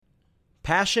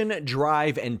Passion,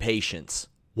 drive, and patience.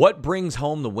 What brings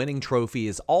home the winning trophy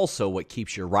is also what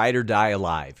keeps your ride or die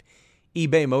alive.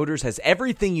 eBay Motors has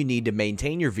everything you need to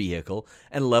maintain your vehicle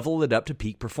and level it up to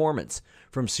peak performance.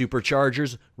 From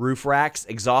superchargers, roof racks,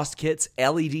 exhaust kits,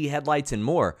 LED headlights, and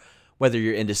more. Whether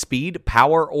you're into speed,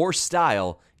 power, or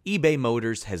style, eBay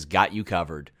Motors has got you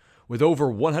covered. With over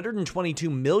 122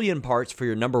 million parts for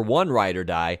your number one ride or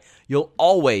die, you'll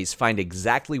always find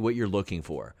exactly what you're looking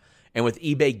for. And with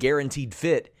eBay Guaranteed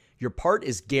Fit, your part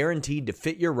is guaranteed to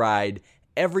fit your ride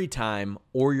every time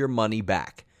or your money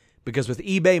back. Because with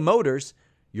eBay Motors,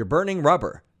 you're burning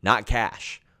rubber, not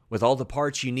cash. With all the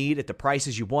parts you need at the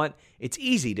prices you want, it's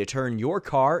easy to turn your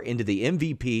car into the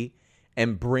MVP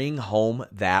and bring home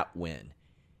that win.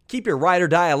 Keep your ride or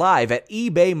die alive at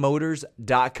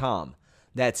ebaymotors.com.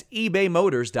 That's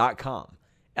ebaymotors.com.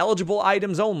 Eligible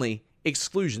items only.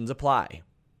 Exclusions apply.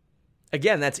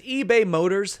 Again, that's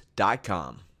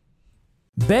ebaymotors.com.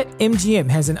 BetMGM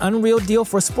has an unreal deal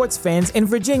for sports fans in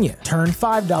Virginia. Turn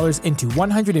 $5 into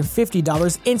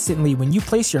 $150 instantly when you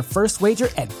place your first wager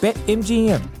at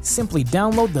BetMGM. Simply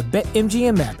download the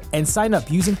BetMGM app and sign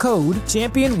up using code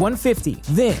Champion150.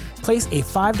 Then, place a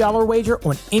 $5 wager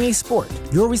on any sport.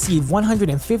 You'll receive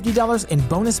 $150 in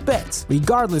bonus bets,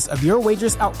 regardless of your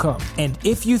wager's outcome. And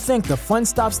if you think the fun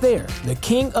stops there, the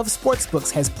King of Sportsbooks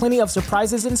has plenty of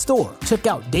surprises in store. Check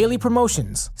out daily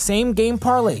promotions, same-game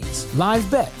parlays, live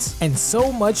bets, and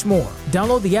so much more.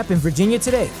 Download the app in Virginia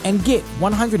today and get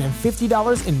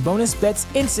 $150 in bonus bets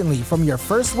instantly from your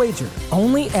first wager.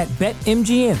 Only at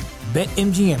BetMGM.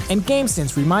 BetMGM and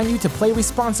GameSense remind you to play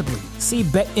responsibly. See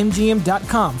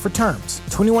BetMGM.com for terms.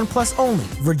 21 plus only.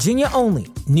 Virginia only.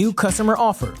 New customer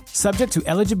offer. Subject to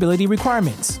eligibility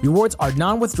requirements. Rewards are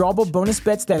non-withdrawable bonus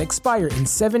bets that expire in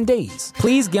 7 days.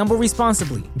 Please gamble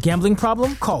responsibly. Gambling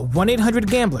problem? Call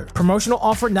 1-800-GAMBLER. Promotional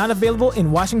offer not available in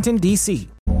Washington, D.C.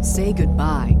 Say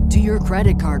goodbye to your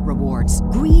credit card rewards.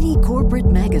 Greedy corporate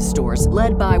mega stores,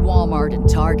 led by Walmart and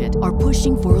Target, are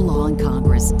pushing for a law in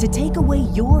Congress to take away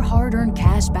your hard-earned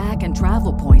cash back and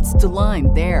travel points to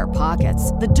line their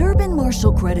pockets. The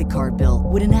Durbin-Marshall credit card bill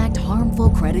would enact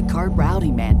harmful credit card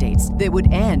routing mandates that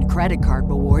would end credit card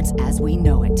rewards as we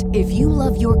know it. If you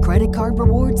love your credit card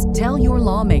rewards, tell your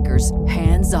lawmakers,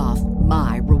 hands off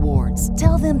my rewards.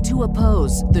 Tell them to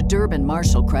oppose the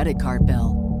Durbin-Marshall credit card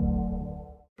bill.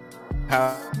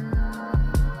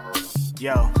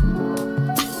 Yo.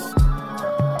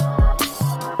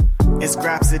 It's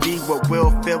Grapsody with Will,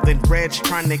 Phil, and Reg,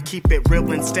 trying to keep it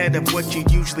real instead of what you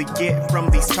usually get from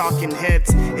these talking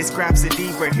heads. It's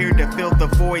Grapsody, we're here to fill the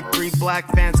void. 3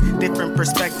 black fans, different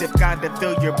perspective, gotta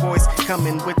fill your voice.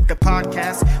 Coming with the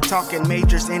podcast, talking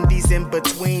majors, indies in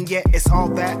between. Yeah, it's all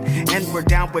that, and we're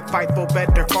down with Fightful,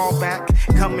 better fall back.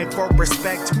 Coming for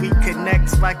respect, we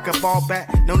connect like a ball bat.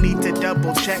 No need to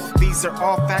double check, these are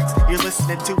all facts. You're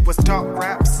listening to us talk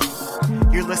raps.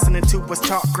 You're listening to us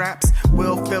talk raps.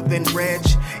 Will, Phil, and Reg.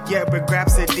 Yeah, we're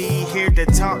Grapsody, here to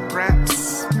talk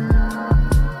raps.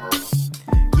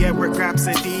 Yeah, we're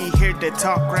Grapsody, here to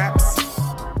talk raps.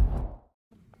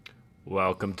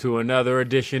 Welcome to another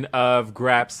edition of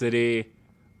Grapsody.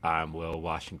 I'm Will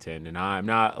Washington, and I'm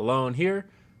not alone here.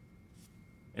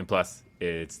 And plus,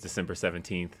 it's December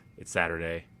 17th. It's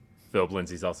Saturday. Phil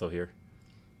Lindsay's also here.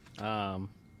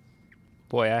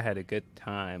 Boy, I had a good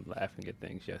time laughing at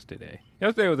things yesterday.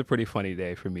 Yesterday was a pretty funny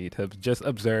day for me to just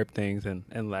observe things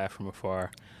and laugh from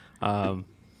afar.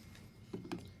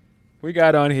 We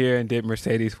got on here and did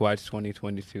Mercedes Watch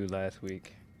 2022 last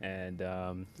week. And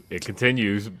it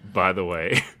continues, by the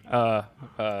way.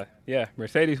 Yeah,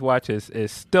 Mercedes Watch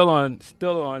is still on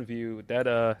view.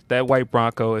 That white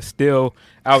Bronco is still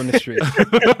out in the street.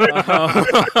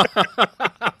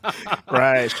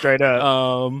 Right, straight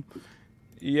up.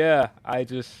 Yeah,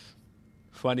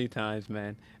 funny times,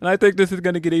 man. And I think this is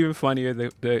going to get even funnier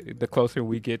the closer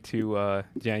we get to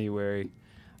January.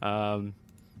 I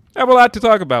have a lot to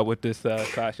talk about with this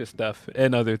Sasha stuff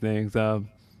and other things. There's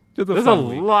a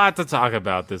lot to talk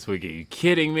about this week. Are you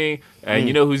kidding me? And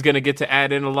you know who's going to get to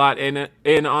add in a lot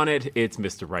in on it? It's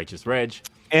Mr. Righteous Reg.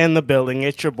 In the building,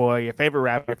 it's your boy, your favorite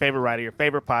rapper, your favorite writer, your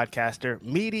favorite podcaster,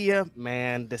 media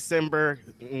man, December.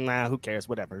 Nah, who cares?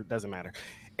 Whatever. It doesn't matter.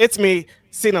 It's me.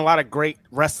 Seen a lot of great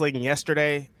wrestling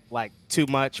yesterday, like too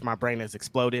much. My brain has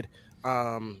exploded.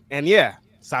 And yeah,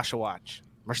 Sasha watch,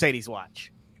 Mercedes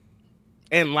watch.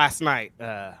 And last night,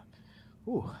 yeesh,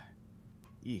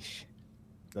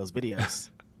 those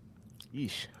videos.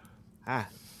 Yeesh.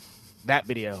 That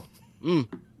video. Ooh,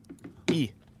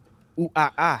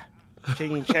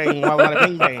 ching, chang, walla,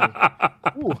 bing, bang.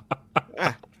 Ooh,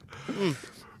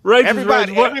 Right,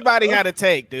 everybody had a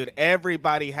take, dude.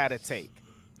 Everybody had a take.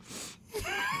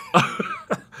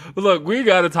 Look, we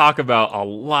got to talk about a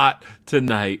lot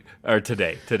tonight or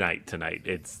today. Tonight.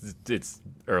 It's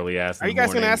early ass. Are you guys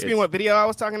going to ask me what video I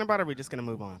was talking about, or are we just going to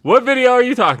move on? What video are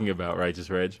you talking about, Righteous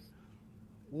Reg?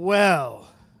 Well,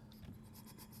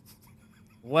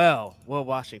 Will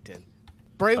Washington,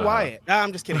 Bray Wyatt. Nah,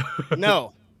 I'm just kidding.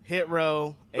 No, Hit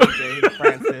Row, AJ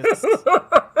Francis.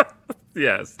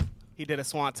 Yes. He did a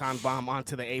swanton bomb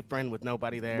onto the apron with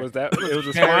nobody there. Was that? It was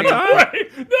a swanton.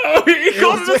 Right. No, he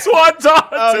called it a swanton.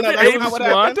 Oh, no, that's not what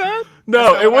happened. Swanton?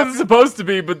 No, it wasn't supposed to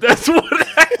be, but that's what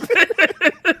happened.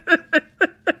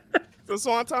 The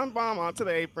swanton bomb onto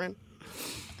the apron.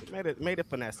 Made it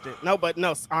finessed it. No,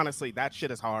 honestly, that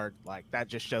shit is hard. Like, that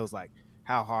just shows like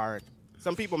how hard.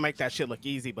 Some people make that shit look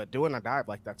easy, but doing a dive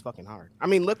like that's fucking hard. I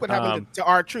mean, look what happened to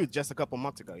R-Truth just a couple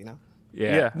months ago, you know?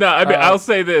 Yeah. No, I mean, I'll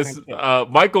say this.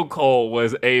 Michael Cole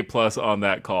was A+ on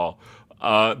that call.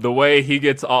 The way he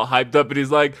gets all hyped up and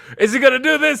he's like, is he going to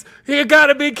do this? You got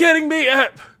to be kidding me.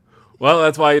 Well,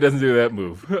 that's why he doesn't do that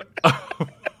move.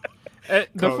 The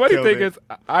funny thing is,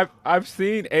 I've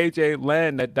seen AJ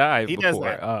land that dive he before.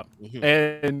 Does that.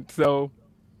 And so,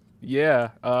 yeah,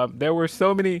 there were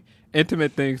so many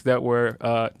intimate things that were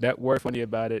funny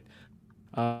about it.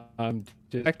 Just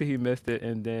the fact that he missed it,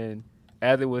 and then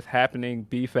as it was happening,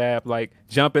 B-Fab like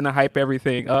jumping to hype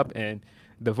everything up, and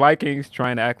the Vikings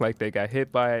trying to act like they got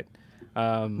hit by it.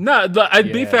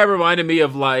 B-Fab reminded me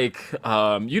of like,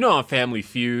 on Family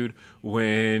Feud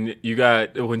when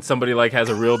somebody like has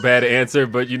a real bad answer,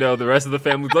 but the rest of the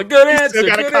family's like, good answer, still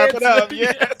gotta good clap answer. it up,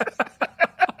 yes.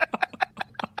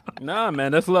 Nah,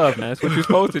 man, that's love, man. That's what you're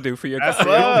supposed to do for your That's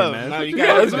family, love. man. No, you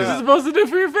Yeah, that's what you're supposed to do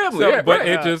for your family. So, but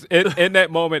in that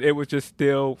moment, it was just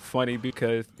still funny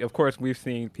because, of course, we've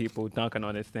seen people dunking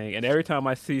on this thing, and every time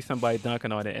I see somebody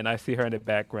dunking on it, and I see her in the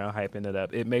background hyping it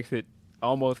up, it makes it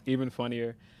almost even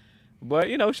funnier. But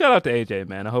shout out to AJ,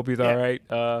 man. I hope he's all right.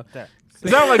 It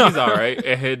sounds like he's all right.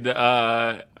 And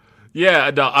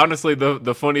honestly,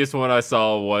 the funniest one I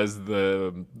saw was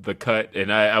the cut,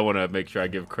 and I want to make sure I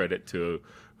give credit to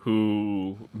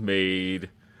who made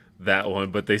that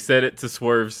one, but they set it to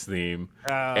Swerve's theme,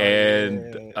 what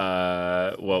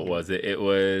was it? It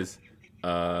was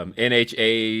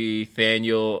NHA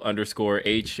Thaniel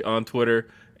 _H on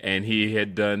Twitter, and he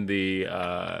had done the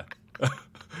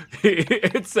he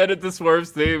had set it to Swerve's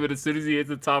theme, and as soon as he hits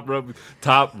the top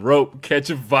rope,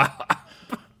 catch a vibe.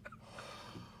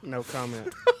 No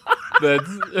comment. That's.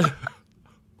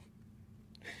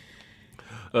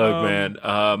 Look, man.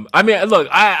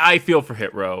 I feel for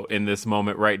Hit Row in this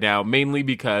moment right now, mainly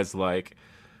because like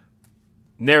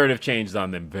narrative changed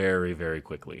on them very, very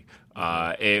quickly.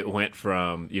 It went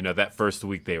from that first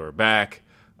week they were back.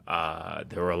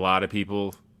 There were a lot of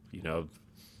people,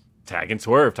 tagging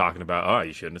Swerve, talking about, oh,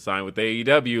 you shouldn't have signed with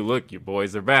AEW. Look, your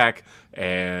boys are back,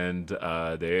 and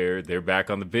they're back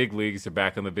on the big leagues. They're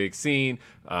back on the big scene.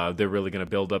 They're really going to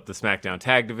build up the SmackDown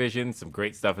tag division. Some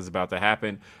great stuff is about to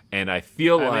happen, and I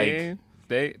feel like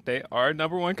they are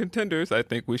number one contenders. I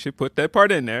think we should put that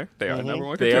part in there. They are number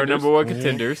one. They contenders. are number one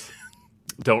contenders.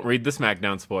 Don't read the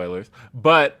SmackDown spoilers,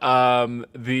 but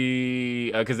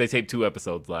because they taped 2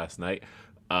 episodes last night,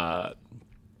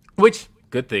 which.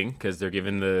 Good thing, because they're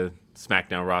giving the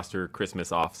SmackDown roster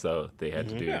Christmas off, so they had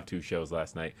to do 2 shows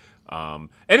last night. And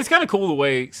it's kind of cool the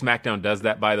way SmackDown does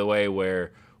that, by the way,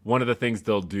 where one of the things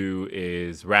they'll do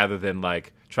is rather than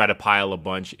like try to pile a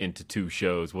bunch into 2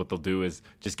 shows, what they'll do is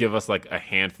just give us like a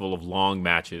handful of long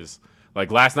matches.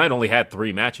 Like last night only had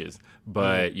 3 matches,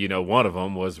 but one of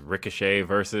them was Ricochet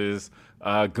versus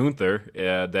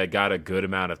Gunther that got a good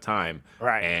amount of time.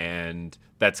 Right. And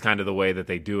that's kind of the way that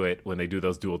they do it when they do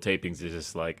those dual tapings. Is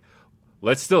just like,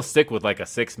 let's still stick with like a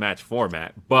 6-match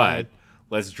format, but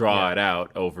let's draw it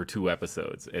out over 2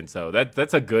 episodes. And so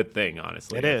that's a good thing,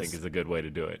 honestly. I think it's a good way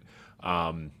to do it.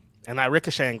 And that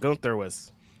Ricochet and Gunther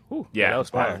was, that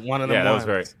was fun. One of them. That was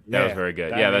very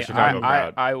good. That Chicago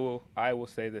crowd. I will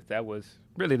say that was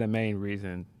really the main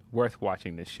reason worth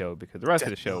watching this show, because the rest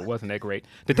of the show wasn't that great.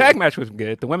 The tag match was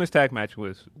good. The women's tag match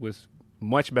was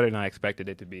much better than I expected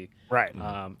it to be. Right.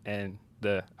 And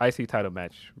the IC title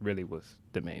match really was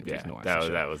the main reason to watch the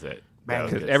show. That was it.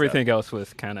 Because everything else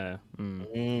was kind of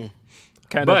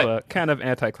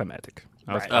anticlimactic.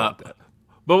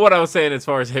 But what I was saying as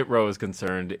far as Hit Row is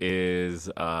concerned is,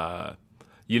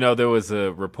 there was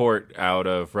a report out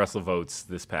of WrestleVotes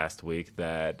this past week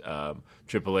that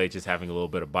Triple H is having a little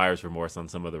bit of buyer's remorse on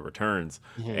some of the returns.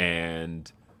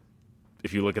 And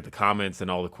if you look at the comments and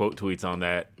all the quote tweets on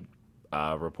that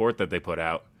report that they put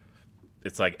out,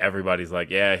 it's like everybody's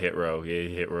like, yeah, Hit Row, yeah,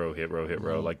 Hit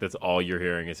Row. Like that's all you're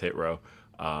hearing is Hit Row.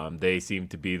 They seem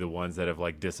to be the ones that have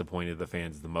like disappointed the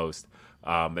fans the most.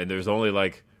 And there's only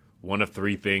like one of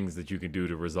three things that you can do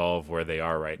to resolve where they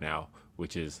are right now,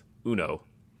 which is uno,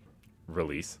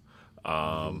 release,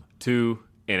 2,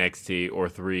 NXT, or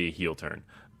 3, heel turn.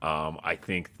 I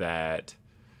think that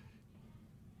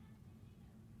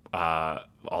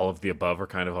all of the above are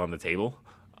kind of on the table.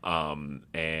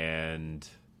 And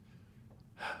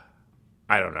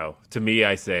I don't know. To me,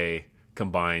 I say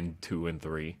combine 2 and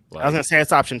 3. I was gonna say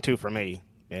it's option 2 for me.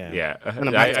 Yeah.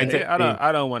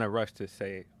 I don't want to rush to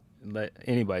say let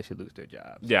anybody should lose their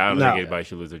job. Yeah, I don't think anybody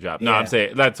should lose their job. No, I'm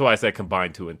saying that's why I said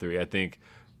combine 2 and 3. I think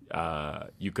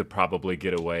you could probably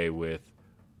get away with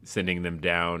sending them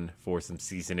down for some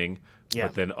seasoning,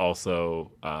 but then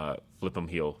also flip them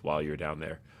heel while you're down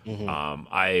there.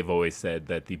 I've always said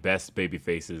that the best baby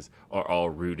faces are all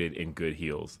rooted in good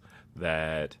heels.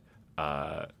 That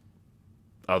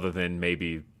other than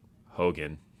maybe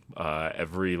Hogan,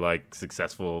 every like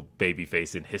successful baby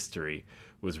face in history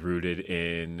was rooted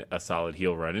in a solid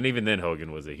heel run, and even then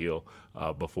Hogan was a heel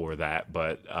before that.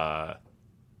 But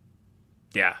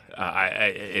at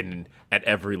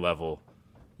every level,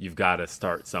 you've got to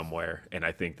start somewhere, and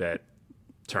I think that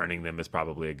turning them is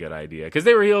probably a good idea because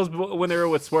they were heels when they were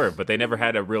with Swerve, but they never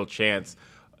had a real chance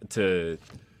to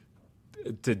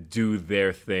do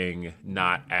their thing,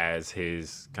 not as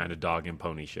his kind of dog and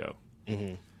pony show.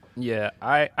 Yeah,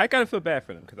 I kind of feel bad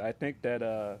for them because I think that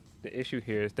the issue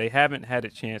here is they haven't had a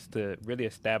chance to really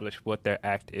establish what their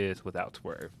act is without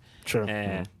Swerve. True.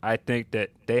 And I think that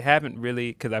they haven't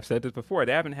really, because I've said this before,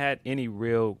 they haven't had any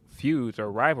real feuds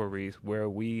or rivalries where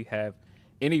we have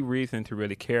any reason to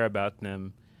really care about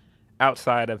them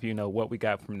outside of, what we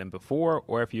got from them before,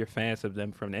 or if you're fans of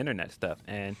them from the internet stuff.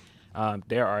 And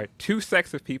there are two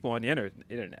sects of people on the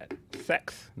internet.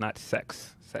 Sex, not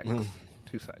sex. Sex.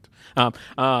 Two sides.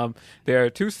 There are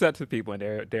two sets of people, and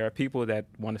there are people that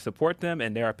want to support them,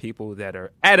 and there are people that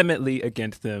are adamantly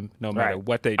against them, no matter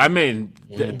what they do. I mean,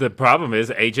 the problem is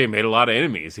AJ made a lot of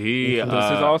enemies. This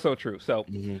is also true. So,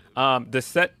 the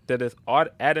set that is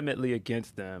adamantly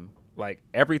against them, like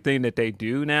everything that they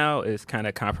do now is kind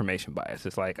of confirmation bias.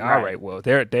 It's like, all right, well,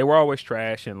 they were always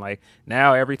trash, and like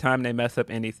now every time they mess up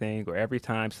anything or every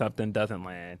time something doesn't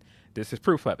land, this is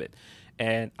proof of it.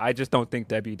 And I just don't think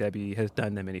WWE has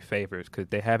done them any favors because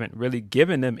they haven't really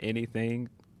given them anything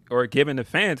or given the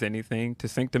fans anything to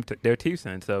sink them their teeth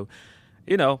in. So,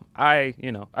 I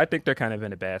think they're kind of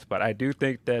in a bad spot. I do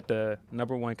think that the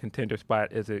number one contender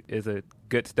spot is a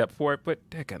good step forward, but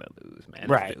they're gonna lose, man.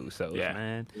 Right?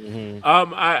 Man.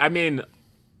 I mean,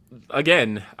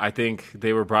 again, I think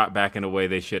they were brought back in a way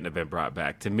they shouldn't have been brought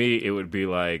back. To me, it would be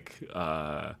like.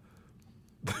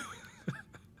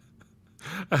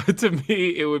 To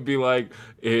me, it would be like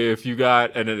if you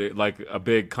got a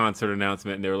big concert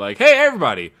announcement and they were like, "Hey,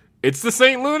 everybody, it's the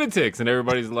Saint Lunatics," and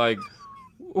everybody's like,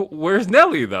 "Where's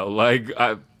Nelly though?" Like,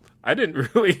 I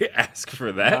didn't really ask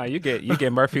for that. Nah, you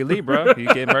get Murphy Lee, bro.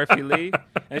 You get Murphy Lee,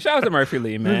 and shout out to Murphy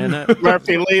Lee, man.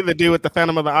 Murphy Lee, the dude with the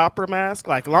Phantom of the Opera mask.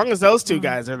 Like, as long as those two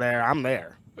guys are there, I'm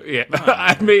there. Yeah,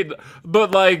 I mean,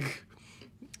 but like.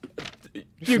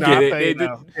 You get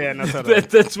it.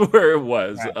 That's where it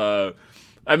was. Right.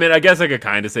 I mean, I guess I could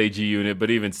kind of say G Unit,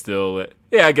 but even still,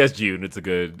 I guess G Unit's a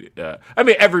good. I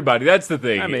mean, everybody. That's the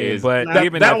thing. But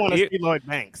that one is Lloyd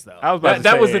Banks, though.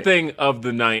 That was the thing of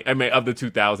the of the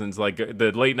 2000s, like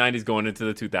the late 90s going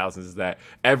into the 2000s, is that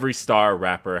every star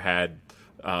rapper had.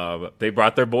 They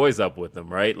brought their boys up with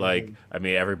them, right? Like, I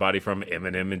mean, everybody from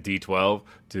Eminem and D12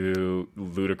 to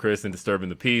Ludacris and Disturbing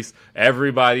the Peace,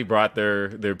 everybody brought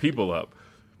their people up.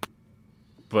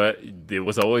 But it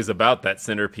was always about that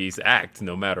centerpiece act,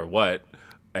 no matter what.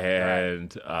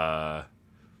 And I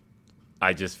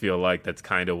just feel like that's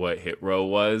kind of what Hit Row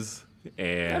was.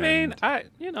 And I mean,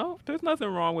 there's nothing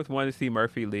wrong with wanting to see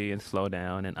Murphy Lee and Slow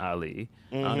Down and Ali.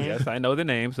 Yes, I know the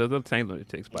names of the Saint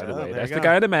Lunatics, by the way. That's the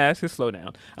guy in the mask is Slow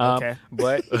Down. Okay.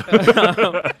 But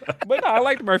no, I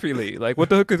liked Murphy Lee. Like, what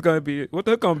the hook is going to be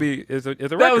is a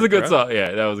record. That was a good song.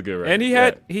 Yeah, that was a good record. And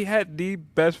he had the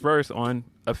best verse on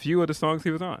a few of the songs he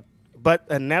was on. But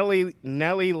a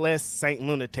Nelly-less Saint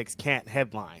Lunatics can't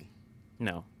headline.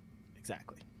 No.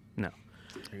 Exactly. No.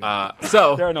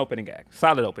 So they're an opening act.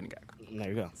 Solid opening act. There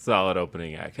you go. Solid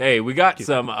opening act. Hey, we got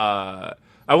some. I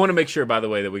want to make sure, by the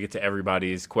way, that we get to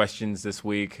everybody's questions this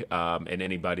week and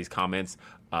anybody's comments.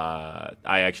 I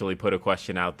actually put a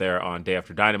question out there on Day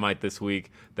After Dynamite this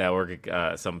week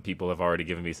that some people have already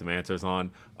given me some answers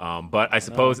on. But I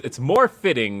suppose it's more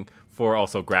fitting for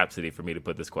also Grapsody for me to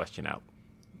put this question out.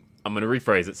 I'm going to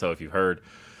rephrase it, so if you heard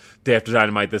Day After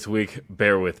Dynamite this week,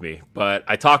 bear with me. But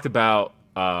I talked about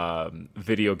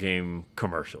video game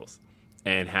commercials.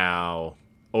 and how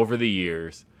over the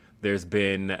years there's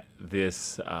been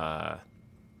this, over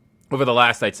the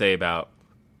last, I'd say about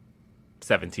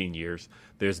 17 years,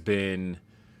 there's been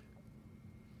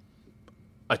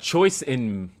a choice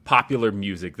in popular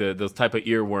music, those type of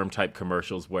earworm type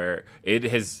commercials where it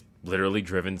has literally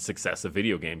driven success of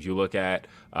video games. You look at,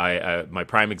 my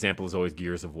prime example is always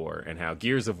Gears of War, and how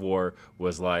Gears of War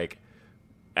was like,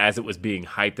 as it was being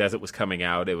hyped, as it was coming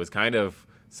out, it was kind of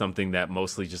something that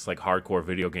mostly just like hardcore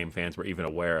video game fans were even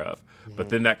aware of. Mm-hmm. But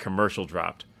then that commercial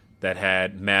dropped that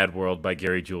had Mad World by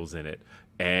Gary Jules in it.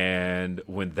 And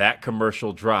when that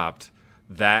commercial dropped,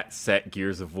 that set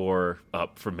Gears of War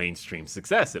up for mainstream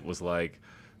success. It was like,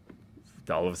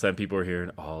 all of a sudden people were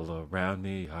hearing, all around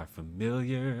me are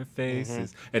familiar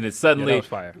faces. Mm-hmm. And it's suddenly, that was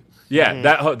fire. Yeah,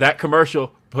 mm-hmm. that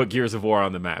commercial put Gears of War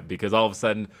on the map, because all of a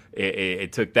sudden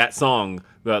it took that song,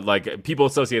 like people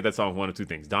associate that song with one of two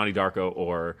things, Donnie Darko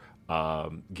or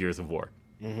Gears of War.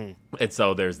 Mm-hmm. And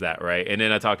so there's that, right? And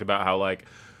then I talked about how like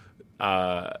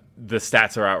the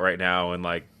stats are out right now, and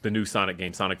like the new Sonic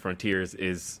game, Sonic Frontiers,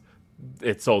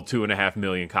 it sold 2.5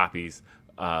 million copies,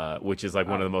 which is like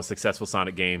one of the most successful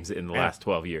Sonic games in the last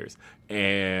 12 years.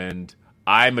 And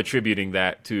I'm attributing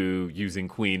that to using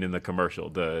Queen in the commercial,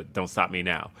 the Don't Stop Me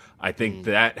Now. I think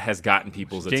that has gotten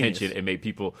people's attention and made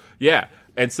people, yeah.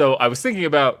 And so I was thinking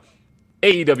about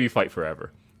AEW Fight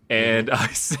Forever. And I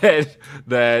said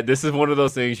that this is one of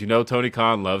those things, Tony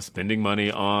Khan loves spending money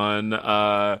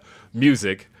on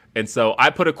music. And so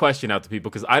I put a question out to people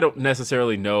because I don't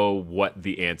necessarily know what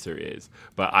the answer is.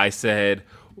 But I said,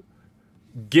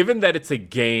 given that it's a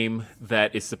game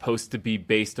that is supposed to be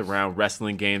based around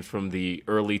wrestling games from the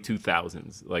early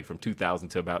 2000s, like from 2000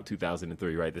 to about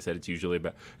 2003, right? They said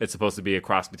it's supposed to be a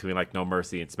cross between like No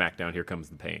Mercy and SmackDown, Here Comes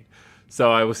the Pain.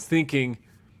 So I was thinking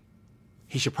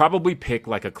he should probably pick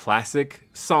like a classic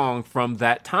song from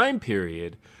that time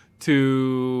period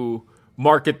to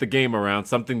market the game around,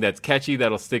 something that's catchy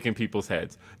that'll stick in people's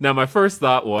heads. Now, my first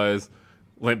thought was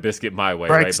Limp Bizkit My Way,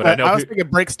 right? But I was thinking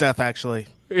Break Stuff, actually.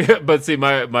 Yeah, but see,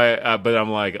 but I'm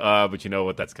like, but you know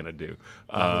what that's gonna do?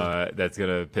 That's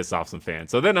gonna piss off some fans.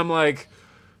 So then I'm like,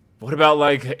 what about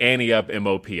like Annie Up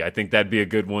MOP? I think that'd be a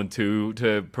good one too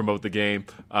to promote the game.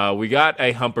 We got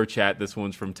a Humper chat. This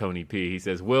one's from Tony P. He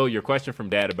says, Will, your question from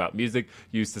Dad about music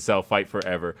used to sell Fight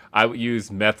Forever. I would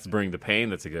use Meth's Bring the Pain.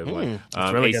 That's a good one.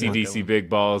 Really AC/DC Big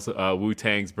Balls,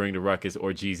 Wu-Tang's Bring the Ruckus,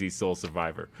 or Jeezy's Soul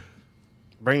Survivor.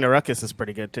 Bring the Ruckus is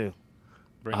pretty good too.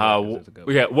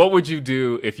 What would you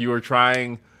do if you were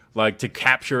trying like to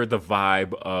capture the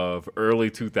vibe of early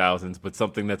 2000s, but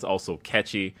something that's also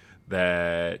catchy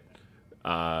that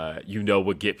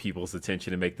would get people's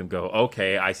attention and make them go,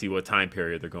 okay, I see what time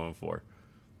period they're going for.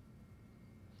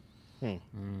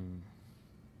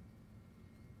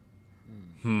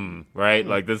 Right?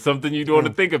 Like that's something you'd want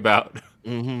to think about.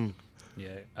 Mm-hmm.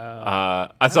 Yeah.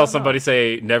 I saw somebody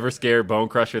say Never Scared Bone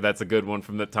Crusher. That's a good one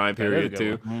from that time period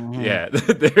too. Mm-hmm. Yeah.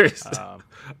 There's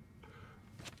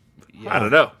I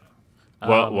don't know.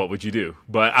 What would you do?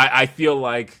 But I feel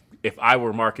like if I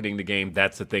were marketing the game,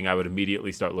 that's the thing I would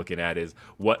immediately start looking at is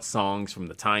what songs from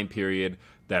the time period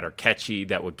that are catchy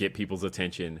that would get people's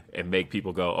attention and make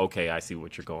people go, okay, I see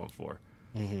what you're going for.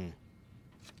 Mm-hmm.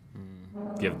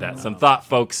 Give that some thought,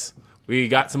 folks. We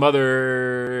got some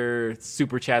other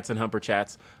super chats and humper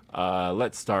chats.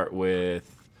 Let's start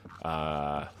with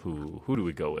who do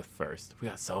we go with first? We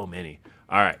got so many.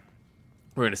 All right.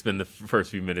 We're going to spend the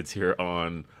first few minutes here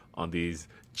on these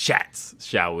chats,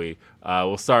 shall we?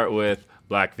 We'll start with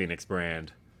Black Phoenix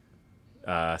Brand.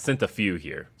 Sent a few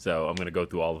here, so I'm going to go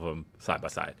through all of them side by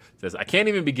side. It says, I can't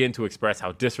even begin to express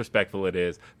how disrespectful it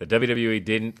is that WWE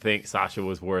didn't think Sasha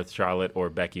was worth Charlotte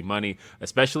or Becky money,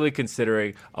 especially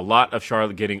considering a lot of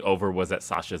Charlotte getting over was at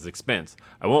Sasha's expense.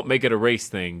 I won't make it a race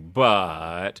thing,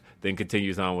 but then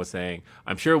continues on with saying,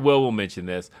 I'm sure Will mention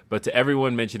this, but to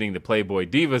everyone mentioning the Playboy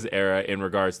Divas era in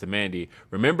regards to Mandy,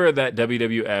 remember that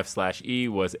WWF/E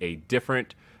was a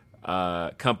different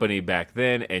company back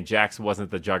then, and Jax wasn't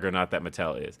the juggernaut that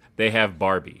Mattel is. They have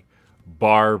Barbie.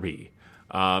 We'll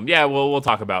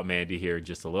talk about Mandy here in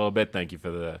just a little bit. Thank you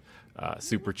for the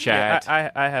super chat.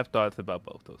 Yeah, I have thoughts about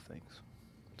both those things.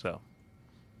 So,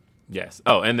 yes.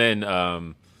 Oh, and then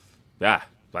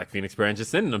Black Phoenix Brand just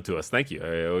sending them to us. Thank you.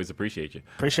 I always appreciate you.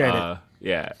 Appreciate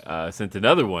it. Sent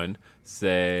another one.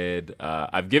 Said,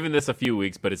 I've given this a few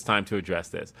weeks, but it's time to address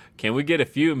this. Can we get a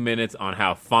few minutes on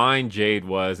how fine Jade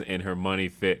was in her money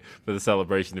fit for the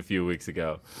celebration a few weeks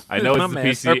ago? I know it's the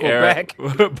PC era,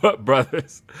 but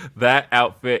brothers, that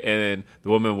outfit and the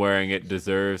woman wearing it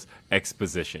deserves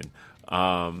exposition.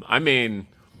 I mean,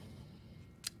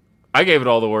 I gave it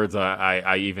all the words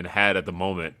I even had at the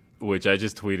moment which I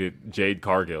just tweeted Jade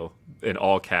Cargill in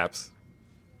all caps.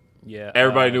 Yeah,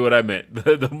 everybody knew what I meant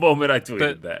the moment I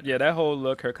tweeted that. Yeah, that whole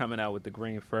look, her coming out with the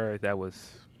green fur, that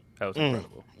was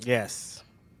incredible. Yes,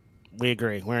 we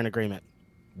agree. We're in agreement.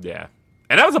 Yeah,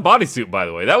 and that was a bodysuit, by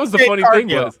the way. That was the funny thing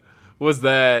was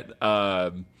that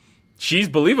she's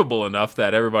believable enough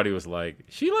that everybody was like,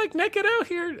 "She like naked out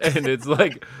here," and it's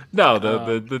like, no,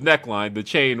 the neckline, the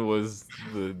chain was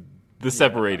the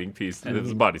separating piece. It was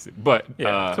a bodysuit, but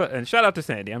and shout out to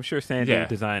Sandy. I'm sure Sandy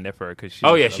designed that for her because she.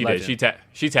 Oh yeah, she did.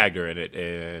 She tagged her in it,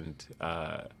 and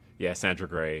Sandra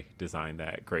Gray designed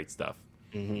that. Great stuff.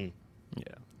 Mm-hmm.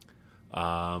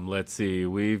 Yeah. Let's see.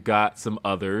 We've got some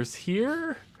others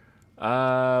here.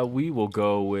 We will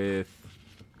go with.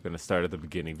 I'm gonna start at the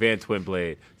beginning. Van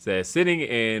Twinblade says sitting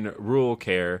in rural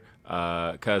care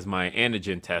because my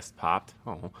antigen test popped.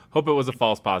 Oh, hope it was a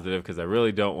false positive because I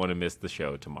really don't want to miss the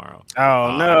show tomorrow.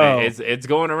 Oh no, it's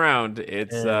going around.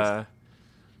 It's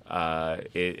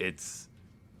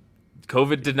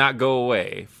COVID did not go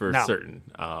away for certain.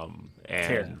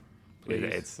 And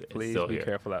it's still be here.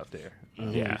 Careful out there. Yeah.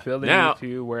 If you feel the need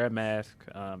to wear a mask,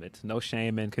 it's no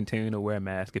shame in continuing to wear a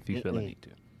mask if you feel the need to.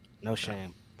 No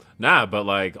shame. Nah, but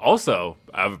like also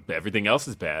everything else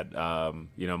is bad.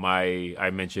 I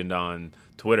mentioned on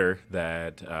Twitter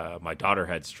that my daughter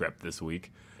had strep this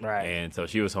week, right? And so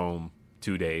she was home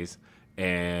 2 days,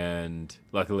 and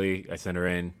luckily I sent her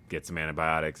in get some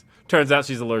antibiotics. Turns out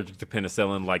she's allergic to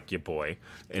penicillin, like your boy,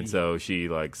 and so she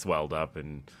like swelled up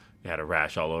and had a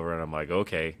rash all over, and I'm like,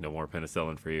 okay, no more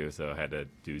penicillin for you, so I had to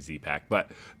do Z-Pack. But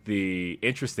the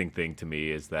interesting thing to me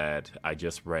is that I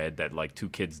just read that like 2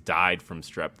 kids died from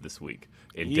strep this week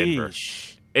in Denver.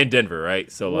 In Denver,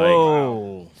 right? So like,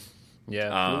 whoa.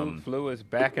 Yeah, flu is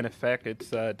back in effect. It's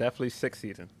definitely 6th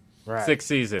season. Right. 6th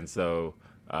season, so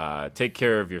take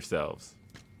care of yourselves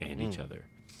and each other.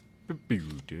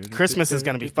 Christmas is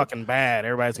going to be fucking bad.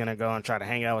 Everybody's going to go and try to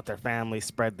hang out with their family,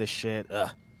 spread this shit. Ugh.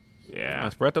 Yeah.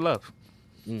 Spread the love.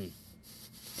 Come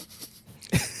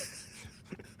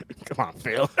on,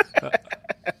 Phil.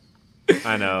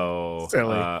 I know.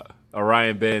 Silly.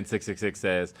 Orion Ben 666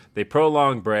 says they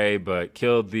prolonged Bray but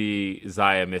killed the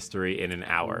Zaya mystery in an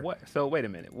hour. What? So wait a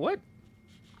minute. What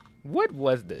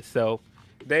was this? So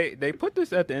they put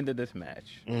this at the end of this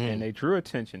match and they drew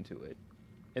attention to it,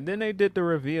 and then they did the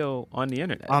reveal on the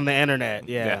internet. On the internet,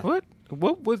 yeah. What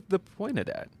was the point of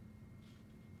that?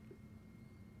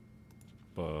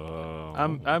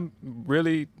 I'm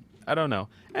really, I don't know.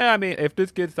 And I mean, if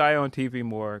this gets Zaya on TV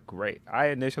more, great. I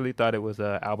initially thought it was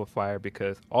Alba Fire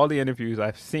because all the interviews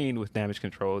I've seen with Damage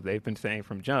Control, they've been saying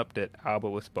from jump that Alba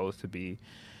was supposed to be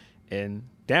in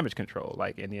Damage Control.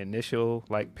 Like in the initial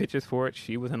pitches for it,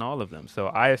 she was in all of them. So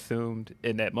I assumed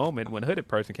in that moment when Hooded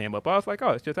Person came up, I was like, oh,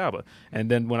 it's just Alba.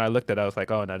 And then when I looked at it, I was like,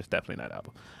 oh no, it's definitely not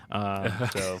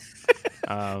Alba.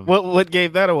 What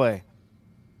gave that away?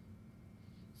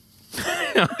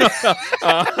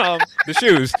 The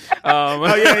shoes.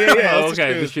 Yeah.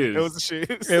 Okay, the shoes. It was the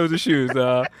shoes. It was the shoes.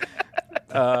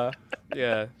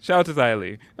 Yeah. Shout out to Zia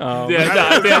Lee. I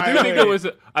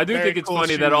do think it's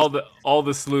funny that all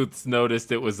the sleuths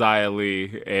noticed it was Zia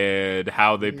Lee and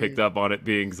how they picked up on it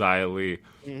being Zia Lee.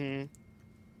 Mm-hmm.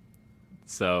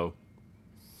 So.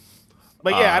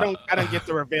 But yeah, I don't get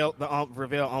the reveal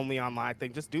only online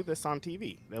thing. Just do this on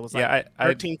TV. That was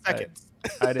 13 seconds.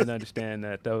 I didn't understand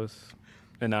that. That was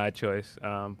an odd choice.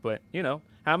 But,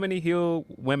 how many heel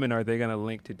women are they going to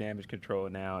link to Damage Control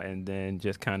now and then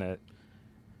just kind of,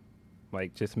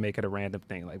 just make it a random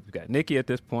thing? Like, we've got Nikki at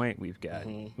this point. We've got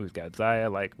Zaya.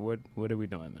 Like, what are we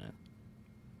doing, man?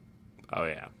 Oh,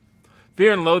 yeah.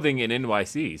 Fear and Loathing in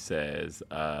NYC says,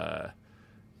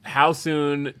 how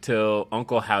soon till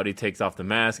Uncle Howdy takes off the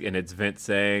mask and it's Vince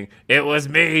saying, "It was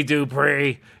me,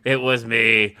 Dupree. It was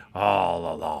me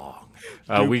all along."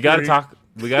 We got to talk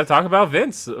about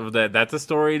Vince. That's a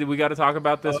story that we got to talk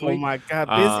about this week. Oh my God,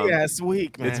 busy ass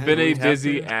week, man. It's been a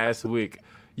busy ass week.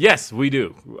 Yes, we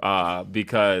do.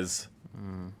 Because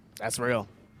that's real.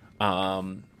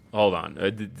 Hold on,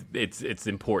 it's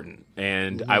important,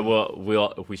 and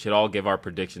we should all give our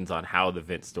predictions on how the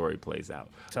Vince story plays out.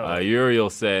 Totally. Uriel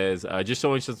says, just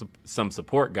showing some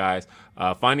support, guys.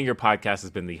 Finding your podcast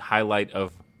has been the highlight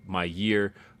of my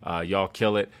year. Y'all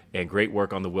kill it, and great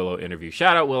work on the Willow interview.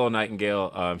 Shout out Willow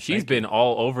Nightingale. She's been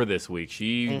all over this week.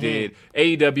 She did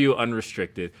AEW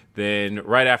Unrestricted. Then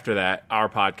right after that, our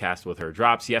podcast with her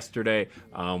drops yesterday.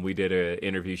 We did an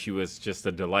interview. She was just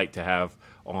a delight to have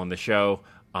on the show.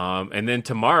 And then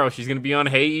tomorrow she's going to be on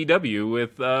Hey EW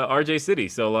with RJ City.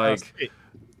 So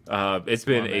it's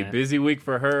been a busy week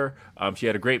for her. She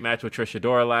had a great match with Trish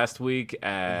Adora last week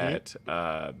at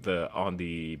on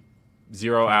the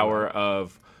 0 hour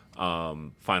of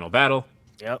Final Battle.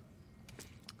 Yep.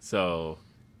 So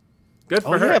good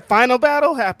for Oh her. yeah, Final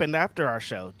Battle happened after our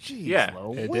show. Jeez, Yeah,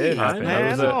 Louise, It did happen.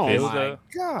 man. It was my a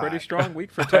God. pretty strong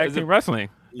week for tag team wrestling.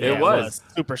 Yeah, It was.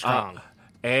 super strong.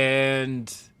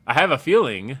 And I have a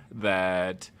feeling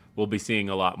that we'll be seeing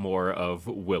a lot more of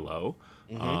Willow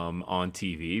on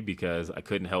TV, because I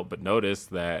couldn't help but notice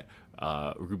that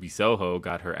Ruby Soho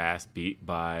got her ass beat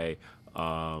by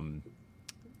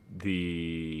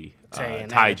the Tay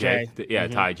and Ty Anna J. Jay.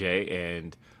 Ty J.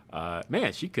 And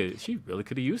man, she really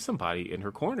could have used somebody in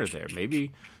her corner there.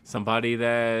 Maybe somebody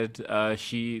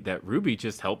that Ruby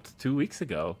just helped 2 weeks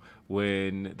ago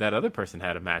when that other person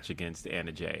had a match against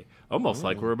Anna Jay. Almost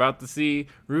like we're about to see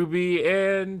Ruby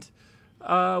and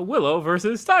Willow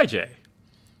versus Ty J.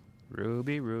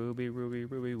 Ruby,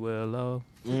 Willow.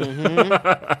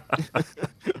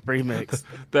 Remix.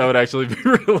 That would actually be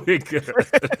really good.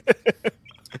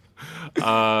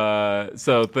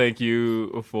 So thank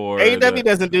you for AEW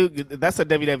doesn't do that's a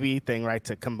WWE thing, right?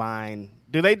 To combine.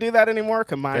 Do they do that anymore?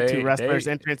 Combine two wrestlers'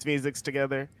 entrance musics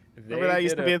together. Remember that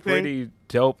used to be a thing. Pretty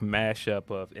dope mashup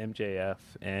of MJF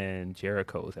and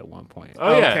Jericho's at one point.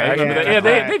 Oh yeah, Okay, I remember that. that's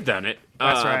right. They've done it.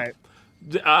 That's right.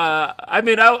 I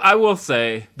mean, I will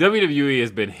say WWE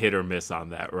has been hit or miss on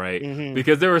that, right?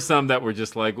 Because there were some that were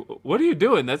just like, "What are you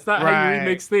doing? That's not how you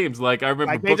remix themes." Like I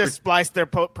remember, Like they just spliced their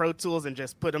Pro Tools and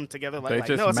just put them together. Like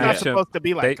just no, it's not mash 'em. supposed to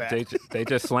be like that. They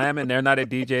just slam it. And they're not a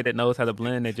DJ that knows how to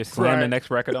blend. They just slam the Right.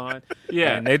 next record on.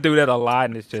 Yeah. and they do that a lot,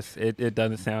 and it's just it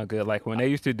doesn't sound good. Like when they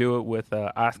used to do it with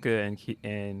Asuka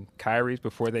and Kyrie's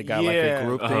before they got like a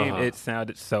group theme, it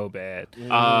sounded so bad.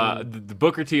 the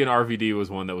Booker T and RVD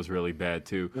was one that was really bad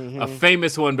too. A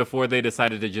famous one before they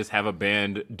decided to just have a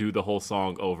band do the whole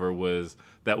song over was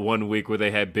that one week where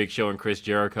they had Big Show and Chris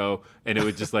Jericho, and it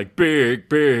was just like big,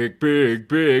 break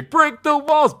the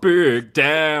walls, big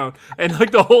down, and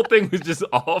like the whole thing was just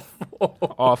awful.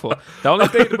 Awful. The only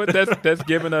thing that's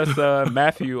given us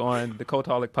Matthew on the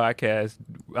Cultaholic podcast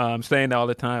saying that all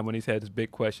the time when he's had this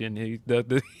big question. He does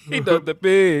the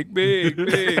big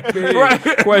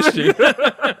Right. question.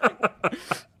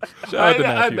 Shout out to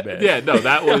Matthew, man. Yeah, no,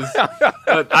 that was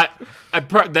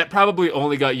that probably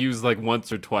only got used like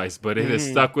once or twice, but it has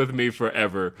stuck with me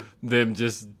forever. Them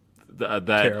just that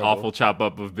Terrible. awful chop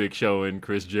up of Big Show and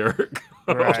Chris Jericho.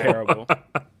 Right. Terrible.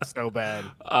 So bad.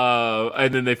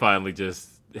 And then they finally just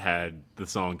had the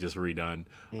song just redone.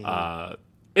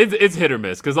 It's hit or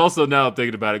miss, because also now I'm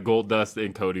thinking about it, Gold Dust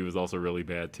and Cody was also really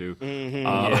bad too.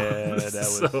 Yeah,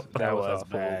 that was awful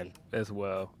bad as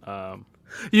well.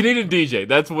 You need a DJ.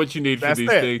 That's what you need for That's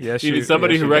these it. things. Yes, you you- need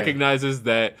somebody yes, who you do. recognizes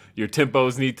that your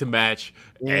tempos need to match,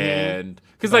 and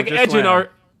because like Don't just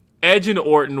Edge and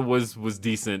Orton was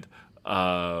decent,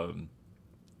 but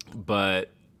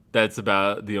that's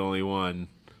about the only one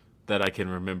that I can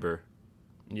remember.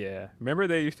 Yeah. Remember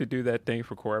they used to do that thing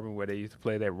for Corbin where they used to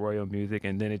play that royal music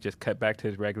and then it just cut back to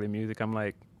his regular music? I'm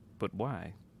like, but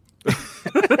why?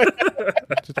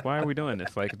 Just why are we doing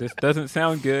this? Like, this doesn't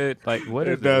sound good. Like, what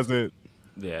is It doesn't.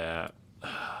 Yeah.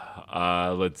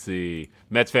 Let's see.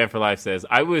 Mets fan for life says,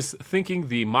 I was thinking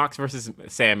the Mox versus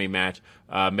Sammy match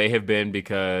may have been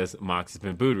because Mox has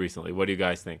been booed recently. What do you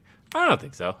guys think? I don't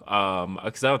think so.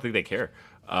 Because I don't think they care.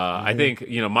 I think,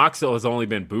 Mox has only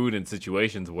been booed in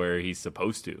situations where he's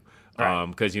supposed to.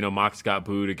 Because, Mox got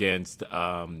booed against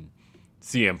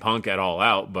CM Punk at All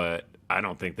Out, but I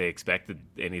don't think they expected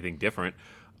anything different.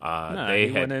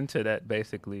 He went into that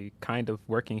basically kind of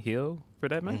working heel for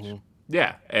that match.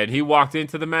 Yeah, and he walked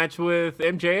into the match with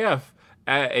MJF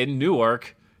in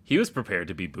Newark. He was prepared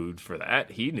to be booed for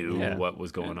that. He knew what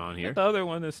was going on here. And the other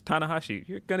one is Tanahashi.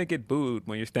 You're going to get booed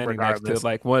when you're standing next Regardless. to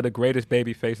like one of the greatest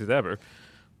baby faces ever.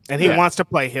 And he wants to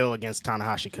play heel against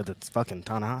Tanahashi because it's fucking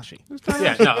Tanahashi.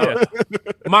 Yeah, no.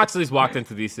 Moxley's walked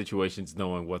into these situations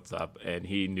knowing what's up, and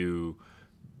he knew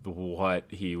what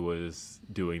he was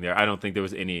doing there. I don't think there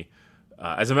was any.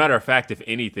 As a matter of fact, if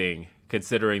anything,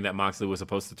 considering that Moxley was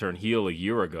supposed to turn heel a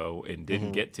year ago and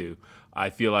didn't get to,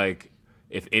 I feel like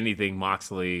if anything,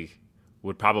 Moxley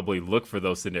would probably look for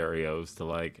those scenarios to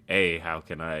like, hey, how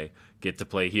can I get to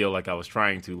play heel like I was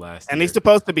trying to last year? And he's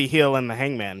supposed to be heel in the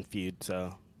Hangman feud,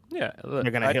 so Yeah, look,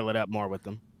 you're gonna heel it up more with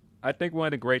them. I think one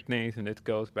of the great things, and this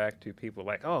goes back to people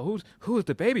like, oh, who's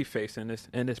the baby face in this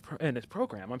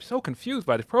program? I'm so confused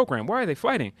by this program. Why are they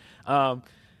fighting?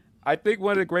 I think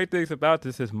one of the great things about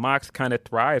this is Mox kind of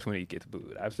thrives when he gets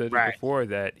booed. I've said this before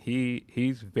that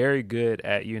he's very good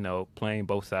at playing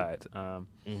both sides,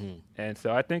 and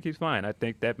so I think he's fine. I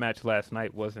think that match last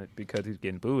night wasn't because he's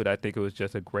getting booed. I think it was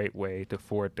just a great way to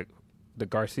forward the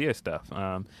Garcia stuff.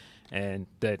 And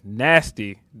that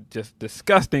nasty, just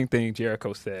disgusting thing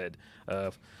Jericho said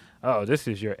of, "Oh, this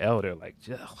is your elder." Like,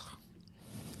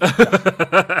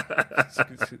 it's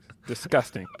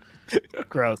disgusting.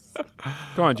 Gross.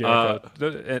 Come on, Jericho.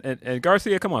 And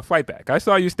Garcia, come on, fight back. I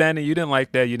saw you standing. You didn't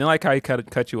like that. You didn't like how he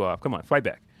cut you off. Come on, fight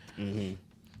back. Mm-hmm.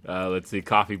 Let's see.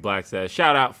 Coffee Black says,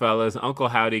 "Shout out, fellas. Uncle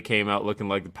Howdy came out looking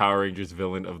like the Power Rangers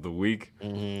villain of the week."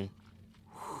 Mm-hmm.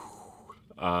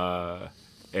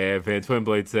 And Van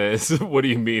Twinblade says, "What do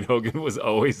you mean Hogan was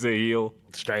always a heel?"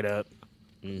 Straight up.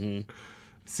 Mm-hmm.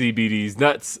 CBD's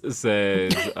Nuts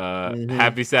says,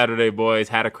 "Happy Saturday, boys.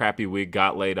 Had a crappy week,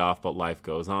 got laid off, but life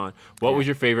goes on. What was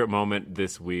your favorite moment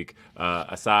this week?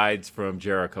 Aside from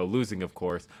Jericho losing, of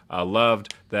course.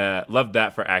 Loved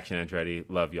that for Action Andretti.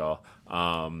 Love y'all."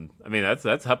 I mean,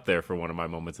 that's up there for one of my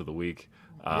moments of the week.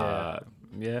 Action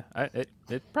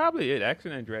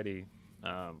Andretti.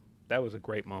 That was a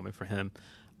great moment for him.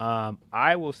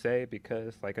 I will say,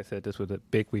 because, like I said, this was a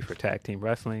big week for tag team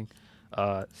wrestling.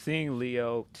 Seeing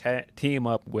Leo team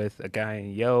up with a guy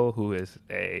in Yo who is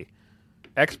a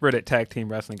expert at tag team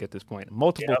wrestling at this point,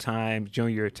 multiple times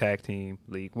junior tag team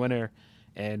league winner,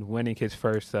 and winning his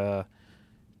first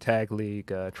tag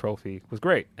league trophy was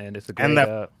great. And it's a great. And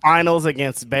the finals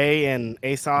against Bay and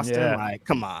Ace Austin, like,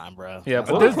 come on, bro. Yeah,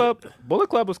 Bullet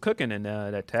Club was cooking in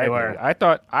that tag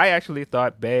league. I actually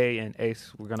thought Bay and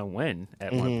Ace were gonna win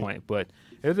at one point, but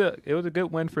it was a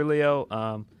good win for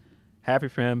Leo. Happy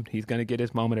for him. He's going to get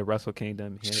his moment at Wrestle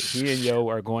Kingdom. He and Yo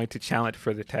are going to challenge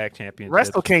for the tag championship.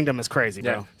 Wrestle Kingdom is crazy,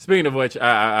 bro. Yeah. Speaking of which,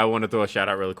 I want to throw a shout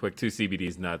out really quick to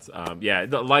CBD's Nuts.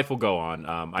 The life will go on.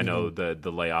 I know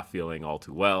the layoff feeling all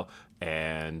too well,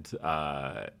 and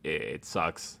it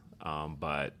sucks.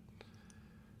 But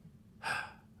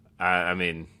I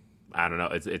mean, I don't know.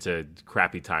 It's a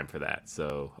crappy time for that.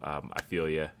 So I feel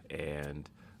you, and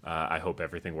I hope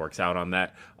everything works out on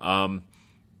that.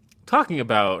 Talking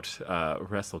about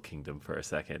Wrestle Kingdom for a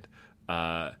second,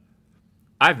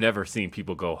 I've never seen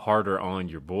people go harder on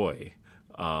your boy,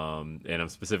 and I'm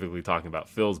specifically talking about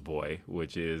Phil's boy,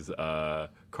 which is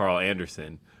Carl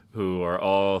Anderson, who are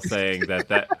all saying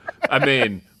that I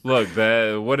mean, look,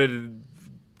 what did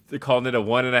they calling it, a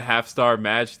 1.5-star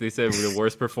match? They said the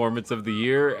worst performance of the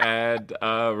year at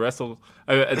Wrestle.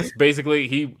 It's basically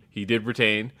he did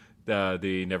retain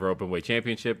the Never Openweight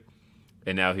Championship.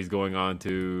 And now he's going on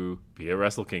to be at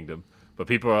Wrestle Kingdom. But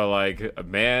people are like,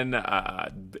 man,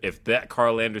 if that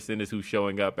Carl Anderson is who's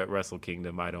showing up at Wrestle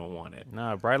Kingdom, I don't want it.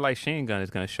 Nah, Bright Light Sheen Gun is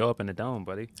going to show up in the Dome,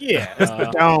 buddy. Yeah, it's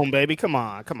the Dome, baby. Come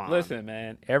on. Listen,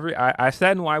 man. I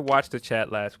sat and I watched the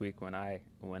chat last week when I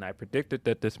predicted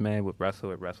that this man would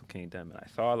wrestle at Wrestle Kingdom, and I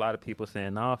saw a lot of people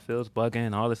saying, "No, Phil's bugging,"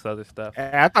 and all this other stuff.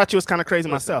 I thought you was kind of crazy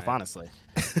myself, man. Honestly.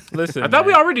 Listen, I thought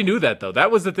we already knew that, though.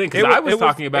 That was the thing, because I was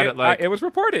talking about it like it was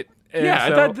reported. And yeah, I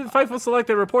thought the Fightful Select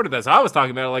reported that, so I was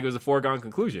talking about it like it was a foregone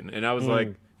conclusion, and I was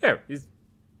like, yeah, he's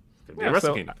gonna be at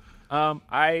Wrestle Kingdom.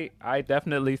 I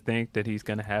definitely think that he's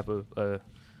gonna have a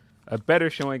better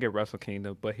showing at Wrestle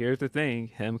Kingdom, but here's the thing: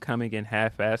 him coming in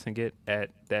half-assing it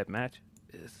at that match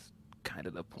is kind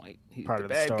of the point. He's part the of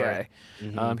the bad story. guy.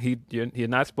 Mm-hmm. He's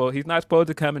not supposed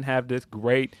to come and have this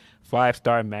great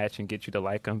 5-star match and get you to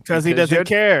like him because he doesn't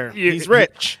care. He's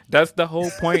rich. That's the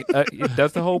whole point.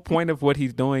 That's the whole point of what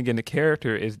he's doing in the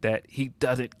character, is that he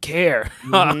doesn't care.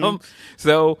 Mm-hmm.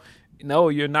 So no,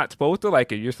 you're not supposed to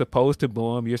like it. You're supposed to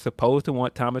boo him. You're supposed to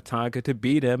want Tama Tonga to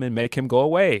beat him and make him go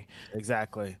away.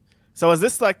 Exactly. So is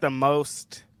this like the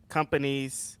most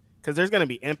companies? Because there's going to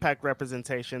be Impact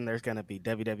representation. There's going to be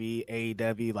WWE,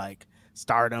 AEW, like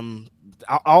Stardom.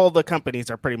 All the companies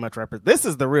are pretty much represented. This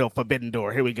is the real Forbidden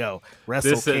Door. Here we go.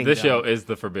 Wrestle Kingdom. This show is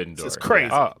the Forbidden Door. It's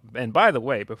crazy. And by the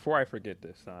way, before I forget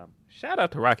this, shout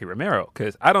out to Rocky Romero,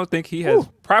 because I don't think he has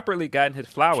properly gotten his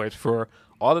flowers for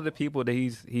all of the people that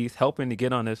he's helping to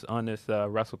get on this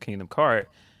Wrestle Kingdom card.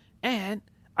 And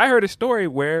I heard a story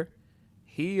where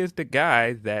he is the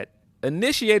guy that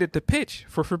initiated the pitch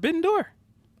for Forbidden Door.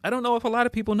 I don't know if a lot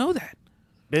of people know that.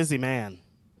 Busy man.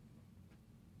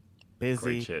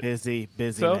 Busy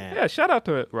so, man. Yeah, shout out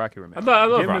to Rocky Romero. I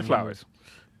love Give him Rocky. his flowers.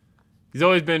 He's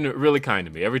always been really kind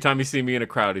to me. Every time you see me in a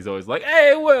crowd, he's always like,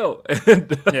 "Hey, Will."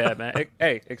 Yeah, man.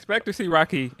 Hey, expect to see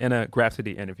Rocky in a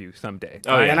Grapsody interview someday.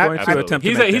 Oh, yeah, I'm going to attempt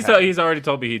to make that happen. He's already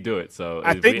told me he'd do it, so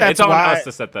I think that's it's on why, us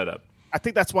to set that up. I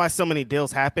think that's why so many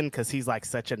deals happen, because he's like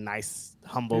such a nice,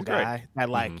 humble guy that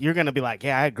like you're gonna be like,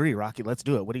 yeah, I agree, Rocky, let's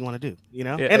do it. What do you want to do? You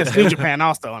know, and it's New Japan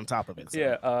also on top of it.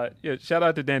 So. Yeah. Shout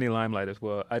out to Danny Limelight as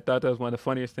well. I thought that was one of the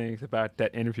funniest things about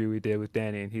that interview we did with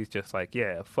Danny, and he's just like,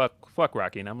 yeah, fuck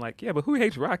Rocky, and I'm like, yeah, but who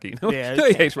hates Rocky? Yeah,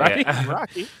 he hates Rocky. Yeah.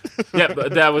 Rocky. Yeah,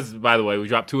 but that was, by the way, we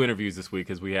dropped 2 interviews this week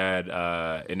because we had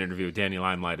an interview with Danny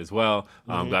Limelight as well.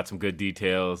 Got some good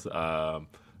details.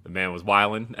 The man was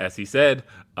wilding, as he said,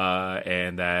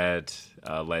 and that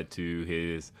led to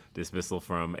his dismissal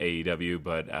from AEW.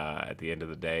 But at the end of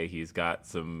the day, he's got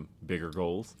some bigger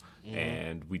goals,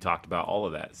 and we talked about all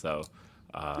of that. So,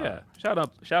 shout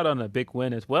out on a big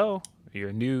win as well. You're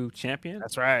a new champion.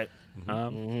 That's right.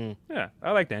 Yeah,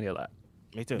 I like Danny a lot.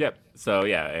 Me too. Yep. So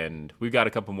and we've got a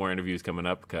couple more interviews coming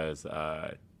up because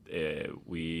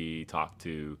we talked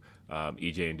to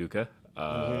EJ and Duca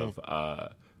of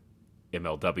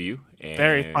MLW. And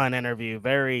very fun interview.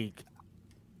 Very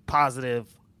positive.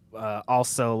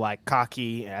 Also, like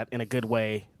cocky in a good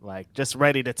way. Like just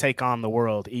ready to take on the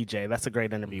world. EJ. That's a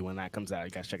great interview when that comes out.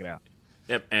 You guys check it out.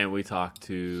 Yep. And we talked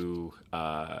to,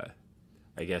 I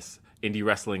guess, indie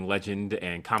wrestling legend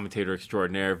and commentator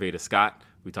extraordinaire Veda Scott.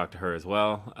 We talked to her as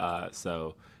well.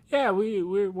 So yeah,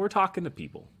 we're talking to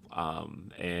people,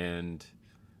 and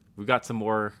we've got some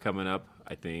more coming up.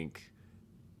 I think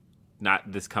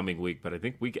not this coming week, but I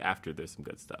think week after there's some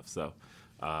good stuff. So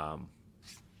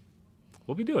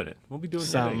we'll be doing it. We'll be doing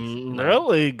some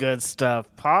really good stuff,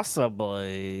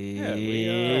 possibly. Yeah,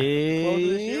 we close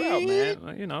this year out,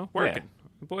 man. You know, working. Yeah.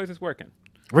 The boys is working.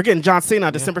 We're getting John Cena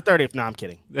on December 30th. No, I'm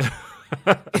kidding.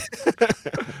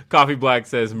 Coffee Black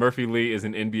says Murphy Lee is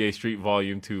an NBA Street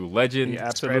Volume 2 legend. He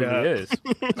absolutely is.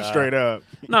 Straight up.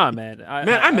 Nah, man.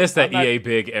 I miss that EA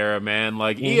Big era, man.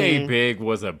 Like EA Big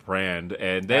was a brand,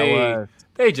 and they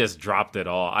just dropped it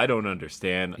all. I don't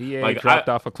understand. EA dropped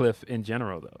off a cliff in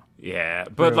general, though. Yeah,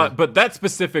 but that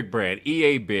specific brand,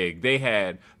 EA Big, they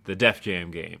had the Def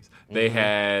Jam games. They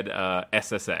had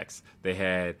SSX. They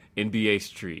had NBA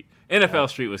Street. NFL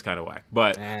Street was kind of whack,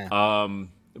 but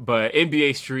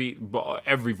NBA Street,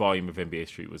 every volume of NBA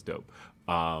Street was dope.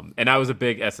 And I was a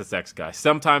big SSX guy.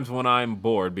 Sometimes when I'm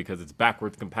bored because it's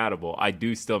backwards compatible, I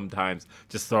do sometimes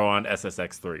just throw on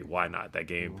SSX 3. Why not? That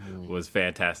game was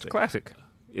fantastic. Classic.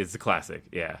 It's a classic,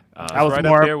 yeah. I was right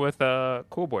up there with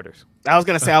Cool Borders. I was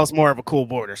going to say I was more of a Cool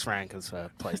Borders fan because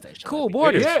PlayStation. Cool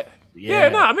Borders. Yeah,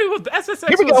 no, I mean,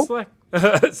 SSX was like...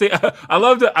 See, I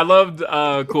loved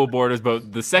Cool Borders,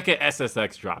 but the second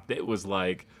SSX dropped, it was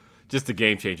like just a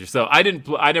game changer. So I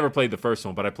never played the first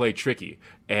one, but I played Tricky.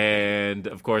 And,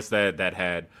 of course, that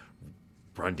had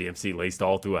Run DMC laced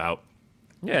all throughout.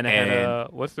 Yeah, and it had,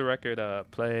 what's the record?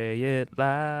 Play It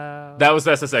Loud. That was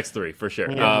SSX 3 for sure.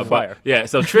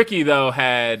 So Tricky though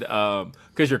had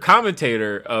because your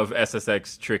commentator of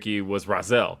SSX Tricky was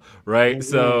Rozelle, right? Mm-hmm.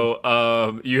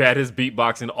 So you had his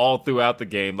beatboxing all throughout the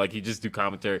game. Like he just do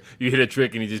commentary. You hit a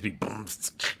trick and he just be boom,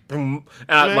 boom,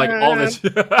 and like all this.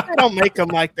 They don't make them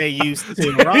like they used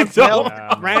to. Rozelle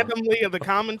randomly the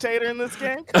commentator in this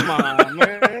game. Come on,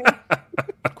 man.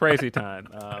 Crazy time.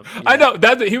 I know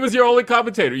he was your only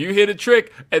commentator. You hit a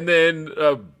trick, and then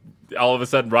all of a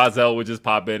sudden, Rozelle would just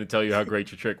pop in and tell you how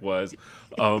great your trick was,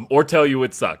 or tell you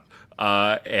it sucked.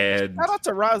 And shout out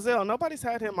to Rozelle. Nobody's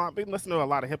had him on. I've been listening to a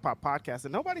lot of hip hop podcasts,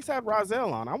 and nobody's had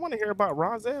Rozelle on. I want to hear about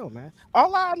Rozelle, man.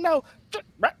 All I know,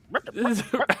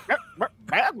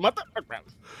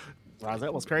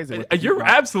 Rozelle was crazy. You're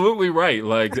absolutely right.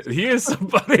 Like he is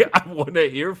somebody I want to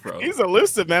hear from. He's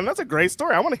elusive, man. That's a great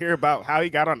story. I want to hear about how he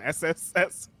got on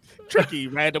SSS Tricky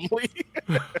randomly.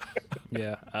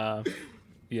 Yeah.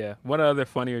 One of the other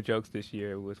funnier jokes this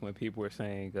year was when people were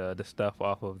saying the stuff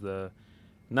off of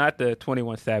not the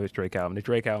 21 Savage Drake album, the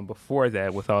Drake album before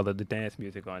that with all of the dance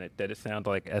music on it, that it sounded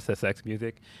like SSX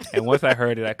music. And once I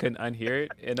heard it, I couldn't unhear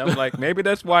it. And I'm like, maybe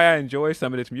that's why I enjoy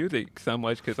some of this music so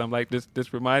much, because I'm like,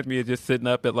 this reminds me of just sitting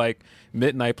up at like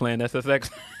midnight playing SSX.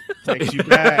 Takes you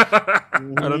back. I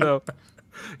don't know.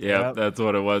 Yeah, that's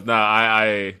what it was. No,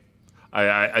 I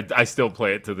still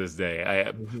play it to this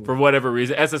day. For whatever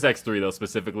reason, SSX 3 though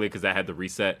specifically because I had the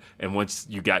reset, and once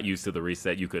you got used to the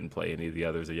reset, you couldn't play any of the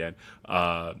others again.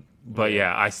 But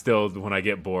yeah, I still when I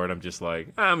get bored, I'm just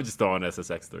like I'm just throwing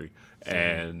SSX 3.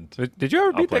 And did you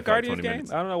ever beat that Guardians game?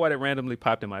 I don't know why that randomly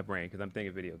popped in my brain because I'm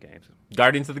thinking video games.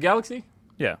 Guardians of the Galaxy?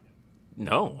 Yeah.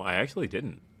 No, I actually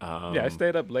didn't. I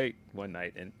stayed up late one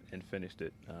night and finished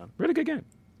it. Really good game.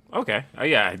 Okay.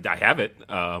 Yeah, I have it.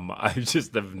 I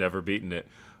just have never beaten it.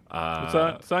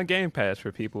 It's on Game Pass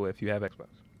for people if you have Xbox.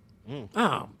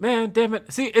 Oh man, damn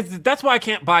it! See, that's why I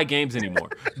can't buy games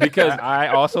anymore because I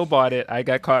also bought it. I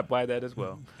got caught by that as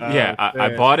well.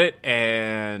 I bought it,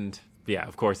 and yeah,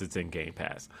 of course it's in Game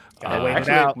Pass.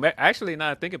 Actually, now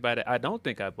I think about it, I don't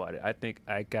think I bought it. I think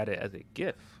I got it as a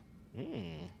gift.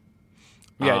 Yeah,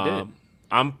 I did.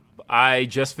 I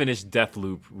just finished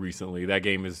Deathloop recently. That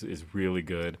game is really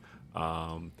good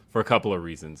for a couple of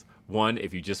reasons. One,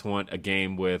 if you just want a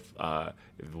game with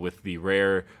the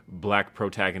rare black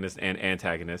protagonist and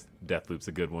antagonist, Deathloop's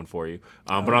a good one for you.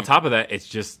 But on top of that, it's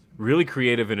just really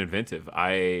creative and inventive.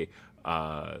 I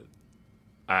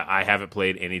haven't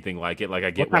played anything like it. Like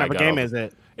I get what kind of a game is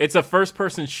it? It's a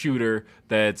first-person shooter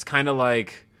that's kind of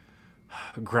like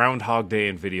Groundhog Day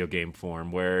in video game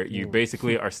form, where you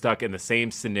basically are stuck in the same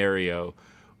scenario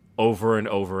over and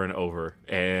over and over.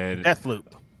 And Deathloop.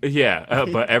 Yeah,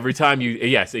 but every time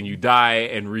you die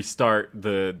and restart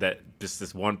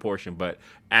this one portion. But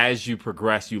as you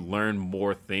progress, you learn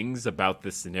more things about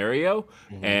the scenario,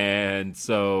 and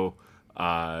so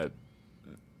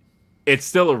it's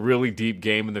still a really deep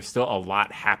game, and there's still a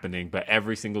lot happening. But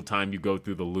every single time you go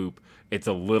through the loop, it's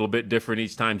a little bit different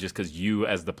each time, just because you,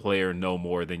 as the player, know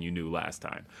more than you knew last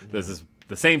time. This is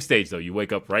the same stage, though. You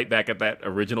wake up right back at that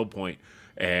original point.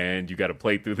 And you got to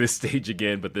play through this stage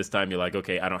again, but this time you're like,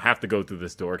 okay, I don't have to go through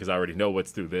this door because I already know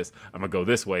what's through this. I'm gonna go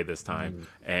this way this time,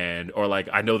 or like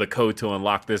I know the code to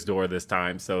unlock this door this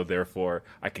time, so therefore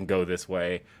I can go this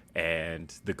way. And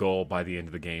the goal by the end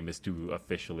of the game is to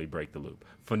officially break the loop.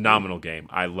 Phenomenal game.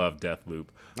 I love Deathloop.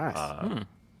 Nice.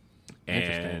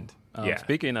 And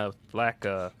speaking of black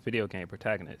video game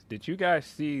protagonists, did you guys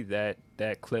see that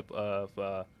clip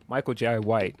of Michael J.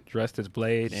 White dressed as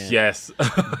Blade? And yes.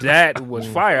 That was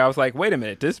fire. I was like, wait a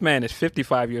minute, this man is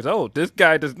 55 years old. This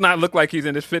guy does not look like he's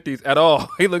in his 50s at all.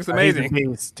 He looks amazing.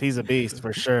 He's a beast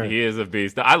for sure. He is a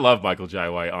beast. I love Michael J.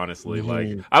 White, honestly.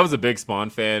 Like, I was a big Spawn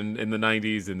fan in the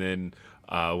 90s, and then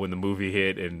when the movie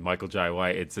hit and Michael J.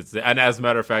 White, and as a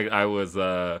matter of fact, I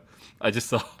just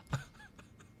saw.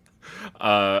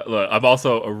 Look, I'm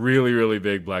also a really, really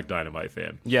big Black Dynamite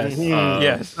fan. Yes,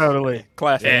 yes, totally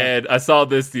classic. And I saw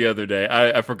this the other day.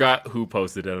 I forgot who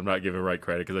posted it. I'm not giving right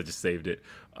credit because I just saved it.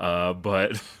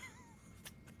 But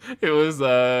it was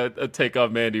a take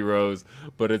on Mandy Rose,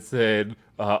 but it said,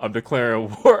 "I'm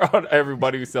declaring war on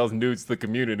everybody who sells nudes to the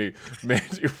community."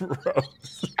 Mandy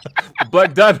Rose,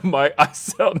 Black Dynamite, I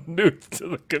sell nudes to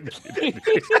the community.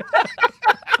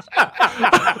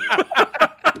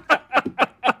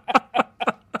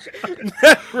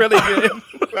 That's really good.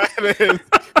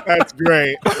 That's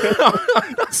great.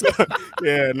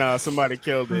 Somebody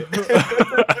killed it.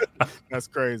 That's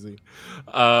crazy.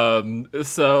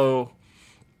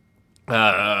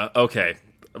 Okay,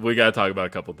 we got to talk about a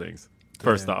couple things.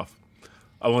 First off,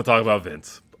 I want to talk about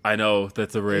Vince. I know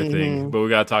that's a rare thing, but we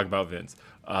got to talk about Vince.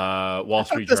 Wall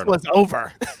Street Journal. This was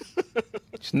over.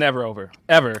 It's never over,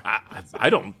 ever. I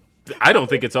don't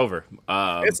think it's over.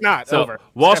 It's not over.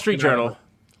 Wall Street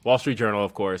Journal,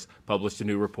 of course, published a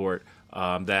new report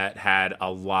that had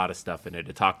a lot of stuff in it.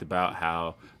 It talked about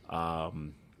how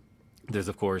there's,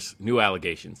 of course, new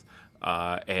allegations.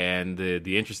 And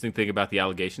the interesting thing about the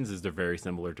allegations is they're very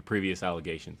similar to previous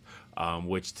allegations,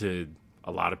 which to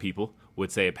a lot of people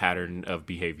would say a pattern of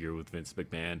behavior with Vince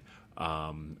McMahon.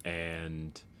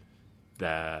 And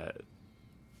that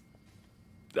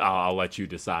I'll let you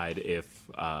decide if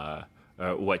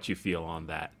what you feel on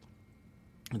that.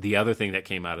 The other thing that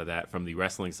came out of that from the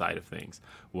wrestling side of things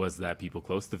was that people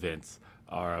close to Vince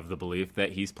are of the belief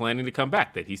that he's planning to come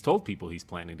back, that he's told people he's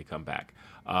planning to come back.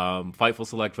 Fightful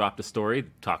Select dropped a story,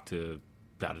 talked to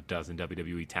about a dozen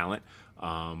WWE talent,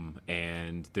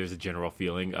 and there's a general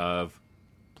feeling of,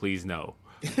 please no.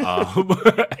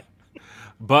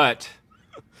 But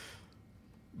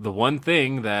the one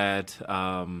thing that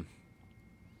I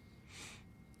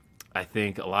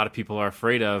think a lot of people are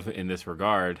afraid of in this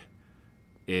regard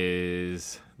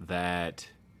is that,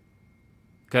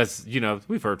 because,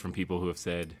 we've heard from people who have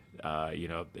said,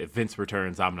 if Vince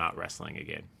returns, I'm not wrestling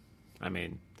again. I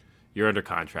mean, you're under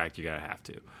contract, you're going to have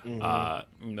to.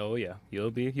 No, yeah.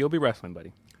 You'll be wrestling,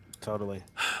 buddy. Totally.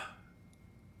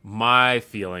 My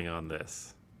feeling on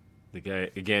this,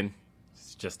 again,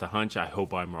 it's just a hunch. I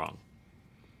hope I'm wrong.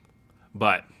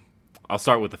 But I'll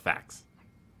start with the facts.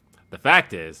 The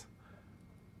fact is,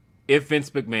 if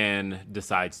Vince McMahon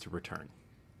decides to return,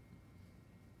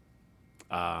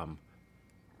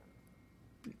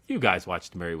 you guys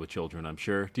watched Married with Children, I'm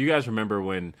sure. Do you guys remember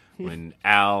when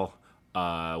Al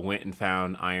went and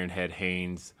found Ironhead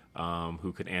Haynes,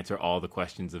 who could answer all the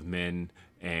questions of men,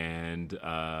 and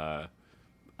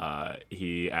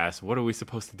he asks, "What are we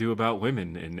supposed to do about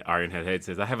women?" And Ironhead Head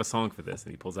says, "I have a song for this."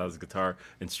 And he pulls out his guitar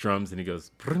and strums, and he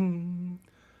goes,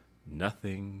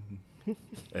 "Nothing," and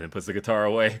then puts the guitar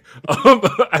away.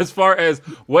 As far as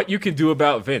what you can do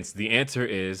about Vince, the answer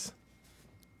is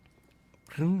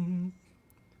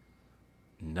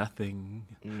nothing,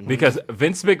 because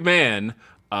Vince McMahon,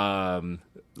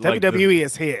 WWE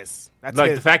is his. That's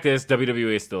his. The fact is,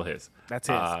 WWE is still his. That's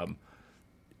his.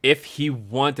 If he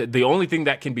wanted, the only thing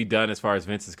that can be done as far as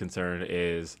Vince is concerned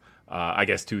is, I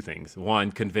guess, two things.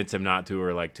 One, convince him not to,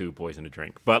 or like two, poison a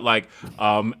drink. But like,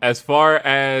 as far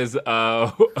as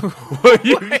what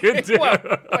you can do,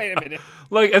 Wait a minute.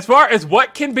 like as far as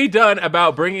what can be done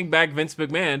about bringing back Vince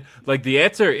McMahon, like the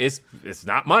answer is it's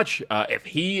not much. If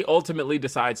he ultimately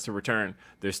decides to return,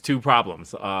 there's two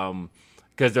problems.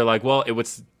 Because they're like, well, it would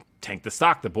tank the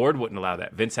stock. The board wouldn't allow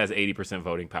that. Vince has 80%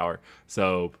 voting power,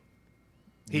 so.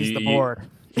 He's the board.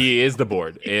 He is the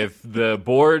board. If the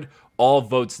board all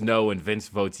votes no and Vince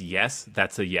votes yes,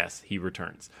 that's a yes. He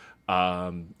returns.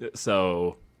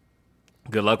 So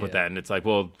good luck with that. And it's like,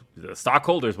 well, the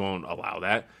stockholders won't allow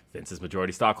that. Vince is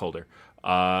majority stockholder.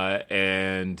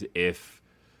 And if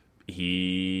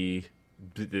he...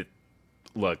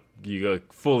 Look, you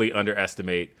fully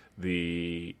underestimate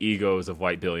the egos of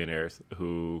white billionaires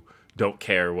who don't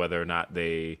care whether or not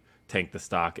they... tank the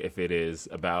stock if it is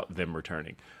about them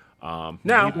returning.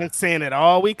 Now you've been saying it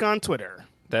all week on Twitter.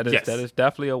 That is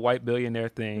definitely a white billionaire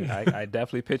thing. I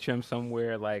definitely picture him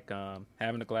somewhere like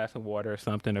having a glass of water or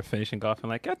something, or finishing golf, and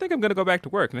like, I think I'm gonna go back to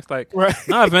work. And it's like,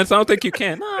 nah, Vince, I don't think you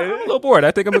can. Nah, I'm a little bored.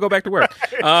 I think I'm gonna go back to work.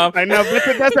 I know, but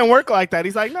it doesn't work like that.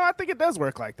 He's like, no, I think it does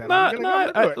work like that.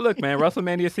 Look, man,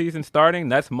 WrestleMania season starting.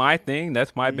 That's my thing.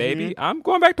 That's my baby. I'm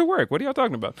going back to work. What are y'all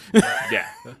talking about? Yeah.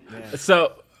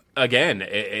 So. Again,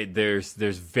 there's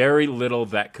very little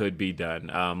that could be done.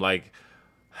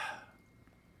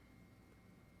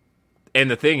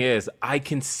 And the thing is, I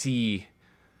can see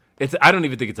I don't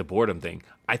even think it's a boredom thing.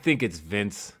 I think it's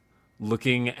Vince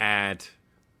looking at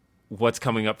what's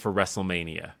coming up for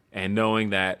WrestleMania and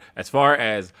knowing that, as far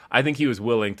as, I think he was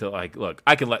willing to, like, look,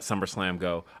 I could let SummerSlam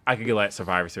go. I could let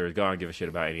Survivor Series go. I don't give a shit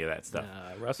about any of that stuff.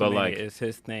 WrestleMania is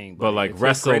his thing. But like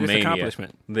WrestleMania,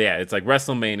 yeah, it's like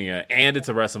WrestleMania, and it's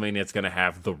a WrestleMania that's going to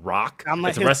have The Rock.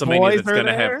 It's a WrestleMania that's going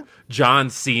to have John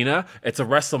Cena. It's a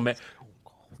WrestleMania.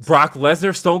 Brock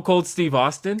Lesnar, Stone Cold Steve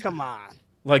Austin. Come on.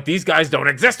 Like, these guys don't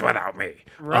exist without me.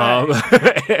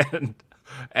 Right.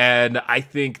 And I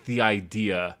think the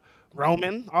idea...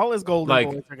 Roman, all his golden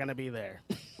boys are going to be there.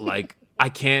 Like, I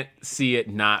can't see it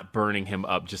not burning him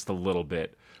up just a little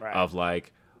bit of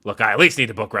like, look, I at least need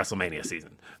to book WrestleMania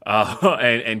season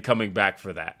and coming back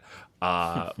for that.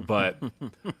 But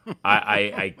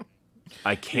I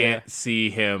can't see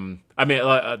him. I mean,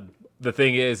 the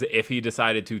thing is, if he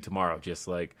decided to tomorrow, just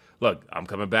like, look, I'm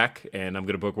coming back and I'm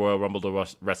going to book Royal Rumble to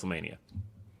WrestleMania.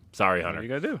 Sorry, Hunter. What are you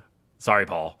going to do? Sorry,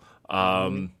 Paul.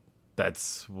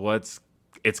 That's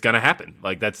it's going to happen.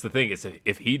 Like, that's the thing. Is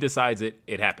if he decides it,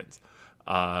 it happens.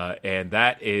 And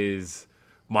that is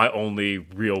my only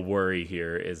real worry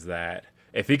here, is that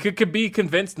if he could be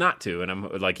convinced not to, and I'm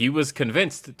like, he was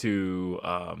convinced to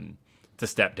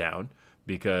step down,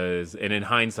 because, and in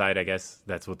hindsight, I guess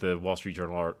that's what the Wall Street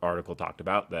Journal article talked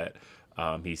about, that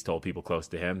he's told people close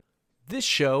to him. This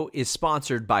show is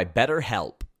sponsored by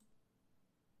BetterHelp.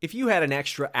 If you had an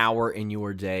extra hour in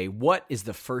your day, what is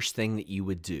the first thing that you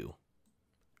would do?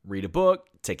 Read a book,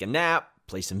 take a nap,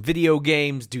 play some video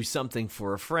games, do something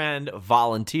for a friend,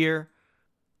 volunteer.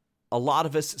 A lot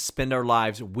of us spend our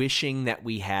lives wishing that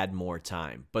we had more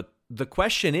time. But the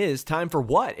question is, time for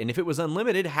what? And if it was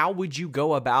unlimited, how would you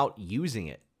go about using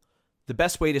it? The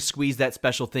best way to squeeze that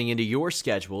special thing into your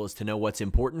schedule is to know what's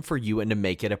important for you and to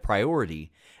make it a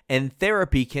priority. And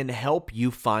therapy can help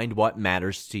you find what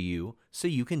matters to you so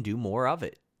you can do more of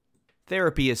it.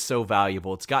 Therapy is so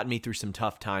valuable. It's gotten me through some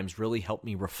tough times, really helped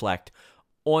me reflect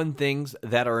on things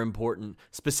that are important,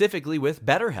 specifically with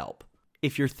BetterHelp.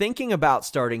 If you're thinking about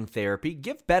starting therapy,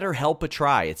 give BetterHelp a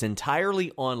try. It's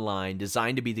entirely online,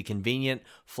 designed to be the convenient,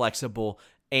 flexible,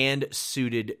 and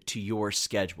suited to your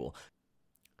schedule.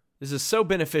 This is so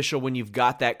beneficial when you've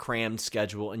got that crammed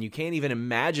schedule and you can't even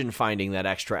imagine finding that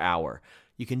extra hour.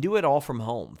 You can do it all from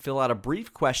home. Fill out a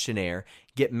brief questionnaire,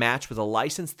 get matched with a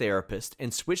licensed therapist,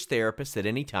 and switch therapists at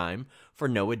any time for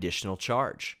no additional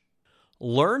charge.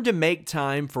 Learn to make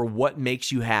time for what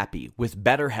makes you happy with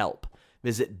BetterHelp.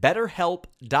 Visit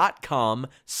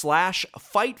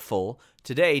BetterHelp.com/Fightful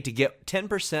today to get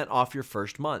 10% off your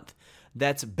first month.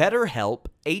 That's BetterHelp,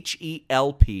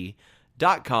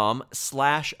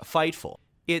 HELP.com/Fightful.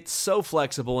 It's so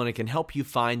flexible and it can help you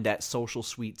find that social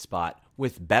sweet spot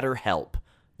with BetterHelp.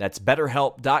 That's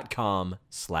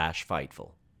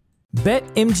betterhelp.com/Fightful.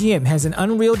 BetMGM has an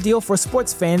unreal deal for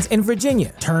sports fans in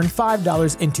Virginia. Turn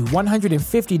 $5 into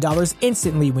 $150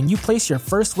 instantly when you place your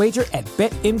first wager at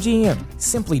BetMGM.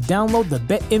 Simply download the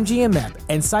BetMGM app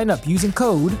and sign up using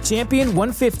code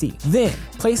Champion150. Then,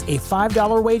 place a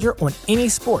 $5 wager on any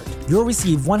sport. You'll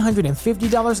receive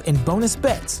 $150 in bonus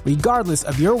bets, regardless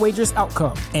of your wager's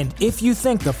outcome. And if you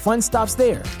think the fun stops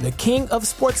there, the king of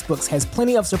sportsbooks has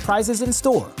plenty of surprises in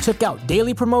store. Check out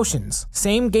daily promotions,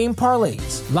 same-game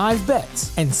parlays, live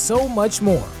bets, and so much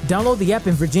more. Download the app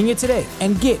in Virginia today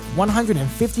and get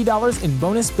 $150 in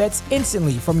bonus bets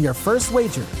instantly from your first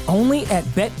wager. Only at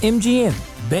BetMGM.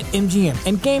 BetMGM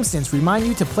and GameSense remind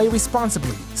you to play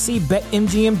responsibly. See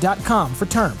BetMGM.com for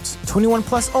terms. 21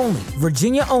 plus only.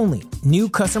 Virginia only. New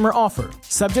customer offer.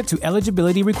 Subject to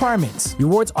eligibility requirements.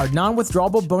 Rewards are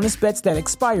non-withdrawable bonus bets that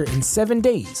expire in 7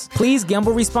 days. Please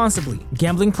gamble responsibly.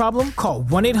 Gambling problem? Call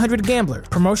 1-800-GAMBLER.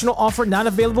 Promotional offer not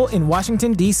available in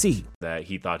Washington, D.C. That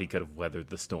he thought he could have weathered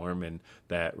the storm and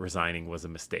that resigning was a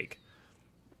mistake.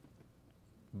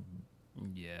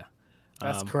 Yeah.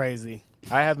 That's crazy.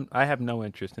 I have no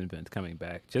interest in Vince coming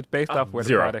back, just based off where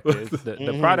zero. the product is.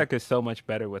 The product is so much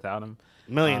better without him.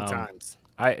 Million times.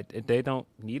 They don't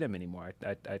need him anymore.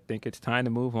 I think it's time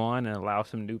to move on and allow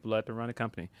some new blood to run the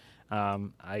company.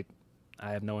 I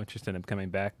have no interest in him coming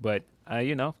back, but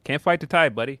can't fight the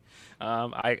tide, buddy.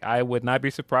 I would not be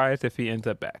surprised if he ends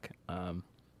up back. I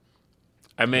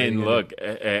mean, look,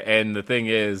 and the thing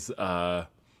is,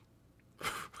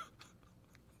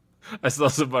 I saw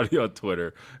somebody on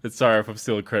Twitter, and sorry if I'm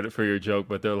stealing credit for your joke,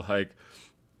 but they're like,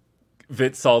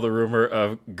 Vince saw the rumor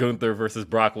of Gunther versus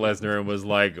Brock Lesnar and was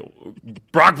like,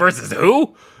 Brock versus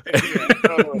who?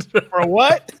 For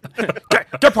what?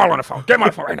 Get Paul on the phone. Get him on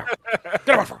the phone right now. Get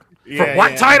him on the phone. For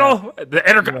what title?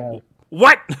 The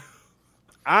What?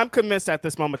 I'm convinced at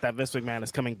this moment that Vince McMahon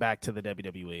is coming back to the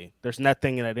WWE. There's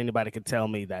nothing that anybody can tell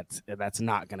me that's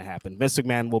not going to happen. Vince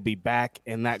McMahon will be back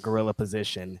in that gorilla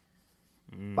position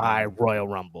by Royal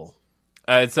Rumble.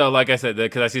 So, like I said,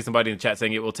 because I see somebody in the chat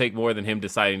saying it will take more than him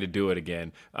deciding to do it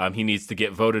again. He needs to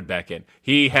get voted back in.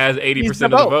 He has 80%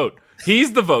 of the vote.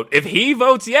 He's the vote. If he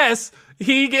votes yes,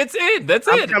 he gets in. That's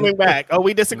it. Coming back. Oh,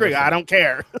 we disagree. I don't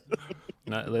care.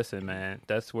 No, listen, man.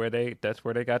 That's where they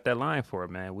got that line for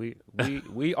it, man. We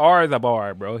are the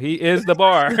bar, bro. He is the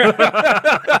bar.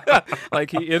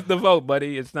 Like, he is the vote,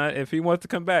 buddy. It's not, if he wants to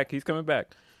come back, he's coming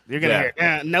back. You're gonna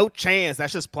hear no chance.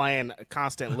 That's just playing a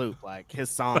constant loop, like his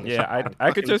song. Yeah,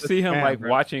 I could just see him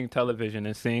watching television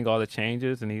and seeing all the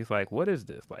changes, and he's like, "What is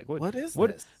this? Like, what is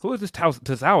this? Who is this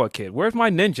Tozawa kid? Where's my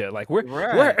ninja? Like, where?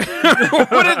 What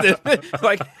is this?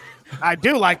 Like, I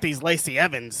do like these Lacey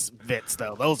Evans bits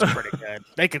though. Those are pretty good.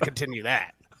 They could continue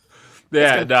that.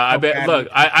 Yeah, no, I bet. Look,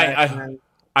 I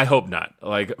hope not.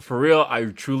 Like, for real, I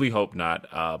truly hope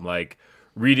not. Like,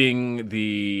 reading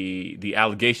the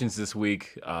allegations this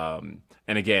week, and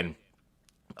again,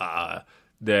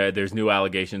 there's new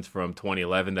allegations from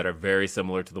 2011 that are very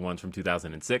similar to the ones from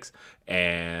 2006,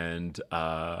 and it's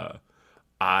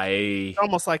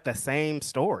almost like the same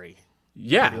story.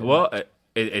 Yeah, well,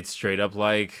 it's straight up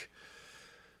like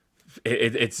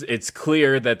it's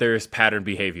clear that there's pattern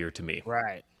behavior to me,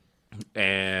 right?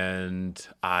 And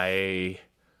I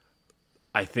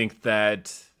think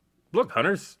that, look,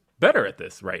 Hunter's better at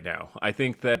this right now. I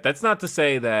think that's not to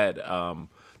say that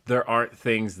there aren't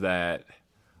things that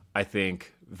I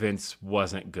think Vince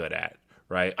wasn't good at,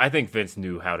 right? I think Vince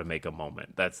knew how to make a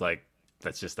moment. That's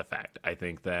just a fact. I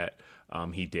think that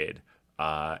he did.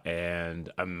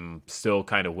 And I'm still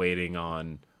kind of waiting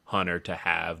on Hunter to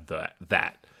have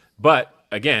that. But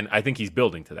again, I think he's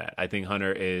building to that. I think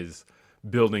Hunter is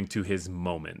building to his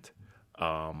moment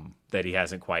that he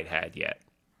hasn't quite had yet.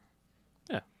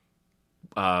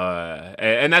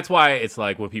 And that's why it's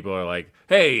like when people are like,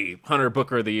 "Hey, Hunter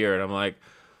Booker of the Year," and I'm like,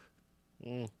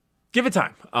 give it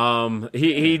time.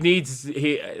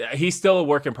 He's still a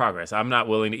work in progress. I'm not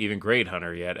willing to even grade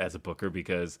Hunter yet as a Booker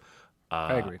because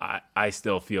I agree. I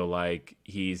still feel like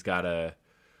he's got to.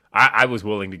 I was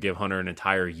willing to give Hunter an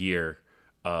entire year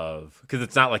because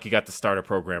it's not like he got to start a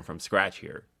program from scratch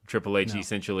here. Triple H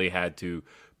essentially had to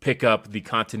pick up the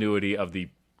continuity of the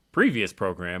previous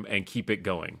program and keep it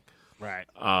going. Right.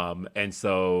 And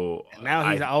so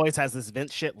now he always has this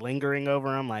Vince shit lingering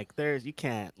over him. Like, you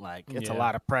can't, like, it's a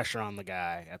lot of pressure on the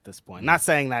guy at this point. Not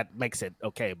saying that makes it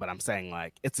okay, but I'm saying,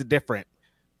 like, it's a different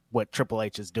what Triple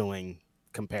H is doing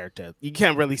compared to, you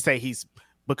can't really say he's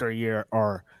Booker a Year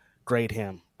or grade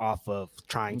him off of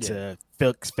trying to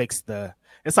fix the.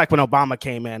 It's like when Obama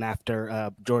came in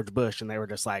after George Bush, and they were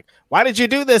just like, "Why did you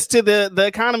do this to the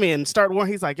economy and start war?"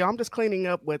 He's like, "Yo, I'm just cleaning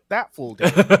up what that fool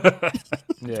did."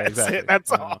 Yeah, exactly.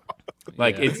 That's all.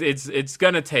 Like it's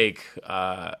gonna take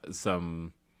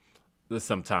some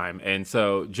time. And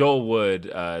so Joel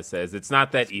Wood says it's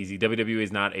not that easy. WWE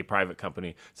is not a private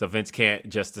company, so Vince can't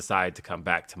just decide to come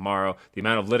back tomorrow. The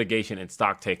amount of litigation and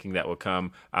stock taking that would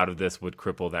come out of this would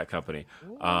cripple that company.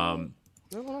 I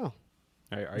don't know.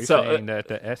 Are you saying that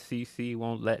the SEC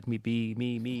won't let me be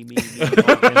me on MTV?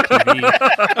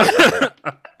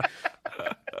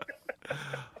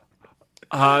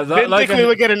 Didn't think we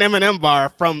would get an Eminem bar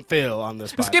from Phil on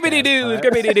this podcast. Skibbity doo.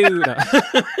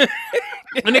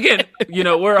 And again,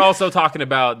 we're also talking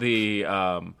about the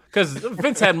because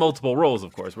Vince had multiple roles,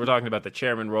 of course. We're talking about the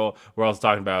chairman role. We're also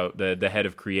talking about the head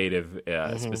of creative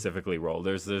specifically role.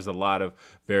 There's a lot of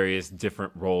various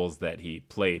different roles that he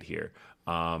played here.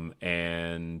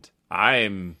 And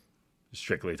I'm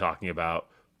strictly talking about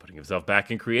putting himself back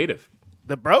in creative.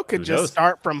 The bro could just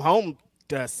start from home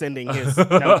sending his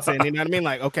notes in. You know what I mean?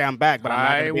 Like, okay, I'm back, but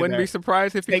I wouldn't be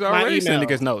surprised if he's already sending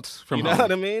his notes from home. You know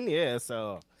what I mean? Yeah,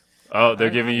 so. Oh, they're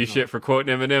giving you shit for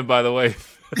quoting Eminem, by the way.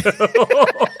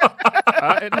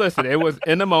 Listen, it was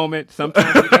in the moment.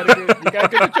 Sometimes you gotta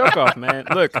get a joke off, man.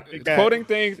 Look, quoting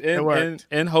things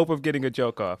in hope of getting a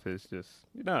joke off is just,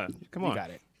 come on. You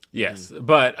got it. Yes,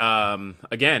 but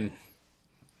again,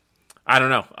 I don't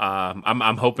know.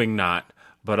 I'm hoping not,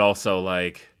 but also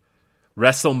like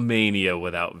WrestleMania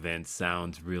without Vince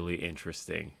sounds really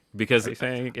interesting because are you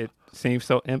saying it seems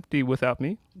so empty without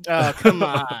me? Oh, come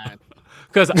on.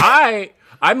 Because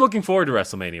I'm looking forward to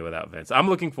WrestleMania without Vince. I'm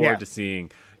looking forward to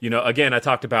seeing, again, I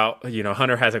talked about,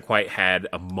 Hunter hasn't quite had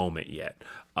a moment yet.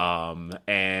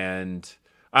 And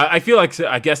I feel like,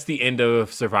 I guess the end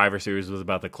of Survivor Series was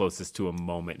about the closest to a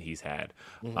moment he's had.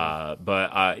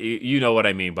 But you know what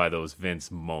I mean by those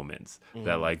Vince moments.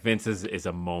 That like Vince is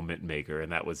a moment maker,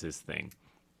 and that was his thing.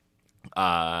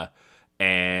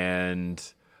 And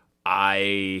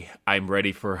I'm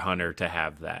ready for Hunter to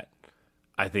have that.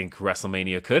 I think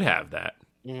WrestleMania could have that.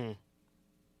 It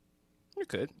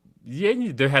could. Yeah,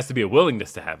 there has to be a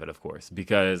willingness to have it, of course,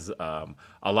 because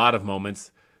a lot of moments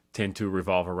tend to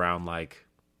revolve around like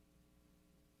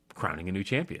crowning a new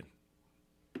champion.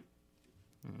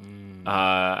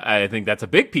 I think that's a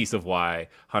big piece of why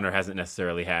Hunter hasn't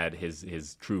necessarily had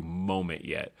his true moment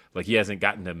yet. Like he hasn't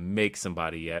gotten to make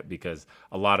somebody yet because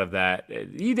a lot of that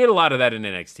he did a lot of that in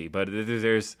NXT, but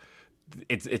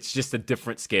it's just a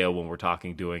different scale when we're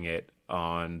doing it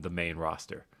on the main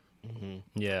roster.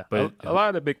 Yeah, but a lot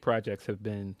of the big projects have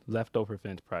been leftover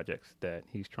Vince projects that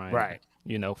he's trying to,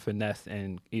 finesse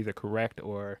and either correct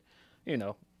or,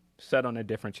 set on a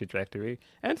different trajectory.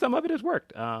 And some of it has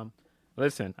worked.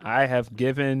 Listen, I have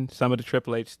given some of the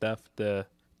Triple H stuff the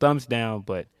thumbs down,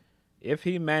 but if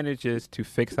he manages to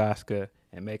fix Asuka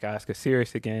and make Asuka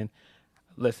serious again,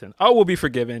 listen, all will be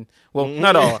forgiven. Well,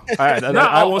 not all.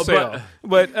 I won't say all.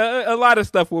 But a lot of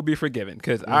stuff will be forgiven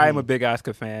because I'm a big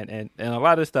Asuka fan, and a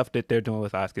lot of the stuff that they're doing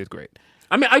with Asuka is great.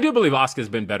 I mean, I do believe Asuka's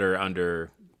been better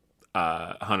under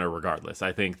Hunter regardless.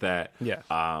 I think that,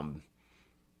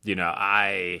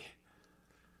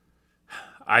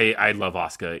 I love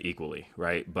Asuka equally,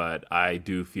 right? But I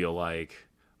do feel like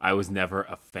I was never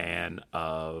a fan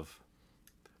of,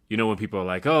 when people are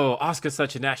like, oh, Asuka's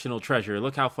such a national treasure.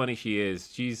 Look how funny she is.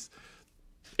 She's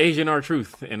Asian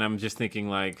R-Truth. And I'm just thinking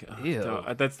like,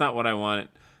 that's not what I want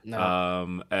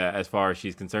as far as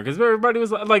she's concerned. Because everybody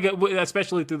was like,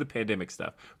 especially through the pandemic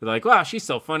stuff. They're like, wow, she's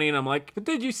so funny. And I'm like, but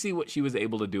did you see what she was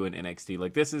able to do in NXT?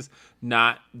 Like, this is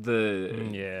not the...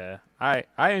 Yeah. I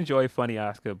enjoy funny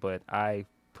Asuka, but I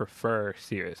prefer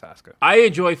serious Asuka. I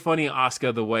enjoy funny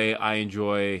Asuka the way I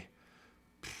enjoy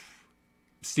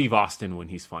Steve Austin when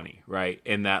he's funny, right?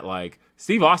 And that like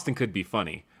Steve Austin could be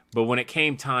funny, but when it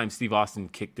came time, Steve Austin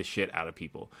kicked the shit out of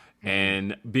people.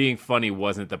 And being funny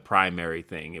wasn't the primary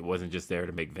thing. It wasn't just there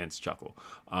to make Vince chuckle.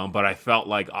 But I felt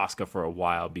like Asuka for a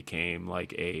while became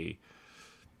like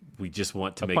we just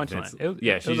want to make Vince.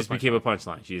 She just became a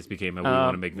punchline. She just became we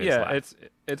want to make Vince laugh.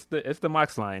 It's the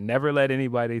Mox line. Never let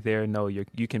anybody there know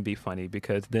you can be funny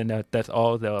because then that's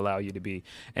all they'll allow you to be.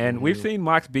 And we've seen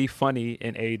Mox be funny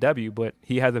in AEW, but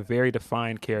he has a very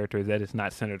defined character that is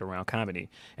not centered around comedy.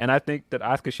 And I think that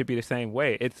Asuka should be the same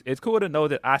way. It's cool to know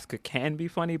that Asuka can be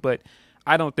funny, but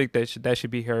I don't think that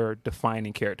should be her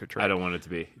defining character trait. I don't want it to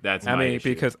be. That's my issue.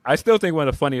 Because I still think one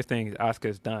of the funniest things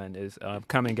Asuka's done is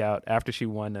coming out after she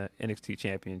won the NXT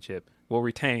championship,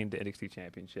 retained the NXT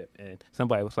championship, and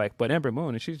somebody was like, but Ember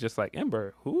Moon, and she's just like,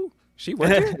 Ember, who? She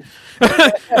working?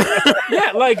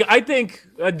 Yeah, like I think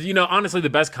honestly,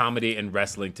 the best comedy in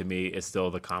wrestling to me is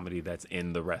still the comedy that's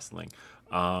in the wrestling,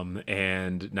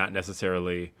 and not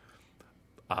necessarily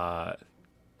as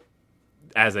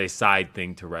a side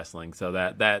thing to wrestling. So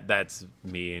that's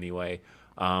me anyway.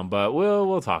 But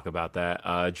we'll talk about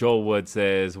that. Joel Wood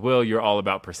says, Will, you're all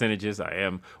about percentages. I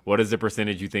am. What is the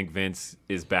percentage you think Vince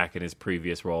is back in his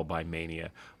previous role by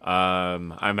Mania?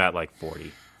 I'm at like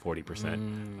 40%.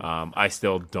 I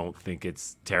still don't think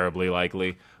it's terribly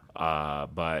likely.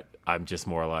 But I'm just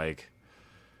more like,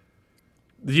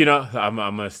 I'm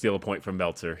going to steal a point from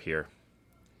Meltzer here.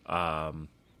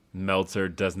 Meltzer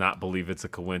does not believe it's a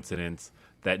coincidence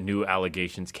that new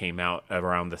allegations came out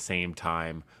around the same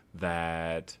time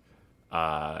that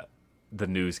the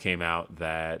news came out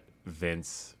that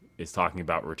Vince is talking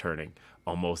about returning,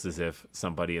 almost as if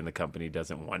somebody in the company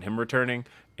doesn't want him returning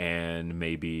and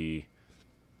maybe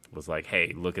was like,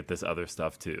 hey, look at this other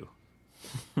stuff too.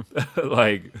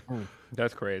 Like,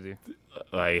 that's crazy.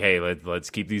 Like, hey, let's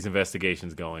keep these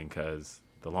investigations going, because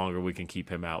the longer we can keep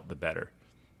him out, the better.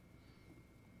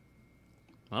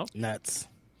 Well, nuts.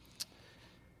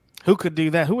 Who could do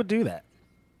that? Who would do that?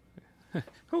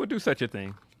 Who would do such a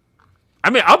thing? I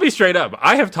mean, I'll be straight up.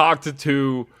 I have talked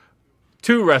to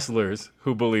two wrestlers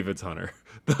who believe it's Hunter.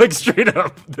 Like, straight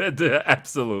up.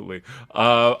 Absolutely.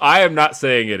 I am not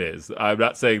saying it is. I'm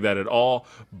not saying that at all.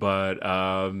 But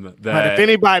But if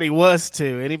anybody was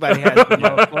to, anybody has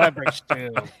leverage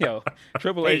to. Yo,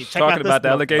 Triple H talking about the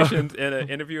allegations in an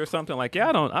interview or something like, yeah,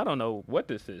 I don't know what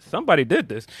this is. Somebody did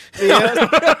this. Yeah,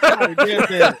 somebody did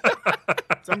this.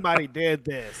 Somebody did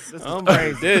this. This is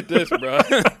crazy. Did this, bro.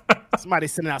 Somebody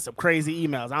sending out some crazy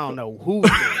emails. I don't know who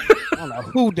did it. I don't know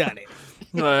who done it.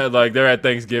 Like, they're at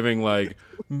Thanksgiving, like,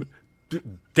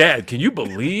 Dad, can you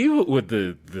believe what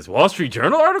this Wall Street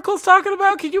Journal article is talking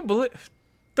about? Can you believe?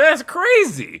 That's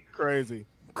crazy.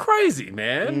 Crazy,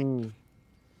 man.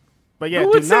 But yeah, who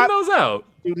would send those out?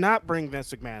 Do not bring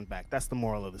Vince McMahon back. That's the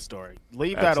moral of the story.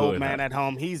 Leave Absolutely that old man not. at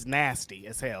home. He's nasty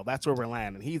as hell. That's where we're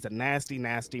landing. He's a nasty,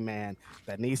 nasty man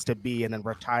that needs to be in a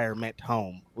retirement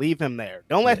home. Leave him there.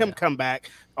 Don't let him come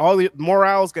back. All the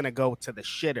morale's gonna go to the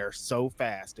shitter so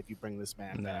fast if you bring this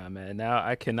man back. Nah, man. Now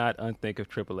I cannot unthink of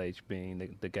Triple H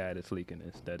being the guy that's leaking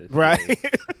this. That is right.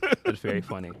 That's very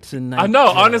funny. Tonight, I know.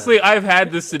 Honestly, I've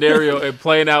had this scenario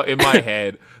playing out in my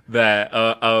head that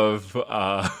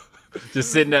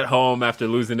just sitting at home after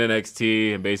losing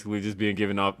NXT and basically just being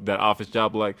given that office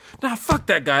job. Like, nah, fuck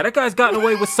that guy. That guy's gotten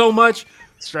away with so much.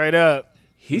 Straight up.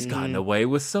 He's gotten away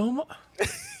with so much.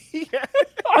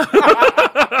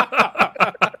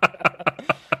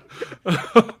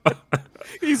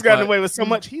 He's gotten away with so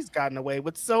much. He's gotten away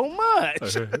with so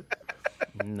much.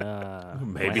 Nah.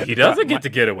 Maybe he doesn't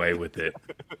get away with it.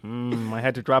 Might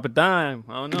have to drop a dime.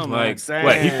 I don't know, man. Like,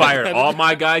 what, he fired all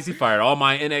my guys. He fired all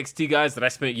my NXT guys that I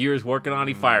spent years working on.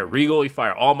 He fired Regal. He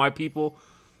fired all my people.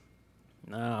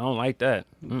 Nah, I don't like that.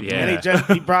 Yeah. And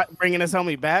he bringing his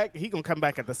homie back. He gonna come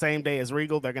back at the same day as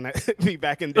Regal. They're gonna be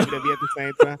back in WWE at the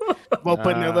same time. Both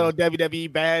putting their little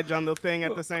WWE badge on the thing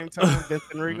at the same time. Vince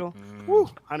and Regal. Woo,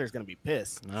 Hunter's gonna be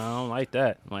pissed. No, I don't like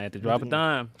that. Might have to drop a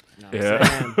dime.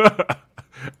 Yeah.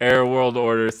 Air World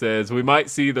Order says we might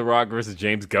see The Rock versus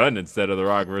James Gunn instead of The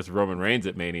Rock versus Roman Reigns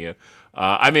at Mania.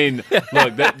 I mean,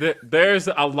 look, there's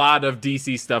a lot of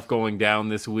DC stuff going down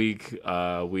this week.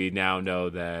 We now know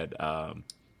that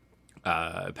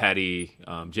Patty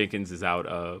Jenkins is out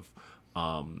of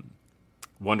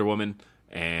Wonder Woman,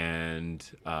 and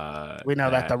we know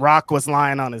that The Rock was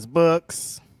lying on his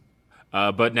books.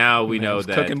 But now we know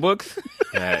that cooking books.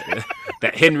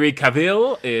 that Henry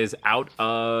Cavill is out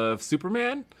of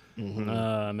Superman.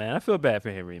 Man, I feel bad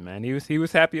for Henry, man. He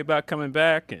was happy about coming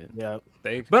back, and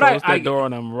they closed that door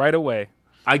on him right away.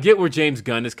 I get where James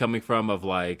Gunn is coming from, of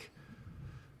like,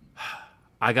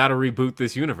 I got to reboot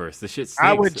this universe. The shit stinks.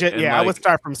 I would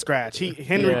start from scratch.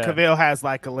 Henry Cavill has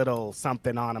like a little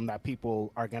something on him that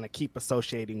people are gonna keep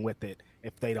associating with it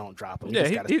if they don't drop him.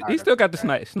 Yeah, he still got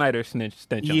the Snyder stench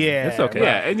on him. It's okay.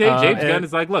 Yeah, and James Gunn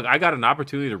is like, look, I got an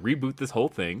opportunity to reboot this whole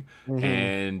thing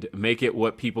and make it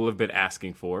what people have been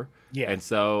asking for. Yeah, and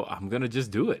so I'm gonna just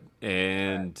do it,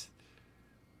 and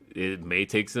it may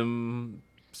take some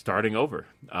starting over.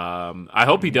 I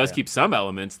hope he does keep some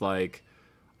elements. Like,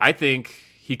 I think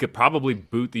he could probably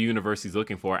boot the universe he's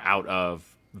looking for out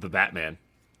of the Batman.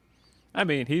 I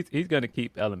mean, he's gonna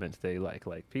keep elements they like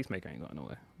Peacemaker ain't going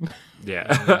nowhere. Yeah,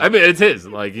 I mean, it's his.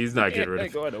 Like, he's not getting rid of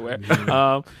it. Going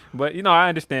nowhere. But I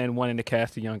understand wanting to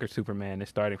cast a younger Superman and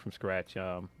starting from scratch.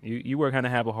 You were gonna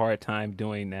have a hard time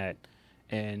doing that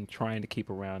and trying to keep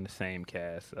around the same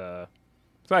cast. So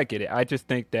So I get it. I just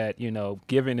think that,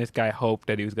 giving this guy hope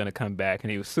that he was going to come back, and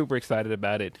he was super excited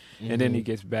about it, and then he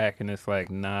gets back, and it's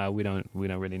like, nah, we don't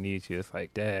really need you. It's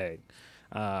like, dang.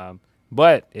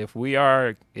 But if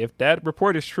that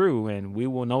report is true, and we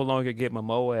will no longer get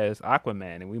Momoa as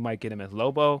Aquaman, and we might get him as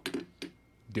Lobo,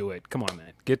 do it. Come on,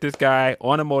 man. Get this guy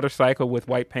on a motorcycle with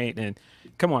white paint, and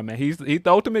come on, man. He's the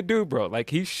ultimate dude, bro.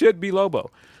 Like, he should be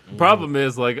Lobo. Problem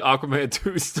is, like, Aquaman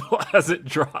 2 still hasn't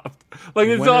dropped. Like,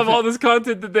 they still have all this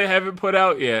content that they haven't put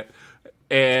out yet.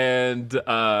 And, they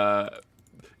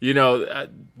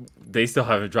still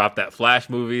haven't dropped that Flash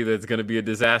movie that's going to be a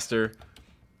disaster.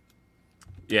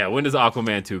 Yeah, when does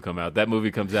Aquaman 2 come out? That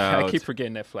movie comes out. I keep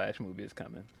forgetting that Flash movie is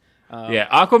coming.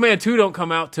 Aquaman 2 don't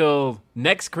come out till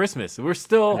next Christmas. We're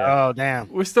still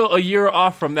We're still a year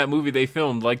off from that movie they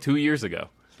filmed like 2 years ago.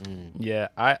 Yeah,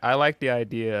 I like the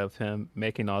idea of him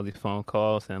making all these phone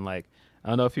calls, and like, I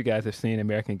don't know if you guys have seen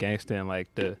American Gangster, and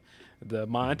like the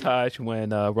montage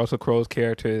when Russell Crowe's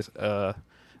character is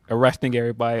arresting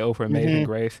everybody over Amazing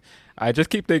Grace. I just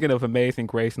keep thinking of Amazing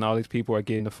Grace, and all these people are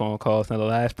getting the phone calls, and the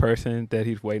last person that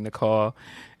he's waiting to call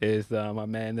is my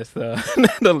man, this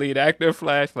the lead actor of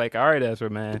Flash. Like, all right,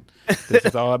 Ezra, man, this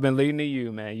is all I've been leading to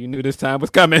you, man. You knew this time was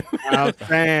coming. Oh,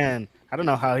 man. I don't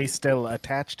know how he's still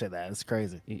attached to that. It's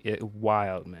crazy.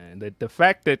 Wild, man. The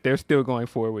fact that they're still going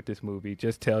forward with this movie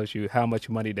just tells you how much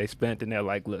money they spent. And they're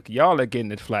like, look, y'all are getting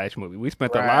this Flash movie. We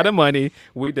spent a lot of money.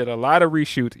 We did a lot of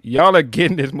reshoots. Y'all are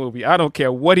getting this movie. I don't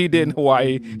care what he did in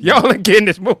Hawaii. Y'all are getting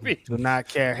this movie. Do not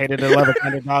care. Hated the love of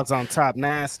Underdogs on top.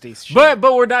 Nasty shit. But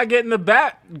we're not getting the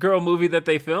Batgirl movie that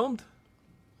they filmed.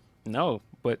 No,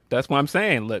 but that's what I'm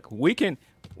saying. Look, we can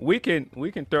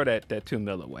throw that $2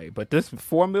 million away, but this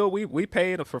 $4 million we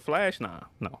paid for Flash. No,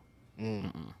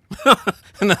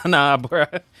 nah, bro.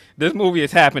 This movie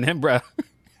is happening, bro.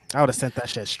 I would have sent that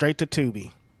shit straight to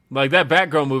Tubi. Like, that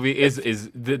Batgirl movie is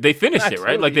they finished it,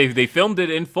 right? Like, they filmed it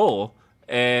in full,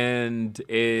 and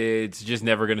it's just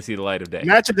never going to see the light of day.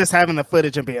 Imagine just having the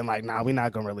footage and being like, nah, we're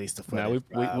not going to release the footage.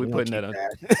 Nah, we putting that on.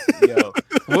 Yo,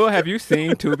 Will, have you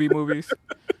seen Tubi movies?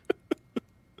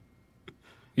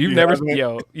 You've never seen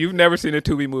a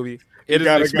Tubi movie. It is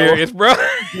an experience, bro.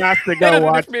 Not to go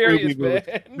watch Tubi movies.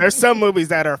 There's some movies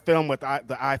that are filmed with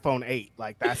the iPhone 8.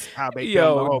 Like, that's how they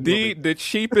film the whole movie. The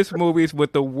cheapest movies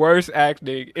with the worst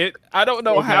acting. I don't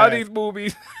know how these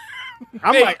movies.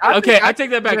 I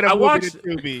take that back.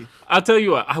 I'll tell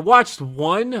you what. I watched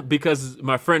one because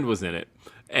my friend was in it.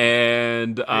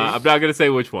 And I'm not gonna say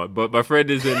which one, but my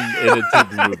friend is in a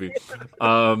Tubi movie.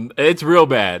 It's real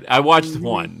bad. I watched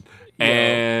one.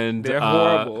 And they're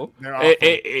horrible. They're awful.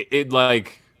 It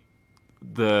like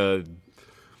the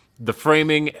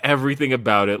framing, everything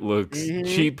about it looks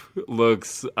cheap,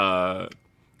 looks real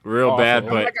awful. Bad.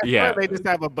 But they just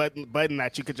have a button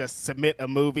that you could just submit a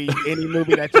movie, any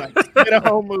movie that you like. Submit a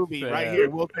whole movie right here.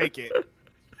 We'll take it.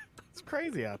 It's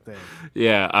crazy out there.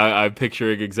 Yeah, I'm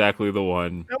picturing exactly the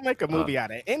one. They'll make a movie out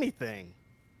of anything.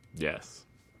 Yes.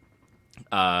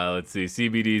 Let's see.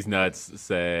 CBD's Nuts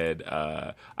said,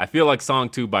 I feel like Song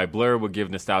 2 by Blur would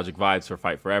give nostalgic vibes for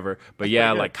Fight Forever. But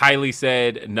yeah, like Kylie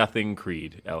said, nothing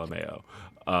Creed, LMAO.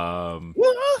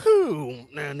 Woohoo!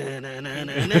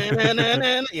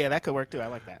 Yeah, that could work too. I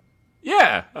like that.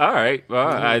 Yeah. All right. Well,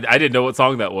 I didn't know what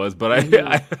song that was, but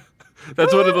I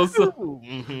that's one of those.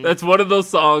 That's one of those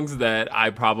songs that I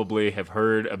probably have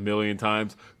heard a million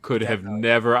times. Could have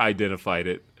never identified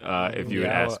it if you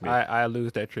had asked me. I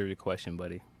lose that trivia question,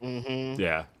 buddy.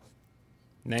 Yeah.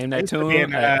 Name that tune.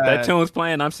 That tune was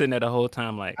playing. I'm sitting there the whole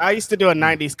time like. I used to do a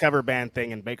 '90s cover band thing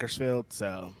in Bakersfield,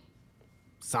 so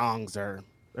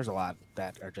there's a lot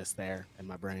that are just there in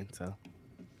my brain. So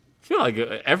I feel like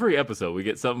every episode we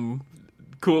get something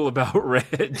cool about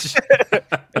Reg.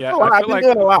 Yeah, I've been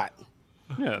doing a lot.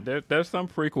 Yeah, there's some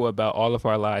prequel about all of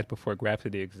our lives before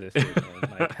Grapsody existed,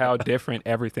 and like how different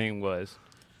everything was.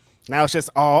 Now it's just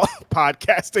all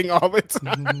podcasting all the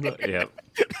time. Yep.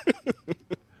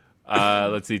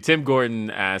 Let's see. Tim Gordon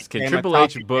asked, "Can Triple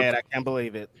H book? I can't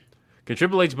believe it. Can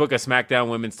Triple H book a SmackDown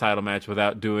Women's Title match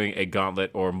without doing a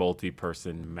gauntlet or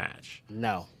multi-person match?"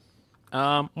 No.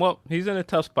 Well, he's in a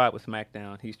tough spot with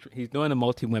SmackDown. He's doing the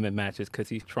multi-women matches because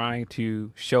he's trying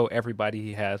to show everybody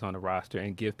he has on the roster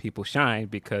and give people shine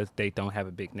because they don't have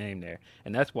a big name there.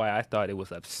 And that's why I thought it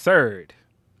was absurd,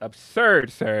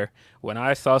 sir, when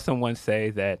I saw someone say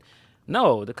that,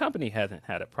 no, the company hasn't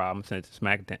had a problem since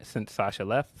Sasha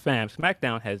left. Fam,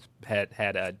 SmackDown has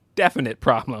had a definite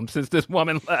problem since this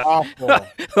woman left. Awful.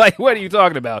 Like, what are you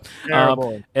talking about?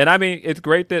 Terrible. And I mean, it's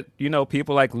great that,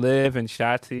 people like Liv and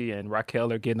Shotzi and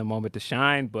Raquel are getting a moment to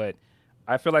shine, but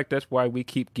I feel like that's why we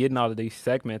keep getting all of these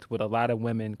segments with a lot of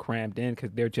women crammed in,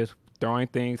 because they're just throwing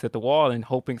things at the wall and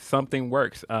hoping something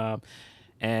works.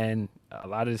 And a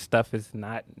lot of this stuff is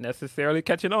not necessarily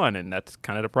catching on, and that's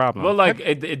kind of the problem. Well, like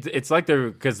it's like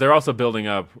they're also building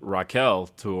up Raquel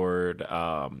toward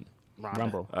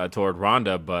Rumble. Toward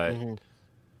Ronda, but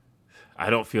I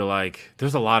don't feel like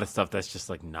there's a lot of stuff that's just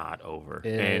like not over,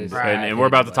 and we're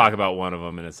about to talk about one of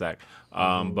them in a sec.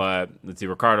 But let's see.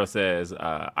 Ricardo says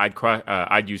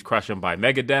I'd use "Crush 'Em" by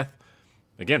Megadeth.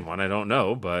 Again, one I don't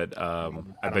know, but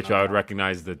I bet you I would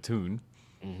recognize the tune.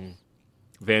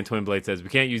 Van Twinblade says we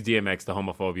can't use DMX. The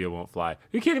homophobia won't fly. Are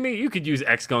you kidding me? You could use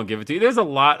X Gon Give It To You. There's a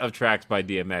lot of tracks by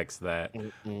DMX that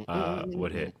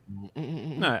would hit.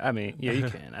 No, I mean, yeah, you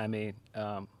can. I mean,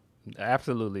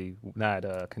 absolutely not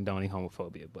condoning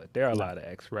homophobia, but there are a lot of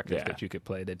X records that you could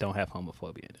play that don't have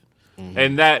homophobia in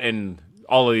it. And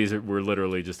all of these we're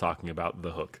literally just talking about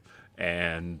the hook.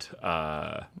 And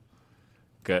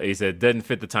he said doesn't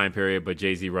fit the time period, but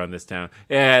Jay-Z Run This Town.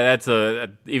 Yeah, that's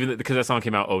even because that song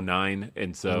came out 2009,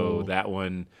 and so that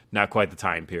one not quite the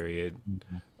time period.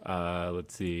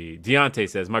 Let's see. Deontay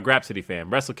says, my Grapsody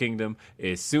fam, Wrestle Kingdom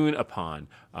is soon upon.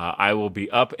 I will be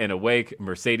up and awake.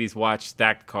 Mercedes watch,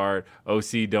 stacked card.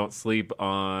 OC don't sleep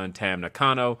on Tam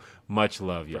Nakano. Much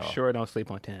love, y'all. For sure, don't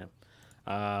sleep on Tam.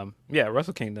 Yeah,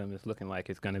 Wrestle Kingdom is looking like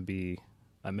it's going to be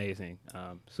amazing.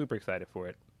 Super excited for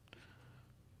it.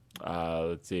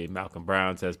 Let's see. Malcolm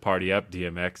Brown says, party up,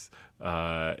 DMX.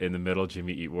 In the middle,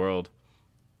 Jimmy Eat World.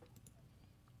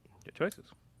 Good choices.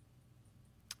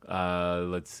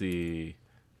 Let's see.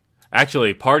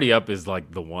 Actually, Party Up is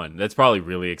like the one. That's probably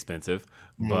really expensive,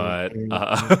 but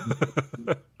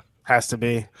has to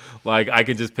be. Like I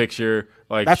could just picture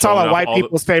like that's all of white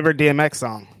people's favorite DMX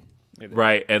song.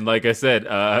 Right, and like I said,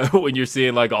 when you're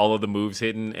seeing like all of the moves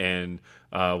hitting, and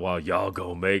while y'all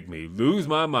gonna make me lose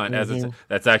my mind,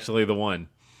 that's actually the one.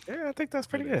 Yeah, I think that's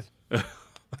pretty good.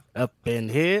 Up in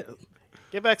here,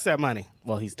 give X that money.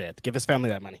 Well, he's dead. Give his family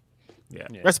that money. Yeah.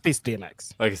 Rest in peace,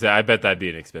 DMX. Like I said, I bet that'd be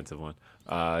an expensive one.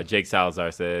 Jake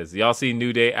Salazar says, y'all see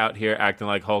New Day out here acting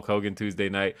like Hulk Hogan Tuesday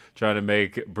night, trying to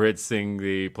make Brits sing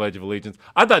the Pledge of Allegiance?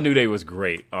 I thought New Day was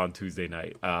great on Tuesday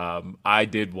night. I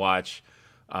did watch.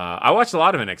 I watched a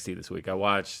lot of NXT this week. I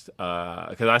watched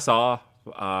because I saw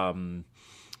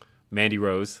Mandy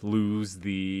Rose lose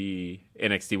the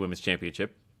NXT Women's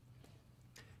Championship,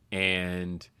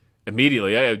 and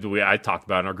immediately I talked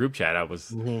about it in our group chat. I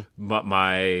was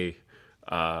my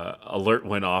alert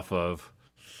went off of,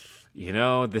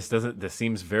 this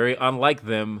seems very unlike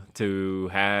them to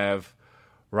have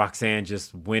Roxanne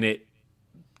just win it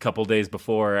a couple days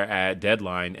before at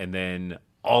Deadline and then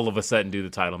all of a sudden do the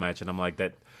title match. And I'm like,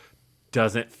 that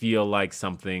doesn't feel like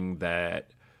something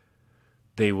that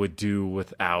they would do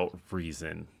without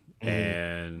reason.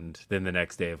 And then the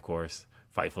next day, of course,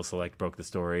 Fightful Select broke the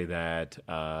story that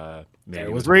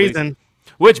there was reason.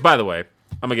 Which, by the way,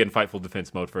 I'm going to get in Fightful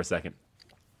defense mode for a second.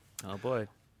 Oh, boy.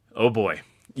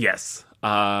 Yes.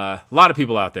 A lot of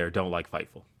people out there don't like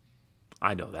Fightful.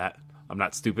 I know that. I'm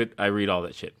not stupid. I read all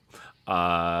that shit.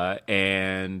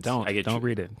 And don't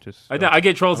read it. I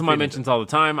get trolls in my mentions all the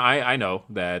time. I know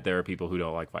that there are people who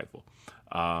don't like Fightful.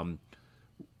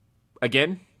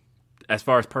 Again, as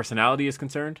far as personality is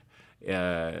concerned,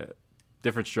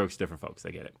 different strokes, different folks. I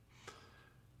get it.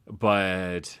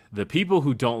 But the people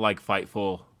who don't like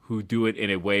Fightful, who do it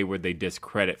in a way where they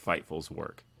discredit Fightful's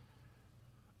work,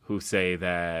 who say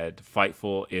that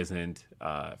Fightful isn't,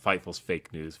 Fightful's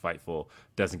fake news, Fightful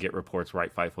doesn't get reports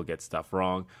right, Fightful gets stuff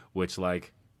wrong, which,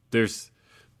 like, there's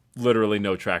literally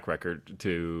no track record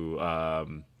to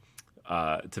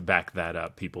back that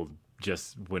up. People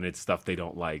just, when it's stuff they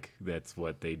don't like, that's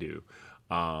what they do.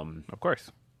 Of course.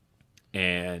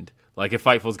 And, like, if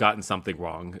Fightful's gotten something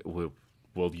wrong,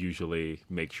 we'll usually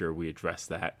make sure we address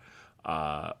that.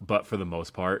 But for the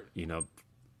most part,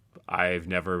 I've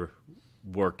never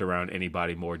worked around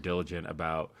anybody more diligent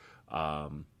about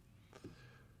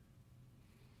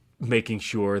making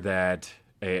sure that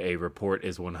a report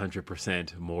is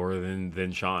 100% more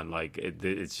than Sean. Like,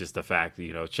 it's just a fact.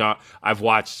 Sean, I've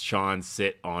watched Sean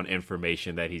sit on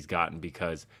information that he's gotten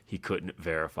because he couldn't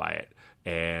verify it.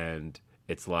 And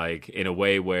it's like, in a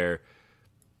way where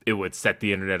it would set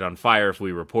the internet on fire if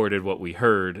we reported what we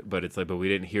heard, but it's like, but we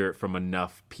didn't hear it from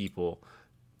enough people.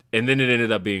 And then it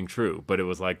ended up being true, but it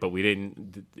was like, but we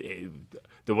didn't,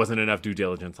 there wasn't enough due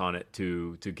diligence on it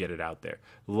to get it out there.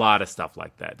 A lot of stuff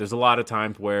like that. There's a lot of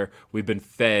times where we've been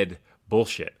fed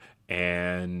bullshit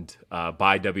and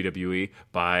by WWE,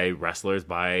 by wrestlers,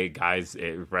 by guys,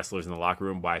 wrestlers in the locker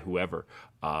room, by whoever,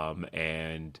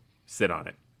 and sit on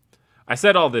it. I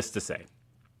said all this to say,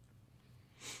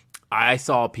 I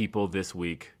saw people this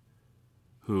week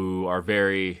who are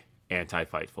very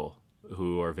anti-Fightful,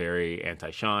 who are very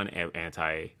anti-Sean,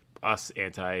 anti-us,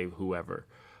 anti-whoever,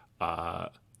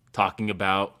 talking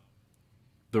about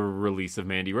the release of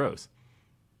Mandy Rose.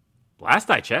 Last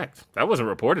I checked, that wasn't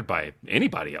reported by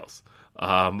anybody else.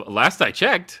 Last I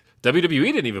checked,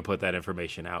 WWE didn't even put that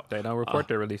information out. They don't report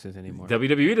their releases anymore.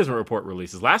 WWE doesn't report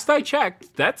releases. Last I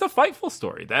checked, that's a Fightful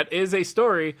story. That is a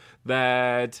story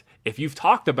that, if you've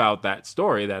talked about that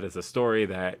story, that is a story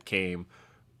that came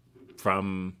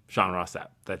from Sean Ross Sapp.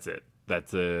 That's it.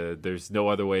 There's no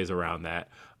other ways around that.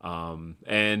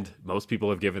 And most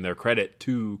people have given their credit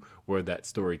to where that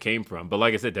story came from. But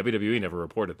like I said, WWE never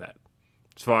reported that.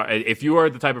 If you are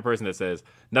the type of person that says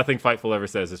nothing Fightful ever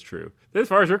says is true, then as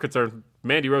far as you're concerned,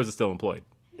 Mandy Rose is still employed.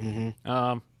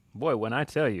 Mm-hmm. Boy, when I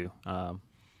tell you,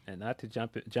 and not to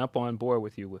jump on board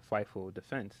with you with Fightful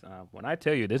defense, when I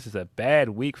tell you this is a bad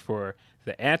week for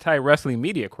the anti-wrestling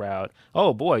media crowd,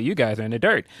 oh boy, you guys are in the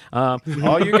dirt. All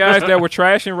you guys that were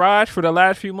trashing Raj for the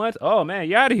last few months, oh man,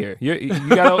 you out of here. You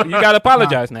gotta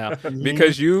apologize now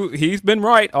because he's been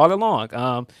right all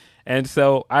along. And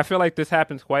so I feel like this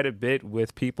happens quite a bit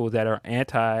with people that are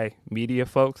anti-media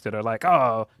folks that are like,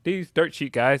 oh, these dirt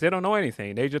sheet guys, they don't know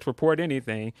anything. They just report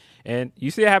anything. And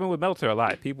you see it happen with Meltzer a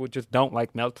lot. People just don't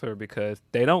like Meltzer because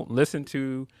they don't listen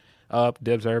to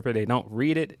The Observer. They don't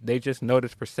read it. They just know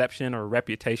this perception or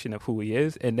reputation of who he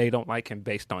is, and they don't like him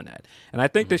based on that. And I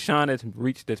think that Sean has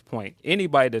reached this point.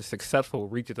 Anybody that's successful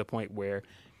reaches a point where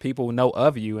people know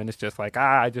of you, and it's just like,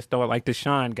 I just don't like the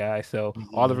Sean guy, so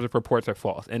all of his reports are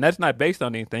false. And that's not based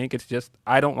on anything. It's just,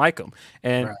 I don't like him.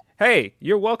 And, hey,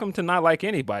 you're welcome to not like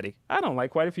anybody. I don't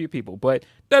like quite a few people, but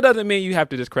that doesn't mean you have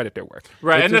to discredit their work.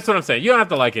 Right, and that's what I'm saying. You don't have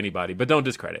to like anybody, but don't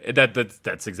discredit.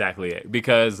 That's exactly it.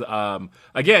 Because,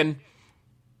 again,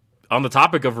 on the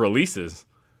topic of releases,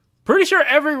 pretty sure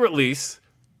every release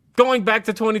going back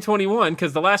to 2021,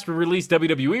 because the last release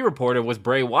WWE reported was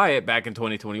Bray Wyatt back in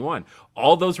 2021.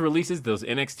 All those releases, those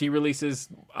NXT releases,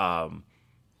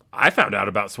 I found out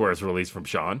about Swear's release from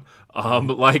Sean.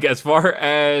 Like, as far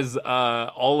as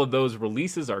all of those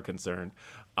releases are concerned,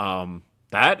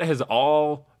 that has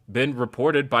all been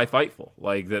reported by Fightful.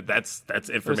 Like, that's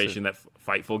information that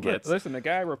Fightful gets. Listen, the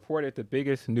guy reported the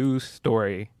biggest news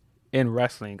story in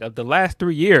wrestling of the last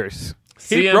 3 years.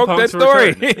 He broke that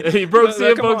story. He broke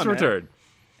CM Punk's return.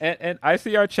 And I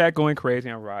see our chat going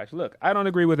crazy on Raj. Look, I don't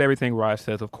agree with everything Raj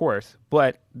says, of course,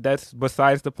 but that's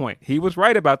besides the point. He was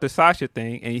right about the Sasha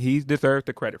thing, and he deserves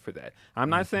the credit for that.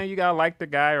 I'm not saying you got to like the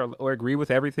guy or agree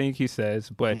with everything he says,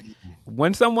 but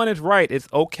when someone is right, it's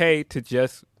okay to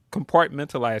just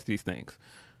compartmentalize these things.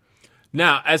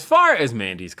 Now, as far as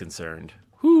Mandy's concerned,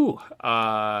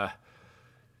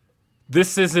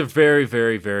 this is a very,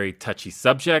 very, very touchy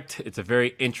subject. It's a very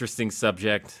interesting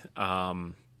subject.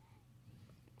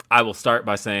 I will start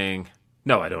by saying,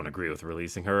 no, I don't agree with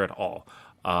releasing her at all.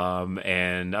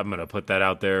 And I'm going to put that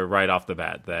out there right off the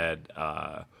bat,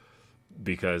 that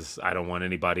because I don't want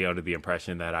anybody under the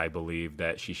impression that I believe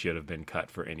that she should have been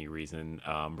cut for any reason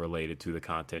related to the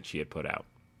content she had put out.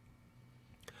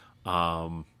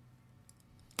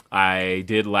 I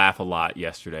did laugh a lot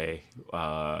yesterday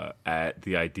at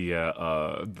the idea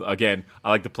of, again, I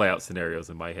like to play out scenarios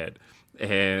in my head.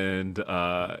 And,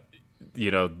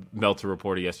 Meltzer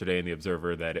reported yesterday in The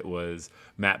Observer that it was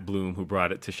Matt Bloom who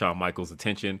brought it to Shawn Michaels'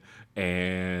 attention.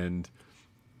 And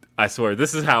I swear,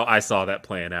 this is how I saw that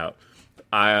playing out.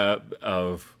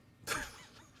 Of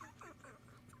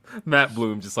Matt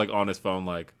Bloom just like on his phone,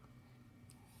 like,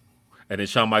 and then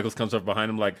Shawn Michaels comes up behind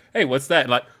him like, hey, what's that?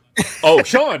 And like, oh,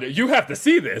 Sean, you have to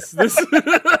see this.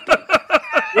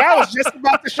 Yeah, I was just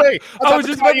about to show you. I was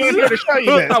just about to show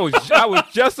you this. I was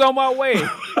just on my way.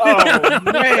 Oh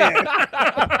man,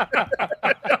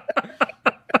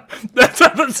 that's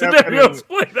how the scenario's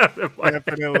played out.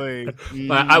 Definitely.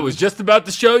 I was just about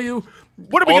to show you.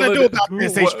 What are we gonna do about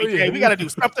this, HBK? We got to do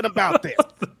something about this.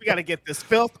 We got to get this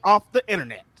filth off the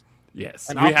internet. Yes,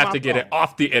 and we have to get it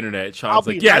off the internet. Sean's I'll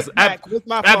like, be yes, right back with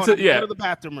my phone. Go to the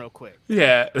bathroom real quick.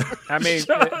 Yeah, I mean,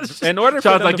 in order for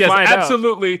Sean's them like, to yes, find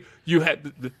absolutely.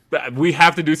 We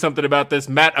have to do something about this.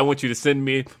 Matt, I want you to send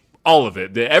me all of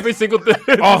it, every single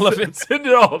thing, all of it. Send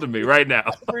it all to me right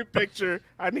now. Every picture.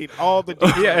 I need all the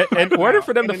details. Yeah, in order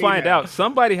for them to find out,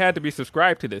 somebody had to be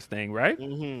subscribed to this thing, right?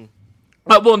 Mm-hmm.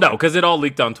 Well, no, because it all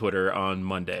leaked on Twitter on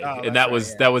Monday, and that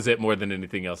was it more than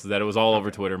anything else. Is that it was all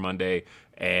over Twitter Monday,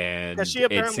 and because she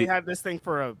apparently had this thing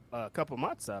for a couple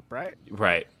months up, right?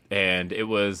 Right, and it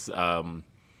was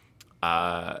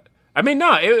I mean,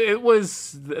 no, it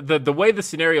was the way the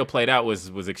scenario played out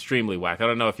was extremely whack. I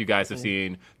don't know if you guys have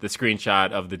seen the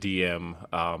screenshot of the DM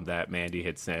that Mandy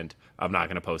had sent. I'm not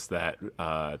going to post that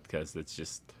because it's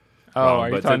just. Are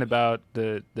you talking about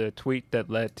the tweet that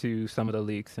led to some of the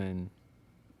leaks and?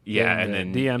 Yeah, and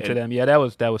then DM to them. Yeah, that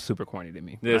was super corny to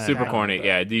me. Yeah, super corny.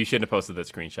 Yeah, you shouldn't have posted that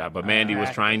screenshot. But Mandy was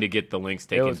trying to get the links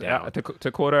taken down.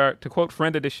 To quote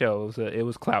friend of the show, it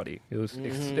was cloudy. It was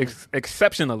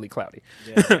exceptionally cloudy.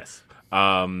 Yeah. Yes.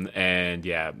 And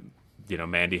yeah,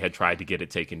 Mandy had tried to get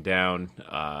it taken down.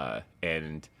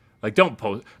 And like, don't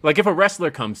post. Like, if a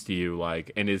wrestler comes to you,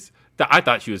 like, and I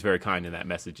thought she was very kind in that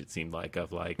message. It seemed like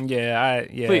please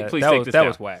take this down. That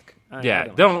was whack.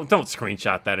 Don't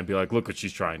screenshot that and be like, look what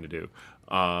she's trying to do.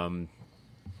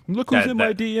 Look who's in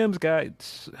my DMs, guy.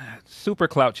 Super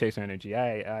clout chaser energy.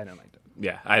 I don't like that.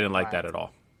 Yeah, I didn't like that at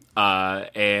all.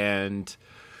 And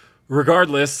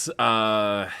regardless,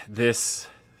 this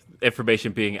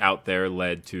information being out there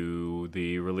led to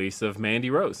the release of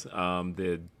Mandy Rose.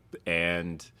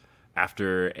 And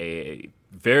after a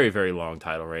very, very long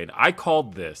title reign, I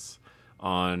called this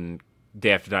on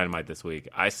Day After Dynamite this week.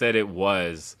 I said it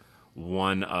was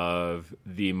one of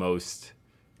the most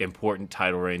important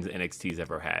title reigns NXT's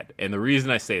ever had. And the reason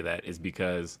I say that is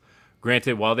because,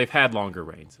 granted, while they've had longer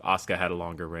reigns, Asuka had a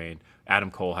longer reign,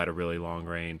 Adam Cole had a really long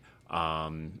reign,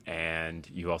 and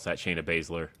you also had Shayna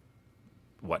Baszler,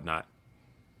 whatnot.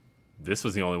 This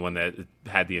was the only one that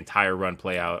had the entire run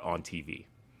play out on TV.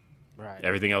 Right.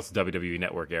 Everything else WWE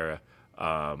Network era.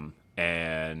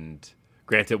 And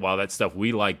granted, while that stuff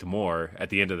we liked more, at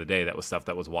the end of the day, that was stuff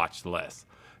that was watched less.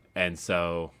 And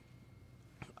so,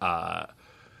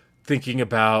 thinking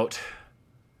about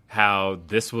how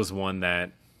this was one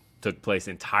that took place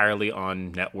entirely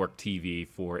on network TV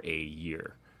for a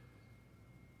year.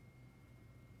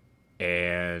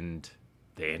 And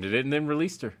they ended it and then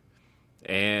released her.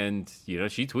 And,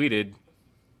 she tweeted,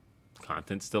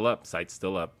 content's still up, site's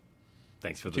still up.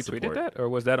 Thanks for the support. She tweeted that? Or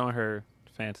was that on her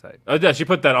fan site? Oh, yeah, she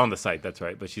put that on the site, that's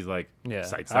right. But she's like, yeah,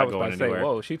 site's not going anywhere. Say,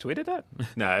 whoa, she tweeted that?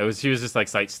 No, she was just like,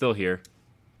 site's still here.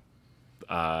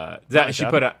 She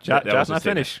put out... Job's not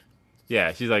finished.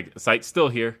 Yeah, she's like, site's still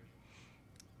here.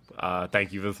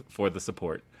 Thank you for the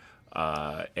support.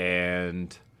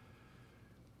 And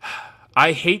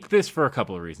I hate this for a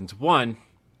couple of reasons. One,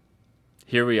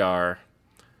 here we are,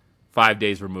 5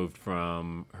 days removed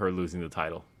from her losing the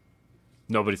title.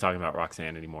 Nobody's talking about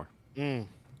Roxanne anymore.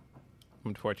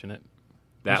 Unfortunate.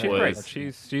 She's great.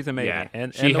 She's amazing. Yeah,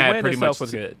 and she the had win pretty itself much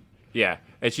was good. Yeah,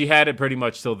 and she had it pretty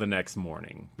much till the next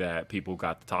morning that people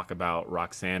got to talk about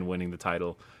Roxanne winning the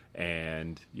title.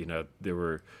 And, there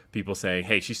were people saying,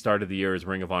 hey, she started the year as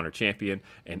Ring of Honor champion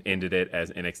and ended it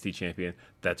as NXT champion.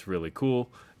 That's really cool.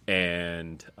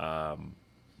 And, for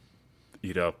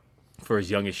as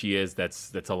young as she is,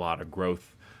 that's a lot of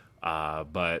growth.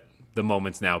 But the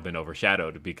moment's now been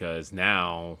overshadowed because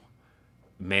now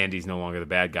Mandy's no longer the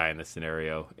bad guy in this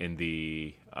scenario. In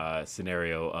the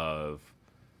scenario of,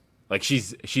 like,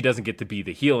 she doesn't get to be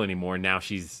the heel anymore. Now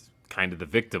she's kind of the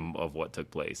victim of what took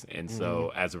place. And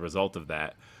so as a result of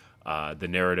that, the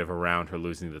narrative around her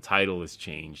losing the title has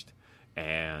changed.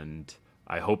 And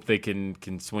I hope they can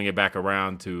swing it back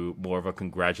around to more of a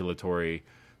congratulatory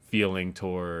feeling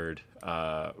toward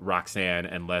Roxanne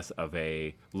and less of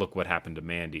a look what happened to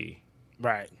Mandy.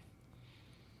 Right.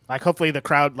 Like, hopefully the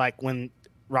crowd, like, when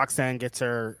Roxanne gets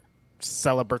her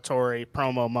celebratory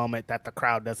promo moment, that the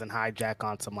crowd doesn't hijack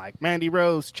on some, like, Mandy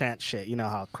Rose chant shit. You know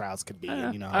how crowds could be,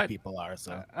 and you know how people are.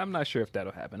 So I'm not sure if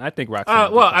that'll happen. I think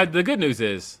Roxanne. The good news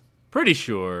is, pretty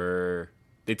sure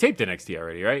they taped NXT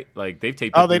already, right? Like, they've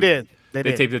taped. They did. They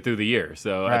taped it through the year,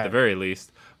 so at the very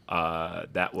least,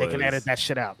 that was. They can edit that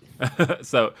shit out.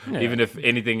 So even if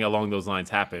anything along those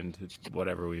lines happened,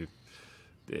 whatever we.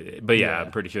 But yeah,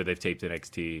 I'm pretty sure they've taped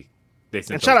NXT.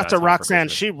 And shout out to Roxanne.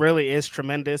 She really is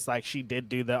tremendous. Like, she did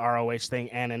do the ROH thing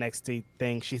and NXT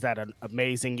thing. She's had an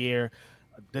amazing year.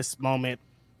 This moment,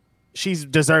 she's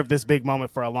deserved this big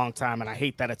moment for a long time, and I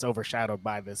hate that it's overshadowed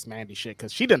by this Mandy shit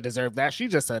because she didn't deserve that.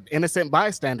 She's just an innocent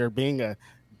bystander being a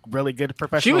really good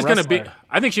professional wrestler.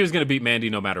 I think she was going to beat Mandy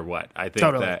no matter what. I think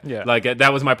totally. like,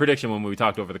 that was my prediction when we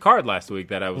talked over the card last week,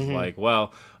 that I was like,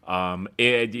 well,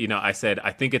 I said,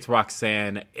 I think it's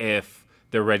Roxanne if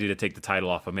they're ready to take the title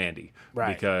off of Mandy.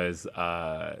 Right. Because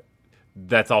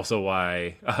that's also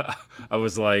why I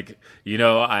was like,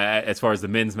 as far as the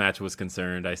men's match was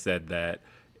concerned, I said that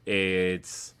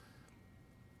it's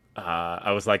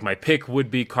I was like, my pick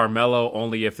would be Carmelo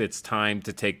only if it's time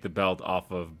to take the belt off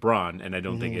of Braun, and I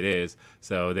don't think it is.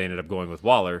 So they ended up going with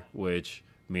Waller, which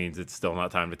means it's still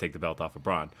not time to take the belt off of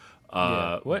Braun.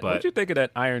 What did you think of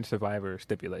that Iron Survivor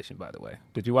stipulation? By the way,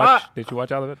 did you watch? Did you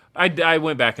watch all of it? I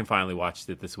went back and finally watched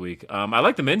it this week. I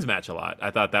like the men's match a lot.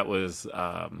 I thought that was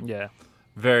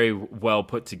very well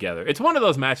put together. It's one of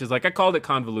those matches, like I called it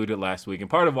convoluted last week, and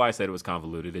part of why I said it was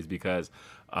convoluted is because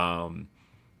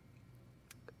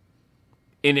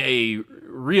in a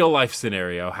real life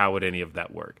scenario, how would any of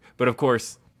that work? But of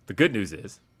course, the good news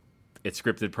is it's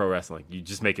scripted pro wrestling. You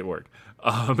just make it work.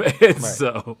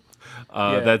 So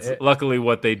that's luckily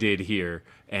what they did here.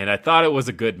 And I thought it was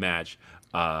a good match.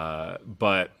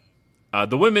 But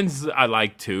the women's I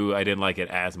liked too. I didn't like it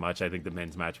as much. I think the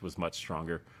men's match was much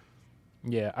stronger.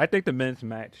 Yeah, I think the men's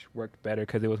match worked better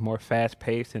because it was more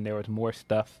fast-paced and there was more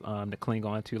stuff to cling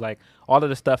on to. Like all of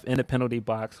the stuff in the penalty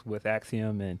box with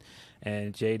Axiom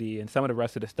and JD and some of the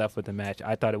rest of the stuff with the match,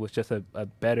 I thought it was just a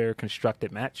better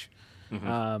constructed match.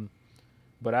 Mm-hmm.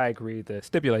 But I agree, the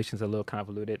stipulation's a little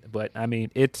convoluted. But, I mean,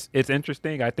 it's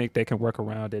interesting. I think they can work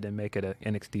around it and make it an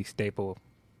NXT staple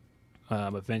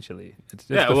eventually.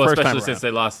 Especially since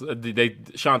they lost.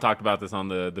 Sean talked about this on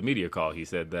the media call. He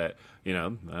said that, I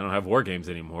don't have War Games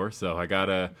anymore, so I got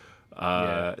to,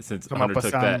 since Hunter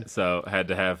took that, so had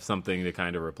to have something to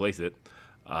kind of replace it.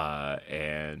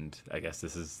 And I guess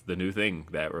this is the new thing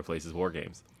that replaces War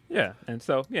Games. Yeah, and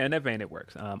so, in that vein, it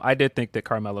works. I did think that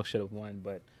Carmelo should have won,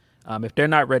 but if they're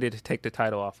not ready to take the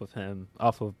title off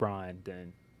of Braun,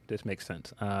 then this makes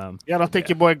sense. I don't think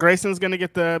your boy Grayson's going to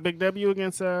get the big W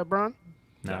against Braun?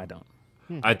 No, I don't.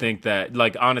 I think that,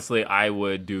 honestly, I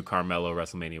would do Carmelo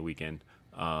WrestleMania weekend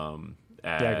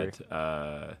at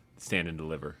Stand and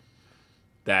Deliver.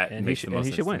 That makes the most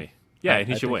sense to me. Yeah, and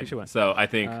he should win. So I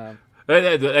think,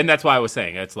 and that's why I was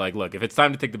saying, it's like, look, if it's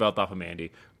time to take the belt off of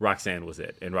Mandy, Roxanne was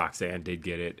it. And Roxanne did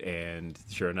get it, and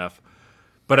sure enough.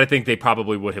 But I think they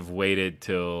probably would have waited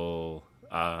till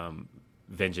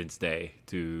Vengeance Day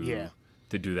to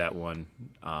do that one,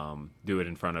 do it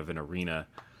in front of an arena.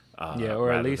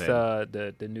 Or at least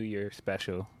the New Year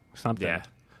special, something. Yeah.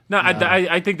 No,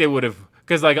 I think they would have,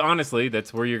 because honestly,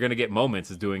 that's where you're going to get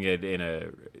moments, is doing it in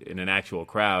an actual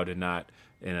crowd and not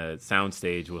in a sound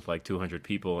stage with 200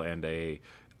 people and a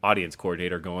audience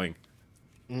coordinator going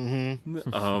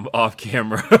off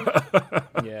camera.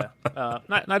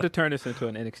 Not to turn this into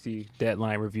an NXT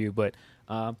deadline review, but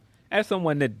as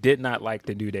someone that did not like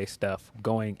the New Day stuff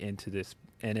going into this,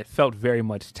 and it felt very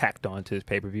much tacked on to this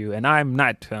pay-per-view, and I'm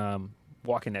not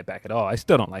walking that back at all. I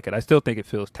still don't like it. I still think it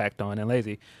feels tacked on and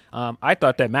lazy. I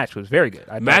thought that match was very good.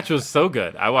 Match was so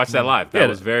good. I watched that live. That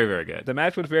was very, very good. The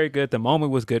match was very good. The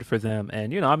moment was good for them.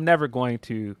 And, I'm never going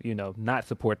to, not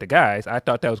support the guys. I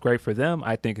thought that was great for them.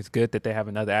 I think it's good that they have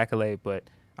another accolade, but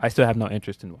I still have no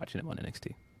interest in watching them on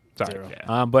NXT. Sorry.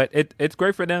 Yeah. But it's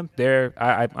great for them.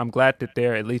 I'm glad that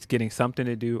they're at least getting something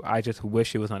to do. I just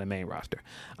wish it was on the main roster.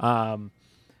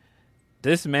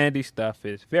 This Mandy stuff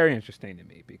is very interesting to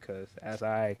me because, as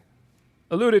I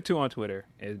alluded to on Twitter,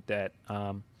 is that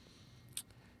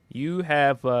you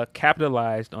have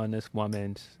capitalized on this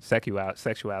woman's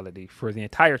sexuality for the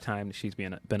entire time that she's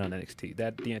been on NXT.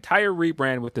 That the entire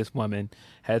rebrand with this woman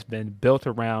has been built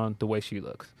around the way she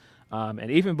looks.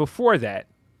 And even before that,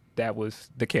 that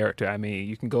was the character. I mean,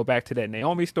 you can go back to that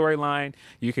Naomi storyline.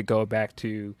 You could go back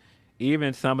to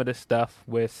even some of the stuff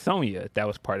with Sonya that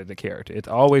was part of the character. It's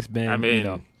always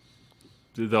been,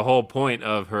 the whole point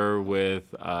of her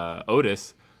with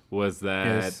Otis was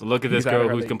that look at this girl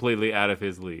who's completely out of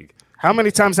his league. How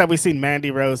many times have we seen Mandy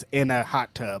Rose in a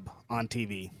hot tub on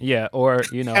TV? Yeah, or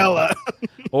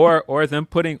or them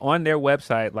putting on their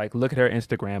website, look at her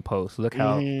Instagram posts. Look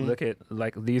at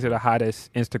these are the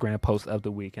hottest Instagram posts of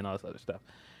the week and all this other stuff.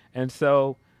 And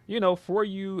so, for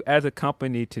you as a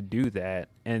company to do that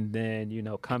and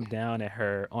then, come down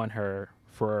on her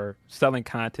for selling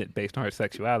content based on her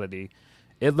sexuality,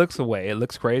 it looks away. It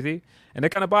looks crazy. And it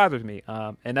kind of bothers me.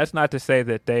 And that's not to say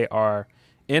that they are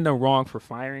in the wrong for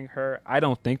firing her. I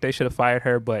don't think they should have fired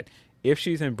her, but if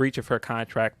she's in breach of her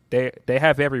contract, they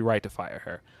have every right to fire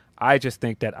her. I just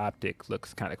think that optic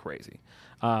looks kind of crazy.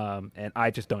 And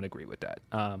I just don't agree with that.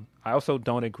 I also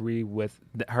don't agree with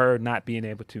her not being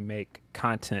able to make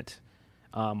content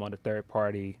on a third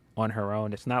party on her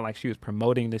own. It's not like she was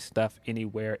promoting this stuff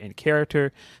anywhere in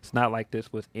character. It's not like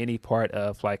this was any part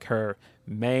of her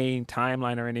main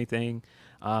timeline or anything.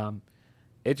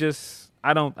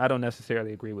 I don't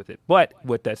necessarily agree with it. But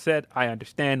with that said, I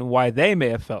understand why they may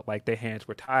have felt like their hands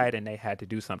were tied and they had to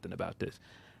do something about this.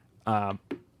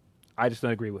 I just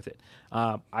don't agree with it.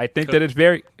 I think that it's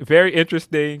very, very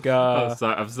interesting. Sorry,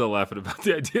 I'm still laughing about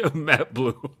the idea of Matt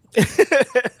Bloom.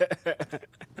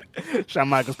 Shawn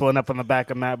Michaels pulling up on the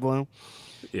back of Matt Bloom.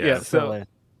 Yeah. So,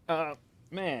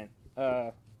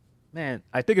 Man,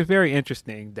 I think it's very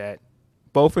interesting that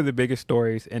both of the biggest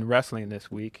stories in wrestling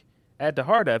this week, at the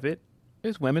heart of it,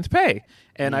 is women's pay.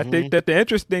 And I think that the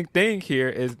interesting thing here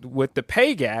is with the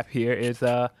pay gap here is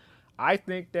I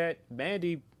think that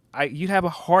Mandy, you'd have a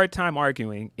hard time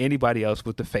arguing anybody else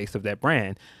was the face of that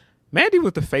brand. Mandy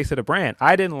was the face of the brand.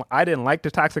 I didn't like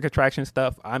the Toxic Attraction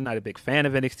stuff. I'm not a big fan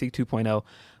of NXT 2.0,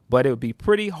 but it would be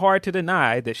pretty hard to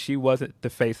deny that she wasn't the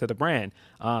face of the brand.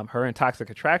 Her and Toxic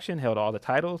Attraction held all the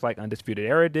titles like Undisputed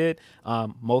Era did.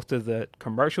 Most of the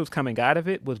commercials coming out of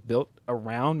it was built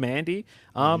around Mandy.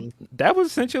 That was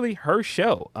essentially her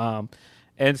show.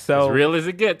 And so as real as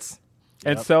it gets.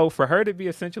 And so for her to be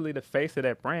essentially the face of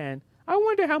that brand, I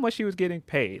wonder how much she was getting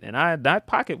paid. And I'm not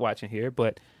pocket watching here,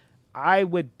 but I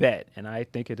would bet, and I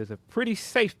think it is a pretty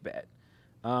safe bet,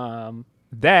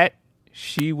 that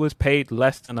she was paid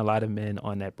less than a lot of men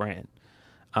on that brand.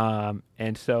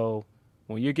 And so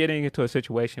when you're getting into a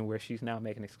situation where she's now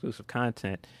making exclusive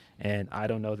content, and I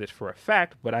don't know this for a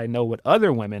fact, but I know what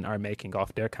other women are making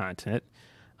off their content.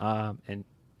 And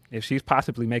if she's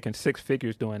possibly making six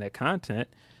figures doing that content,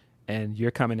 and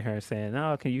you're coming to her and saying,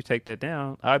 "Oh, can you take that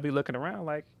down?" I'd be looking around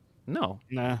like, no.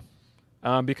 Nah.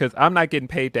 Because I'm not getting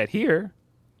paid that here.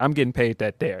 I'm getting paid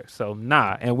that there. So,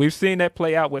 nah. And we've seen that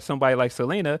play out with somebody like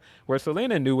Selena, where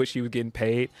Selena knew what she was getting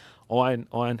paid on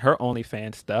her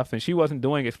OnlyFans stuff, and she wasn't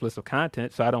doing explicit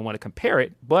content, so I don't want to compare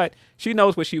it, but she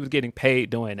knows what she was getting paid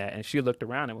doing that, and she looked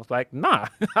around and was like, nah,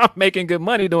 I'm making good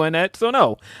money doing that, so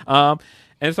no.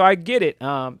 And so I get it.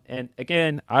 And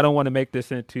again, I don't want to make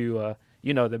this into,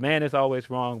 the man is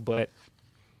always wrong, but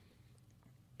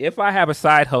if I have a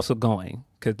side hustle going,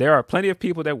 because there are plenty of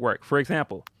people that work. For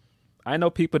example, I know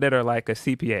people that are like a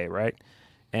CPA, right?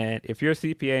 And if you're a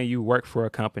CPA and you work for a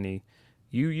company,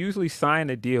 you usually sign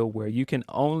a deal where you can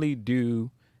only do,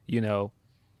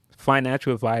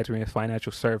 financial advisory and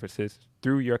financial services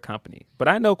through your company. But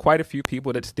I know quite a few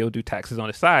people that still do taxes on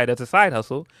the side as a side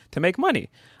hustle to make money.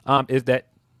 Is that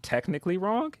technically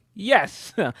wrong?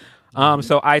 Yes.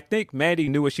 So I think Mandy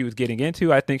knew what she was getting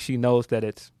into. I think she knows that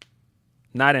it's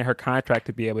not in her contract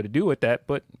to be able to do with that,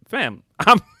 but fam,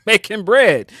 I'm making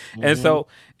bread. And so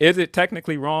is it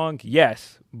technically wrong?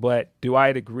 Yes. But do I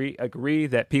agree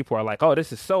that people are like, oh,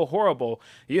 this is so horrible.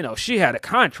 She had a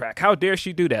contract. How dare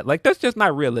she do that? Like, that's just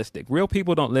not realistic. Real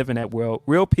people don't live in that world.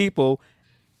 Real people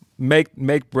make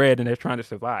bread and they're trying to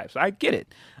survive. So I get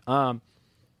it.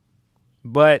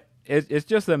 But it's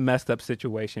just a messed up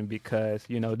situation because,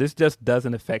 this just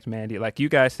doesn't affect Mandy. Like you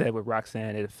guys said with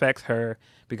Roxanne, it affects her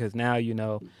because now,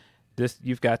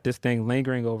 you've got this thing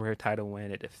lingering over her title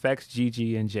win. It affects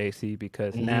Gigi and JC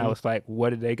because now it's like,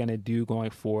 what are they going to do going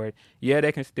forward? Yeah,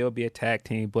 they can still be a tag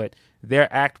team, but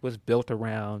their act was built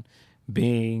around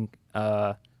being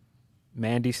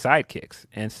Mandy's sidekicks.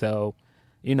 And so,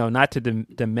 not to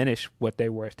diminish what they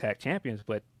were as tag champions,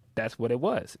 but that's what it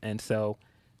was. And so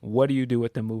what do you do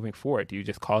with them moving forward? Do you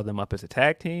just call them up as a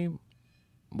tag team?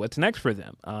 What's next for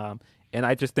them? And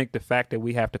I just think the fact that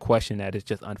we have to question that is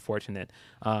just unfortunate.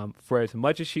 For as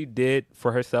much as she did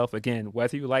for herself, again,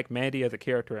 whether you like Mandy as a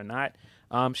character or not,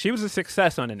 she was a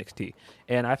success on NXT.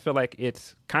 And I feel like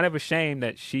it's kind of a shame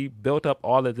that she built up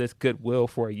all of this goodwill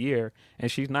for a year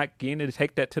and she's not getting to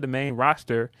take that to the main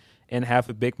roster and have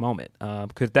a big moment.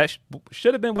 Because that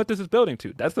should have been what this is building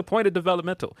to. That's the point of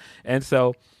developmental. And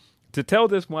so to tell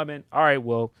this woman, all right,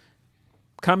 well,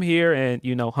 come here and,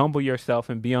 humble yourself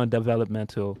and be on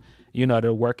developmental,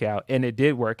 to work out. And it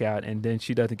did work out. And then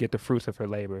she doesn't get the fruits of her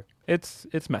labor. It's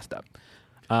messed up.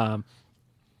 So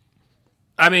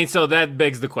that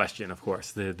begs the question, of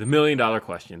course, the $1 million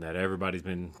question that everybody's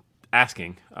been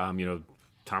asking.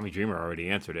 Tommy Dreamer already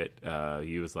answered it.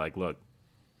 He was like, look,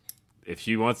 if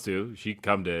she wants to, she can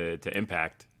come to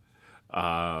Impact.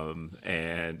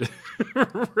 And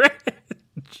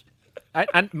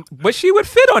but she would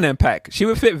fit on Impact. She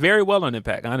would fit very well on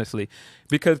Impact, honestly,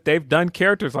 because they've done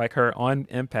characters like her on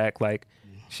Impact. Like,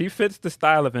 she fits the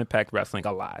style of Impact Wrestling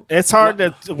a lot. It's hard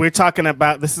we're talking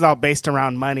about, this is all based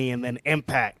around money and then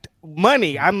Impact.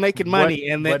 Money, I'm making money,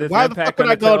 and then why the fuck would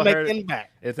I go and make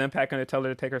Impact? Is Impact going to tell her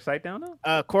to take her site down now?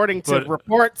 According to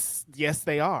reports, yes,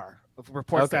 they are.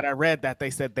 Reports that I read that they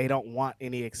said they don't want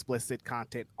any explicit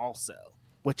content also,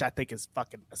 which I think is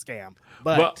fucking a scam.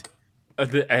 But...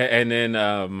 And then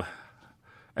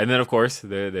of course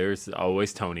there's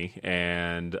always Tony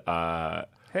and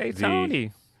hey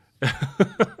Tony.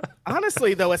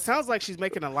 Honestly though, it sounds like she's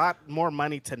making a lot more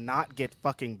money to not get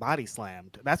fucking body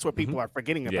slammed. That's what people are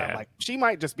forgetting about. Yeah. Like, she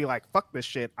might just be like, fuck this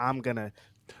shit, I'm gonna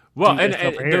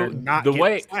the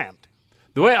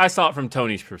way I saw it from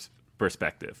Tony's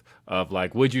perspective of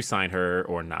like, would you sign her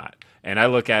or not? And I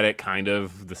look at it kind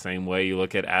of the same way you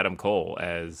look at Adam Cole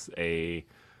as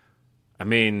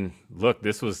look,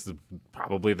 this was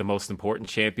probably the most important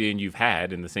champion you've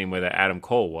had in the same way that Adam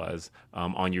Cole was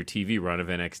on your TV run of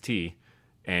NXT.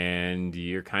 And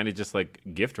you're kind of just like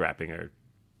gift wrapping her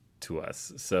to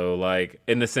us. So like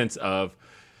in the sense of,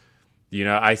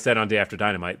 I said on Day After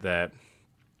Dynamite that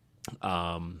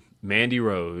Mandy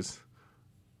Rose,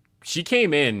 she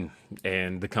came in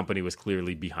and the company was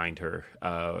clearly behind her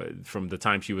from the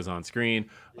time she was on screen.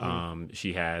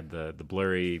 She had the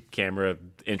blurry camera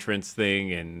entrance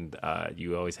thing, and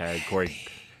you always had Corey.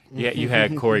 Yeah, you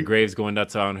had Corey Graves going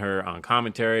nuts on her on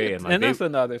commentary, and that's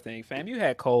another thing, fam. You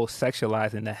had Cole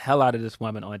sexualizing the hell out of this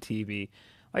woman on TV,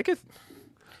 like it's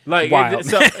wild.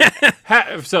 So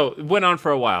it went on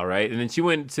for a while, right? And then she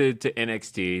went to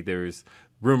NXT. There's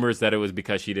rumors that it was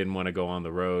because she didn't want to go on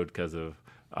the road because of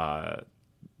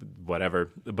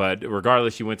whatever. But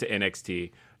regardless, she went to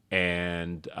NXT,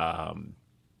 and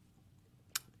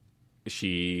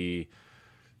she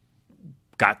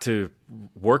got to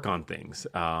work on things.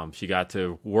 She got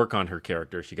to work on her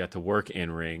character. She got to work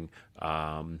in ring.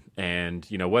 And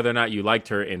whether or not you liked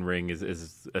her in ring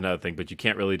is another thing, but you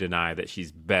can't really deny that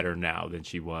she's better now than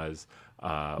she was.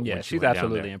 When she's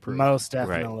absolutely improved. Most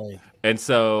definitely. Right. And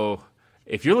so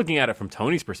if you're looking at it from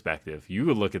Tony's perspective, you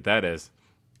would look at that as,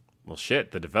 well, shit,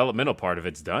 the developmental part of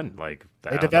it's done. Like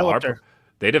they developed her.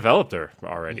 They developed her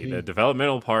already. The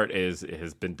developmental part has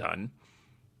been done.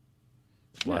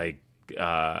 Yeah. Like,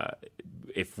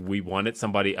 if we wanted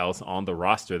somebody else on the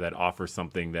roster that offers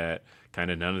something that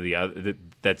kind of none of the other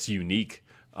that's unique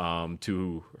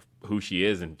to who she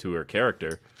is and to her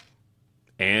character,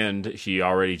 and she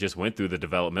already just went through the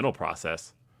developmental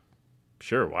process,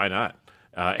 sure, why not?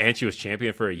 And she was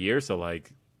champion for a year, so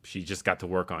like she just got to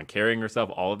work on carrying herself,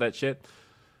 all of that shit.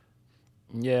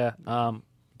 Yeah.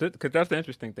 Because that's the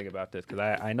interesting thing about this, because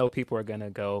I know people are going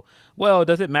to go, well,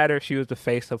 does it matter if she was the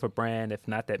face of a brand if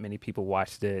not that many people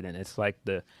watched it? And it's like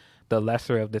the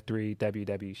lesser of the three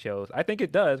WWE shows. I think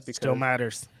it does because still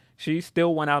matters. She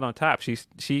still went out on top.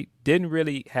 She didn't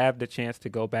really have the chance to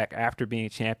go back after being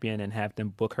champion and have them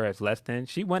book her as less than.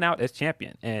 She went out as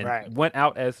champion and went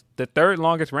out as the third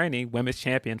longest reigning women's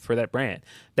champion for that brand.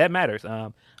 That matters.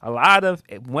 A lot of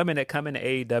women that come into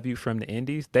AEW from the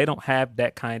indies, they don't have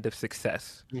that kind of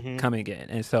success coming in.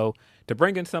 And so to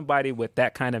bring in somebody with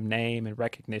that kind of name and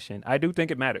recognition, I do think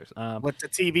it matters. With the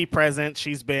TV presence,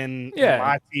 she's been on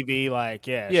live TV.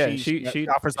 She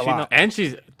offers a lot. And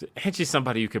she's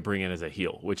somebody you could bring in as a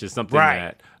heel, which is something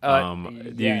that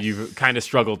you kind of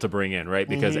struggled to bring in, right?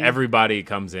 Because everybody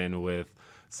comes in with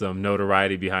some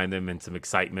notoriety behind them and some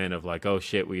excitement of like, oh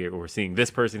shit, we're seeing this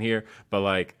person here. But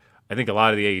like, I think a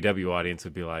lot of the AEW audience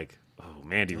would be like, oh,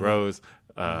 Mandy Rose,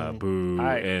 boo.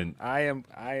 I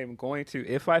am going to,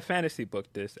 if I fantasy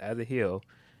book this as a heel,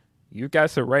 you got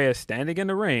Saraya standing in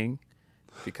the ring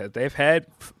because they had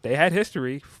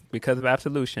history because of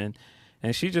Absolution.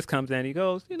 And she just comes in and he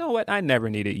goes, you know what? I never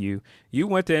needed you. You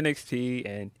went to NXT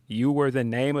and you were the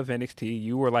name of NXT.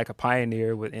 You were like a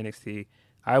pioneer with NXT.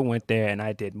 I went there and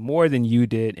I did more than you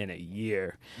did in a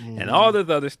year. And all this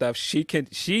other stuff she can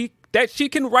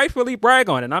rightfully brag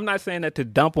on. And I'm not saying that to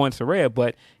dump on Saraya,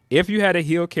 but if you had a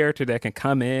heel character that can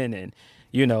come in and,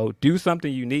 do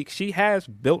something unique, she has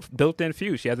built-in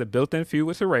feuds. She has a built-in feud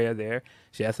with Saraya there.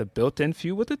 She has a built-in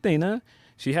feud with Athena.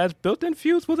 She has built-in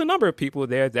feuds with a number of people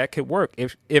there that could work.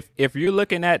 If you're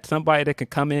looking at somebody that can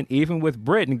come in even with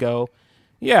Britt and go,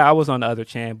 yeah, I was on the other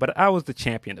champ, but I was the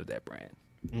champion of that brand.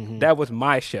 That was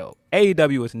my show.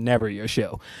 AEW was never your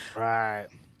show. Right.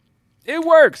 It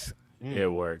works.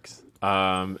 It works.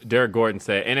 Derek Gordon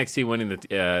said NXT winning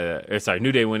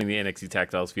New Day winning the NXT tag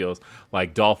titles feels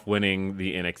like Dolph winning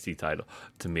the NXT title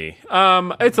to me.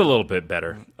 It's a little bit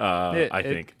better. I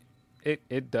think.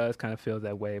 It does kind of feel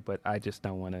that way, but I just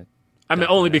don't want to. I mean,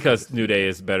 only because New Day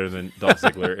is better than Dolph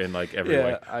Ziggler in like every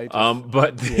way.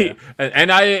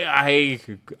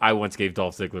 I once gave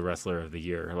Dolph Ziggler Wrestler of the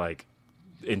Year like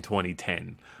in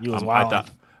 2010. You was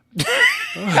wild.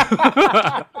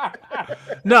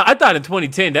 No, I thought in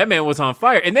 2010 that man was on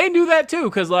fire, and they knew that too,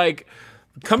 because like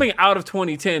coming out of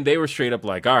 2010, they were straight up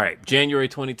like, all right, January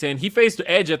 2010, he faced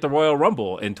Edge at the Royal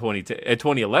Rumble in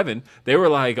 2011. They were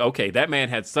like, okay, that man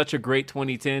had such a great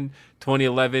 2010,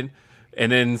 2011,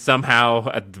 and then somehow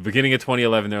at the beginning of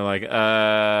 2011, they're like,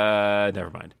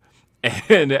 never mind,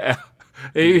 and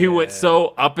he went so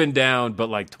up and down. But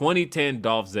like 2010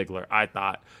 Dolph Ziggler, I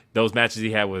thought those matches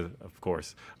he had with, of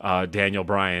course, Daniel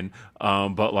Bryan,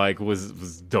 but like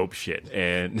was dope shit.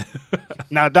 And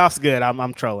No, Dolph's good.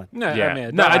 I'm trolling. No, yeah, I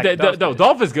mean, no,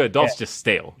 Dolph is good. Dolph's just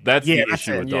stale. That's Yeah, the that's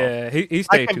issue it. with Dolph. Yeah, he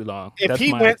stayed Like, too long. If That's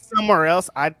he my- went somewhere else,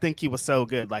 I'd think he was so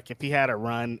good. Like if he had a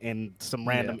run in some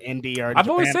random indie or I've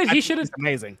always Japan, said I he think should have. he's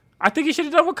amazing. I think he should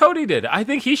have done what Cody did. I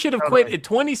think he should have quit Totally. in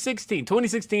 2016.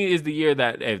 2016 is the year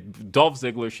that Dolph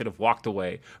Ziggler should have walked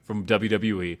away from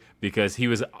WWE because he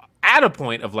was at a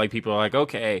point of like people are like,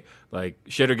 okay, like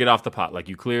shit or get off the pot. Like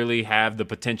you clearly have the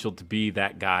potential to be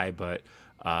that guy, but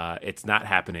it's not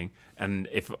happening. And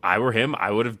if I were him, I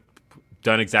would have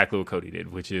done exactly what Cody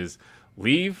did, which is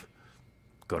leave,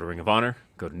 go to Ring of Honor,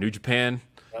 go to New Japan,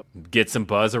 get some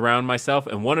buzz around myself,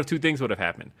 and one of two things would have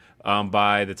happened.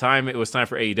 By the time it was time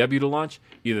for AEW to launch,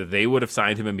 either they would have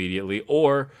signed him immediately,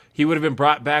 or he would have been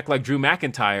brought back like Drew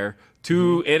McIntyre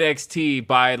to NXT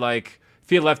by like, if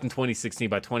he had left in 2016,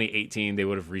 by 2018, they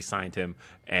would have re-signed him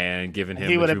and given him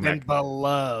He the would have Drew been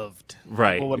beloved.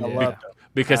 Right. People would have Yeah. loved him.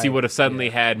 because he Right. would have suddenly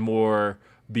had more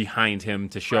behind him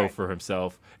to show for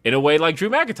himself in a way like Drew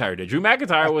McIntyre did. Drew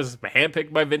McIntyre was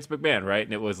handpicked by Vince McMahon, right?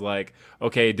 And it was like,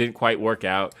 okay, it didn't quite work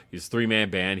out. He's a 3-man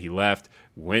band. He left,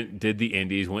 went, did the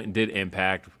Indies, went and did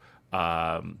Impact.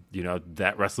 That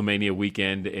WrestleMania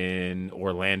weekend in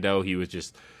Orlando, he was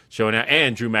just showing out.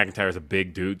 And Drew McIntyre is a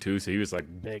big dude too, so he was like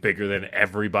bigger than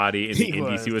everybody in the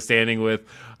Indies he was standing with.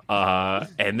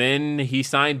 And then he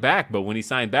signed back. But when he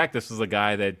signed back, this was a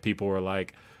guy that people were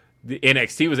like, the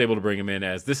NXT was able to bring him in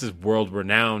as this is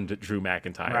world-renowned Drew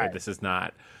McIntyre. Right. This is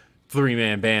not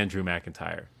 3-man band Drew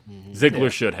McIntyre.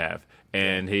 Ziggler should have,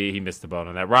 and he missed the boat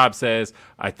on that. Rob says,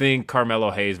 I think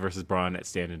Carmelo Hayes versus Braun at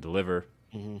Stand and Deliver.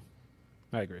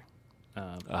 I agree.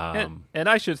 And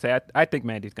I should say, I think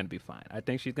Mandy's going to be fine. I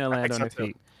think she's going to land on her so, too.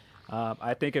 feet.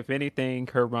 I think, if anything,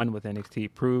 her run with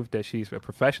NXT proved that she's a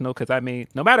professional. Because, I mean,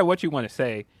 no matter what you want to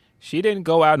say, she didn't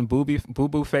go out and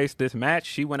boo-boo face this match.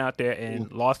 She went out there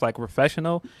and lost like a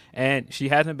professional. And she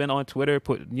hasn't been on Twitter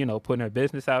putting her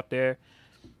business out there.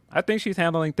 I think she's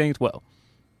handling things well.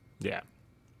 Yeah.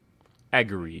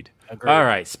 Agreed. All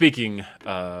right. Speaking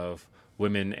of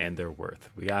women and their worth,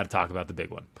 we got to talk about the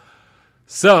big one.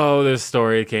 So this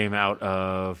story came out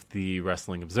of the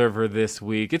Wrestling Observer this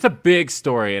week. It's a big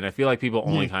story, and I feel like people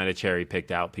only kind of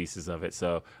cherry-picked out pieces of it.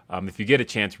 So if you get a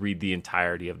chance, read the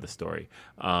entirety of the story.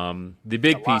 The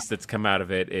big piece that's come out of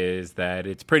it is that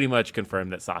it's pretty much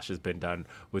confirmed that Sasha's been done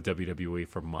with WWE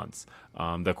for months.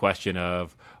 The question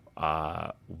of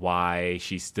why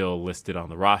she's still listed on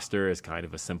the roster is kind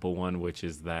of a simple one, which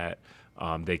is that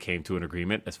they came to an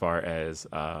agreement as far as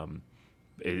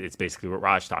it's basically what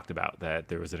Raj talked about, that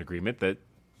there was an agreement that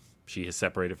she is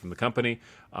separated from the company,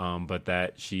 but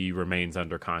that she remains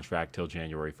under contract till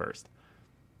January 1st.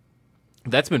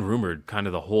 That's been rumored kind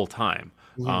of the whole time.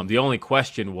 The only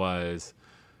question was,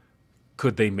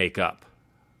 could they make up?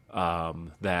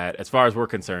 That, as far as we're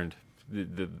concerned,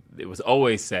 it was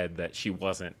always said that she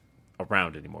wasn't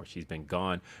around anymore. She's been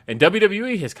gone. And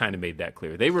WWE has kind of made that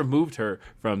clear. They removed her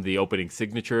from the opening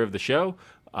signature of the show.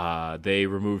 They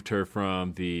removed her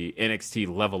from the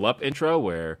NXT Level Up intro,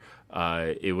 where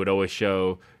it would always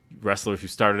show wrestlers who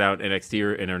started out in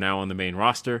NXT and are now on the main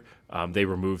roster. They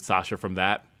removed Sasha from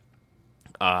that.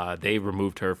 They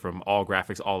removed her from all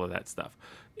graphics, all of that stuff.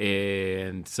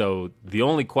 And so the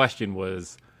only question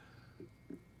was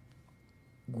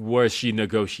she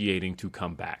negotiating to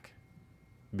come back?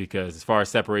 Because as far as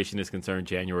separation is concerned,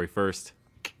 January 1st,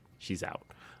 she's out.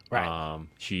 Right.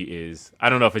 She is, I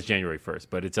don't know if it's January 1st,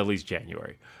 but it's at least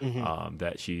January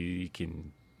that she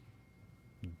can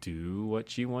do what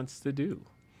she wants to do.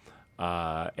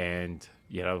 And,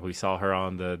 we saw her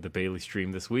on the Bailey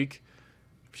stream this week.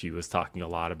 She was talking a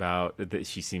lot about that.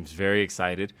 She seems very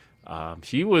excited.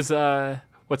 She was,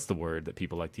 what's the word that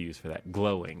people like to use for that?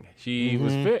 Glowing. She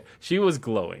was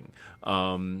glowing.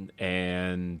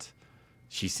 And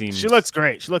she seems... She looks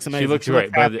great. She looks amazing. She looks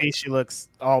great. Happy. She looks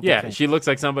all the Yeah, things. she looks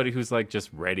like somebody who's like just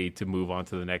ready to move on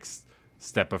to the next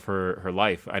step of her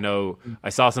life. I know I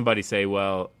saw somebody say,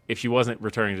 well, if she wasn't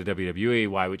returning to WWE,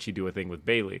 why would she do a thing with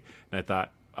Bailey? And I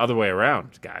thought, other way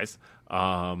around, guys.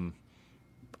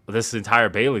 This entire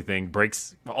Bailey thing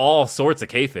breaks all sorts of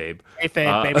kayfabe.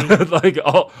 Kayfabe, baby. Like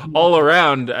all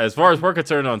around, as far as we're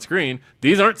concerned on screen,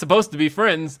 these aren't supposed to be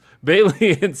friends.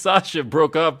 Bailey and Sasha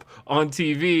broke up on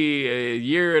TV a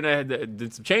year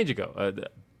and some change ago,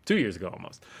 2 years ago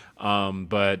almost.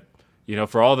 But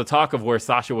for all the talk of where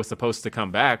Sasha was supposed to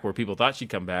come back, where people thought she'd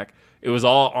come back, it was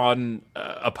all on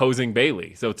opposing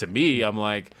Bailey. So to me, I'm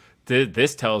like,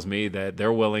 this tells me that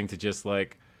they're willing to just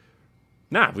like,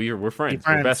 nah, we're friends.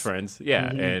 We're best friends. Yeah.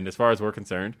 And as far as we're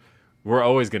concerned, we're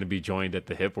always going to be joined at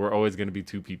the hip. We're always going to be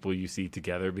two people you see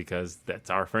together because that's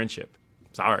our friendship.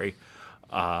 Sorry.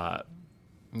 But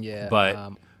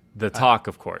the talk,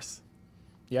 of course.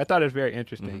 Yeah, I thought it was very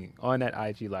interesting on that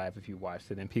IG Live if you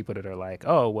watched it, and people that are like,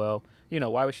 oh, well,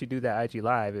 why would she do that IG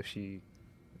Live if she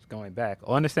is going back?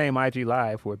 On the same IG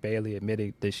Live where Bayley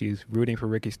admitted that she's rooting for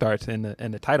Ricky Starks in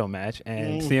the title match,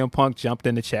 and CM Punk jumped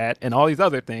in the chat and all these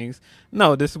other things.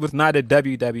 No, this was not a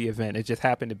WWE event. It just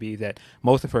happened to be that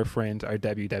most of her friends are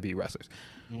WWE wrestlers.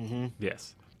 Mm-hmm.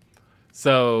 Yes.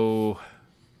 So,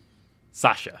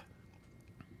 Sasha.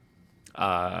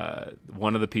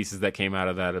 One of the pieces that came out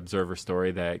of that Observer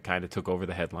story that kind of took over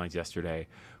the headlines yesterday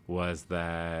was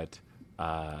that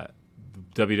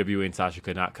WWE and Sasha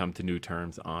could not come to new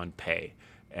terms on pay,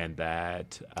 and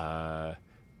that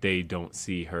they don't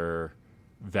see her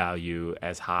value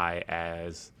as high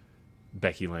as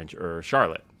Becky Lynch or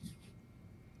Charlotte.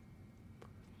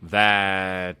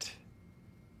 That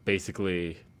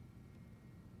basically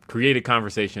created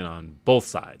conversation on both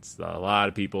sides. A lot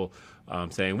of people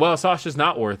saying, well, Sasha's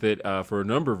not worth it for a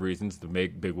number of reasons, the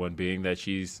big one being that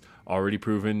she's already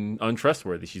proven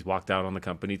untrustworthy. She's walked out on the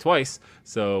company twice,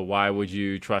 so why would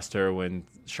you trust her when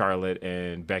Charlotte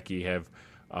and Becky have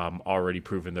already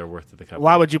proven their worth to the company?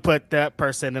 Why would you put that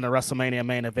person in a WrestleMania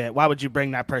main event? Why would you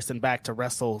bring that person back to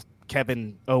wrestle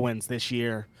Kevin Owens this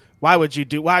year? Why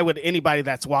would anybody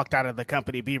that's walked out of the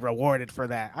company be rewarded for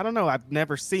that? I don't know. I've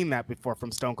never seen that before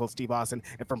from Stone Cold Steve Austin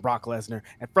and from Brock Lesnar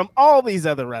and from all these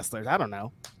other wrestlers. I don't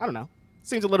know.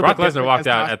 Seems a little Brock bit. Lesnar walked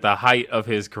out at the height of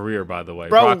his career, by the way.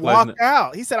 Bro Brock walked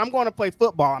out. He said, I'm going to play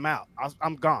football. I'm out.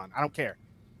 I'm gone. I don't care.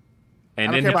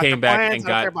 And then he came back and I don't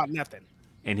care about nothing.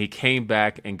 And he came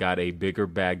back and got a bigger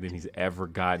bag than he's ever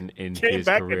gotten in his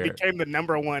career. And became the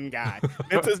number one guy.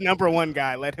 Vince's number one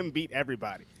guy. Let him beat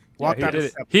everybody. Walked out.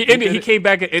 He came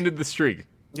back and ended the streak.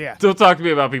 Yeah. Still talk to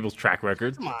me about people's track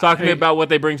records. Talk to me about what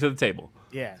they bring to the table.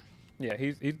 Yeah. Yeah,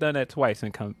 he's done that twice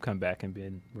and come back and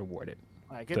been rewarded.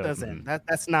 Like it doesn't.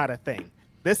 That's not a thing.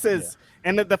 This is,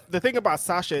 and the thing about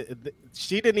Sasha,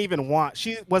 she didn't even want.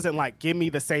 She wasn't like, give me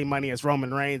the same money as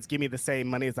Roman Reigns, give me the same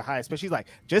money as the highest. But she's like,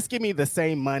 just give me the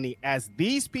same money as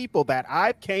these people that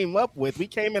I came up with. We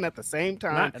came in at the same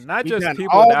time. Not We've just done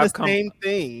people all that the same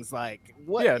things. Like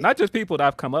what? Yeah, not just people that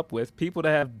I've come up with. People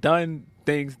that have done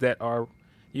things that are,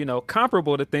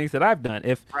 comparable to things that I've done.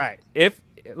 If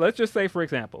let's just say, for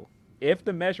example, if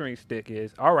the measuring stick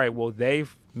is all right, well,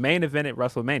 they've main evented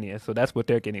WrestleMania, so that's what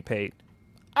they're getting paid.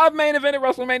 I've main evented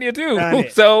WrestleMania too.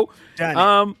 So,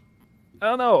 I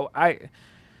don't know.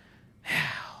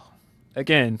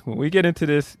 Again, when we get into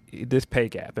this pay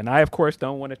gap, and I, of course,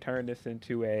 don't want to turn this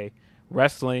into a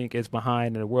wrestling is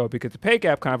behind in the world, because the pay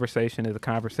gap conversation is a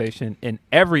conversation in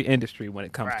every industry when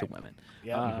it comes to women.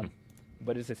 Yep.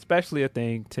 But it's especially a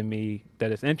thing to me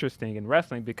that is interesting in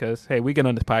wrestling because, hey, we get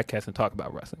on this podcast and talk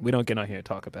about wrestling. We don't get on here and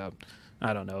talk about,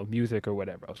 I don't know, music or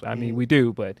whatever else. I mean, we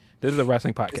do, but this is a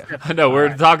wrestling podcast. I know.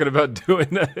 We're talking about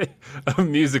doing a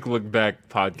music look back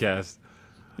podcast.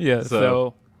 Yeah.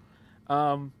 So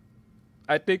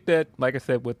I think that, like I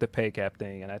said, with the pay gap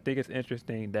thing, and I think it's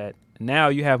interesting that now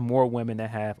you have more women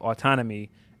that have autonomy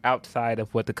outside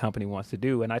of what the company wants to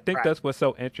do. And I think that's what's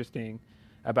so interesting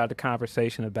about the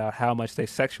conversation about how much they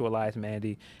sexualize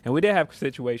Mandy. And we did have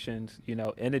situations, in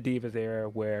the Divas era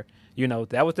where,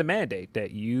 that was the mandate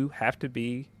that you have to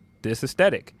be this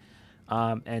aesthetic.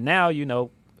 And now,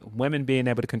 women being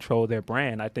able to control their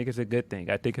brand, I think is a good thing.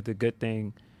 I think it's a good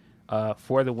thing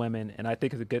for the women, and I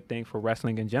think it's a good thing for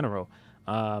wrestling in general.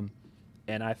 And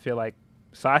I feel like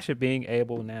Sasha being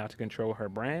able now to control her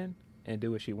brand and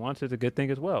do what she wants is a good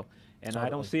thing as well. And I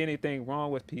don't see anything wrong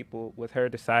with her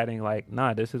deciding like,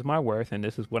 nah, this is my worth and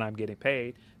this is what I'm getting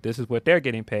paid. This is what they're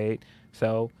getting paid.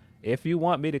 So if you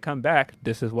want me to come back,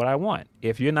 this is what I want.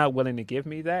 If you're not willing to give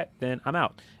me that, then I'm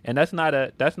out. And that's not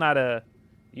a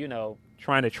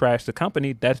trying to trash the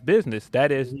company. That's business.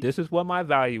 That is, this is what my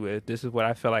value is. This is what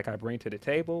I feel like I bring to the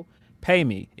table. Pay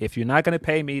me. If you're not going to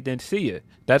pay me, then see you.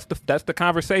 That's the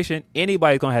conversation.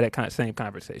 Anybody's going to have that same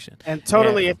conversation. And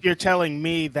totally, if you're telling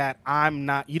me that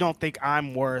you don't think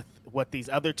I'm worth what these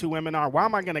other two women are, why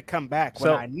am I going to come back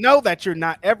when I know that you're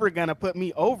not ever going to put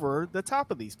me over the top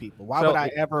of these people? Why would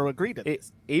I ever agree to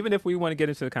this? Even if we want to get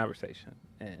into the conversation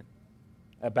and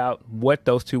about what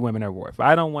those two women are worth,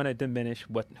 I don't want to diminish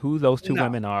who those two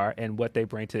women are and what they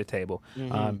bring to the table.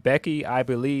 Becky, I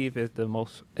believe, is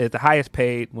the highest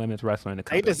paid women's wrestler in the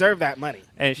company. They deserve that money,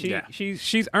 and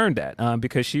she's earned that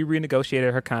because she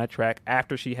renegotiated her contract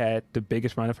after she had the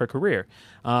biggest run of her career.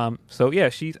 So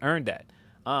she's earned that.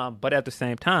 But at the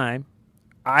same time,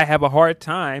 I have a hard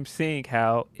time seeing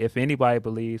how, if anybody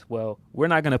believes, well, we're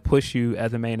not going to push you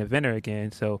as a main eventer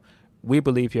again, so we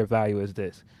believe your value is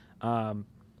this.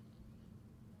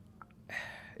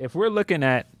 If we're looking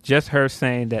at just her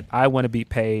saying that I want to be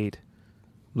paid,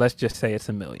 let's just say it's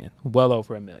 $1 million, well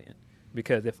over $1 million.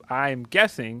 Because if I'm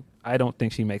guessing, I don't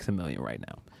think she makes $1 million right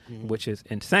now, which is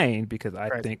insane because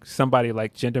I think somebody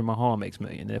like Jinder Mahal makes $1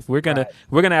 million. If we're gonna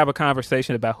have a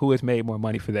conversation about who has made more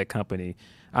money for that company,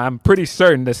 I'm pretty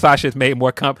certain that Sasha's made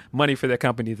more money for that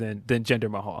company than Jinder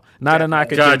Mahal. Not a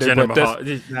knock at Jinder,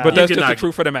 but that's just the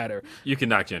truth of the matter. You can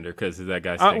knock Jinder because that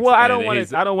guy. Well, I don't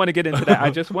want to get into that.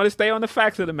 I just want to stay on the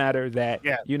facts of the matter. That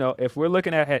if we're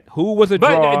looking at who was a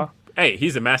draw, hey,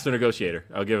 he's a master negotiator.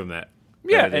 I'll give him that.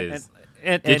 Yeah,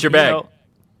 and get your bag.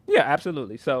 Yeah,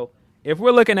 absolutely. So if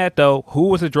we're looking at, though, who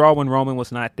was a draw when Roman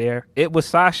was not there, it was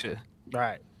Sasha.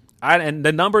 Right. And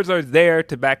the numbers are there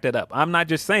to back that up. I'm not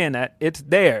just saying that. It's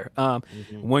there.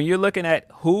 When you're looking at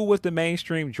who was the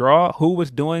mainstream draw, who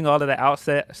was doing all of the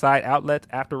outside outlets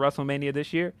after WrestleMania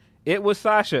this year, it was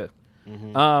Sasha.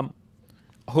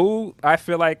 Who I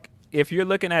feel like if you're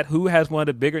looking at who has one of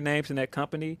the bigger names in that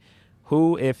company,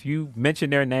 who, if you mention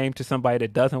their name to somebody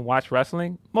that doesn't watch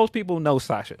wrestling, most people know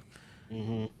Sasha.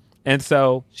 And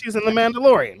so she's in The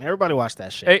Mandalorian. Everybody watched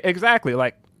that shit. Exactly.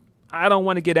 Like, I don't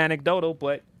want to get anecdotal,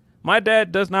 but my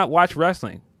dad does not watch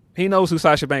wrestling. He knows who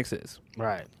Sasha Banks is.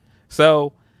 Right.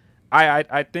 So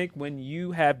I think when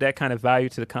you have that kind of value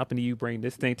to the company, you bring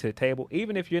this thing to the table,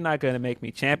 even if you're not going to make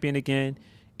me champion again,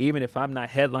 even if I'm not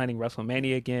headlining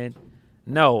WrestleMania again,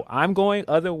 no, I'm going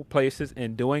other places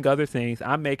and doing other things.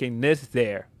 I'm making this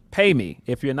there. Pay me.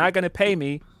 If you're not going to pay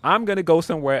me, I'm going to go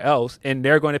somewhere else, and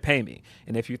they're going to pay me.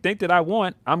 And if you think that I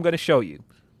want, I'm going to show you.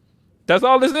 That's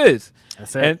all this is.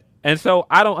 That's it. And so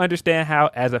I don't understand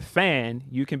how, as a fan,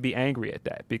 you can be angry at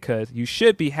that, because you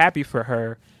should be happy for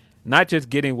her, not just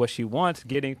getting what she wants,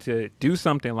 getting to do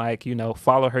something like,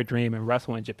 follow her dream and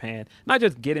wrestle in Japan. Not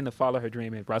just getting to follow her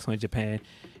dream and wrestle in Japan,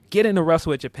 getting to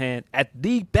wrestle in Japan at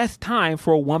the best time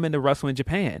for a woman to wrestle in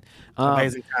Japan.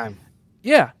 Amazing time.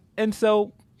 Yeah. And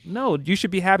so, no, you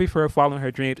should be happy for her following her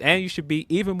dreams, and you should be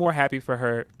even more happy for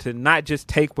her to not just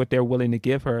take what they're willing to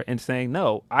give her and saying,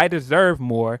 no, I deserve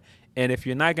more, and if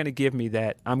you're not going to give me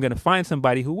that, I'm going to find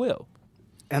somebody who will.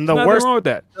 And Nothing wrong with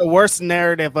that. The worst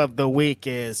narrative of the week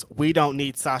is, we don't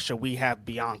need Sasha, we have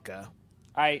Bianca.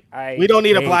 We don't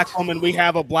need a black woman, we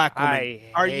have a black woman.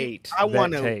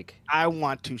 I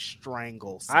want to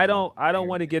strangle someone. I don't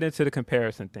want to get into the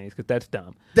comparison things, because that's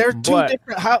dumb. They're two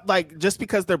different. Just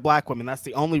because they're black women, that's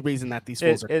the only reason that these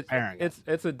fools are comparing.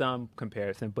 It's a dumb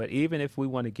comparison. But even if we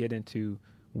want to get into,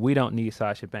 we don't need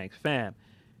Sasha Banks, fam,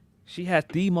 she has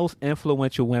the most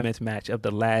influential women's match of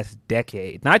the last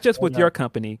decade. Not just with your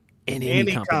company, in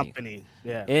any company.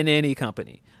 Yeah. In any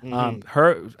company.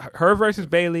 Her versus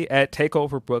Bayley at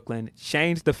TakeOver Brooklyn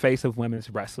changed the face of women's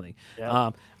wrestling.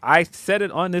 Yep. I said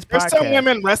it on this podcast. There's some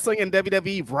women wrestling in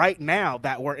WWE right now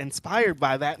that were inspired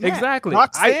by that match. Exactly.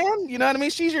 Roxanne, you know what I mean?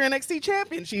 She's your NXT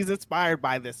champion. She's inspired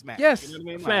by this match. Yes, you know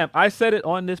what I mean? fam. I said it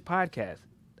on this podcast.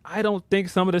 I don't think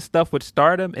some of the stuff with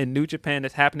Stardom and New Japan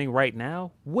that's happening right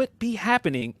now would be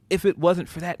happening if it wasn't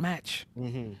for that match.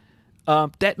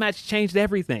 That match changed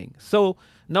everything. So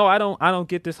no, I don't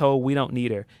get this whole we don't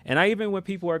need her. And even when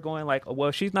people are going like, well,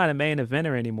 she's not a main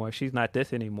eventer anymore, she's not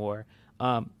this anymore,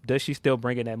 does she still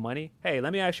bring in that money? Hey,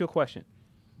 let me ask you a question.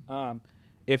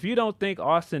 If you don't think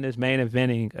Austin is main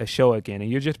eventing a show again, and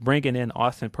you're just bringing in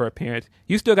Austin per appearance,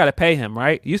 you still got to pay him,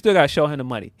 right? You still got to show him the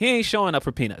money. He ain't showing up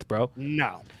for peanuts, bro.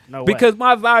 No way. Because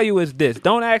my value is this.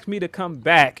 Don't ask me to come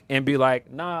back and be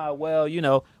like, nah, well,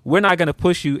 we're not going to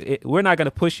push you. We're not going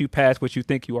to push you past what you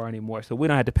think you are anymore, so we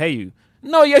don't have to pay you.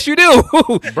 No, yes, you do.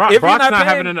 If Brock's you're not not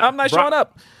paying, I'm not showing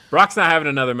up. Brock's not having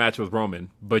another match with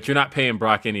Roman, but you're not paying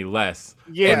Brock any less.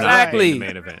 Yeah, exactly. The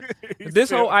main event.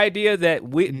 This whole idea that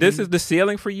this is the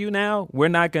ceiling for you now.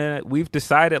 We've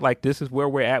decided like this is where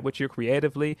we're at with you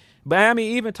creatively. But I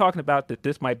mean, even talking about that,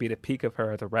 this might be the peak of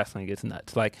her as a wrestling is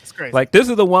nuts. Like this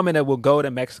is the woman that will go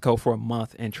to Mexico for a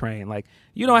month and train. Like,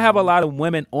 you don't have a lot of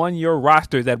women on your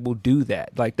roster that will do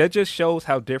that. Like, that just shows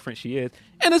how different she is.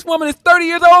 And this woman is 30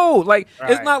 years old. Like,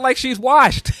 It's not like she's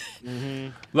washed.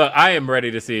 Look, I am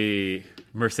ready to see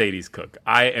Mercedes cook.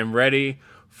 I am ready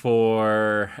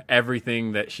for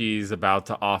everything that she's about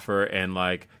to offer. And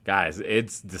like, guys,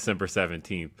 it's December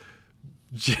 17th.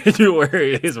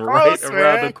 January is right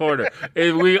around the corner.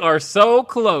 And we are so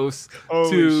close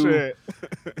to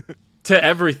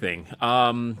everything.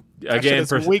 Again,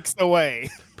 weeks away.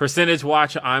 Percentage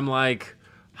watch, I'm like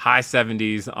high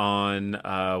 70s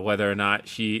on whether or not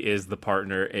she is the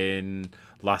partner in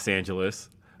Los Angeles.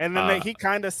 And then he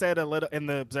kind of said a little in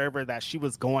the Observer that she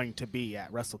was going to be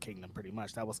at Wrestle Kingdom. Pretty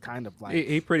much, that was kind of like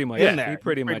he pretty much there. he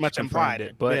pretty much implied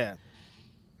it. But yeah.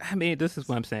 I mean, this is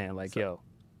what I'm saying. Like,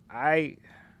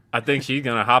 I think she's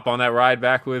gonna hop on that ride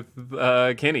back with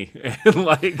Kenny.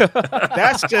 Like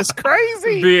that's just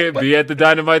crazy. Be at the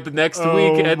Dynamite the next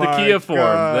week at the Kia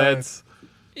Forum. That's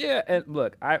and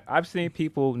look, I've seen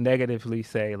people negatively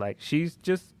say like she's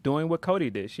just doing what Cody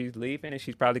did. She's leaving and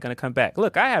she's probably gonna come back.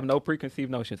 Look, I have no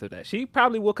preconceived notions of that. She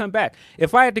probably will come back.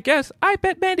 If I had to guess, I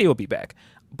bet Mandy will be back.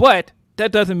 But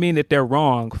that doesn't mean that they're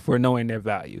wrong for knowing their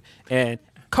value. And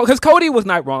because Cody was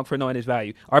not wrong for knowing his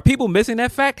value. Are people missing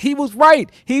that fact? He was right.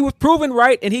 He was proven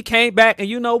right, and he came back, and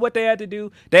you know what they had to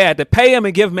do? They had to pay him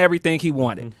and give him everything he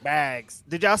wanted. Bags.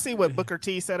 Did y'all see what Booker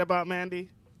T said about Mandy?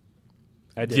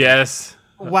 I did. yes.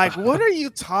 Like, what are you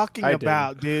talking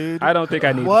about, dude? I don't think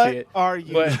I need what to see it. Are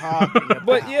you talking about?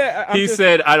 But yeah, He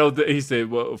said, "I don't." He said,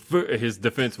 "Well, his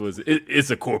defense was it's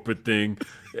a corporate thing,"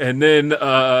 and then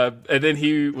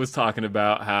he was talking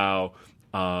about how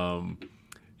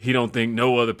he don't think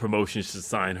no other promotion should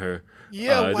sign her.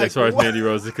 Yeah, as far as Mandy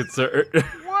Rose is concerned.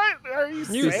 What are you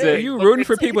saying? Are you rooting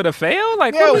for people to fail?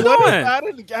 Like, Yeah, what are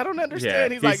we doing? I don't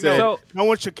understand. Yeah, He's he like, said- no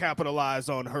one should capitalize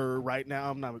on her right now.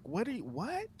 I'm not like, what,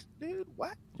 dude?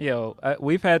 What?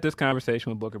 We've had this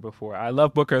conversation with Booker before. I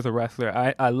love Booker as a wrestler.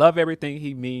 I love everything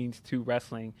he means to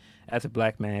wrestling as a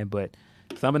black man, but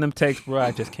some of them takes, bro,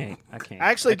 I just can't. I can't.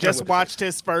 I actually can't just with watched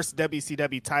his first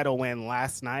WCW title win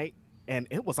last night, and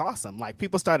it was awesome. Like,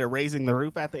 people started raising the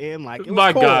roof at the end. Like, it was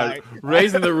My cool. God, Like,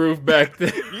 raising the roof back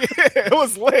then. yeah, it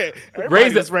was lit.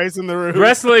 Everybody was raising the roof.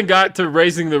 Wrestling got to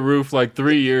raising the roof like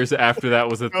 3 years after that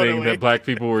was a thing Totally. that black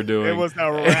people were doing. It was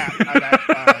a wrap by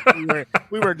that time.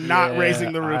 We were not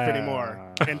raising the roof anymore.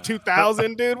 In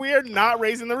 2000, dude, we are not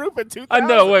raising the roof in 2000. I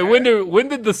know. Wait, man. when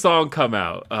did the song come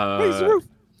out? Raise the roof.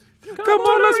 Come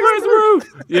on, let's raise the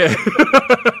roof. Yeah.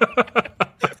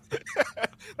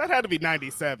 That had to be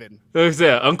 97. Like I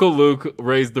said, Uncle Luke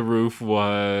raised the roof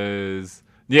was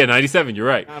 97. You're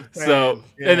right. So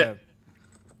yeah.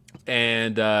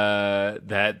 and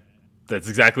that's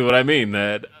exactly what I mean.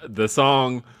 That the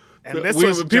song. And this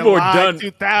was people July were done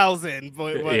 2000,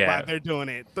 but Yeah. they're doing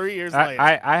it 3 years later.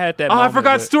 I had that. Oh, I moment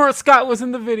forgot with- Stuart Scott was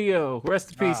in the video.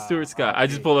 Rest in peace, Stuart Scott. I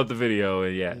just pulled up the video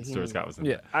and Stuart Scott was in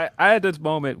Yeah, it. I had this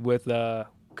moment with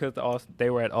because they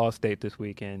were at Allstate this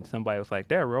weekend. Somebody was like,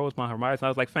 "They're Rosemont Horizon." I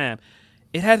was like, "Fam,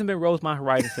 it hasn't been Rosemont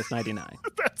Horizon since '99.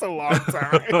 That's a long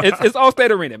time. It's Allstate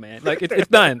Arena, man. Like it's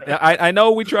done. I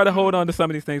know we try to hold on to some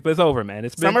of these things, but it's over, man.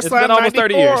 It's been SummerSlam almost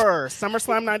 30 years.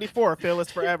 SummerSlam 94. Feel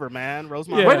it's forever, man.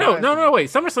 Rosemont. Yeah. Wait, Horizon. no, wait.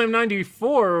 SummerSlam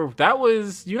 '94. That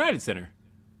was United Center.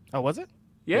 Oh, was it?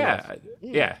 Yeah.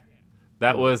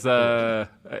 That was that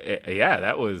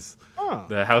was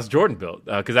the house Jordan built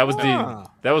because that was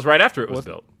that was right after it was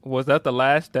built. Was that the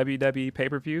last WWE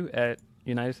pay-per-view at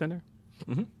United Center?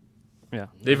 Mm-hmm. Yeah,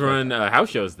 They've run house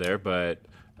shows there, but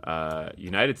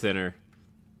United Center.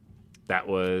 That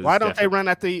was. Why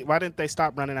didn't they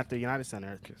stop running at the United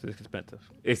Center? it's expensive.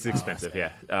 It's expensive,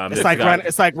 yeah.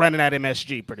 It's like running at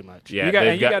MSG, pretty much.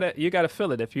 Yeah, you gotta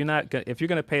fill it. If you're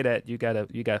gonna pay that, you gotta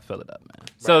fill it up, man.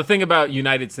 So the thing about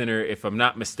United Center, if I'm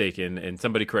not mistaken, and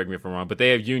somebody correct me if I'm wrong, but they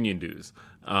have union dues.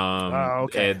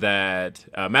 Okay. And that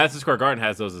Madison Square Garden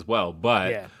has those as well.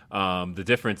 But the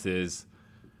difference is,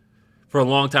 for a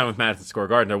long time with Madison Square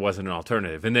Garden, there wasn't an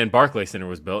alternative. And then Barclays Center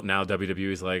was built. Now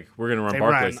WWE's like, we're going to run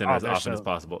Barclays Center as often as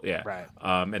possible. Yeah. Right.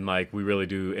 And like, we really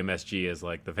do MSG as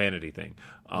like the vanity thing.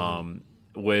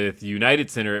 With United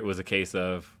Center, it was a case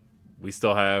of, we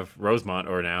still have Rosemont,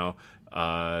 or now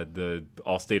the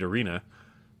Allstate Arena,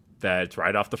 that's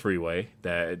right off the freeway,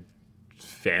 that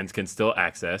fans can still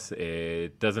access.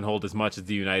 It doesn't hold as much as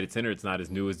the United Center. It's not as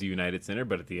new as the United Center,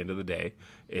 but at the end of the day,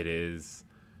 it is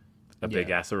a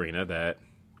big ass arena that,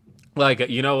 like,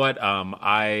 you know what?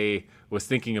 I was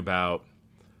thinking about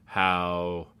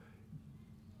how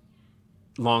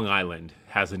Long Island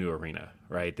has a new arena,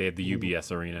 right? They have the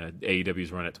UBS arena.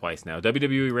 AEW's run it twice now.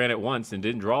 WWE ran it once and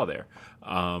didn't draw there.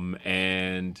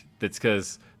 And that's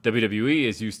because WWE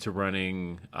is used to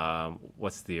running,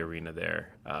 what's the arena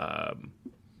there?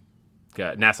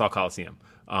 Nassau Coliseum.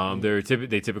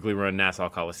 They typically run Nassau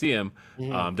Coliseum.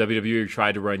 WWE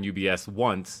tried to run UBS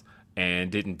once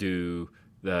and didn't do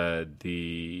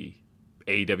the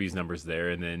AEW's numbers there,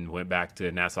 and then went back to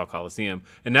Nassau Coliseum.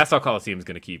 And Nassau Coliseum is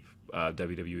going to keep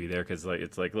WWE there because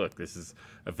it's like, look, this is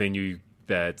a venue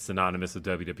that's synonymous with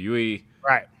WWE.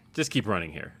 Right. Just keep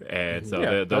running here, and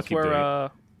so they'll keep doing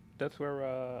it. That's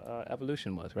where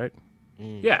Evolution was, right?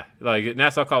 Yeah, like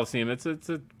Nassau Coliseum, it's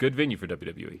a good venue for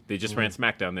WWE. They just ran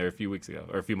SmackDown there a few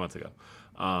months ago.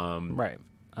 Right.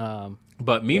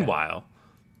 But meanwhile,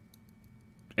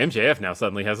 MJF now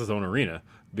suddenly has his own arena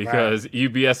because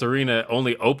UBS Arena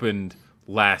only opened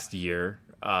last year,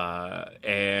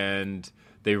 and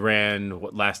they ran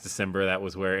last December. That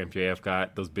was where MJF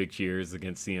got those big cheers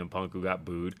against CM Punk, who got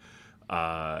booed.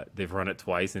 They've run it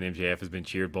twice, and MJF has been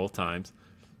cheered both times.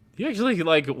 He actually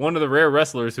like one of the rare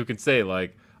wrestlers who can say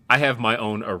like, "I have my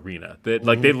own arena." That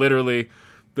like they literally,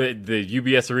 the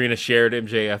UBS Arena shared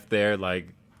MJF there. Like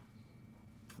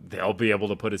they'll be able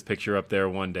to put his picture up there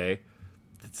one day.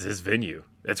 It's his venue.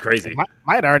 It's crazy. It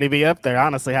might already be up there.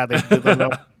 Honestly, how they do the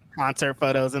little concert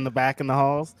photos in the back in the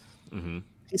halls. Mm-hmm.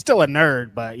 He's still a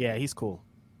nerd, but yeah, he's cool.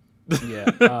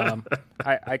 Yeah,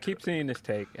 I keep seeing this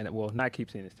take, and not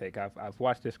keep seeing this take. I've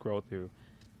watched this scroll through.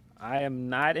 I am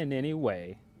not in any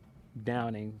way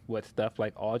downing what stuff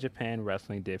like All Japan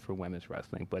Wrestling did for women's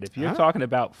wrestling, but if you're talking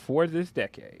about for this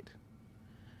decade,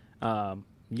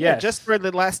 yeah, just for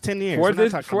the last 10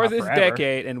 years, for this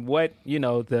decade, and what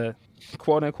the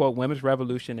quote unquote women's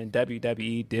revolution in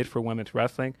WWE did for women's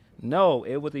wrestling. No,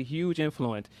 it was a huge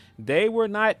influence. They were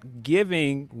not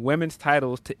giving women's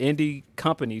titles to indie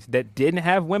companies that didn't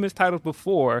have women's titles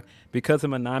before because of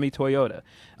Manami Toyota.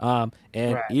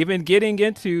 Even getting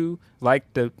into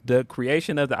like the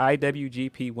creation of the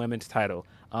IWGP women's title.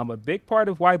 A big part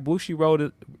of why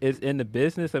Bushiroad is in the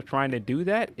business of trying to do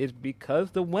that is because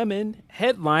the women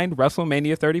headlined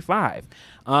WrestleMania 35.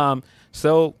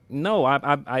 So no,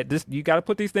 I you got to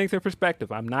put these things in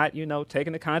perspective. I'm not,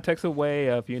 taking the context away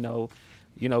of,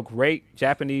 great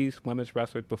Japanese women's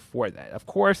wrestlers before that. Of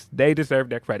course, they deserve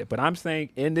their credit, but I'm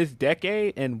saying in this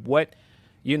decade and what,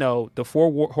 the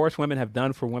four horsewomen have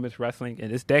done for women's wrestling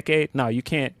in this decade. No, you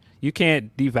can't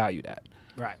devalue that.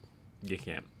 Right. You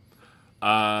can't.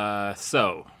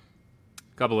 So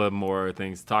a couple of more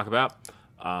things to talk about.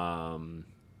 Uncle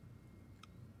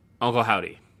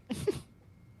Howdy.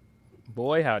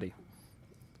 Boy, howdy.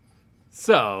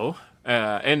 So,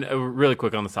 and really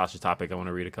quick on the Sasha topic, I want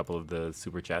to read a couple of the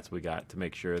super chats we got to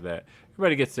make sure that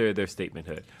everybody gets their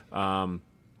statementhood. Hala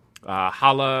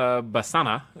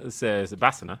Basana says,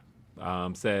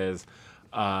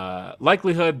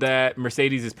 likelihood that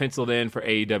Mercedes is penciled in for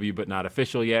AEW but not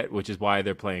official yet, which is why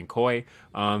they're playing coy.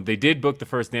 They did book the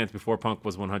first dance before Punk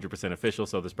was 100% official,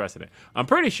 so there's precedent. I'm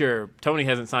pretty sure Tony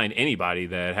hasn't signed anybody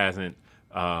that hasn't.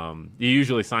 He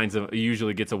usually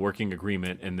gets a working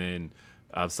agreement and then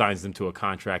signs them to a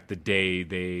contract the day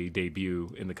they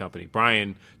debut in the company.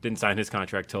 Brian didn't sign his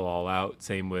contract till All Out.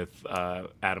 Same with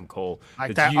Adam Cole.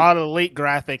 Like that Auto Elite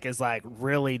graphic is like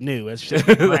really new. It's just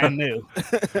brand new.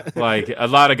 Like a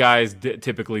lot of guys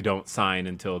typically don't sign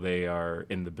until they are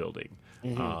in the building,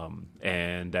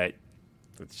 and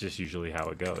that's just usually how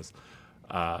it goes.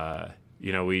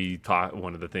 We taught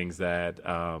one of the things that.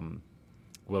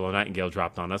 Willow Nightingale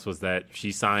dropped on us was that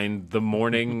she signed the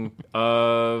morning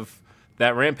of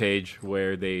that Rampage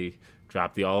where they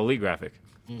dropped the All Elite graphic.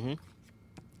 Mm-hmm.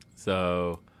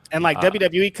 So, and like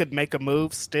WWE could make a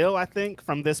move still, I think,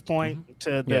 from this point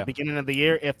to the beginning of the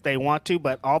year if they want to.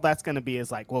 But all that's going to be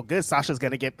is like, well, good, Sasha's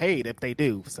going to get paid if they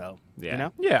do. So, I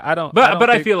don't. But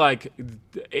I feel like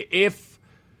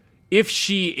if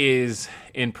she is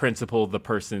in principle the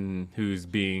person who's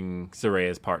being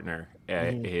Saraya's partner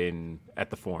at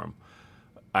the forum,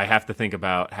 I have to think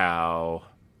about how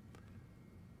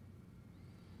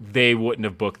they wouldn't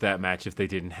have booked that match if they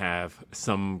didn't have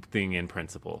something in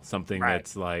principle, something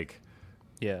that's like,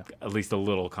 at least a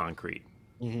little concrete.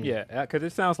 Mm-hmm. Yeah, because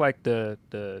it sounds like the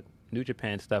New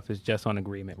Japan stuff is just on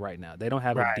agreement right now. They don't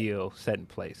have a deal set in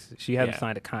place. She hasn't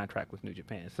signed a contract with New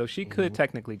Japan, so she could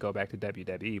technically go back to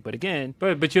WWE. But again,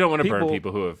 but you don't want to burn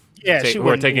people who are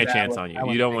taking a chance on you.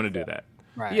 You don't want to do that.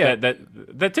 Right. Yeah,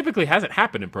 that typically hasn't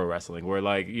happened in pro wrestling, where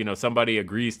like somebody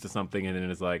agrees to something and then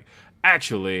it's like,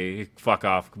 actually, fuck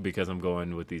off because I'm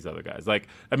going with these other guys. Like,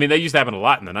 I mean, that used to happen a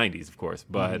lot in the '90s, of course,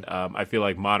 but I feel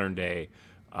like modern day.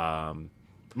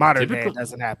 Modern day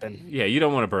doesn't happen. Yeah, you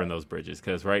don't want to burn those bridges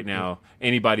because right now,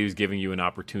 anybody who's giving you an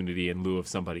opportunity in lieu of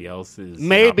somebody else is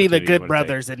maybe the Good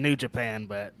Brothers in New Japan,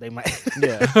 but they might.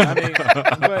 Yeah, I mean,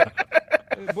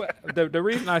 but the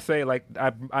reason I say like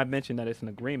I mentioned that it's an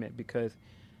agreement because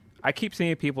I keep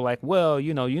seeing people like, well,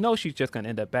 she's just gonna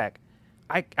end up back.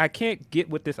 I can't get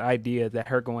with this idea that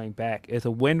her going back is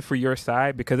a win for your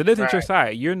side because it isn't your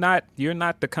side. You're not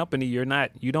the company.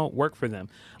 You don't work for them.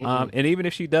 And even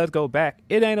if she does go back,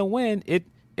 it ain't a win.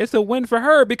 It's a win for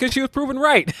her because she was proven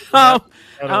right.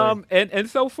 And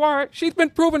so far she's been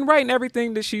proven right in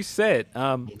everything that she said.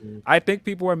 I think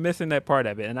people are missing that part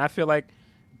of it, and I feel like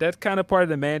that's kind of part of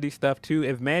the Mandy stuff too.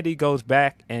 If Mandy goes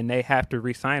back and they have to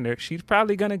re-sign her, she's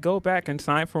probably going to go back and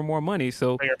sign for more money.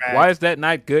 So why is that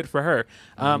not good for her?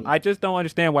 I just don't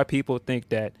understand why people think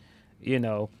that,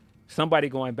 somebody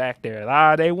going back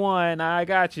there, they won, I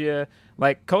got you.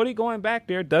 Like, Cody going back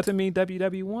there doesn't mean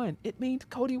WWE won. It means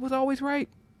Cody was always right.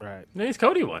 Right. It means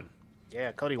Cody won.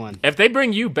 Yeah, Cody won. If they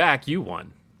bring you back, you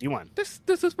won. You won. This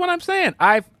is what I'm saying.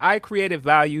 I created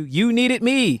value. You needed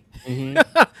me.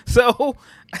 So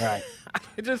Right.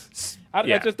 I just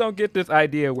don't get this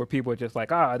idea where people are just like,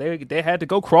 they had to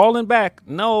go crawling back.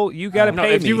 No, you got to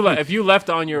pay me. If you left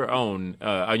on your own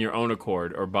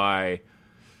accord or by,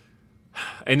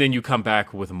 and then you come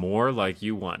back with more, like,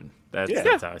 you won.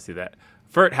 That's how I see that.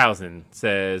 Ferthausen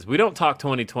says, we don't talk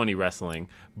 2020 wrestling,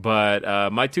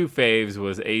 but my two faves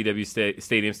was AEW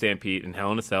Stadium Stampede and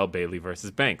Hell in a Cell Bayley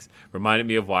versus Banks. Reminded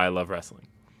me of why I love wrestling.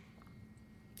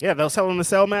 Yeah, those Hell in a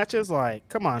Cell matches, like,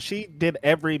 come on. She did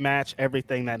every match,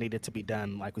 everything that needed to be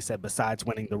done, like we said, besides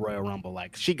winning the Royal Rumble.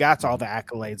 Like, she got all the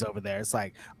accolades over there. It's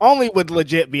like, only would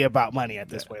legit be about money at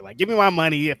this point. Like, give me my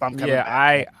money if I'm coming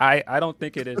back. I don't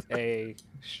think it is a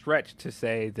stretch to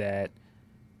say that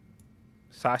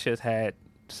Sasha's had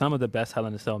some of the best Hell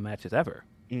in a Cell matches ever.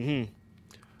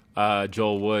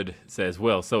 Joel Wood says,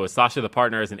 Will, so is Sasha the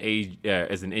partner as an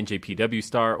NJPW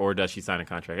star, or does she sign a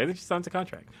contract? I think she signs a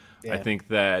contract. Yeah. I think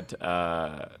that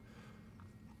I'm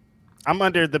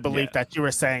under the belief that you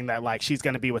were saying that, like, she's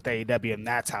going to be with AEW, and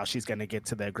that's how she's going to get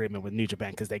to the agreement with New Japan,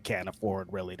 because they can't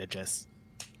afford really to just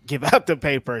give out the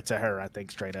paper to her, I think,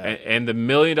 straight up. And the $1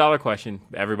 million question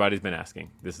everybody's been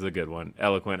asking. This is a good one.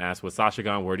 Eloquent asked, with Sasha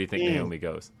gone, where do you think Naomi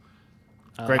goes?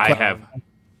 I have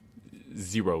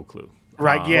zero clue.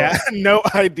 Right, no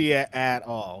idea at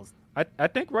all. I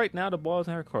think right now the ball's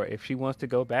in her court. If she wants to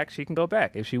go back, she can go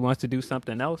back. If she wants to do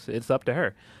something else, it's up to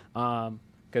her.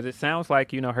 Because it sounds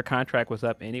like, her contract was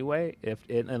up anyway,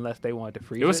 unless they wanted to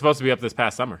freeze it. It was supposed to be up this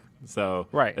past summer. So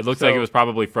right. It looks like it was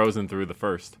probably frozen through the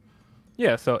first.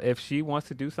 Yeah, so if she wants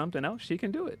to do something else, she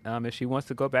can do it. If she wants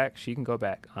to go back, she can go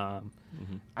back.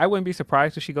 I wouldn't be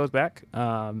surprised if she goes back.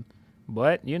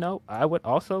 But, I would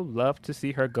also love to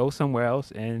see her go somewhere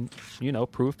else and,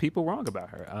 prove people wrong about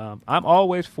her. I'm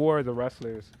always for the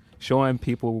wrestlers showing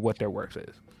people what their worth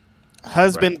is.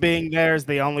 Husband being there is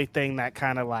the only thing that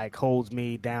kind of, like, holds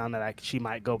me down that she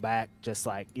might go back. Just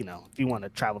like, if you want to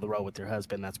travel the road with your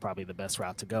husband, that's probably the best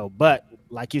route to go. But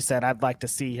like you said, I'd like to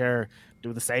see her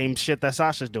do the same shit that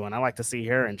Sasha's doing. I like to see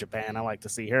her in Japan. I like to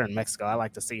see her in Mexico. I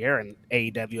like to see her in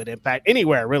AEW at Impact,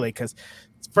 anywhere really, because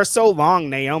for so long,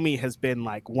 Naomi has been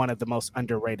like one of the most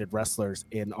underrated wrestlers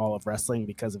in all of wrestling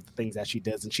because of the things that she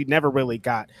does, and she never really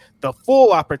got the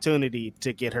full opportunity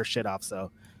to get her shit off.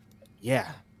 So,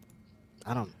 yeah,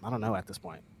 I don't know at this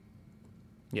point.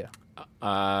 Yeah.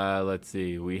 Let's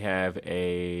see. We have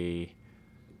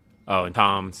and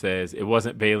Tom says it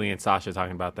wasn't Bayley and Sasha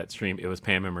talking about that stream. It was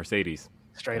Pam and Mercedes.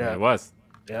 Straight up. It was.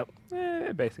 Yep.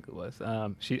 It basically was.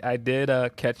 I did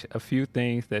catch a few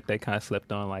things that they kind of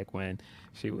slipped on, like when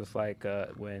she was like,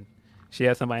 when she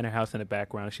had somebody in her house in the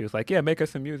background, she was like, yeah, make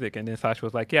us some music. And then Sasha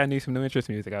was like, yeah, I need some new interest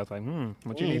music. I was like,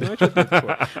 what you need new interest music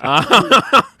for?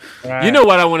 You know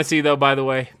what I want to see, though, by the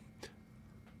way?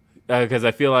 Because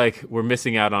I feel like we're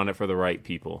missing out on it for the right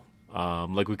people.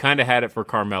 Like, we kind of had it for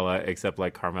Carmella, except,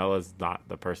 like, Carmella's not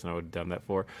the person I would have done that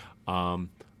for.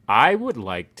 I would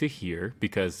like to hear,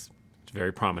 because it's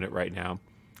very prominent right now,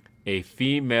 a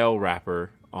female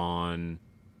rapper on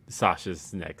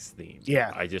Sasha's next theme.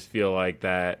 Yeah. I just feel like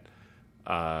that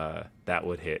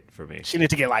would hit for me. She need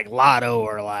to get, like, Lotto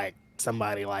or, like,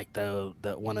 somebody like the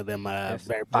one of them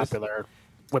very popular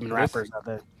women rappers out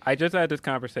there. I just had this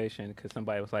conversation because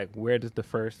somebody was like, where does the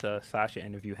first Sasha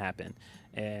interview happen?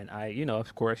 And I,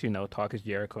 of course, Talk is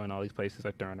Jericho and all these places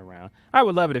are thrown around. I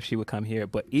would love it if she would come here.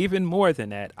 But even more than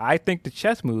that, I think the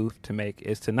chess move to make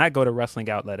is to not go to Wrestling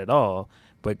Outlet at all,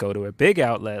 but go to a big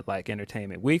outlet like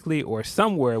Entertainment Weekly or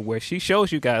somewhere where she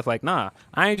shows you guys like, nah,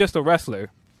 I ain't just a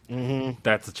wrestler. Mm-hmm.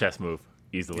 That's a chess move,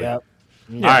 easily. Yep.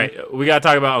 Yeah. All right, we got to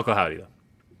talk about Uncle Howdy, though.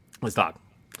 Let's talk.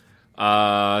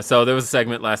 So there was a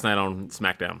segment last night on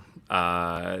SmackDown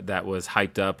that was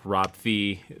hyped up. Rob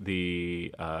Fee,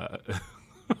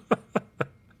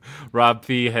 Rob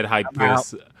Fee had hyped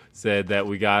this, said that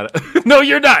we got... No,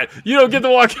 you're not. You don't get to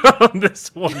walk out on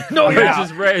this one. No, you're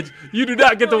just Reg. You do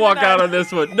not get to walk out on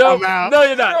this one. No, no,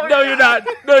 you're not. No, you're not.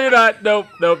 No, you're not. Nope.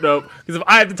 Because if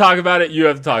I have to talk about it, you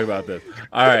have to talk about this.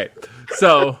 All right.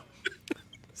 So,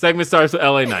 segment starts with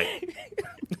LA Knight.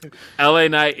 LA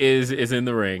Knight is in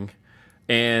the ring.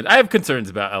 And I have concerns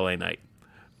about LA Knight.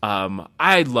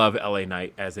 I love LA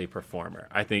Knight as a performer.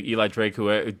 I think Eli Drake,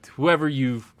 whoever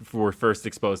you were first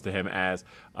exposed to him as,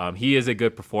 he is a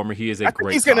good performer. He is a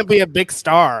great. He's going to be a big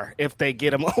star if they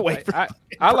get him away from.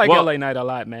 I like LA Knight a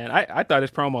lot, man. I thought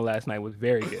his promo last night was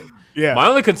very good. Yeah. My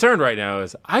only concern right now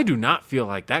is I do not feel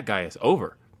like that guy is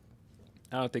over.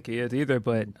 I don't think he is either,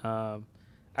 but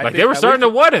they were starting to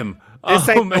wet him. This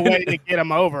ain't the way to get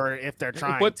him over if they're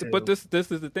trying to. But this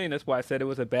is the thing. That's why I said it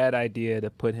was a bad idea to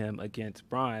put him against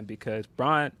Bryan, because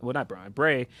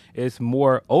Bray is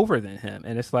more over than him,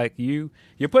 and it's like you're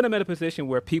putting him in a position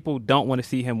where people don't want to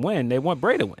see him win. They want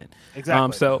Bray to win.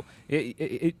 Exactly. So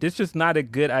it's just not a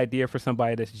good idea for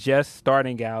somebody that's just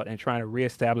starting out and trying to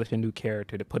reestablish a new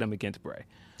character to put him against Bray.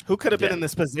 Who could have been in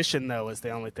this position though? Is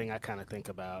the only thing I kind of think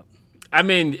about. I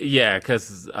mean, yeah,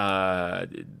 because I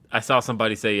saw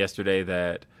somebody say yesterday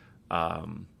that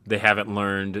they haven't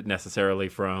learned necessarily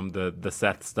from the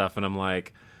Seth stuff, and I'm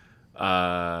like,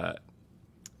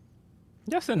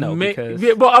 yes and no. Because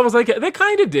I was like, they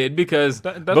kind of did, because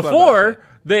before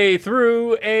they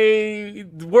threw a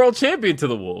world champion to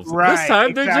the Wolves. Right, this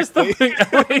time they're just throwing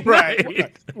LA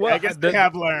Right. Well, I guess they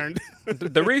have learned.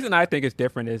 The reason I think it's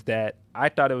different is that I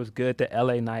thought it was good that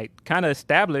LA Knight kind of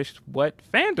established what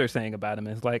fans are saying about him.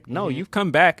 It's like, no, you've come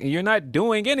back and you're not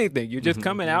doing anything. You're just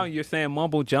coming out and you're saying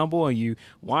mumble jumble and you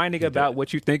whining about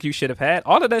what you think you should have had.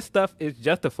 All of that stuff is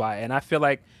justified, and I feel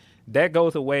like that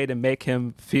goes away to make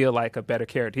him feel like a better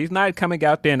character. He's not coming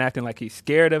out there and acting like he's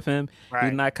scared of him. Right.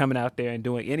 He's not coming out there and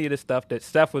doing any of the stuff that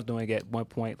Seth was doing at one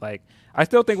point. Like, I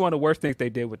still think one of the worst things they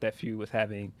did with that feud was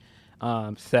having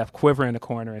Seth quiver in the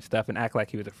corner and stuff and act like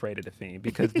he was afraid of the Fiend.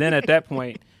 Because then at that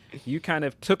point, you kind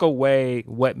of took away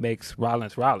what makes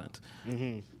Rollins Rollins.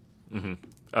 Mm-hmm. Mm-hmm.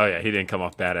 Oh, yeah, he didn't come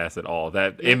off badass at all.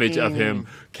 That image of him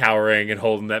cowering and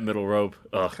holding that middle rope,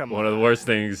 one of the worst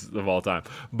things of all time.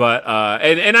 But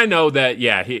and I know that,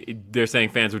 they're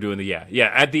saying fans were doing the yeah.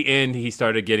 Yeah, at the end, he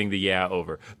started getting the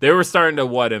over. They were starting to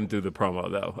wet him through the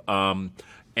promo, though.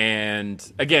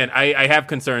 And, again, I have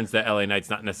concerns that LA Knight's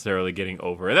not necessarily getting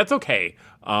over. And that's okay,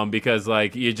 because,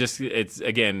 like, you just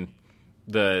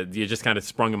kind of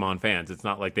sprung him on fans. It's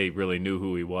not like they really knew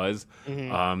who he was.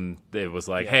 It was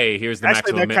like, hey, here's the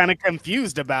Actually, maximum. they're kind of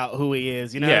confused about who he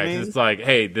is. You know what I mean? It's like,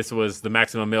 hey, this was the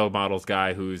Maximum Male Models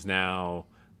guy who's now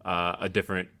a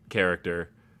different character,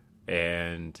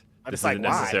 and this isn't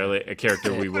necessarily a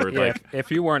character we were like. If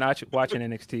you weren't watching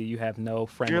NXT, you have no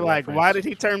frame. You're like, why did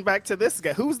he turn back to this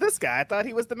guy? Who's this guy? I thought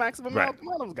he was the Maximum Male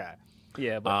Models guy.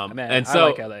 Yeah, but man, and so, I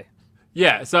like LA.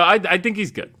 Yeah, so I think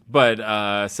he's good,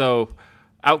 but so.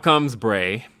 Out comes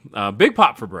Bray. Big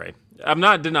pop for Bray. I'm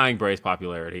not denying Bray's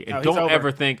popularity. And don't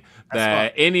ever think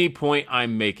that any point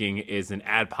I'm making is an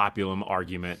ad populum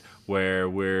argument where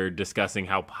we're discussing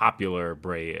how popular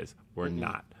Bray is. We're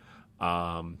not.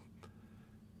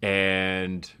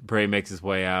 And Bray makes his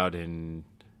way out and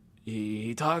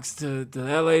he talks to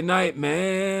the LA Knight,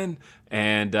 man.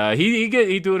 And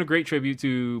he doing a great tribute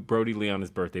to Brody Lee on his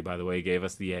birthday, by the way. He gave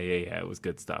us the yeah. It was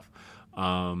good stuff.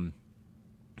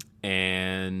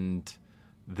 And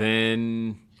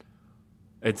then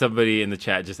somebody in the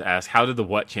chat just asked, how did the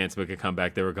What chants make a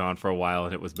comeback? They were gone for a while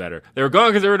and it was better. They were gone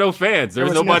because there were no fans. There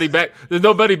was nobody back. There's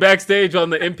nobody backstage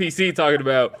on the NPC talking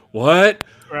about what?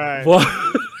 Right. What?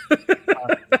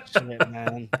 Shit,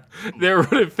 man. They were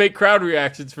running fake crowd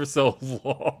reactions for so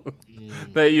long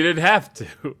that you didn't have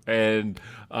to. And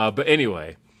but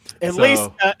anyway. At least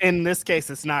in this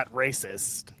case, it's not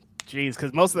racist. Jeez,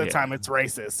 because most of the time it's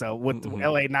racist. So with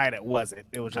LA Knight, it wasn't.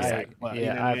 It was just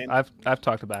I've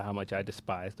talked about how much I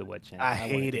despise the What chant. I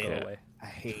hate it. I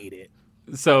hate it.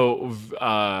 So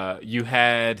you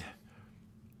had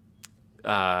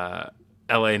LA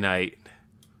Knight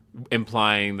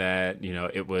implying that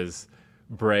it was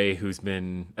Bray who's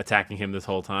been attacking him this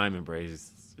whole time, and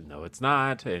Bray's no, it's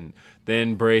not. And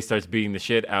then Bray starts beating the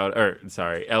shit out,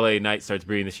 LA Knight starts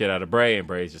beating the shit out of Bray, and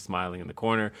Bray's just smiling in the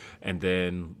corner. And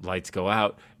then lights go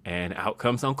out, and out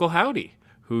comes Uncle Howdy,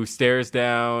 who stares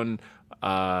down. He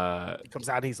comes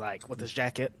out, he's like, with his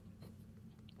jacket,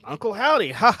 Uncle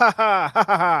Howdy, ha ha ha ha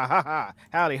ha ha ha,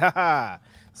 Howdy, ha ha,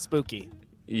 spooky.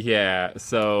 Yeah,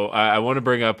 so I want to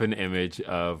bring up an image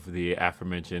of the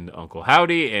aforementioned Uncle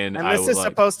Howdy, and this is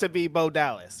supposed to be Bo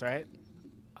Dallas, right?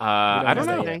 I don't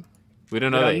know. We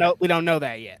don't know that. We don't know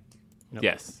that yet. Nope.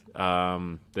 Yes.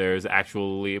 There's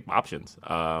actually options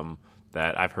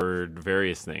that I've heard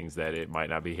various things that it might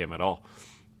not be him at all.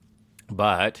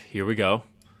 But here we go.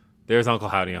 There's Uncle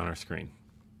Howdy on our screen.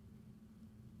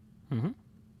 Mm-hmm.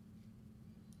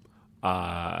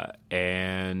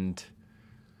 And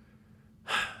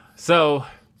so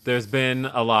there's been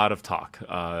a lot of talk.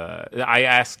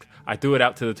 I threw it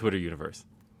out to the Twitter universe.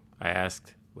 I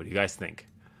asked, what do you guys think?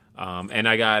 And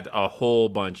I got a whole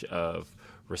bunch of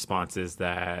responses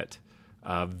that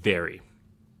vary.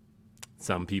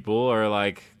 Some people are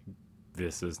like,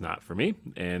 this is not for me.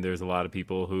 And there's a lot of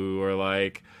people who are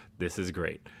like, this is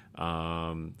great.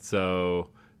 So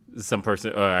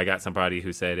I got somebody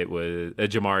who said it was,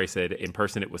 Jamari said, in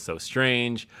person it was so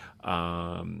strange.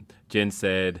 Jen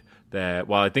said that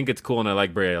while I think it's cool and I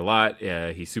like Bray a lot,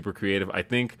 he's super creative, I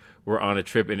think we're on a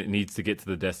trip and it needs to get to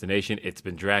the destination. It's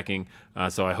been dragging.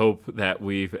 So I hope that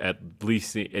we've at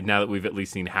least seen, now that we've at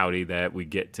least seen Howdy, that we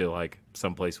get to like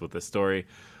someplace with this story.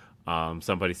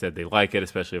 Somebody said they like it,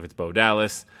 especially if it's Bo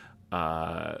Dallas.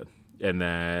 And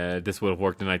that this would have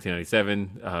worked in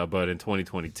 1997, but in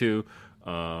 2022,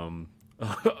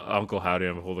 Uncle Howdy,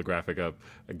 I'm going to hold the graphic up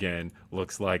again,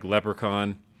 looks like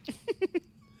Leprechaun.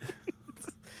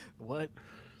 What?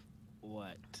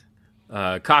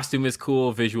 Costume is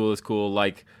cool, visual is cool,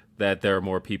 like that there are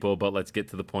more people, but let's get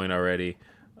to the point already.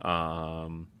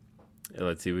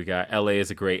 Let's see, we got LA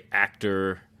is a great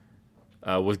actor.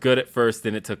 Was good at first,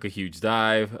 then it took a huge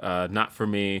dive. Not for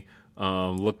me.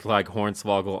 Looked like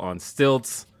Hornswoggle on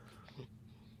stilts.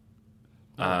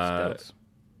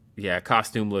 Yeah,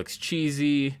 costume looks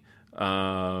cheesy.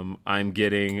 I'm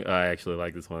getting, I actually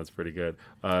like this one, it's pretty good.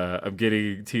 I'm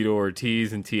getting Tito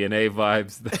Ortiz and TNA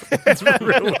vibes. That's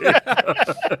really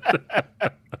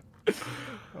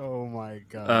Oh my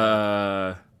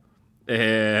god.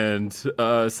 And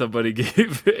somebody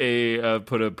gave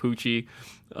put a Poochie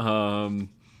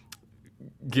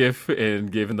gif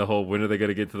and given the whole when are they going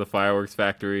to get to the fireworks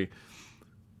factory.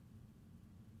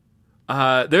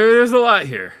 There's a lot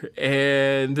here,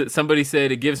 and somebody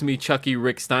said it gives me Chucky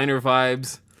Rick Steiner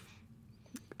vibes.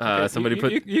 Okay, Somebody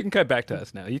put you can cut back to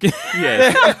us now. You can.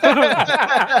 yes.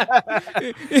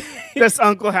 That's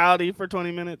Uncle Howdy for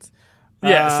 20 minutes.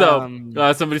 Yeah.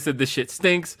 So somebody said this shit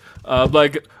stinks.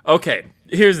 Like, okay,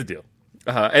 here's the deal.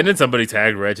 And then somebody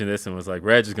tagged Reg in this and was like,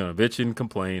 Reg is gonna bitch and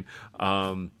complain.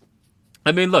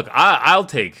 I mean, look, I'll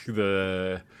take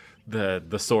the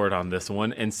sword on this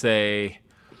one and say,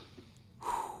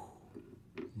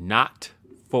 not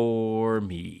for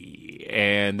me.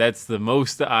 And that's the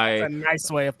most That's a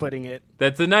nice way of putting it.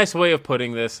 That's a nice way of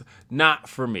putting this. Not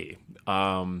for me.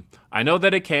 I know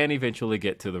that it can eventually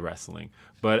get to the wrestling,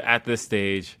 but at this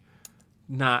stage,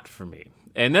 not for me.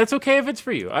 And that's okay if it's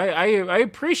for you. I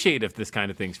appreciate if this kind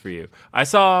of thing's for you. I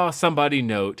saw somebody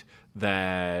note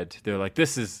that they're like,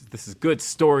 this is good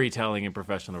storytelling in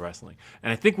professional wrestling.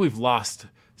 And I think we've lost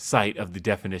sight of the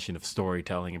definition of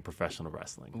storytelling in professional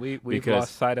wrestling. We've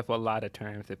lost sight of a lot of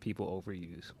terms that people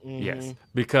overuse. Mm-hmm. Yes,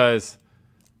 because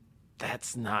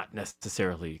that's not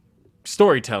necessarily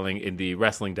storytelling in the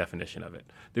wrestling definition of it.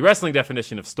 The wrestling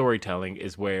definition of storytelling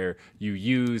is where you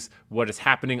use what is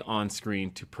happening on screen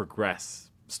to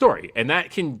progress story. And that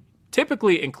can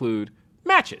typically include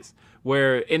matches,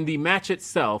 where in the match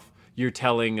itself, you're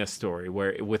telling a story,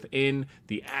 where within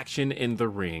the action in the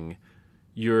ring,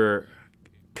 you're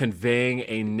conveying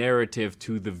a narrative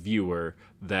to the viewer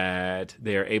that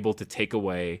they are able to take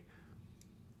away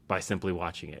by simply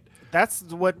watching it. That's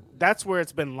where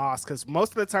it's been lost, because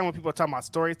most of the time when people are talking about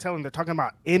storytelling, they're talking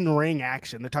about in-ring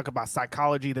action. They're talking about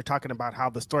psychology. They're talking about how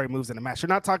the story moves in a match. They're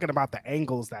not talking about the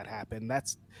angles that happen.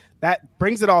 That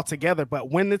brings it all together.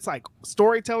 But when it's like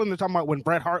storytelling, they're talking about when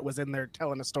Bret Hart was in there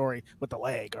telling a story with a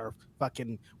leg or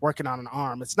fucking working on an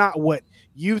arm. It's not what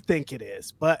you think it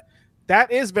is, but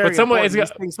that is very important.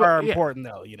 These things are important,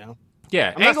 though, you know?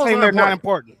 Yeah, I'm not saying they're not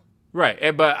important.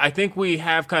 Right, but I think we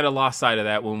have kind of lost sight of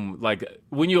that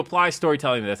when you apply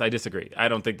storytelling to this. I disagree. I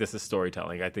don't think this is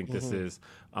storytelling. I think this is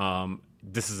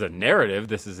a narrative.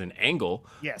 This is an angle.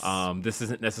 Yes. This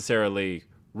isn't necessarily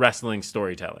wrestling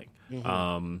storytelling.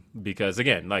 Because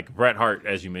again, like Bret Hart,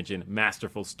 as you mentioned,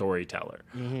 masterful storyteller.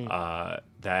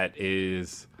 That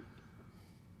is,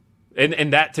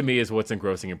 and that to me is what's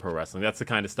engrossing in pro wrestling. That's the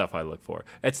kind of stuff I look for.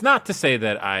 It's not to say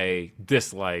that I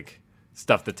dislike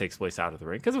stuff that takes place out of the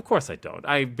ring, because of course I don't.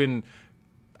 I've been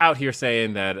out here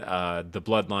saying that the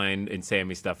Bloodline and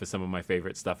Sammy stuff is some of my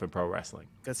favorite stuff in pro wrestling.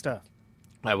 Good stuff.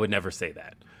 I would never say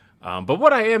that. But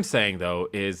what I am saying, though,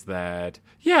 is that,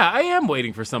 yeah, I am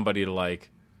waiting for somebody to,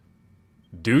 like,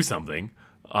 do something.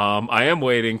 I am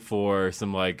waiting for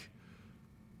some, like,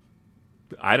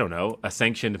 I don't know, a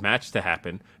sanctioned match to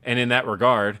happen. And in that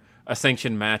regard, a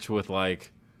sanctioned match with,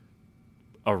 like,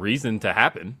 a reason to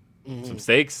happen. Some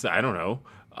stakes, I don't know.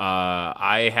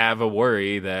 I have a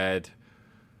worry that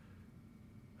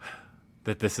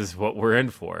this is what we're in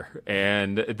for,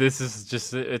 and this is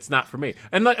just, it's not for me.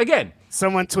 And like, again,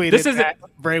 someone tweeted that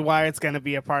Bray Wyatt's going to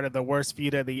be a part of the worst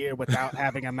feud of the year without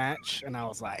having a match, and I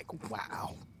was like,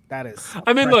 wow, That is.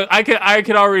 I mean, look, I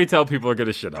can already tell people are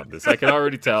gonna shit on this. I can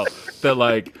already tell that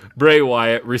like Bray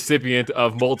Wyatt, recipient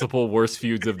of multiple worst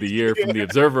feuds of the year from the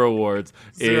Observer Awards,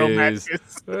 is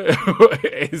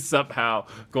somehow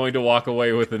going to walk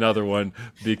away with another one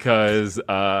because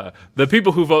the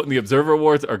people who vote in the Observer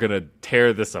Awards are gonna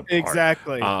tear this apart.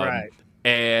 Exactly. Right.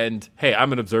 And hey,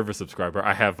 I'm an Observer subscriber.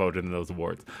 I have voted in those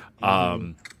awards.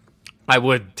 I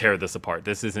would tear this apart.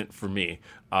 This isn't for me.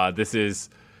 This is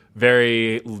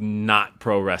very not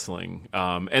pro wrestling.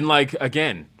 And like,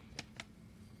 again,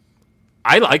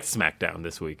 I liked SmackDown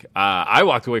this week. I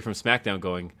walked away from SmackDown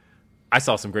going, I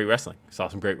saw some great wrestling. Saw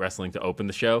some great wrestling to open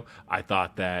the show. I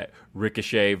thought that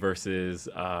Ricochet versus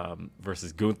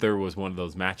Gunther was one of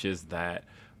those matches that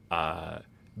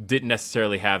didn't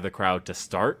necessarily have the crowd to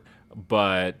start,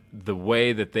 but the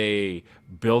way that they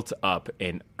built up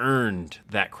and earned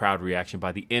that crowd reaction,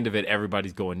 by the end of it,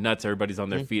 everybody's going nuts. Everybody's on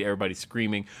their feet. Everybody's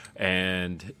screaming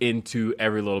and into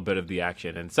every little bit of the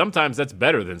action. And sometimes that's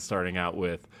better than starting out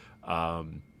with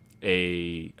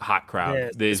a hot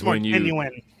crowd. Yeah, is more when you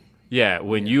genuine.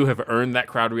 when you have earned that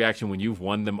crowd reaction, when you've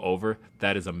won them over,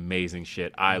 that is amazing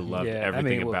shit. I love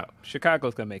everything about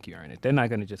Chicago's gonna make you earn it. They're not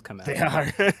gonna just come out. They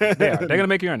are. They're gonna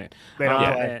make you earn it. They don't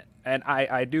play. And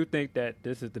I do think that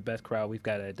this is the best crowd we've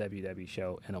got at a WWE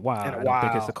show in a while. In a I don't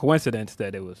think while. it's a coincidence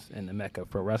that it was in the Mecca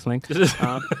for wrestling.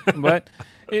 But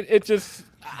it just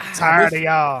Tired of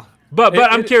y'all. But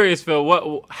I'm curious,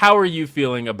 Phil. How are you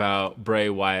feeling about Bray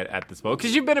Wyatt at this moment?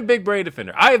 Because you've been a big Bray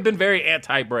defender. I have been very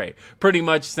anti-Bray pretty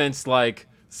much since like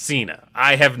Cena.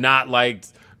 I have not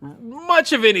liked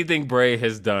much of anything Bray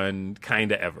has done,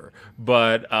 kind of ever.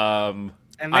 But And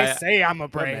they say I'm a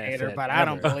Bray man hater, said but I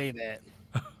don't ever. believe it.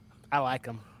 I like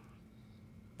him.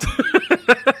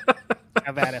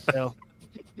 Have at it, Phil.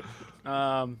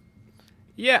 I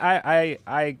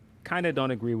kind of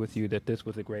don't agree with you that this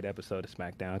was a great episode of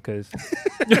SmackDown because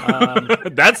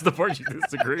that's the part you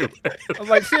disagree with. I'm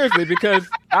like, seriously, because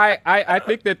I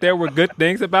think that there were good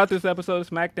things about this episode of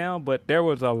SmackDown, but there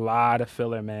was a lot of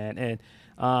filler, man. And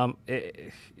I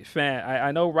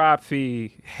know Rob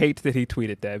Fee hates that he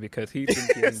tweeted that because he's been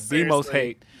getting the most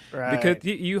hate. Right. Because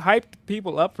you hyped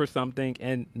people up for something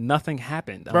and nothing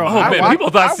happened. Bro, Oh man, people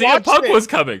thought CM watched Punk it. was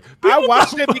coming. I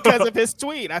watched it because of his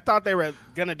tweet. I thought they were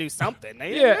gonna do something.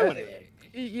 They didn't do anything.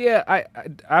 Yeah,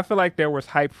 I feel like there was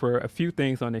hype for a few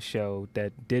things on the show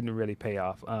that didn't really pay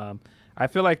off. I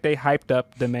feel like they hyped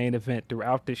up the main event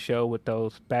throughout the show with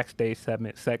those backstage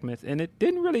segments, and it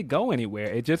didn't really go anywhere.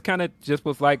 It just kind of just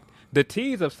was like the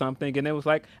tease of something, and it was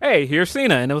like, hey, here's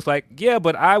Cena. And it was like, yeah,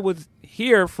 but I was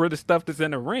here for the stuff that's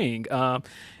in the ring. And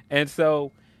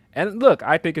look,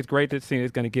 I think it's great that Cena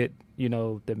is going to get,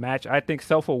 the match. I think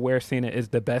self-aware Cena is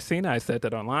the best Cena. I said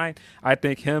that online. I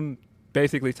think him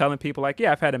basically telling people like,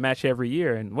 yeah, I've had a match every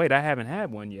year, and wait, I haven't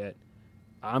had one yet.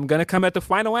 I'm going to come at the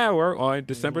final hour on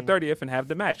December 30th and have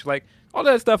the match. Like, all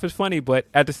that stuff is funny, but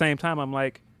at the same time, I'm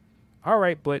like, all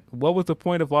right, but what was the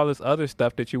point of all this other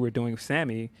stuff that you were doing with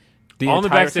Sammy All the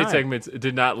entire backstage time? segments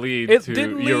did not lead It to.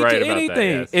 didn't You're lead right to about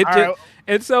anything. that. Yes. It just,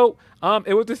 and so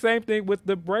it was the same thing with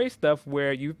the Bray stuff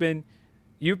where you've been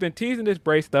teasing this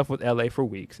Bray stuff with LA for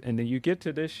weeks, and then you get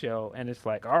to this show and it's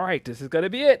like, all right, this is gonna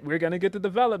be it. We're gonna get the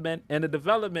development, and the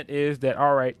development is that,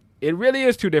 all right, it really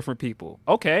is two different people.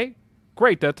 Okay,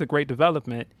 great, that's a great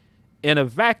development in a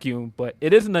vacuum, but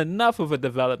it isn't enough of a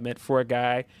development for a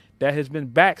guy that has been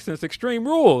back since Extreme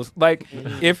Rules. Like,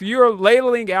 if you're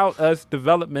ladling out us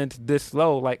developments this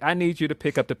slow, like, I need you to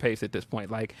pick up the pace at this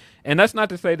point. Like, and that's not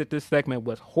to say that this segment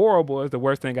was horrible, it's the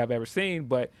worst thing I've ever seen,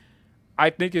 but I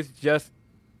think it's just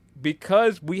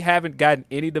because we haven't gotten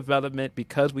any development,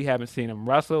 because we haven't seen him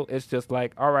wrestle, it's just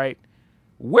like, all right,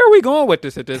 where are we going with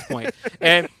this at this point?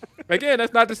 And again,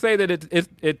 that's not to say that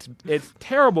it's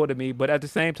terrible to me, but at the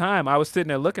same time, I was sitting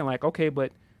there looking like, okay,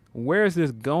 but where is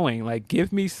this going? Like,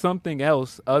 give me something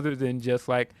else other than just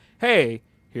like, hey,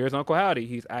 here's Uncle Howdy.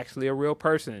 He's actually a real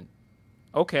person.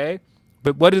 Okay,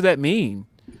 but what does that mean?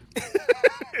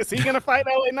 Is he gonna fight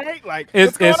LA Knight? Like, Is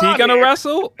what's going he on gonna here?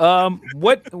 wrestle?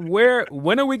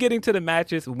 When are we getting to the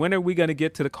matches? When are we gonna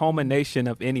get to the culmination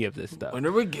of any of this stuff? When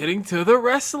are we getting to the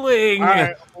wrestling? All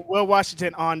right, Will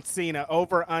Washington on Cena,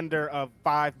 over under of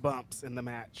 5 bumps in the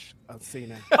match of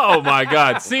Cena. Oh my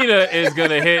God, Cena is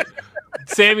gonna hit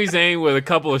Sami Zayn with a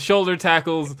couple of shoulder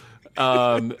tackles.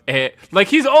 And, like,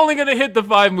 he's only gonna hit the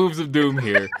 5 moves of doom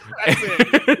here. That's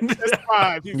it. Just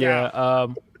 5. He's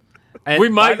out. And we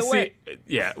by might the see,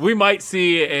 way- we might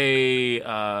see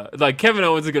a like Kevin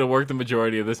Owens is going to work the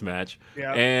majority of this match,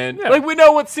 Yeah. and like we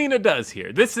know what Cena does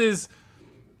here. This is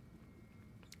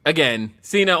again,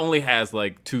 Cena only has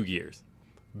like 2 years,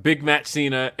 big match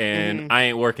Cena and I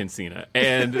ain't working Cena,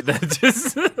 and that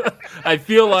just I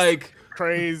feel like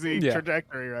crazy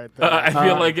trajectory right there. I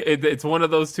feel like it's one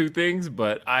of those two things,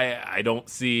 but I don't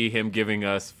see him giving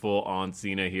us full on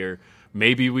Cena here.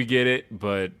 Maybe we get it,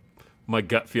 but my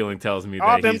gut feeling tells me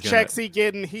all that them he's checks he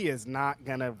getting, he is not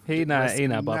gonna. He not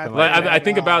bumping like like I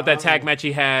think about that tag match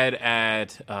he had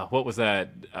at what was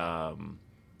that?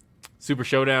 Super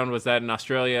Showdown, was that in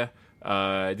Australia?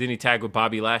 Didn't he tag with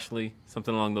Bobby Lashley?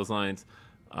 Something along those lines.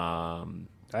 I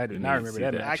do not remember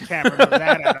that match. I can't remember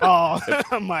that at all.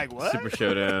 I'm like, what? Super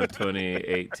Showdown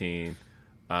 2018.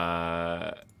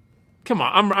 Come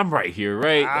on, I'm right here,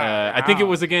 right? I think it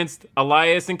was against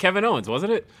Elias and Kevin Owens,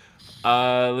 wasn't it?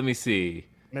 Let me see.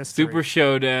 Mystery. Super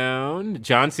Showdown,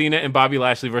 John Cena and Bobby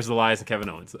Lashley versus Elias and Kevin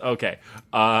Owens. Okay.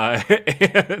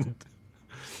 And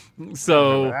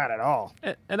so that at all.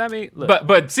 And I mean, look,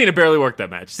 but Cena barely worked that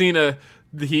match.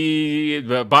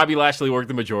 Bobby Lashley worked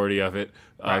the majority of it.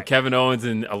 Right. Kevin Owens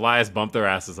and Elias bumped their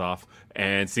asses off,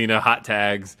 and Cena hot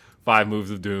tags 5 moves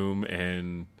of doom,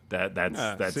 and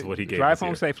that's what he gave. Drive us home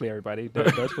here. safely, everybody.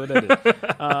 That's what that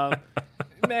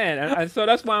is. Man, and so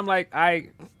that's why I'm like, I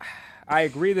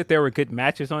agree that there were good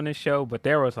matches on this show, but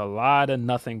there was a lot of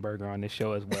nothing burger on this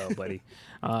show as well, buddy.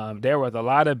 There was a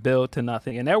lot of build to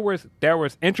nothing, and there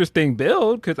was interesting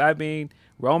build because I mean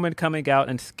Roman coming out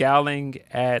and scowling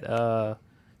at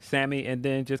Sammy and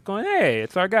then just going, hey,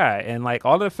 it's our guy, and like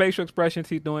all the facial expressions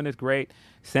he's doing is great.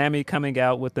 Sammy coming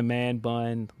out with the man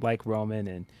bun like Roman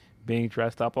and being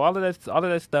dressed up, all of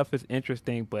that stuff is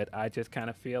interesting, but I just kind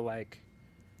of feel like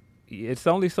it's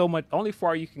only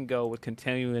far you can go with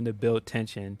continuing to build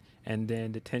tension, and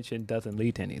then the tension doesn't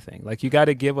lead to anything. Like you got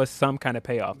to give us some kind of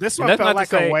payoff. This one felt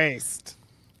like a waste.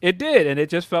 It did, and it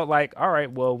just felt like, all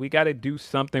right, well, we got to do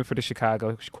something for the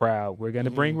Chicago crowd. We're going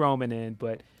to bring Roman in,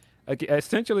 but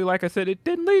essentially, like I said, it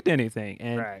didn't lead to anything.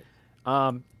 And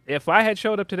if I had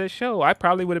showed up to this show, I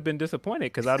probably would have been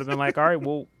disappointed because I would have been like, all right,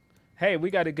 well, hey,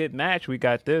 we got a good match, we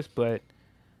got this, but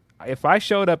if I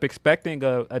showed up expecting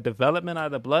a development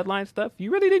out of the Bloodline stuff,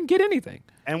 you really didn't get anything.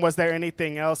 And was there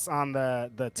anything else on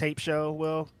the tape show,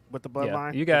 Will, with the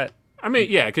Bloodline? Yeah, you got. I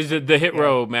mean, yeah, because the Hit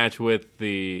Row match with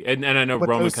the and I know with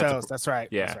Roman Usos, cuts. That's right.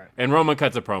 Yeah, that's right. and Roman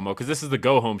cuts a promo because this is the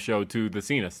go home show to the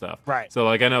Cena stuff. Right. So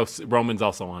like I know Roman's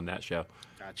also on that show.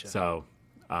 Gotcha. So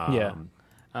I'm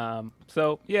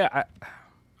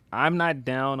not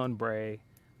down on Bray,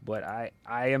 but I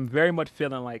am very much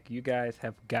feeling like you guys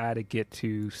have got to get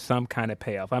to some kind of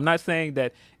payoff. I'm not saying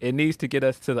that it needs to get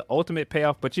us to the ultimate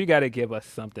payoff, but you got to give us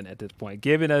something at this point.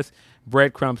 Giving us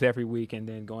breadcrumbs every week and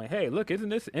then going, hey, look, isn't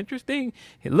this interesting?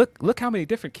 Hey, look how many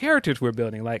different characters we're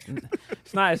building. Like,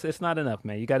 it's not enough,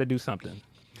 man. You got to do something.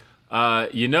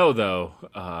 Though,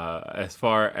 as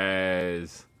far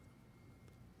as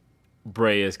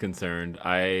Bray is concerned,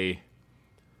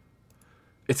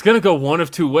 it's going to go one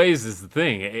of two ways is the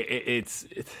thing.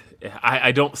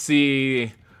 I don't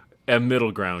see a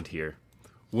middle ground here.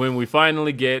 When we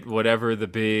finally get whatever the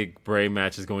big Bray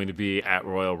match is going to be at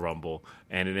Royal Rumble,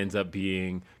 and it ends up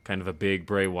being kind of a big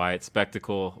Bray Wyatt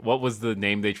spectacle. What was the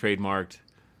name they trademarked?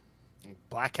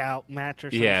 Blackout match or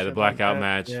something? Yeah, the blackout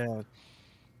match. Yeah.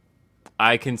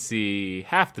 I can see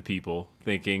half the people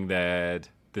thinking that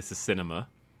this is cinema.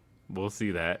 We'll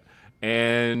see that.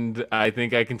 And I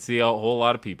think I can see a whole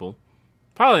lot of people,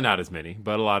 probably not as many,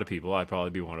 but a lot of people, I'd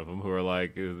probably be one of them, who are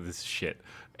like, this is shit.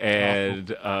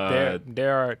 And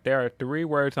there are 3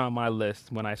 words on my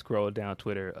list when I scroll down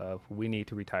Twitter of we need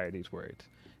to retire these words: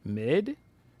 mid,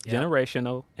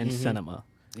 generational, and cinema.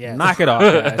 Yeah, knock it off,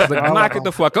 guys. Knock it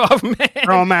the fuck off, man.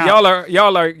 Throw 'em out.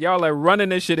 Y'all are running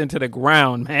this shit into the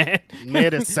ground, man.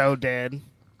 Mid is so dead.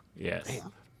 Yes.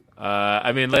 Damn.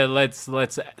 I mean, let's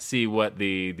see what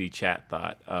the chat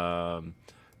thought.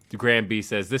 Graham B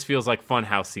says this feels like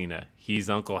Funhouse Cena.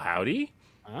 He's Uncle Howdy.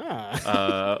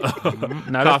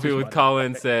 Coffee with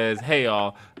Colin says, "Hey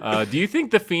y'all, do you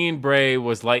think the Fiend Bray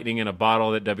was lightning in a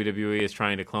bottle that WWE is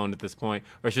trying to clone at this point,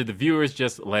 or should the viewers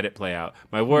just let it play out?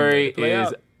 My worry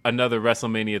is another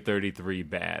WrestleMania 33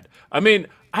 bad. I mean,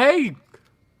 I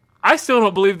still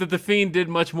don't believe that the Fiend did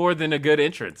much more than a good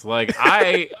entrance. Like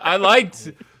I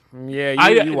liked."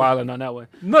 Yeah, you wilding on that one.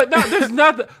 No,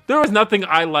 there was nothing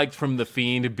I liked from the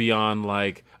Fiend beyond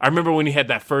like I remember when he had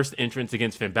that first entrance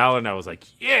against Finn Balor, and I was like,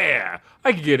 yeah,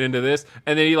 I could get into this.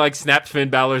 And then he like snapped Finn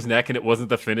Balor's neck, and it wasn't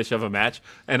the finish of a match.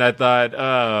 And I thought,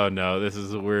 oh no,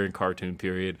 we're in cartoon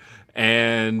period,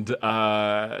 and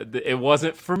it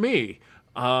wasn't for me.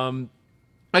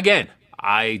 Again,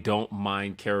 I don't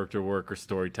mind character work or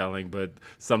storytelling, but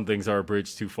some things are a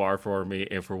bridge too far for me,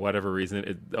 and for whatever reason,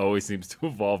 it always seems to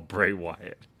involve Bray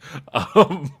Wyatt.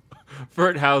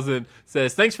 Ferthausen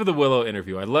says, thanks for the Willow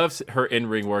interview. I love her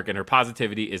in-ring work, and her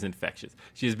positivity is infectious.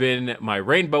 She's been my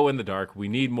rainbow in the dark. We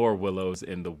need more Willows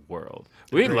in the world.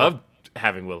 We love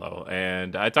having Willow,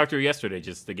 and I talked to her yesterday,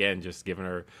 just giving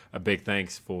her a big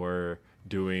thanks for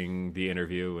doing the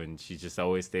interview, and she just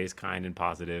always stays kind and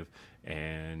positive.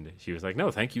 And she was like, no,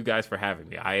 thank you guys for having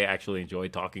me. I actually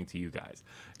enjoyed talking to you guys.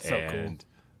 So and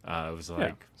it was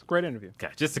like, it's a great interview.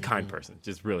 God, just a kind person,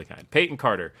 just really kind. Peyton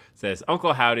Carter says,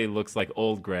 Uncle Howdy looks like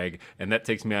old Greg, and that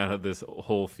takes me out of this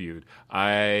whole feud.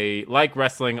 I like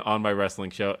wrestling on my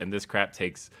wrestling show, and this crap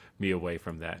takes me away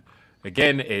from that.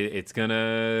 Again, it's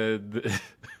gonna...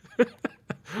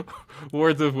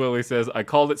 Words of Willie says, I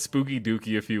called it Spooky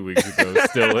Dookie a few weeks ago.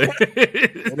 Still is.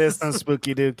 It is some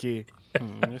spooky dookie.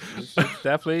 It's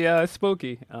definitely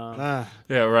spooky. Yeah,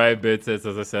 Ryan Bitt says,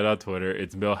 as I said on Twitter,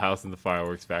 it's Millhouse and the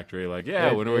Fireworks Factory. Like,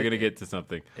 when are we going to get to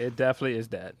something? It definitely is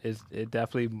that. There's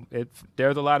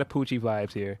a lot of Poochie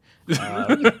vibes here.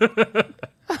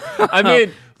 I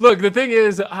mean, look, the thing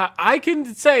is, I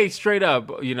can say straight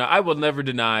up, I will never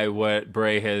deny what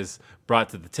Bray has brought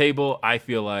to the table. I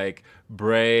feel like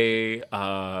Bray...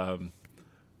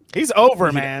 he's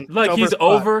over, man. He's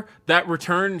over. That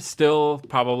return still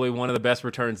probably one of the best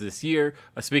returns this year.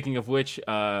 Speaking of which,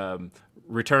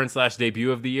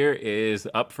 return/debut of the year is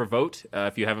up for vote.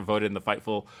 If you haven't voted in the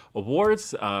Fightful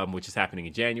Awards, which is happening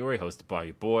in January, hosted by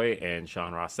your boy and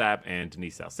Sean Ross Sapp and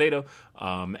Denise Salcedo.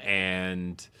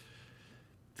 And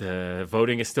the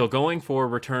voting is still going for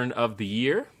return of the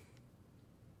year.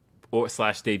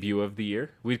 /debut of the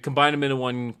year. We combined them into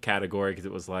one category because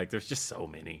it was like there's just so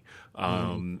many.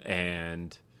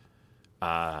 And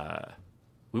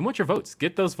we want your votes.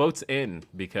 Get those votes in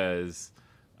because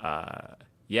and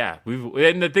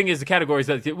the thing is, the categories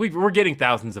that we're getting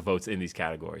thousands of votes in these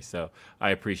categories, so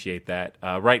I appreciate that.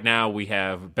 Right now we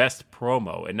have best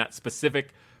promo, and not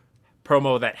specific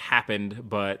promo that happened,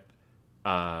 but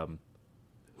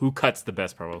who cuts the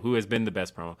best promo? Who has been the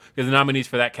best promo? Because the nominees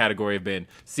for that category have been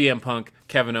CM Punk,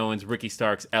 Kevin Owens, Ricky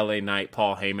Starks, LA Knight,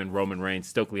 Paul Heyman, Roman Reigns,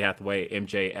 Stokely Hathaway,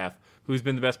 MJF. Who's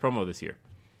been the best promo this year?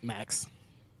 Max.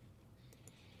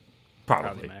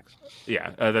 Probably Max.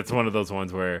 Yeah, that's one of those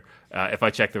ones where if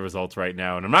I check the results right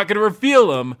now, and I'm not going to reveal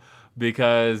them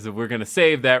because we're going to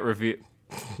save that review.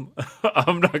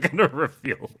 I'm not going to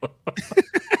reveal them.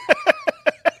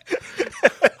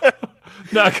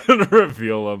 Not going to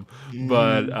reveal them,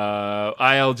 but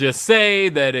I'll just say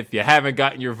that if you haven't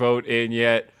gotten your vote in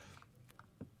yet,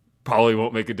 probably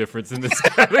won't make a difference in this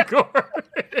category.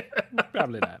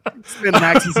 Probably not. It's been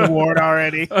Max's award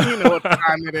already. You know what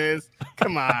time it is.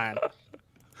 Come on.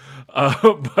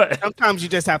 But Sometimes you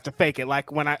just have to fake it.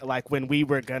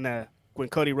 When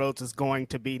Cody Rhodes was going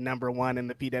to be number one in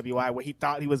the PWI, where he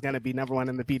thought he was going to be number one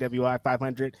in the PWI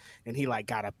 500, and he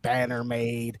got a banner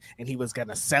made, and he was going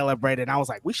to celebrate it. And I was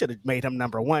like, we should have made him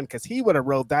number one because he would have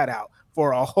rode that out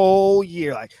for a whole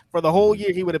year. For the whole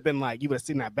year, he would have been you would have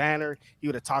seen that banner. He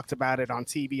would have talked about it on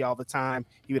TV all the time.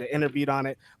 He would have interviewed on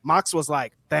it. Mox was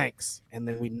like, thanks. And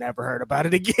then we never heard about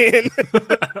it again.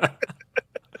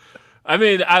 I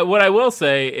mean, what I will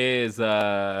say is,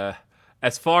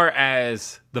 as far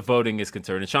as the voting is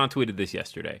concerned, and Sean tweeted this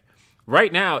yesterday,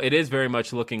 right now it is very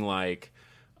much looking like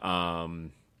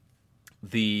it's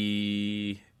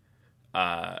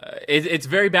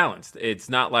very balanced. It's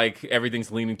not like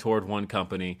everything's leaning toward one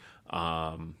company.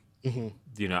 I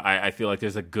feel like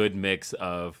there's a good mix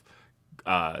of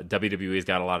WWE's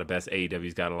got a lot of best,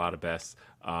 AEW's got a lot of best.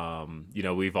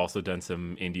 We've also done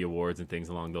some indie awards and things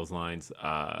along those lines.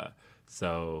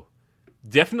 So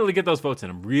definitely get those votes in.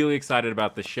 I'm really excited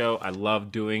about the show. I love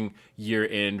doing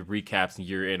year-end recaps and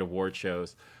year-end award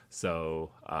shows.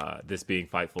 So this being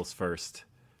Fightful's first,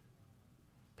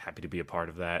 happy to be a part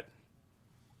of that.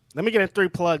 Let me get in 3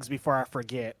 plugs before I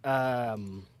forget.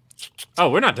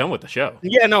 We're not done with the show.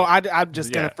 Yeah, no, I'm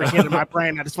just going to forget in my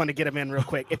brain. I just want to get them in real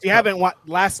quick. If you haven't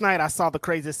last night I saw the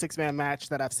craziest 6-man match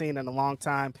that I've seen in a long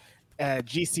time.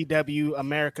 GCW,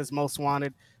 America's Most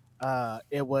Wanted.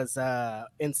 It was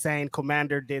insane.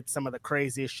 Commander did some of the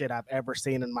craziest shit I've ever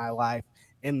seen in my life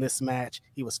in this match.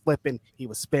 He was flipping, he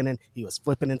was spinning, he was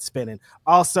flipping and spinning.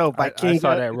 Also, Vikingo, I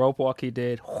saw that rope walk he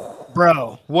did.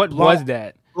 Bro, what was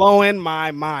that? Blowing my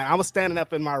mind. I was standing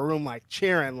up in my room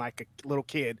cheering like a little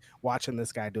kid watching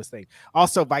this guy do his thing.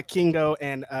 Also, Vikingo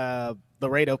and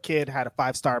Laredo Kid had a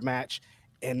 5-star match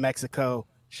in Mexico.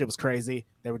 Shit was crazy.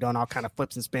 They were doing all kind of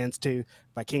flips and spins too.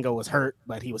 Vikingo was hurt,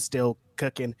 but he was still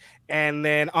cooking. And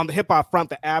then on the hip hop front,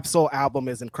 the Absol album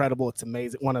is incredible. It's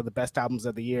amazing. One of the best albums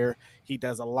of the year. He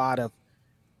does a lot of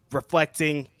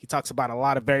reflecting. He talks about a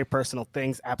lot of very personal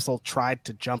things. Absol tried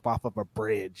to jump off of a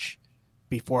bridge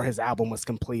before his album was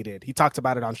completed. He talked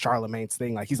about it on Charlemagne's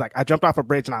thing. Like, he's like, I jumped off a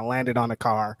bridge and I landed on a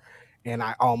car and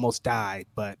I almost died,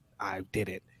 but I did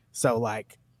it. So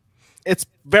like, it's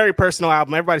very personal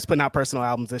album. Everybody's putting out personal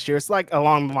albums this year. It's like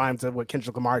along the lines of what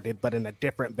Kendrick Lamar did, but in a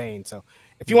different vein. So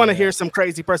if you want to hear some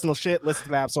crazy personal shit, listen to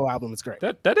the Absol album. It's great.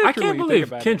 That is I true can't when you think believe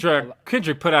about it.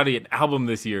 Kendrick put out an album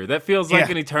this year. That feels like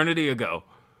an eternity ago.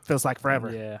 Feels like forever.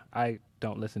 Yeah, I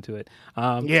don't listen to it.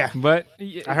 But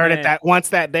I heard it once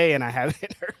that day, and I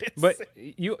haven't heard it. But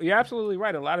you're absolutely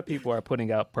right. A lot of people are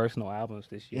putting out personal albums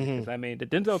this year. Because I mean, the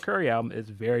Denzel Curry album is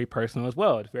very personal as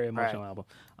well. It's a very emotional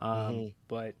album.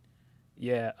 But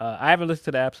yeah, I haven't listened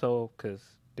to the Absol because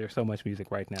there's so much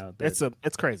music right now.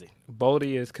 It's crazy.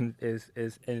 Boldy is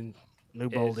New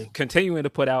Boldy continuing to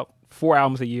put out 4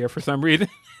 albums a year for some reason.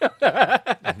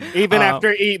 Even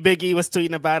after Big E was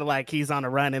tweeting about it, like he's on a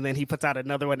run, and then he puts out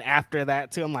another one after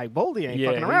that too. I'm like, Boldy ain't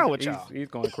fucking around with y'all. He's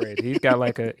going crazy. He's got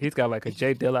like a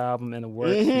Jay Dilla album in the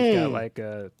works. He's got like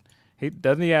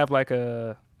doesn't he have like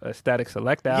a Static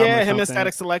Select album? Yeah, him and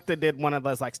Static Selecta did one of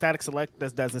those. Like Static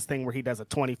Selecta does this thing where he does a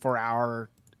 24-hour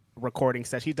recording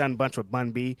session. He's done a bunch with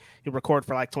Bun B. He record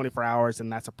for like 24 hours,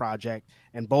 and that's a project.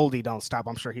 And Boldy don't stop.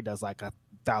 I'm sure he does like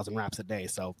 1,000 raps a day.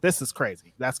 So this is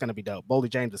crazy. That's gonna be dope. Boldy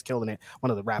James is killing it.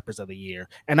 One of the rappers of the year.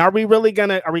 And are we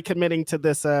committing to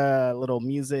this little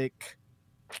music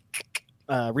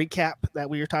recap that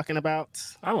we were talking about?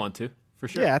 I want to, for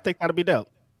sure. Yeah, I think that'll be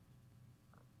dope.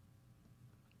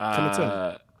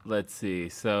 Let's see.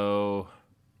 So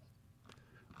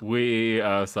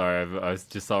I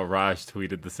just saw Raj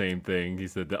tweeted the same thing. He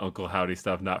said the Uncle Howdy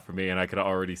stuff not for me, and I could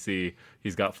already see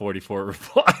he's got 44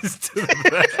 replies to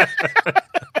that.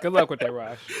 Good luck with that,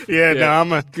 Raj.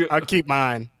 I'll keep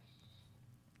mine.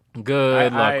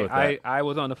 Good luck with that. I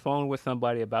was on the phone with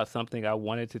somebody about something I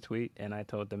wanted to tweet, and I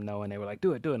told them no, and they were like,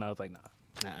 do it. And I was like, nah,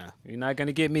 you're not going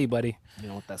to get me, buddy. You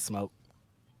don't want that smoke.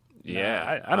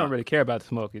 Yeah. I don't really care about the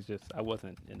smoke. It's just I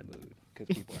wasn't in the mood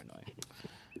because people are annoying.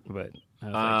 But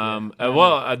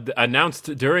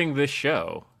announced during this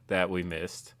show that we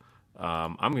missed.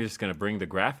 I'm just going to bring the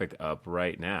graphic up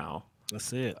right now. Let's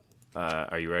see it.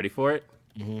 Are you ready for it?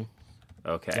 Mm-hmm.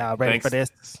 Okay. Yeah, ready for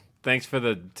this. Thanks to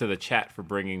the chat for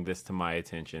bringing this to my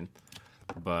attention.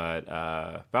 But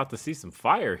about to see some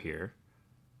fire here.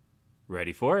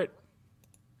 Ready for it?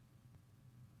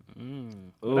 That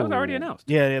was already announced.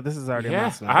 Yeah, this is already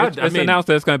announced. It's announced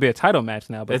that it's going to be a title match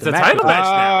now. But it's a title match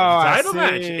now. Title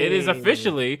match. See. It is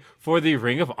officially for the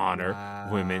Ring of Honor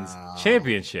Women's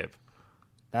Championship.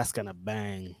 That's going to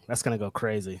bang. That's going to go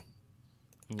crazy.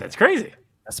 That's crazy.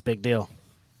 That's a big deal.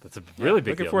 That's a really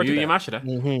big deal. Yu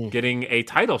Yamashita getting a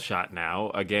title shot now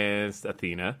against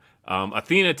Athena.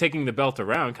 Athena taking the belt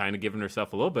around, kind of giving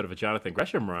herself a little bit of a Jonathan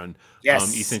Gresham run.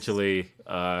 Yes. Essentially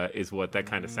is what that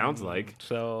kind of sounds like.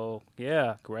 So,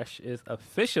 yeah, Gresh is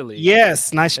officially...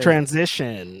 Yes, nice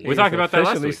transition. We talked about that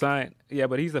last week. Signed. Yeah,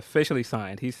 but he's officially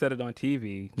signed. He said it on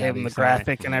TV. Gave him the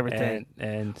graphic and everything.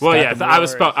 I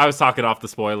was talking off the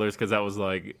spoilers because that was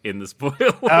like in the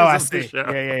spoilers. Oh, I see.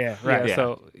 Yeah. Right. Yeah,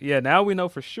 so, now we know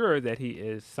for sure that he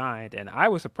is signed. And I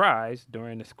was surprised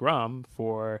during the scrum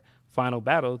for Final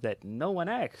Battle that no one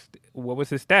asked what was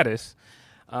his status,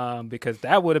 because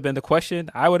that would have been the question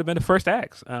I would have been the first to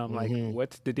ask. Like,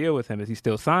 what's the deal with him? Is he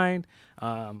still signed?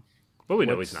 But we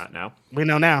know he's not now. We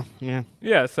know now.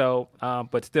 Yeah. So,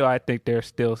 but still, I think there's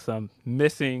still some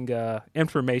missing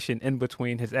information in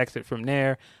between his exit from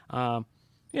there.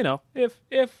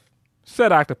 If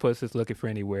said Octopus is looking for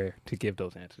anywhere to give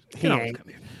those answers,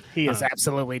 he is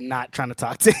absolutely not trying to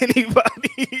talk to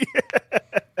anybody.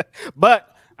 But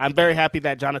I'm very happy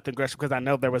that Jonathan Gresham, because I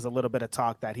know there was a little bit of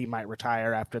talk that he might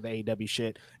retire after the AEW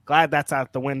shit. Glad that's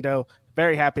out the window.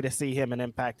 Very happy to see him in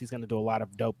Impact. He's going to do a lot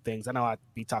of dope things. I know I'd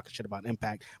be talking shit about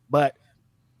Impact, but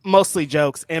mostly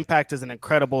jokes. Impact is an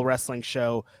incredible wrestling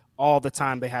show all the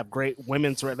time. They have great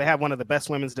they have one of the best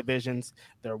women's divisions.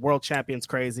 They're world champions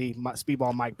crazy.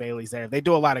 Speedball Mike Bailey's there. They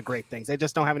do a lot of great things. They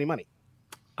just don't have any money.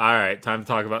 All right, time to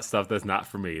talk about stuff that's not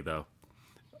for me, though.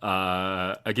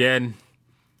 Again,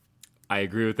 I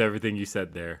agree with everything you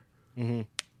said there.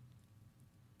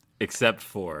 Except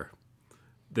for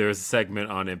there's a segment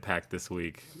on Impact this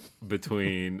week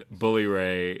between Bully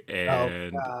Ray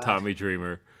and Tommy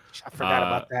Dreamer. I forgot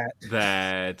about that.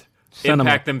 That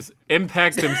Cinema.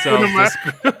 Impact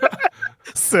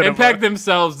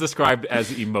themselves described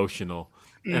as emotional.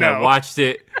 And I watched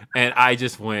it and I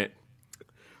just went,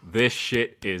 this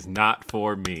shit is not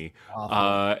for me.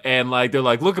 And like they're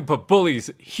like, look at Bully's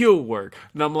heel work.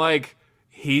 And I'm like,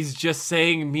 he's just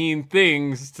saying mean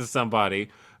things to somebody.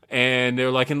 And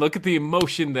they're like, and look at the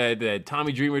emotion that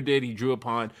Tommy Dreamer did. He drew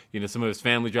upon, some of his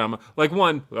family drama. Like,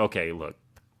 look,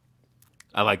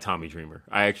 I like Tommy Dreamer.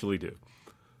 I actually do.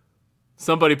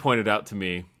 Somebody pointed out to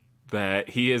me that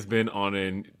he has been on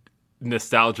a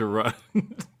nostalgia run.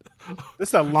 This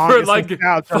is the longest like,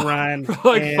 nostalgia run. For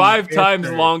like 5 times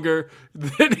history. longer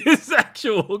than his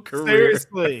actual career.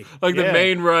 Seriously. Like the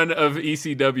main run of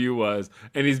ECW was.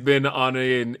 And he's been on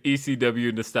an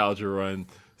ECW nostalgia run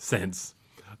since,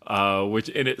 which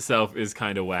in itself is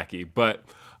kind of wacky. But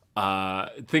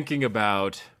thinking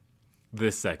about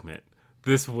this segment,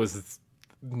 this was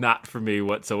not for me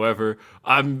whatsoever.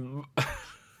 I'm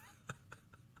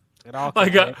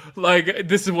like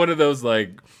this is one of those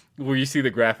like where you see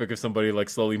the graphic of somebody like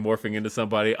slowly morphing into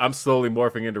somebody. I'm slowly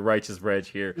morphing into Righteous Reg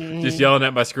here, just yelling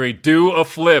at my screen, "Do a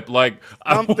flip!" Like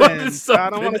something. I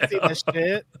don't want to see this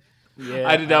shit. Yeah,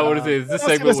 I did not want to say this. This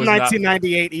segment was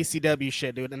 1998 ECW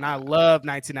shit, dude, and I love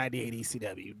 1998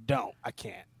 ECW. I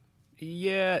can't.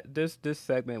 Yeah, this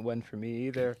segment wasn't for me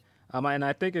either. And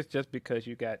I think it's just because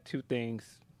you got two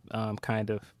things kind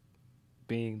of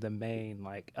being the main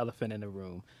like elephant in the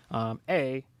room.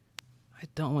 I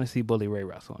don't want to see Bully Ray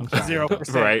wrestle. I'm sorry.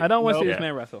 0%. Right. I don't want to see this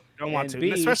man wrestle. Don't want to,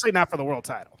 B, especially not for the world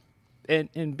title.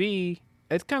 And B,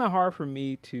 it's kind of hard for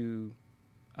me to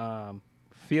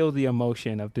feel the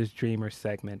emotion of this Dreamer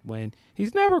segment when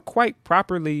he's never quite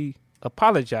properly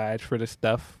apologized for the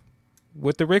stuff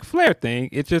with the Ric Flair thing.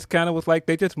 It just kind of was like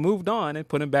they just moved on and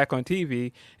put him back on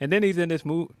TV. And then he's in this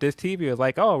TV is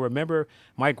like, oh, remember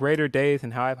my greater days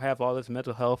and how I have all this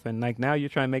mental health. And like now you're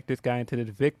trying to make this guy into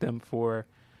the victim for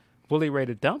Bully Ray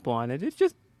to dump on. And it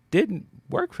just didn't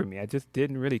work for me. I just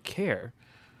didn't really care.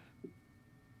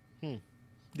 Yeah,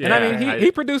 and I mean,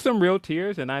 he produced some real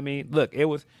tears. And I mean, look, it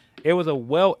was a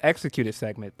well executed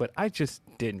segment, but I just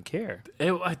didn't care.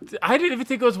 I didn't even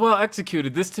think it was well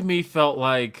executed. This to me felt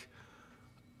like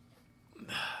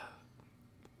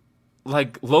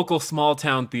local small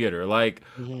town theater. Like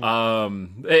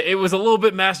it was a little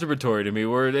bit masturbatory to me,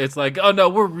 where it's like, oh no,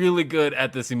 we're really good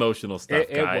at this emotional stuff,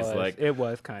 guys. It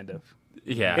was kind of.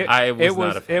 Yeah, I was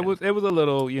not a fan. It was a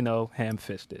little,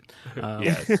 ham-fisted.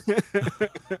 Yes.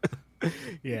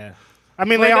 Yeah. I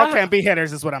mean, they all can't be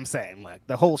hitters, is what I'm saying. Like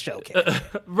the whole show can't.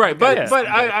 Right, but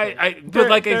I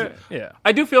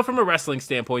do feel from a wrestling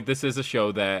standpoint, this is a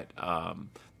show that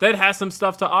that has some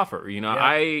stuff to offer. You know,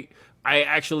 I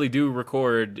actually do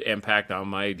record Impact on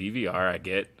my DVR. I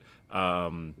get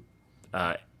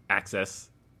Access,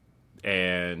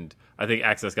 and I think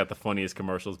Access got the funniest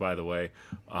commercials, by the way.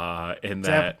 In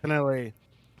that, definitely.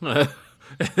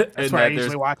 That's why I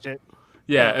usually watch it.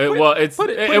 Yeah, what I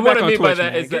mean by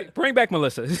that is that bring back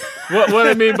Melissa. what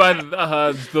I mean by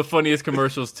the funniest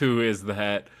commercials too is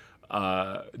that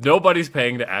nobody's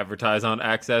paying to advertise on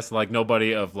Access, like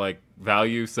nobody of like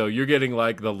value. So you're getting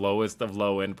like the lowest of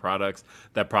low end products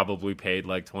that probably paid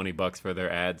like $20 for their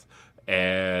ads,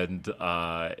 and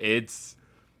it's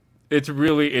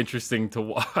really interesting to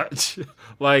watch.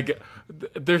 Like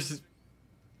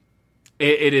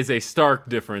it is a stark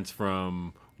difference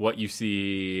from what you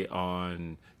see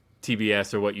on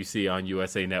TBS or what you see on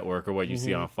USA Network or what you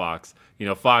see on Fox. You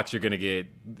know, Fox, you're going to get,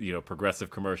 progressive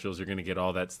commercials. You're going to get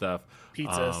all that stuff.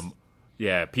 Pizzas.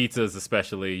 Pizzas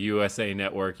especially. USA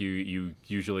Network, you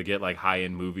usually get like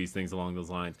high-end movies, things along those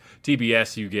lines.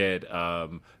 TBS, you get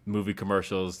movie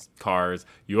commercials, cars.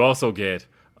 You also get...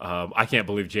 I can't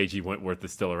believe J.G. Wentworth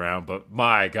is still around, but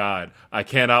my God, I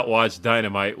cannot watch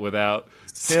Dynamite without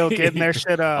still getting their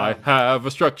shit up. I have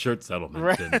a structured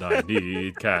settlement and I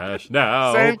need cash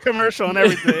now. Same commercial and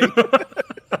everything.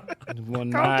 One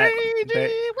night,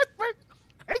 Wentworth,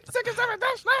 8 seconds of a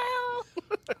dash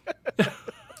now.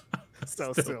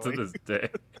 So still silly. to this day.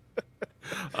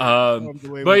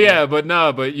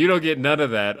 But you don't get none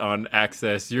of that on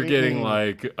Access. You're getting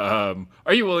like,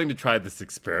 are you willing to try this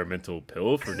experimental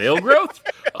pill for nail growth?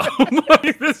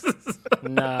 This is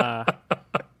nah.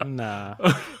 I'm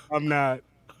not.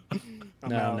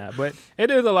 No. But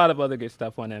it is a lot of other good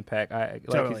stuff on Impact.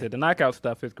 You said, the knockout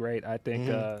stuff is great. I think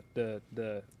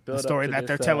the story that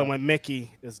they're telling with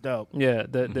Mickey is dope. Yeah,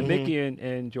 the Mickey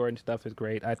and Jordan stuff is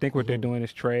great. I think what they're doing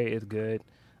is Trey is good.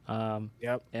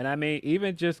 Yep. And I mean,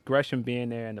 even just Gresham being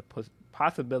there and the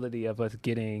possibility of us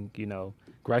getting,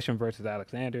 Gresham versus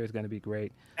Alexander is going to be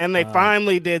great. And they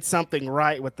finally did something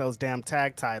right with those damn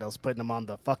tag titles, putting them on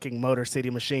the fucking Motor City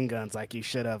Machine Guns like you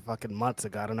should have fucking months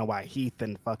ago. I don't know why Heath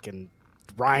and fucking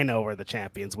Rhino are the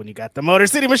champions when you got the Motor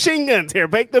City Machine Guns here.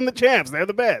 Make them the champs. They're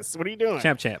the best. What are you doing?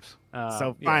 Champs.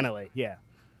 Finally, yeah.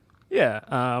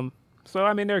 So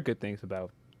I mean, there are good things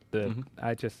about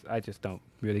I just don't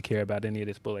really care about any of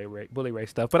this bully Ray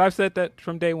stuff. But I've said that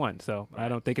from day one, so I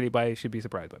don't think anybody should be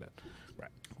surprised by that.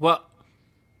 Well,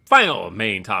 final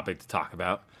main topic to talk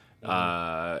about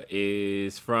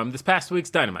is from this past week's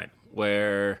Dynamite,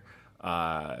 where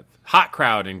hot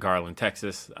crowd in Garland,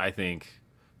 Texas. I think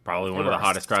probably one of the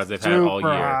hottest crowds they've had all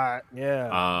year. Hot.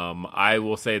 Yeah. I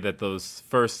will say that those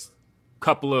first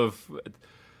couple of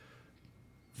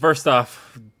first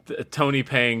off, Tony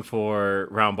paying for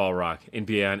Round Ball Rock,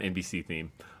 NBA on NBC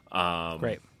theme.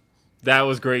 Great. That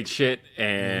was great shit,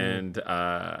 and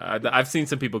I've seen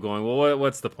some people going, well,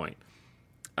 what's the point?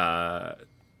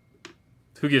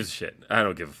 Who gives a shit? I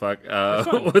don't give a fuck.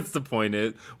 What's the point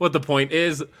is? What the point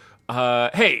is,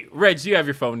 hey, Reg, do you have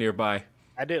your phone nearby?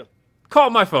 I do. Call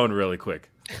my phone really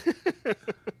quick.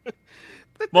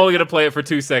 I'm only going to play it for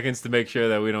 2 seconds to make sure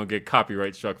that we don't get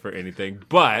copyright struck for anything.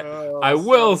 But I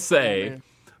will say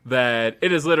that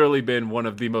it has literally been one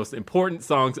of the most important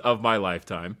songs of my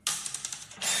lifetime.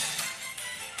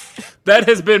 That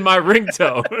has been my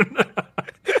ringtone.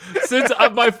 Since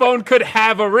my phone could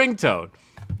have a ringtone.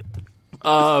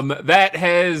 That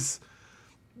has...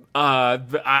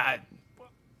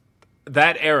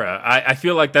 that era, I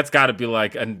feel like that's got to be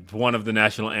like one of the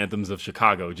national anthems of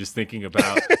Chicago. Just thinking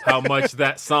about how much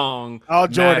that song. Oh,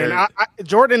 Jordan!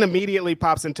 Jordan immediately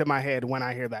pops into my head when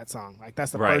I hear that song. Like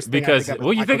that's the first thing because I think of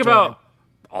you Michael think Jordan. about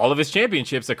all of his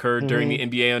championships occurred during the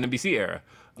NBA on NBC era.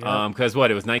 Because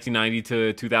it was 1990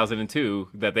 to 2002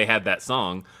 that they had that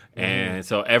song, and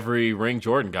so every ring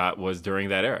Jordan got was during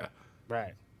that era.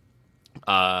 Right.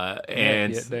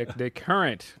 And the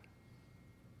current,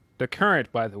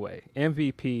 by the way,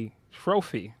 MVP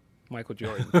trophy, Michael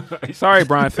Jordan. Sorry,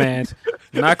 Bron fans,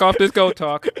 knock off this GOAT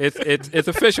talk. It's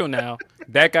official now.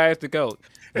 That guy is the GOAT.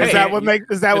 Is that what makes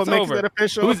over. it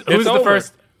official?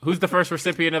 Who's the first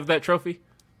recipient of that trophy?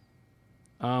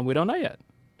 We don't know yet.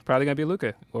 It's probably gonna be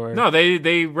Luka. Or No, they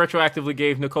retroactively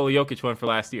gave Nikola Jokic one for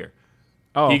last year.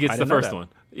 Oh, he gets the first one.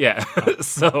 Yeah.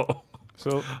 So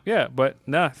yeah, but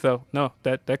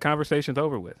that conversation's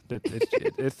over with.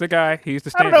 It's the guy. He's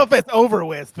the I don't standard. know if it's over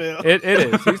with, Phil. It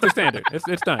is. He's the standard.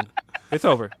 It's done. It's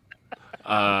over.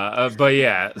 But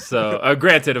yeah, so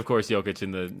granted, of course, Jokic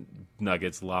and the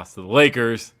Nuggets lost to the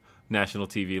Lakers, national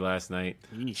TV last night.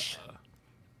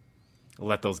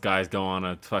 Let those guys go on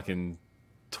a fucking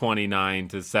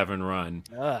 29-7 run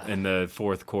in the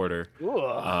fourth quarter.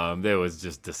 It was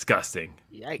just disgusting.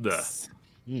 Yikes.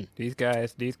 These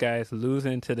guys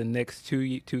losing to the Knicks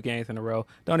two games in a row.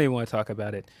 Don't even want to talk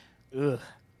about it. Ugh.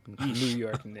 New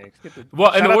York Knicks. And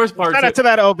the worst part, shout out to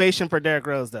that ovation for Derrick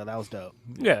Rose, though. That was dope.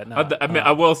 Yeah,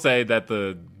 I will say that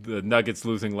the Nuggets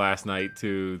losing last night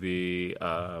to the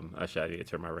actually I need to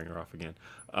turn my ringer off again.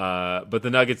 But the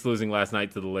Nuggets losing last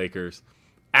night to the Lakers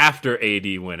after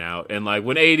AD went out, and like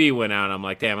when AD went out, I'm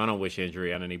like, damn, I don't wish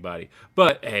injury on anybody.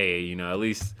 But hey, at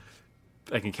least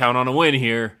I can count on a win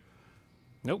here.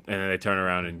 Nope. And then they turn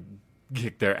around and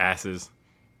kick their asses.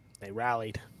 They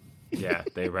rallied. Yeah,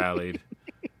 they rallied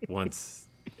once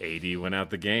AD went out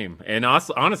the game. And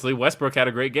honestly, Westbrook had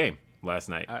a great game last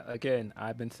night.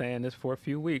 I've been saying this for a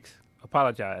few weeks.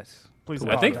 Apologize. Please.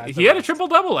 I think he had a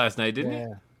triple-double last night, didn't he?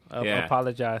 Yeah.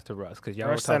 Apologize to Russ because y'all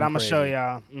Russ said, "I'm gonna show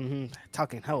y'all."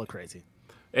 Talking hella crazy.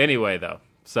 Anyway, though,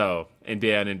 so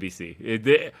NBA on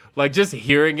NBC, like just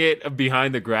hearing it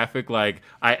behind the graphic, like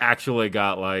I actually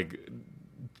got like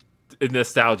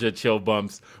nostalgia chill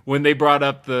bumps when they brought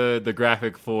up the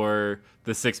graphic for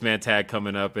the 6-man tag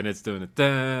coming up, and it's doing a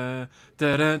da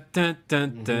da da da da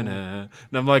da, and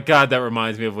I'm like, God, that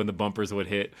reminds me of when the bumpers would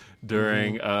hit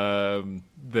during the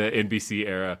NBC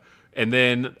era. And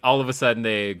then all of a sudden,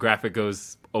 the graphic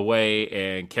goes away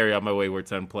and Carry On My Wayward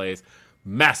Son plays.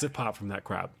 Massive pop from that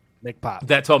crowd. Big pop.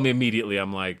 That told me immediately,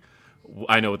 I'm like,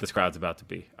 I know what this crowd's about to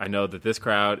be. I know that this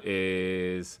crowd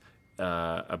is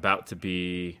about to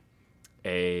be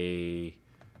they're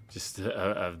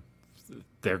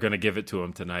going to give it to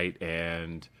them tonight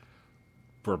and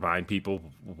remind people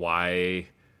why.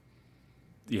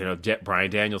 Bryan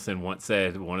Danielson once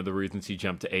said one of the reasons he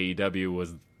jumped to AEW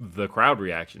was the crowd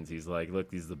reactions. He's like, look,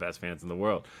 these are the best fans in the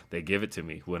world. They give it to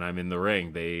me when I'm in the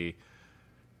ring. This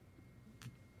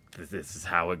is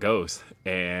how it goes.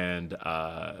 And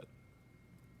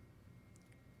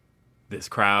this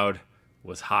crowd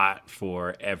was hot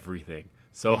for everything.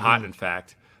 So hot, in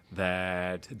fact,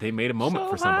 that they made a moment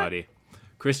for somebody.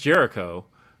 Chris Jericho,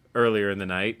 earlier in the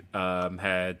night,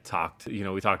 had talked,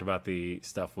 we talked about the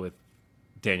stuff with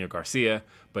Daniel Garcia,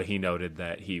 but he noted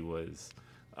that he was,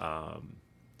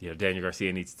 Daniel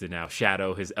Garcia needs to now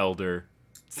shadow his elder,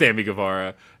 Sammy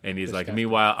Guevara, and he's like,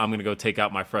 meanwhile, I'm going to go take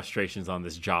out my frustrations on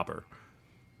this jobber.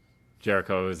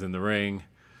 Jericho is in the ring.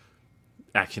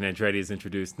 Action Andretti is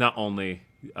introduced. Not only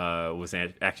was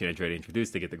actually Andretti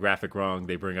introduced. They get the graphic wrong.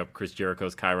 They bring up Chris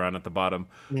Jericho's Chiron at the bottom.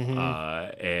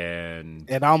 And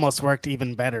it almost worked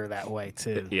even better that way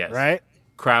too. Yes. Right?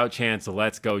 Crowd chants,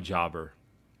 "Let's go, Jobber."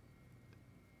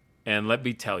 And let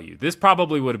me tell you, this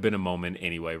probably would have been a moment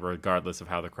anyway, regardless of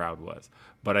how the crowd was.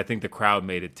 But I think the crowd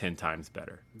made it 10 times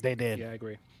better. They did. Yeah, I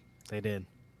agree. They did.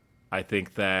 I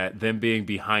think that them being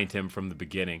behind him from the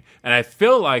beginning, and I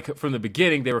feel like from the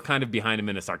beginning they were kind of behind him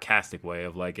in a sarcastic way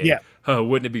of like,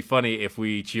 wouldn't it be funny if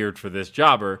we cheered for this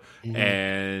jobber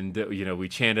and we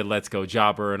chanted "Let's go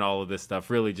Jobber" and all of this stuff,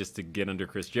 really just to get under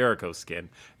Chris Jericho's skin,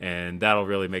 and that'll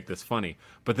really make this funny.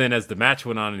 But then as the match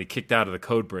went on and he kicked out of the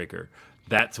code breaker,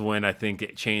 that's when I think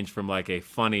it changed from like a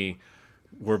funny,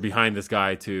 we're behind this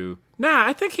guy, to, nah,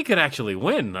 I think he could actually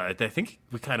win. I think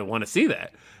we kind of want to see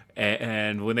that.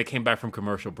 And when they came back from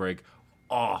commercial break,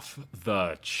 off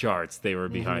the charts, they were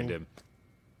behind him.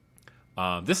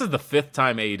 This is the 5th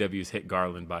time AEW's hit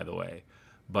Garland, by the way.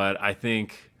 But I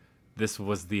think this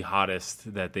was the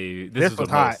hottest that they... This was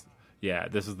hot. Most, yeah,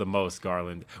 this was the most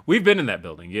Garland. We've been in that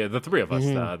building. Yeah, the three of us.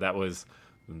 That was...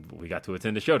 We got to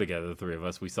attend a show together, the three of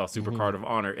us. We saw Supercard of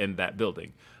Honor in that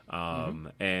building.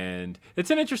 And it's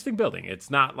an interesting building. It's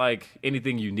not like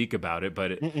anything unique about it,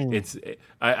 but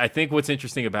I think what's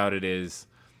interesting about it is,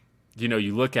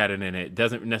 you look at it and it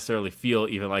doesn't necessarily feel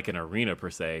even like an arena per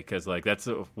se, because like that's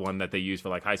one that they use for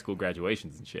like high school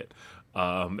graduations and shit.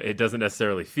 It doesn't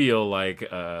necessarily feel like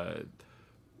a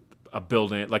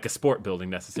building, like a sport building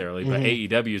necessarily, but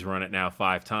AEW's run it now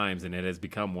 5 times and it has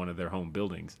become one of their home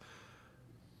buildings.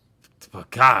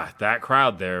 But God, that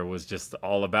crowd there was just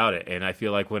all about it. And I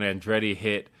feel like when Andretti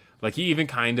hit, like he even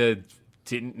kind of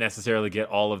didn't necessarily get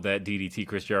all of that DDT.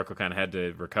 Chris Jericho kind of had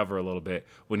to recover a little bit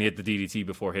when he hit the DDT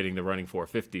before hitting the running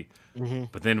 450.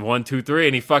 But then 1, 2, 3,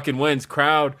 and he fucking wins.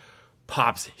 Crowd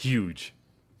pops huge.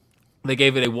 They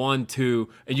gave it a 1, 2,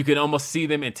 and you can almost see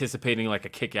them anticipating like a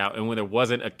kick out. And when there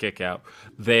wasn't a kick out,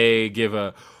 they give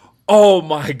a, oh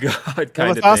my God, kind of thing.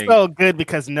 It was also good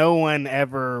because no one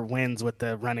ever wins with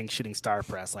the running shooting star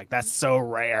press. Like, that's so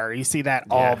rare. You see that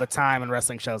all the time in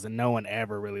wrestling shows, and no one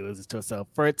ever really loses to it. So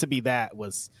for it to be that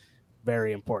was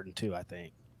very important too, I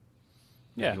think.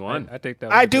 Yeah, you won. I think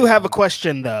that. I do have a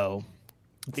question though,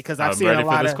 because I've seen ready a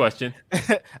lot for this of question.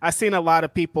 I've seen a lot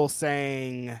of people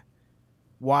saying,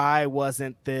 why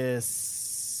wasn't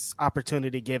this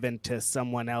opportunity given to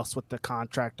someone else with the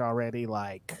contract already?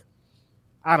 Like,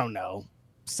 I don't know,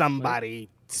 somebody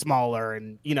smaller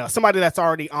and, somebody that's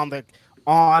already on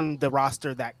the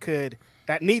roster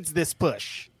that needs this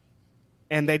push.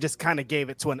 And they just kind of gave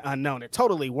it to an unknown. It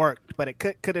totally worked, but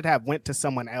could it have went to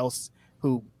someone else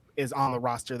who is on the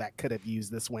roster that could have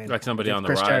used this win? Like somebody on the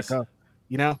Chris rise. Jericho,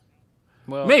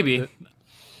 Well, maybe.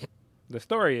 The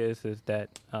story is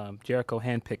that Jericho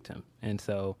handpicked him. And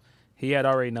so he had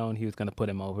already known he was going to put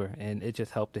him over. And it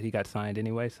just helped that he got signed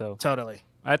anyway. So Totally.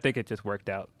 I think it just worked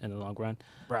out in the long run.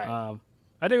 Right. I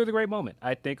think it was a great moment.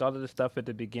 I think all of the stuff at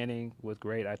the beginning was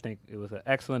great. I think it was an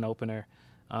excellent opener.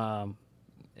 And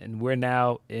we're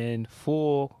now in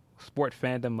full sport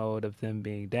fandom mode of them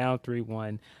being down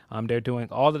 3-1. They're doing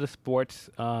all of the sports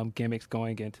gimmicks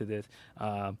going into this.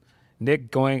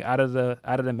 Nick going out of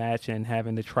the match and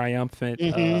having the triumphant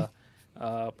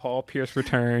Paul Pierce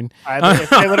return. If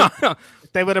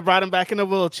they would have brought him back in a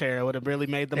wheelchair, it would have really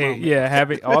made the moment. Yeah,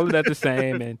 having all of that the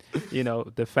same, and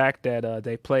the fact that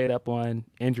they played up on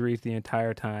injuries the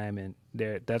entire time, and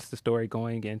that's the story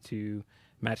going into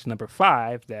match number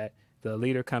 5, that the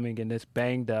leader coming in this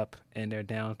banged up and they're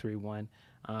down 3-1.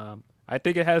 I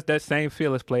think it has that same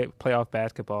feel as playoff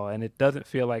basketball, and it doesn't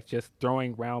feel like just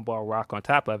throwing round ball rock on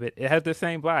top of it. It has the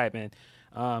same vibe, and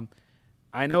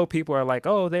I know people are like,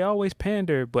 oh, they always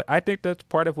pander, but I think that's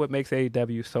part of what makes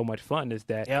AEW so much fun is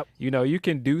that, you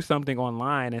can do something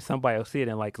online and somebody will see it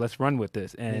and like, let's run with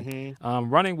this. And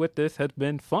running with this has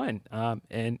been fun.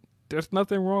 And there's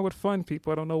nothing wrong with fun,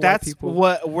 people. I don't know why people...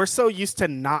 That's what we're so used to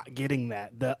not getting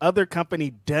that. The other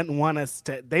company didn't want us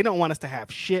to, they don't want us to have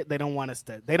shit. They don't want to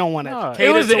cater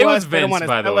to us. It was Vince,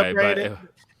 by the way. But...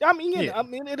 I mean,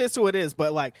 it is who it is.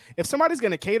 But like, if somebody's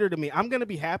going to cater to me, I'm going to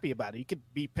be happy about it. You could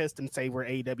be pissed and say we're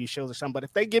AEW shows or something, but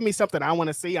if they give me something I want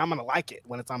to see, I'm going to like it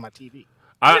when it's on my TV.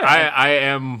 I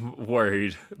am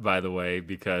worried, by the way,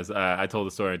 because I told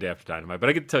the story on Day After Dynamite, but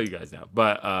I can tell you guys now.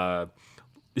 But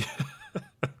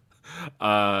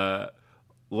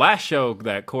last show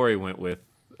that Corey went with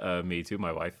me to,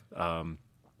 my wife,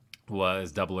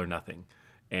 was Double or Nothing.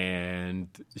 And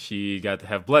she got to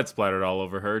have blood splattered all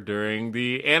over her during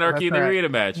the Anarchy in the Arena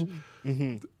match.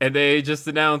 Mm-hmm. And they just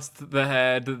announced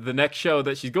that the next show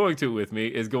that she's going to with me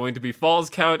is going to be Falls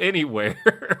Count Anywhere.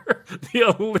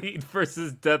 the Elite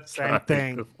versus Death Same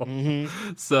thing. Triangle.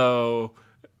 So,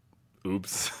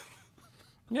 oops.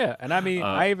 Yeah, and I mean,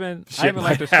 I even Shit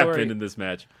like the might happen story in this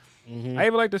match. I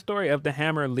even like the story of the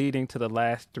Hammer leading to the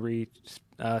last 3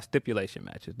 stipulation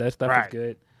matches. That stuff is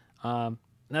good.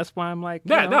 That's why I'm like,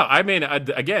 Yeah, no, I mean,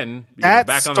 again, that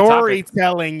back on the topic.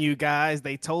 storytelling, you guys.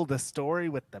 They told the story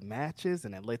with the matches,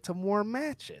 and it led to more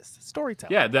matches.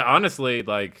 Storytelling. Yeah, honestly,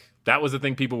 like that was the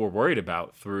thing people were worried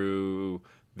about through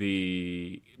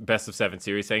the best of 7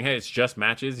 series, saying, "Hey, it's just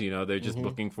matches." They're just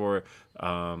looking for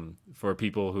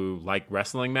people who like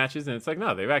wrestling matches, and it's like,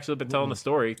 no, they've actually been telling a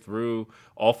story through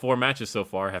all 4 matches so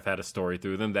far. Have had a story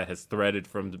through them that has threaded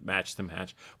from match to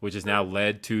match, which has now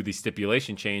led to the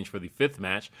stipulation change for the 5th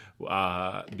match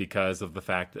because of the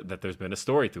fact that there's been a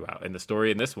story throughout, and the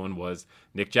story in this one was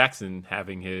Nick Jackson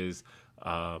having his.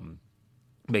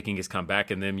 Making his comeback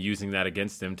and them using that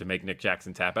against him to make Nick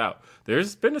Jackson tap out.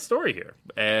 There's been a story here,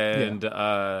 and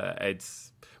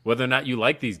it's whether or not you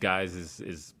like these guys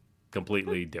is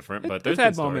completely different. But there's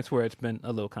had moments where it's been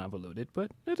a little convoluted,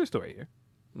 but there's a story here.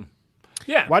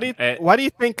 Yeah. Why do you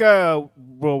think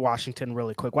Will Washington,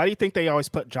 really quick? Why do you think they always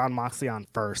put John Moxley on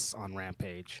first on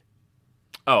Rampage?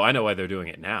 Oh, I know why they're doing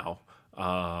it now.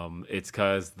 It's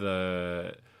because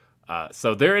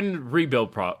so they're in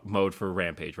rebuild mode for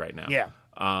Rampage right now. Yeah.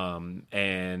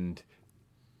 And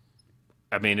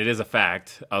I mean, it is a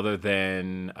fact, other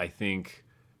than I think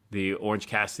the Orange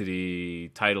Cassidy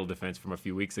title defense from a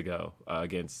few weeks ago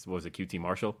against, what was it, QT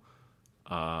Marshall?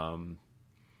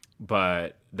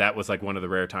 But that was like one of the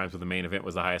rare times where the main event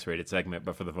was the highest rated segment.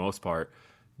 But for the most part,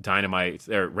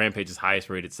 Rampage's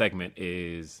highest rated segment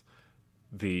is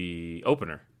the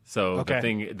opener. So the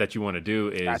thing that you want to do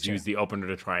is use the opener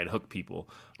to try and hook people,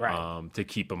 to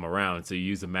keep them around. So you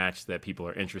use a match that people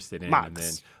are interested in, and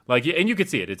then and you can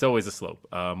see it. It's always a slope.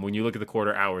 When you look at the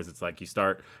quarter hours, it's like you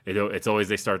start. It's always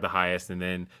they start the highest and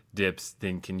then dips,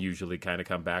 then can usually kind of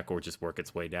come back or just work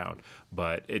its way down.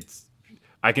 But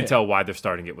I can tell why they're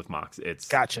starting it with Mox. It's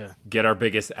get our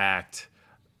biggest act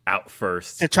out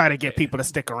first to try to get people to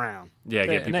stick around. Yeah,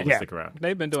 get people to stick around.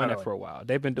 They've been doing that for a while.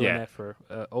 They've been doing that for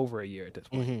over a year at this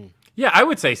point. Yeah, I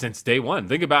would say since day one.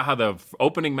 Think about how the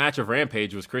opening match of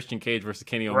Rampage was Christian Cage versus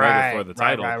Kenny Omega for the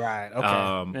title. Right.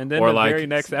 Okay. And then the very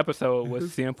next episode was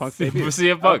CM Punk's debut.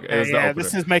 CM Punk. Okay,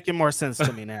 this is making more sense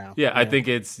to me now. I think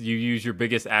it's you use your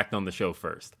biggest act on the show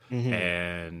first,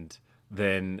 and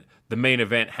then the main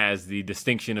event has the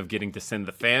distinction of getting to send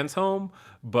the fans home,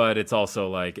 but it's also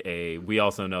like we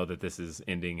also know that this is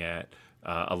ending at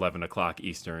 11 o'clock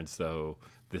Eastern, so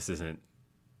this isn't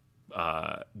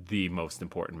the most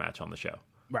important match on the show.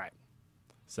 Right.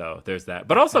 So there's that.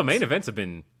 But also main events have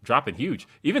been dropping huge.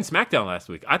 Even SmackDown last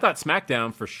week. I thought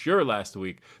SmackDown for sure last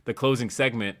week, the closing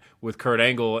segment with Kurt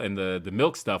Angle and the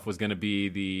milk stuff was going to be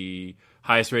the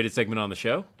highest rated segment on the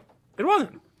show. It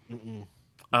wasn't.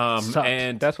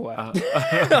 And that's why.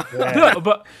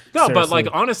 but like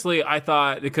honestly, I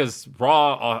thought because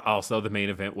Raw also the main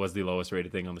event was the lowest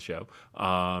rated thing on the show.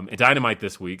 And Dynamite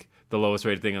this week, the lowest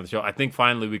rated thing on the show. I think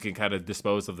finally we can kind of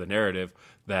dispose of the narrative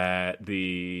that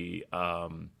the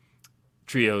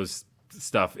trios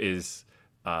stuff is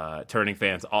turning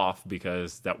fans off,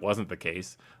 because that wasn't the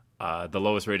case. The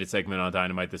lowest rated segment on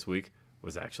Dynamite this week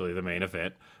was actually the main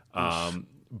event.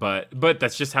 But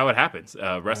that's just how it happens.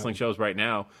 Wrestling shows right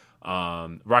now.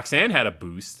 Roxanne had a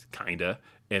boost, kinda,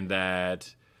 in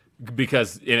that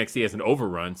because NXT has an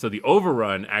overrun. So the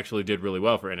overrun actually did really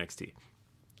well for NXT.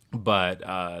 But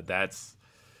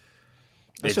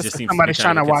it's just somebody's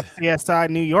trying to watch CSI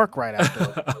New York right after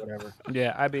or whatever.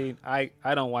 Yeah, I mean, I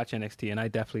don't watch NXT, and I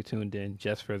definitely tuned in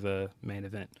just for the main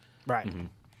event. Right. Mm-hmm.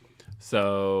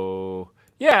 So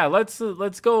yeah, let's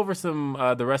go over some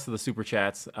the rest of the super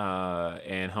chats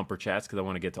and humper chats, because I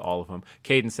want to get to all of them.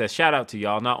 Caden says, shout out to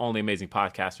y'all, not only amazing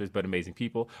podcasters but amazing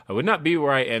people. I would not be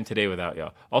where I am today without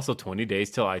y'all. Also 20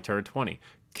 days till I turn 20.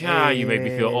 God, you make me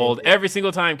feel old every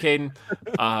single time, Caden.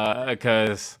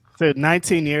 Because so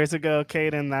 19 years ago,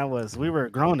 Caden, we were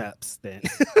grown-ups then.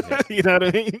 You know what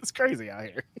I mean? It's crazy out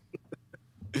here.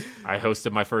 I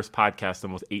hosted my first podcast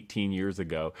almost 18 years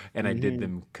ago, and I did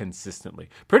them consistently.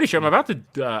 Pretty sure I'm about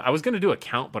to. I was going to do a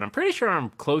count, but I'm pretty sure I'm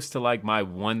close to like my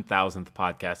 1,000th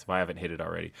podcast if I haven't hit it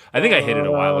already. I think I hit it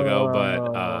a while ago,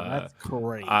 but that's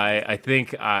great. I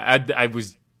think I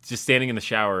was just standing in the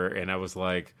shower, and I was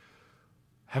like,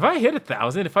 have I hit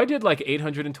 1,000? If I did like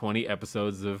 820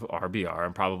 episodes of RBR,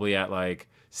 I'm probably at like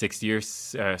 60 or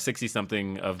 60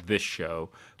 something of this show.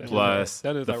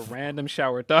 That is a random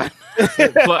shower thought.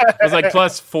 It was like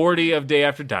plus 40 of Day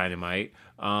After Dynamite.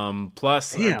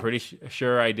 Plus, I'm pretty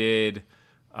sure I did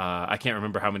I can't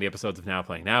remember how many episodes of Now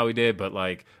Playing Now we did, but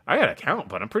like I got to count,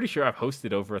 but I'm pretty sure I've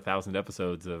hosted over 1,000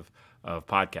 episodes of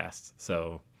podcasts.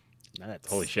 So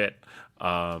holy shit.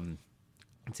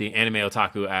 Let's see, Anime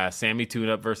Otaku asks, Sammy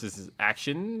tune-up versus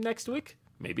Action next week?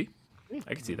 Maybe.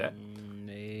 I could see that.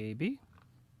 Maybe.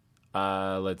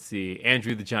 Let's see.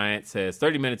 Andrew the Giant says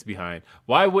 30 minutes behind.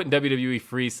 Why wouldn't WWE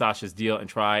freeze Sasha's deal and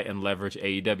try and leverage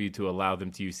AEW to allow them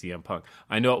to use CM Punk?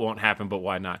 I know it won't happen, but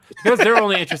why not? Because they're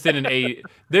only interested in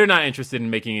they're not interested in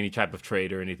making any type of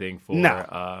trade or anything for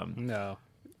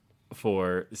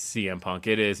for CM Punk.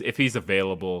 It is if he's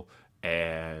available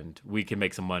and we can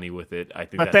make some money with it. I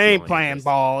think. But they ain't playing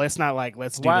ball. It's not like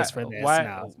let's do this for this.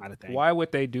 No, it's not a thing. Why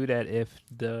would they do that if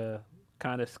the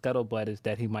kind of scuttlebutt is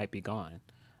that he might be gone?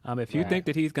 If you think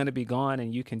that he's going to be gone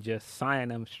and you can just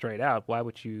sign him straight out, why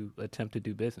would you attempt to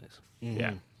do business? Mm-hmm.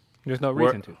 Yeah. There's no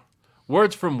reason to.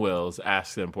 Words from Wills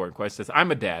asks an important question. Says, I'm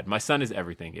a dad. My son is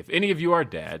everything. If any of you are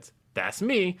dads, that's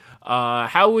me.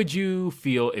 How would you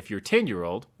feel if your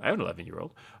 10-year-old, I have an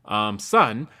 11-year-old,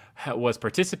 son was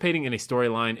participating in a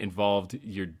storyline involved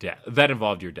your death?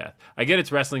 I get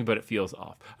it's wrestling, but it feels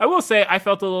off. I will say I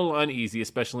felt a little uneasy,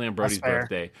 especially on Brody's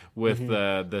birthday, with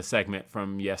the segment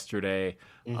from yesterday.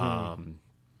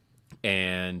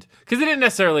 And because it didn't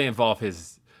necessarily involve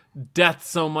his death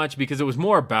so much, because it was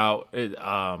more about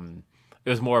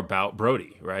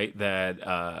Brody, right?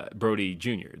 That Brody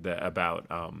Jr. About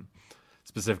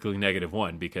specifically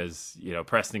 -1, because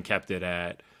Preston kept it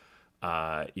at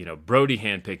Brody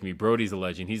handpicked me. Brody's a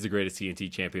legend. He's the greatest TNT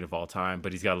champion of all time,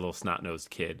 but he's got a little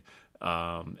snot-nosed kid.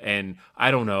 And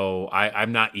I don't know.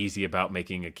 I'm not easy about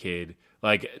making a kid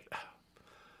like.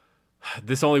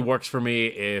 This only works for me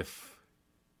if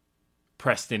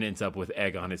Preston ends up with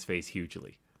egg on his face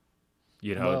hugely.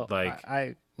 I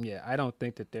don't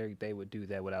think that they would do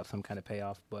that without some kind of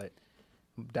payoff, but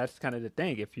that's kind of the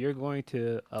thing. If you're going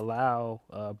to allow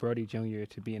Brody Jr.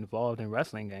 to be involved in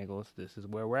wrestling angles, this is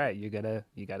where we're at. You gotta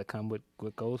come with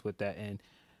what goes with that. And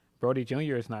Brody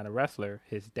Jr. is not a wrestler.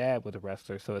 His dad was a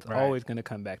wrestler, so it's always going to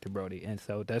come back to Brody. And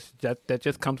so that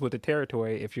just comes with the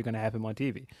territory if you're going to have him on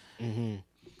TV. Mm-hmm.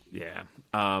 Yeah.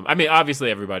 I mean,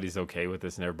 obviously everybody's okay with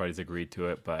this and everybody's agreed to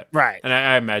it, but and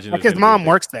I imagine his mom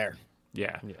works there.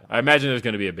 Yeah. I imagine there's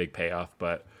going to be a big payoff,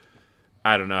 but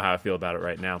I don't know how I feel about it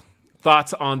right now.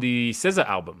 Thoughts on the SZA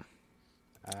album?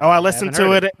 I listened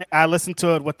to it. I listened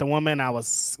to it with the woman. I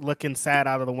was looking sad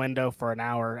out of the window for an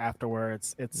hour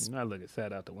afterwards. It's not looking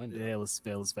sad out the window. It was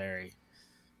very.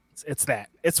 It's that.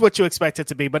 It's what you expect it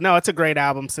to be. But no, it's a great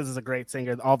album. SZA's a great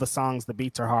singer. All the songs, the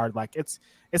beats are hard. Like it's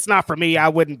not for me. I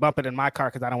wouldn't bump it in my car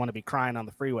because I don't want to be crying on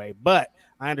the freeway. But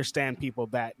I understand people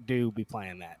that do be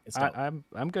playing that. I'm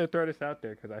gonna throw this out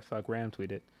there because I saw Graham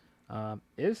tweet it.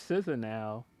 Is SZA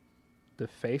now the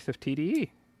face of TDE?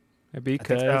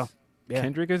 Because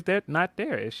Kendrick is not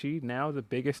there. Is she now the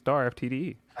biggest star of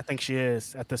TDE? I think she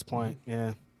is at this point.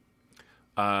 Yeah.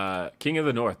 King of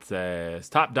the North says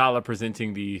top dollar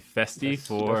presenting the Festi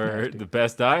for the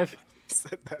best dive.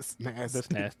 That's nasty.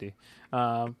 That's nasty.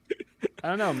 I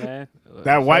don't know, man.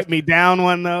 That wipe me down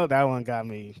one though. That one got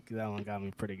me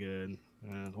pretty good.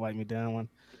 Wipe me down one.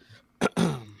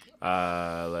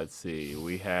 Let's see.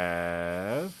 We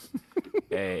have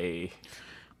a.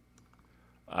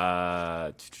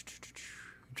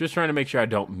 Just trying to make sure I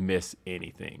don't miss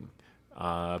anything.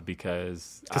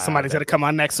 Because somebody's gonna come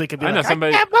on next week and be I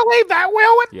somebody, can't believe that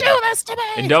Will would do this to me.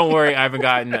 And don't worry, I haven't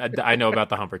gotten. I know about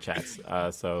the Humper chats,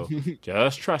 so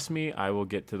just trust me. I will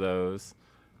get to those,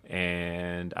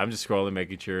 and I'm just scrolling,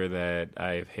 making sure that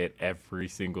I've hit every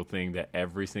single thing that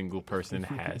every single person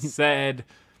has said.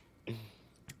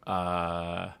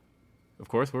 Of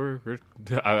course,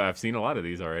 I've seen a lot of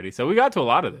these already, so we got to a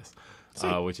lot of this,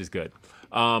 which is good.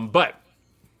 But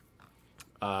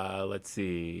let's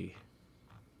see.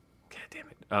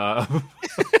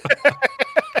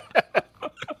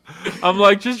 I'm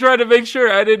like just trying to make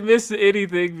sure I didn't miss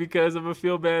anything because I'm gonna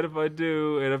feel bad if I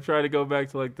do, and I'm trying to go back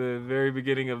to like the very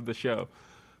beginning of the show.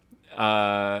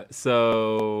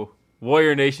 So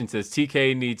Warrior Nation says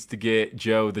TK needs to get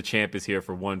Joe the Champ is here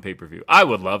for one pay-per-view. I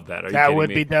would love that. That would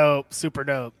be dope. Super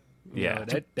dope. Yeah.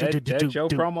 That Joe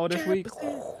promo this week.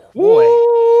 Boy.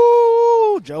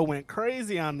 Joe went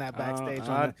crazy on that backstage.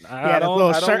 He had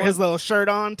his little shirt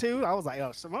on too. I was like,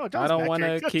 "Oh, Samoa Joe's I don't want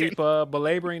to keep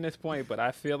belaboring this point, but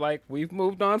I feel like we've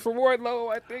moved on for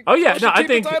Wardlow. I think. Oh yeah, no, I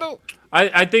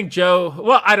think Joe.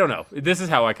 Well, I don't know. This is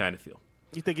how I kind of feel.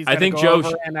 You think he's going to go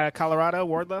over in Colorado,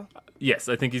 Wardlow? Yes,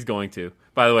 I think he's going to.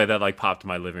 By the way, that like popped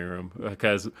my living room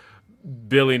because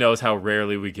Billy knows how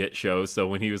rarely we get shows. So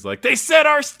when he was like, "They said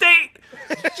our state,"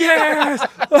 yes,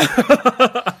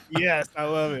 yes, I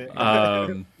love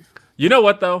it. You know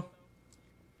what, though?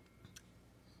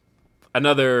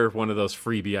 Another one of those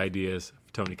freebie ideas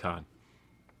for Tony Khan.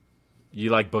 You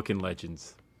like booking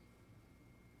legends.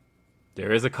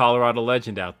 There is a Colorado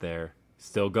legend out there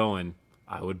still going.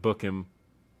 I would book him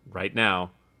right now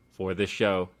for this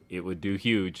show. It would do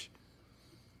huge.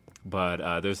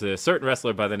 But there's a certain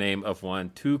wrestler by the name of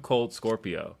Too Cold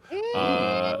Scorpio,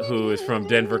 who is from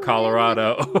Denver,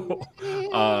 Colorado.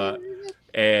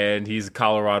 And he's a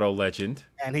Colorado legend.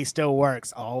 And he still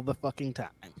works all the fucking time.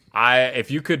 If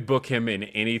you could book him in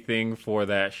anything for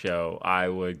that show, I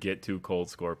would get Too Cold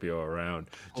Scorpio around.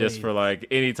 Please. Just for like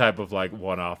any type of like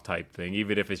one-off type thing,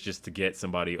 even if it's just to get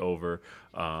somebody over.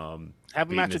 Have a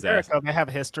match with Jericho. They have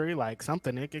a history, like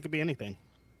something. It could be anything.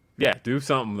 Yeah, do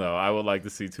something though. I would like to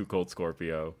see Too Cold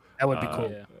Scorpio. That would be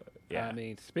cool. Yeah. I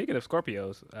mean, speaking of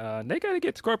Scorpios, they got to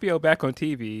get Scorpio back on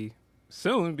TV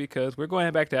soon because we're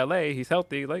going back to LA. He's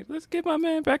healthy. Like, let's get my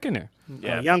man back in there.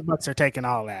 Yeah, Young Bucks are taking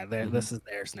all that. This is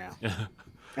theirs now.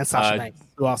 And Sasha Banks,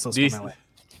 who also is from LA.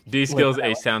 D Skills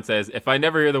H Town says, if I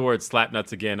never hear the word slap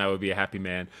nuts again, I would be a happy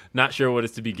man. Not sure what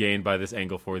is to be gained by this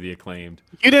angle for the acclaimed.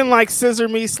 You didn't like scissor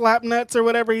me slap nuts or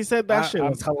whatever he said? That shit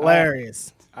was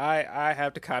hilarious. I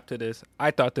have to cop to this.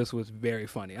 I thought this was very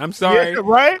funny. I'm sorry. Yeah,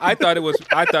 right? I thought it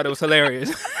was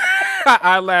hilarious.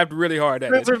 I laughed really hard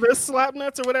at it. This slap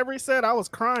nuts or whatever he said, I was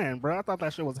crying, bro. I thought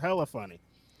that shit was hella funny.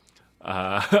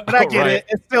 But I get it.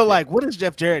 It's still like, what is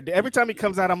Jeff Jarrett? Every time he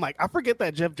comes out, I'm like, I forget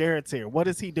that Jeff Jarrett's here. What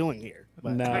is he doing here?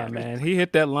 But, nah, man. He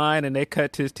hit that line and they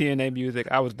cut his TNA music.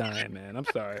 I was dying, man. I'm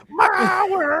sorry. My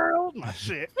world, my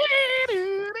shit.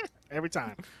 Every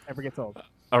time. Never gets old.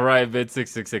 All right,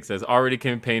 Vid666 says, already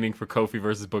campaigning for Kofi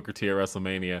versus Booker T at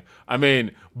WrestleMania. I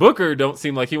mean, Booker don't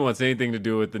seem like he wants anything to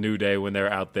do with the New Day when they're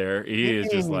out there. He is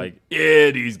just like,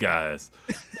 yeah, these guys.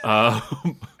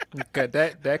 Got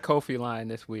that Kofi line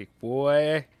this week,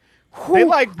 boy. They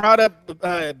like brought up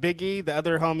Biggie, the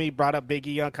other homie brought up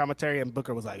Biggie on commentary, and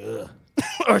Booker was like, ugh.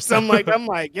 Or something like that. I'm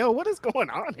like, yo, what is going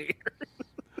on here?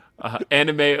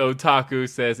 Anime Otaku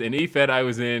says, in EFED I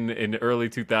was in the early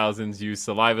 2000s, used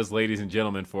Saliva's Ladies and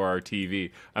Gentlemen for our TV.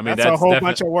 I mean, that's a whole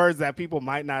bunch of words that people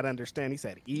might not understand. He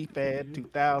said EFED,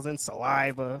 2000,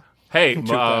 Saliva. Hey,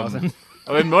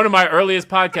 in one of my earliest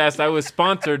podcasts, I was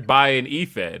sponsored by an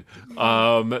EFED.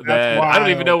 I don't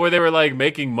even know where they were like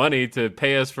making money to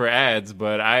pay us for ads,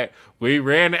 but we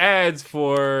ran ads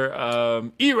for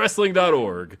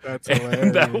eWrestling.org. That's hilarious.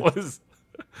 And that was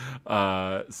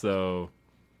so.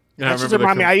 That just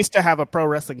remind me, I used to have a pro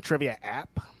wrestling trivia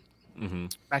app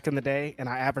back in the day, and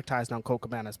I advertised on Cole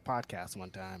Cabana's podcast one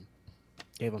time.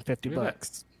 Gave him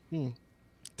 $50.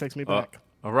 Takes me back.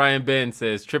 Orion Ben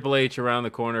says, Triple H around the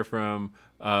corner from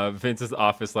Vince's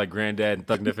office like Granddad and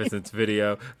Thugnificent's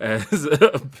video as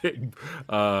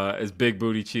big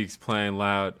booty cheeks playing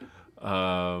loud.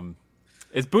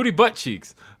 It's booty butt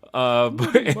cheeks.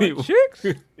 But anyway. Cheeks?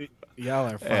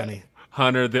 Y'all are funny.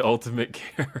 Hunter, the ultimate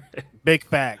Karen. Big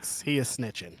facts. He is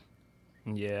snitching.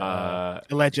 Yeah.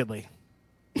 Allegedly.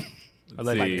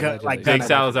 Jake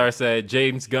Salazar said,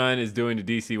 James Gunn is doing to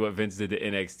DC what Vince did to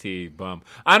NXT. Bum.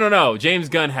 I don't know. James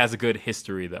Gunn has a good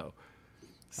history, though.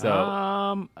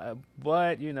 So,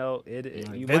 but you know,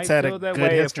 you Vince might had feel a that good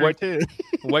way history if too.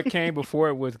 what came before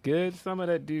it was good. Some of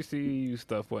that DCU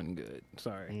stuff wasn't good.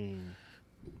 Sorry.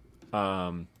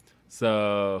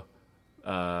 So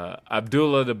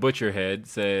Abdullah the Butcherhead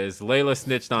says Layla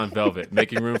snitched on Velvet,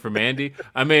 making room for Mandy.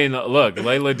 I mean, look,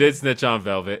 Layla did snitch on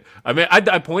Velvet. I mean,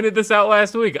 I pointed this out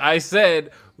last week. I said,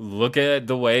 look at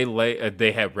the way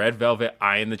they had Red Velvet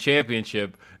eyeing the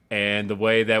championship, and the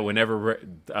way that whenever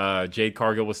Jade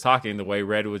Cargill was talking, the way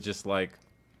Red was just like,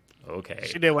 okay.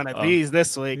 She did one of these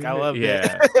this week. I love it.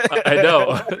 Yeah, I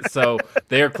know. So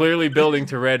they are clearly building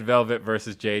to Red Velvet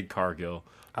versus Jade Cargill.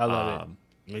 I love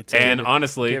it. Me too. And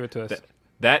honestly, Give it to us.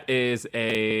 That is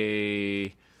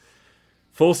a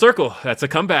full circle. That's a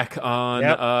comeback on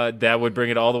that would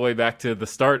bring it all the way back to the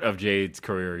start of Jade's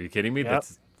career. Are you kidding me? Yep.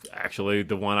 That's actually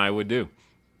the one I would do.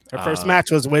 Her first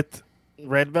match was with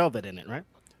Red Velvet in it, right?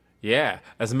 Yeah.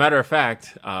 As a matter of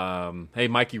fact, hey,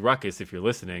 Mikey Ruckus, if you're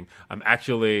listening, I'm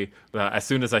actually, as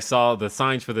soon as I saw the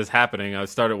signs for this happening, I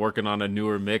started working on a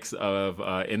newer mix of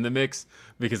In the Mix,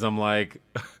 because I'm like,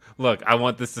 look, I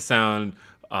want this to sound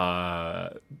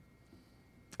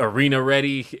arena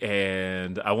ready,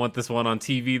 and I want this one on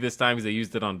TV this time because they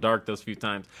used it on Dark those few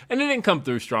times, and it didn't come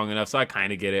through strong enough, so I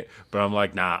kind of get it, but I'm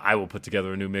like, nah, I will put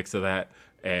together a new mix of that,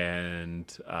 and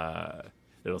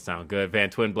it'll sound good.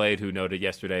 Van Twinblade, who noted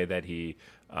yesterday that he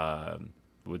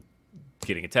was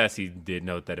getting a test, he did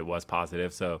note that it was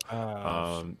positive, so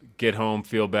get home,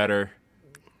 feel better.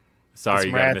 Sorry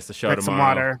you gotta miss the show tomorrow. Some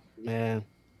water, man.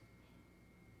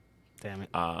 Damn it.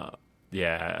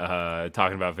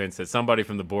 Talking about Vince, that somebody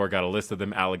from the board got a list of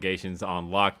them allegations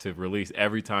on lock to release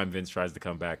every time Vince tries to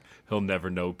come back. He'll never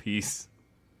know peace.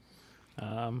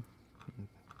 Kind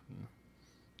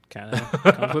of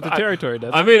comes with the territory,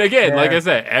 doesn't it? I mean, again, like I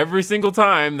said, every single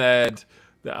time that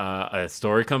a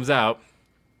story comes out.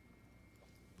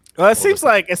 Well,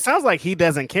 it sounds like he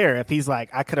doesn't care if he's like,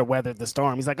 I could have weathered the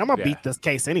storm. He's like, I'm gonna beat this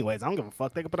case anyways. I don't give a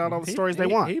fuck. They can put out all the stories they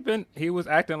want. He was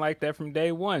acting like that from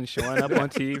day one, showing up on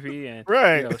TV and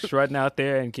right, strutting out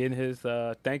there and getting his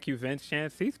thank you Vince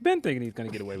chance. He's been thinking he's gonna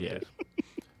get away with it.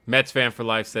 Mets fan for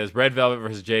life says Red Velvet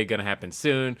versus Jay gonna happen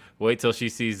soon. Wait till she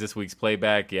sees this week's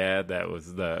playback. Yeah, that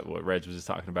was what Reg was just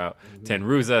talking about.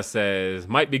 Tenruza says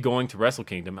might be going to Wrestle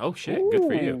Kingdom. Oh shit, good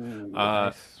for you.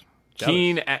 Nice.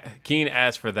 Keen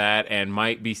asked for that and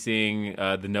might be seeing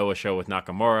the Noah show with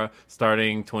Nakamura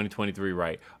starting 2023.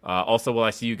 Right. Also, will I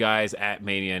see you guys at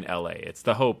Mania in LA? It's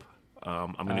the hope.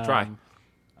 I'm gonna try.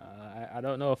 I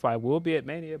don't know if I will be at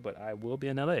Mania, but I will be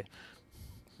in LA.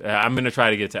 I'm gonna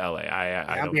try to get to LA.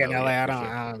 I'll be in LA. I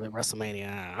don't be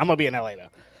WrestleMania. I'm gonna be in LA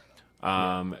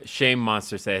though. Shame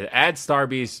Monster says add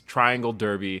Starby's Triangle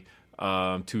Derby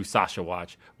to Sasha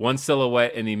watch. One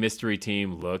silhouette in the mystery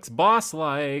team looks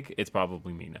boss-like. It's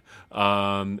probably Mina.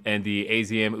 And the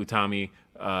AZM Utami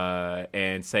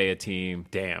and Seiya team,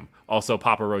 damn. Also,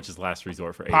 Papa Roach's last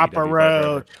resort for AEW. Papa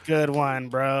Roach, good one,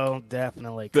 bro.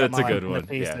 Definitely. That's a good one.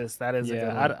 Yeah. That is a good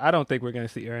one. I don't think we're going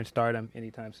to see Aaron Stardom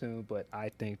anytime soon, but I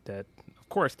think that, of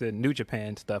course, the New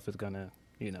Japan stuff is going to,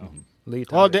 lead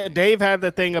to Dave had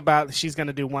the thing about she's going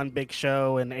to do one big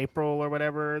show in April or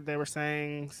whatever they were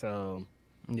saying. So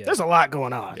there's a lot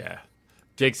going on. Yeah.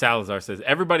 Jake Salazar says,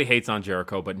 everybody hates on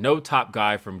Jericho, but no top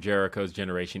guy from Jericho's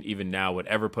generation, even now, would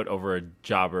ever put over a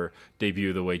jobber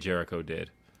debut the way Jericho did.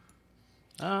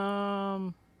 I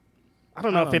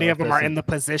don't know if any of them are in the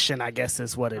position, I guess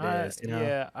is what it is.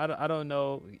 Yeah, I don't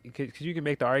know. Because you can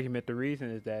make the argument. The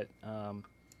reason is that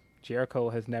Jericho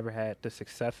has never had the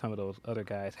success some of those other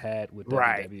guys had with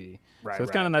WWE. Right, so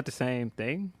it's kind of not the same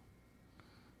thing.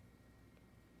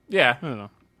 Yeah. I don't know.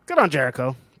 Good on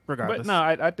Jericho, regardless. But no,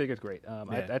 I think it's great.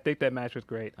 I think that match was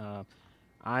great.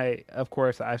 Of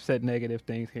course, I've said negative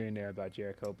things here and there about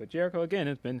Jericho, but Jericho, again,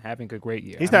 has been having a great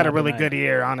year. He's had a really good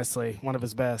year, honestly. One of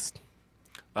his best.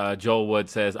 Joel Wood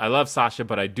says, I love Sasha,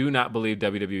 but I do not believe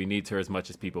WWE needs her as much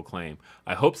as people claim.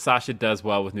 I hope Sasha does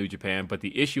well with New Japan, but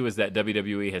the issue is that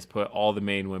WWE has put all the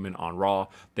main women on Raw.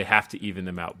 They have to even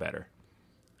them out better.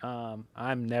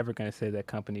 I'm never going to say that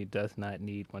company does not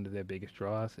need one of their biggest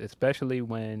draws, especially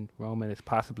when Roman is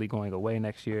possibly going away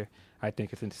next year. I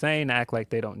think it's insane to act like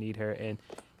they don't need her. And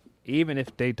even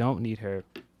if they don't need her,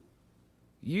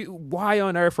 why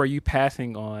on earth are you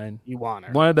passing on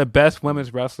one of the best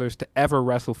women's wrestlers to ever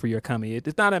wrestle for your company? It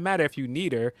does not matter if you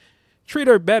need her. Treat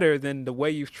her better than the way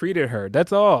you've treated her.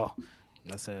 That's all.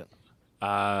 That's it.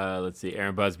 Let's see.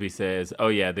 Aaron Busby says, oh,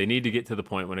 yeah, they need to get to the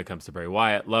point when it comes to Bray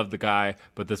Wyatt. Love the guy,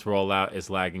 but this rollout is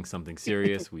lagging something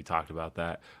serious. We talked about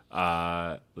that.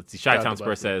 Let's see. Chi-Town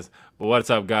Square says, well,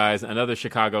 what's up, guys? Another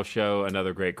Chicago show,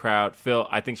 another great crowd. Phil,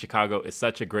 I think Chicago is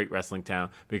such a great wrestling town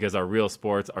because our real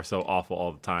sports are so awful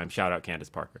all the time. Shout out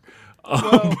Candace Parker.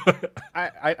 Well,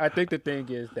 I think the thing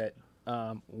is that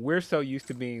we're so used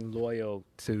to being loyal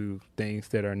to things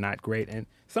that are not great, and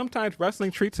sometimes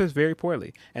wrestling treats us very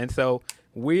poorly, and so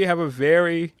we have a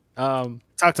very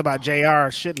talked about JR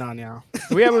shitting on y'all.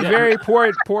 We have a very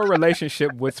poor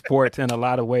relationship with sports in a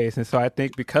lot of ways, and so I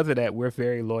think because of that, we're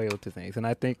very loyal to things, and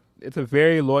I think it's a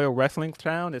very loyal wrestling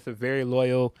town. It's a very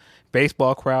loyal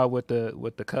baseball crowd with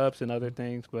the Cubs and other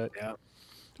things, but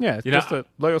it's just a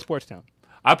loyal sports town.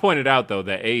 I pointed out though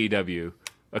that AEW,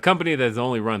 a company that has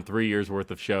only run 3 years worth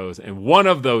of shows, and one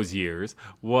of those years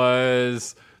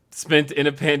was spent in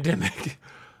a pandemic,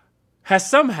 has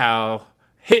somehow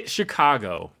hit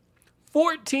Chicago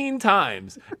 14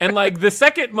 times. And like the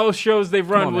second most shows they've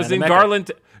run was in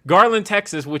Garland,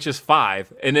 Texas, which is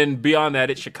 5. And then beyond that,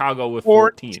 it's Chicago with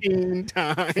 14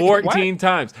 times. 14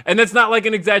 times. And that's not like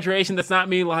an exaggeration. That's not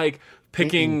me like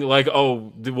picking like,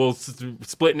 oh, we'll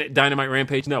split Dynamite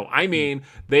Rampage. No, I mean,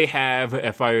 they have,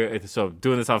 so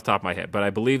doing this off the top of my head, but I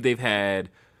believe they've had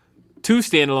 2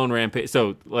 standalone Rampage.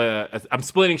 So I'm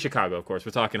splitting Chicago, of course.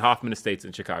 We're talking Hoffman Estates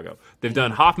in Chicago. They've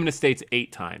done Hoffman Estates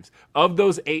 8 times. Of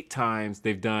those 8 times,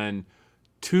 they've done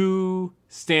 2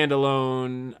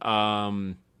 standalone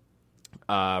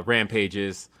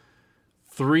Rampages,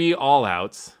 3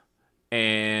 All-Outs,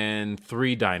 and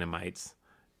 3 Dynamites.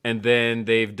 And then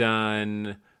they've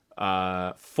done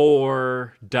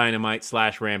 4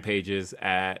 Dynamite/Rampages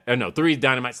 3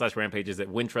 Dynamite/Rampages at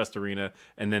Wintrust Arena,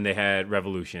 and then they had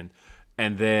Revolution.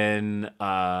 And then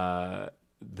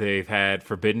they've had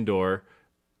Forbidden Door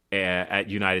at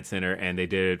United Center, and they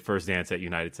did First Dance at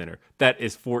United Center. That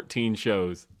is 14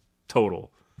 shows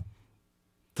total.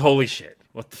 Holy shit.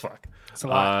 What the fuck? It's a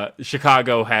lot.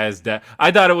 Chicago has that.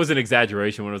 I thought it was an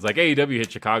exaggeration when it was like AEW hit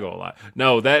Chicago a lot.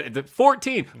 No, the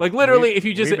 14. Like literally, if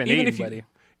you just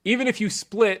even if you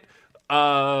split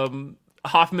Hoffman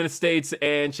Estates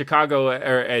and Chicago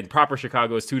and proper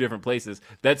Chicago is two different places,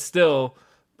 that's still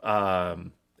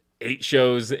 8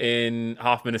 shows in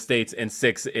Hoffman Estates and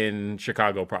 6 in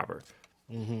Chicago proper.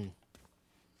 Mm-hmm.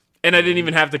 And I didn't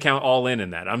even have to count All In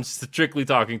that. I'm strictly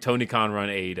talking Tony Khan run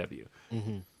AEW.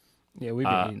 Mm-hmm. Yeah, we've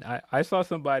been. I saw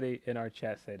somebody in our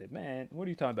chat say that, man, what are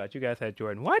you talking about? You guys had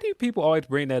Jordan. Why do people always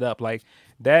bring that up? Like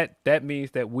that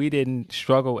means that we didn't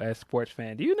struggle as sports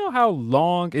fans. Do you know how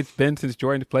long it's been since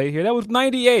Jordan played here? That was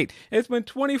 98. It's been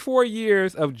 24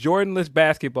 years of Jordanless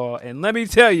basketball. And let me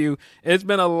tell you, it's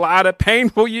been a lot of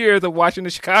painful years of watching the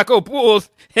Chicago Bulls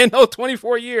in those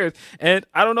 24 years. And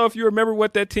I don't know if you remember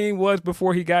what that team was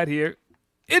before he got here.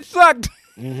 It sucked.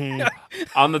 Mm-hmm.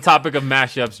 On the topic of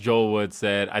mashups, Joel Wood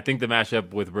said, I think the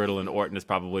mashup with Riddle and Orton is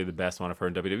probably the best one I've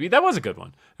heard in WWE. That was a good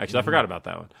one. Actually, I forgot about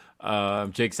that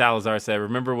one. Jake Salazar said,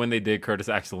 remember when they did Curtis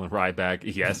Axel and Ryback?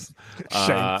 Yes.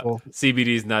 Shameful.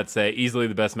 CBD's Nuts say, easily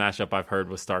the best mashup I've heard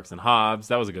was Starks and Hobbs.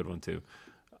 That was a good one, too.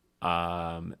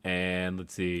 And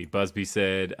let's see. Busby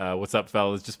said, what's up,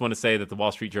 fellas? Just want to say that the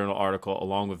Wall Street Journal article,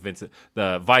 along with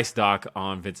the Vice doc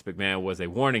on Vince McMahon, was a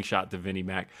warning shot to Vinnie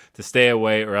Mac to stay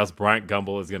away, or else Bryant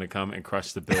Gumbel is going to come and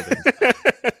crush the building.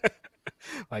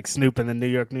 Like Snoop in the New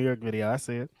York video. I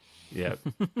see it. Yep.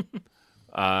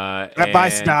 That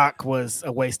Vice doc was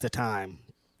a waste of time.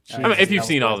 I mean, if you've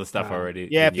seen all the stuff already.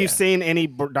 Yeah, if you've seen any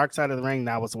Dark Side of the Ring,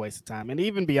 that was a waste of time. And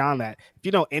even beyond that, if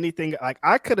you know anything, like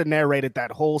I could have narrated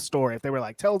that whole story. If they were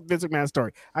like, tell Vince McMahon's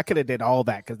story, I could have did all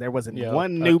that because there wasn't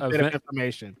one new bit of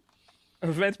information. A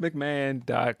Vince McMahon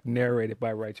doc narrated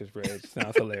by Righteous Reg.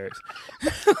 Sounds hilarious.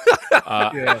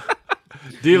 Yeah.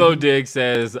 D-Lo Dig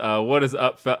says, what is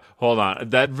up? Hold on.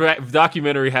 That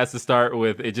documentary has to start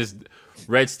with it just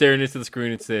Reg staring into the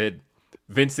screen and said,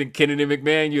 Vincent Kennedy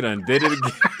McMahon, you done did it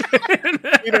again.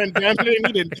 You done done it,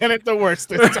 and you done it the worst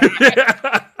this time.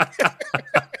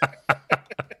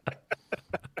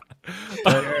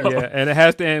 Yeah, and it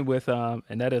has to end with and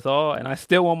that is all. And I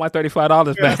still want my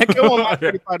 $35 back. I still want my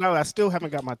 $35. I still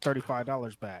haven't got my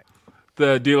 $35 back.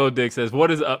 The D-Lo Dig says,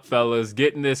 what is up, fellas?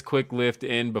 Getting this quick lift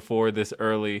in before this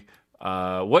early.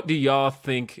 What do y'all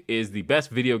think is the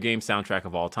best video game soundtrack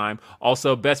of all time?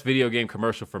 Also, best video game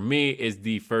commercial for me is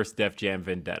the first Def Jam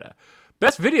Vendetta.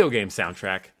 Best video game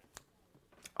soundtrack.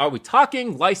 Are we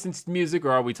talking licensed music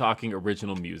or are we talking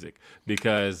original music?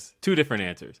 Because two different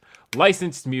answers.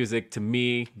 Licensed music to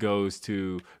me goes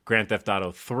to Grand Theft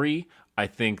Auto 3. I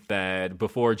think that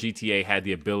before GTA had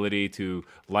the ability to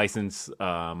license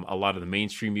a lot of the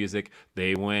mainstream music,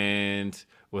 they went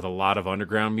with a lot of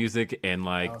underground music, and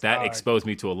that exposed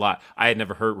me to a lot. I had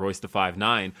never heard Royce da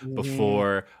 5'9"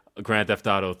 before Grand Theft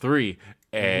Auto 3,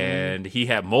 and he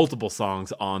had multiple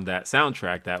songs on that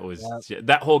soundtrack. That was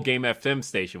that whole Game FM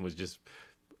station was just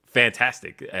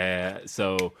fantastic.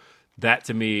 So that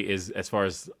to me is as far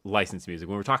as licensed music.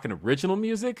 When we're talking original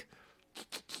music,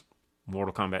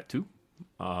 Mortal Kombat 2.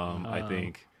 I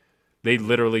think they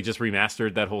literally just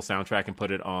remastered that whole soundtrack and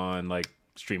put it on like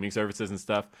streaming services and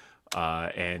stuff.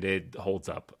 And it holds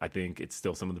up. I think it's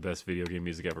still some of the best video game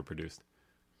music ever produced.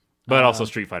 But also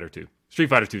Street Fighter 2. Street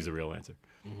Fighter 2 is the real answer.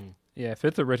 Yeah, if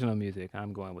it's original music,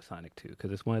 I'm going with Sonic 2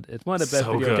 because it's one of the best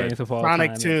video games of all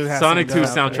Sonic time. 2 has Sonic 2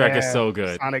 soundtrack is so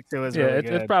good. Sonic 2 is really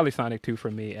good. It's probably Sonic 2 for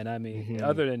me. And I mean,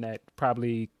 other than that,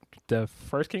 probably the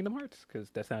first Kingdom Hearts because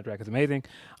that soundtrack is amazing.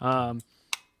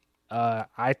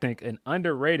 I think an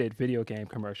underrated video game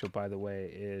commercial, by the way,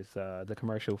 is the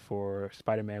commercial for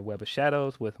Spider-Man Web of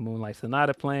Shadows with Moonlight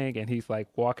Sonata playing, and he's like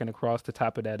walking across the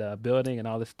top of that building, and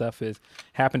all this stuff is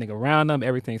happening around him.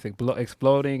 Everything's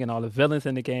exploding, and all the villains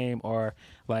in the game are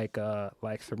like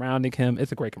surrounding him.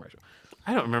 It's a great commercial.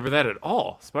 I don't remember that at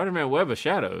all. Spider-Man Web of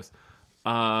Shadows.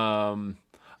 Web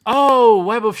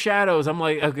of Shadows. I'm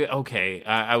like, okay.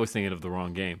 I was thinking of the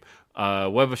wrong game.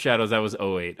 Web of Shadows, that was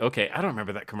 2008. Okay, I don't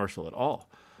remember that commercial at all.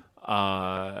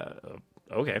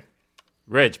 Okay.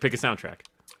 Reg, pick a soundtrack.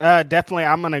 Definitely,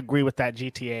 I'm going to agree with that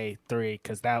GTA 3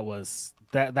 because that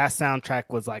soundtrack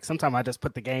was like, sometimes I just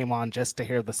put the game on just to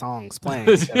hear the songs playing.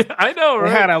 I know,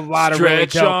 right? It had a lot of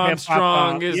Stretch really dope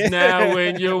Armstrong is now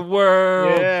in your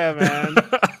world. Yeah, man.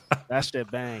 That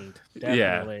shit banged.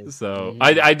 Definitely. Yeah, so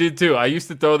I did too. I used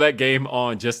to throw that game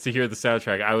on just to hear the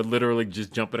soundtrack. I would literally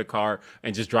just jump in a car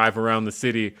and just drive around the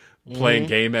city playing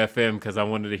Game FM because I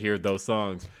wanted to hear those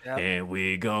songs. Yep. And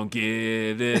we gonna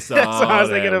give this all I was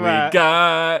thinking that about. We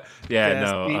got. Yeah,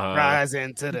 Just no. keep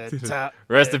rising to the top.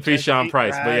 Rest in peace, Sean Keep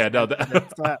Price. But yeah,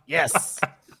 no. Yes.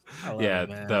 Yeah,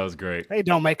 it, that was great. They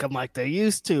don't make them like they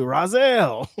used to.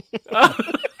 Rozelle.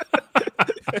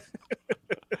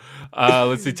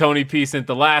 Let's see. Tony P sent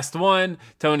the last one.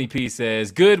 Tony P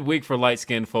says, "Good week for light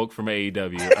skinned folk from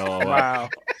AEW." Oh, wow.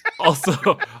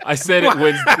 Also, I said it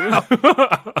Wednesday.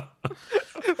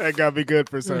 That gotta be good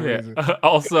for some reason.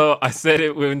 Also, I said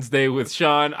it Wednesday with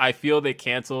Sean. I feel they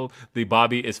canceled the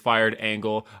Bobby is fired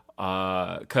angle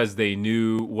because they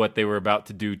knew what they were about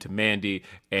to do to Mandy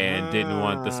and didn't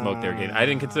want the smoke they were getting. I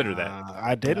didn't consider that.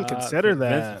 I didn't consider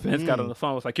that. Vince got on the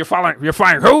phone. Was like, "You're firing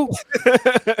who?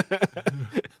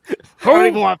 I don't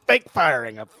even want fake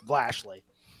firing of Lashley."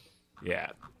 Yeah.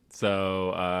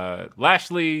 So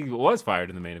Lashley was fired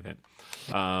in the main event.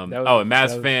 And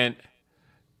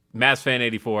Maz Fan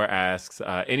 84 asks,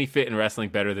 any fit in wrestling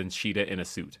better than Sheeta in a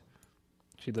suit?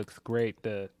 She looks great.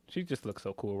 She just looks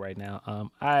so cool right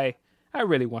now. I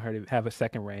really want her to have a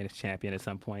second reign as champion at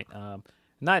some point.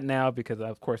 Not now because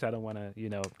of course I don't want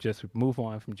to, just move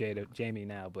on from Jamie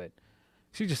now, but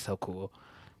she's just so cool.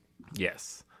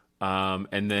 Yes.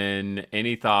 And then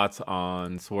any thoughts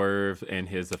on Swerve and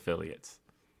his affiliates?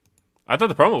 I thought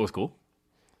the promo was cool.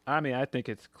 I mean, I think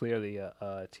it's clearly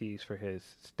a tease for his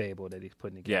stable that he's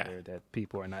putting together that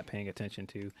people are not paying attention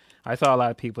to. I saw a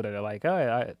lot of people that are like,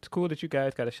 "Oh, it's cool that you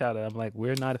guys got a shout out." I'm like,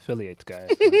 we're not affiliates,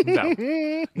 guys.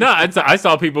 No, I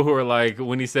saw people who were like,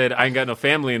 when he said, "I ain't got no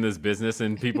family in this business,"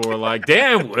 and people were like,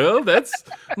 "Damn, Will, that's..."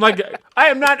 I'm like, I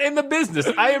am not in the business.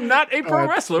 I am not a pro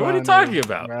wrestler. Funny. What are you talking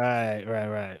about?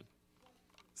 Right.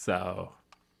 So,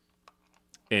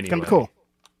 anyway. It's going to be cool.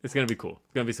 It's going to be cool.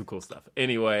 It's going to be some cool stuff.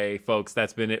 Anyway, folks,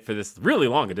 that's been it for this really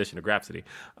long edition of Grapsody.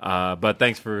 But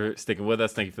thanks for sticking with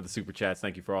us. Thank you for the super chats.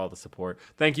 Thank you for all the support.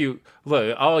 Thank you.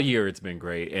 Look, all year it's been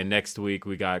great. And next week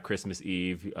we got Christmas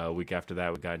Eve. Week after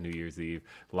that we got New Year's Eve.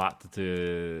 A lot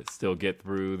to still get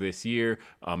through this year.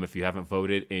 If you haven't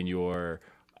voted in your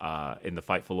in the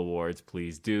Fightful Awards,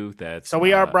 please do. So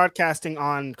we are broadcasting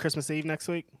on Christmas Eve next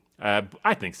week?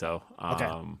 I think so.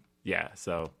 Okay. Yeah,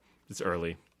 so it's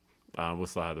early. We'll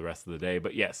still have the rest of the day.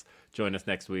 But yes, join us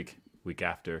next week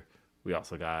after. We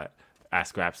also got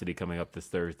Ask Grapsody coming up this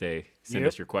Thursday. Send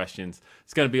us your questions.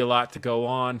 It's going to be a lot to go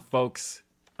on, folks.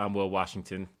 I'm Will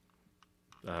Washington.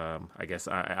 I guess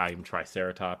I'm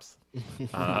Triceratops.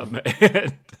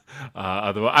 Otherwise,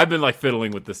 I've been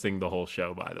fiddling with this thing the whole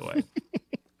show, by the way.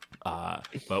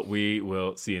 But we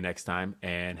will see you next time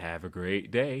and have a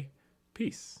great day.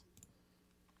 Peace.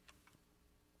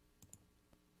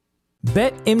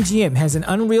 BetMGM has an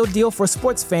unreal deal for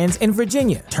sports fans in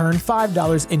Virginia. Turn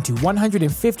 $5 into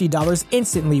 $150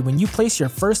 instantly when you place your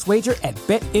first wager at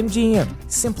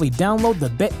BetMGM. Simply download the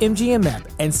BetMGM app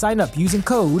and sign up using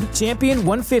code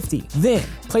Champion150. Then,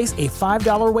 place a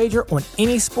 $5 wager on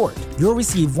any sport. You'll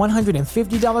receive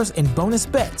 $150 in bonus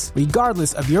bets,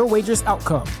 regardless of your wager's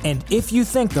outcome. And if you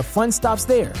think the fun stops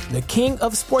there, the king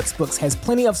of sportsbooks has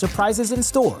plenty of surprises in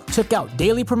store. Check out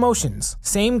daily promotions,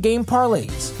 same-game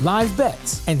parlays, live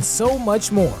bets, and so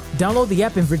much more. Download the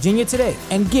app in Virginia today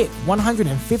and get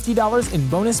 $150 in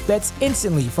bonus bets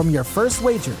instantly from your first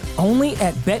wager. Only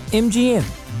at BetMGM.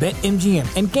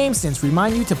 BetMGM and GameSense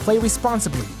remind you to play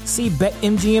responsibly. See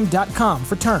BetMGM.com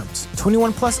for terms.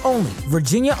 21 plus only.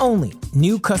 Virginia only.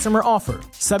 New customer offer.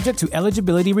 Subject to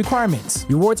eligibility requirements.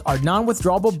 Rewards are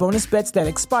non-withdrawable bonus bets that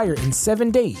expire in 7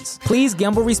 days. Please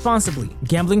gamble responsibly.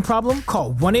 Gambling problem?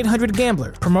 Call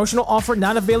 1-800-GAMBLER. Promotional offer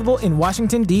not available in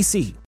Washington, D.C.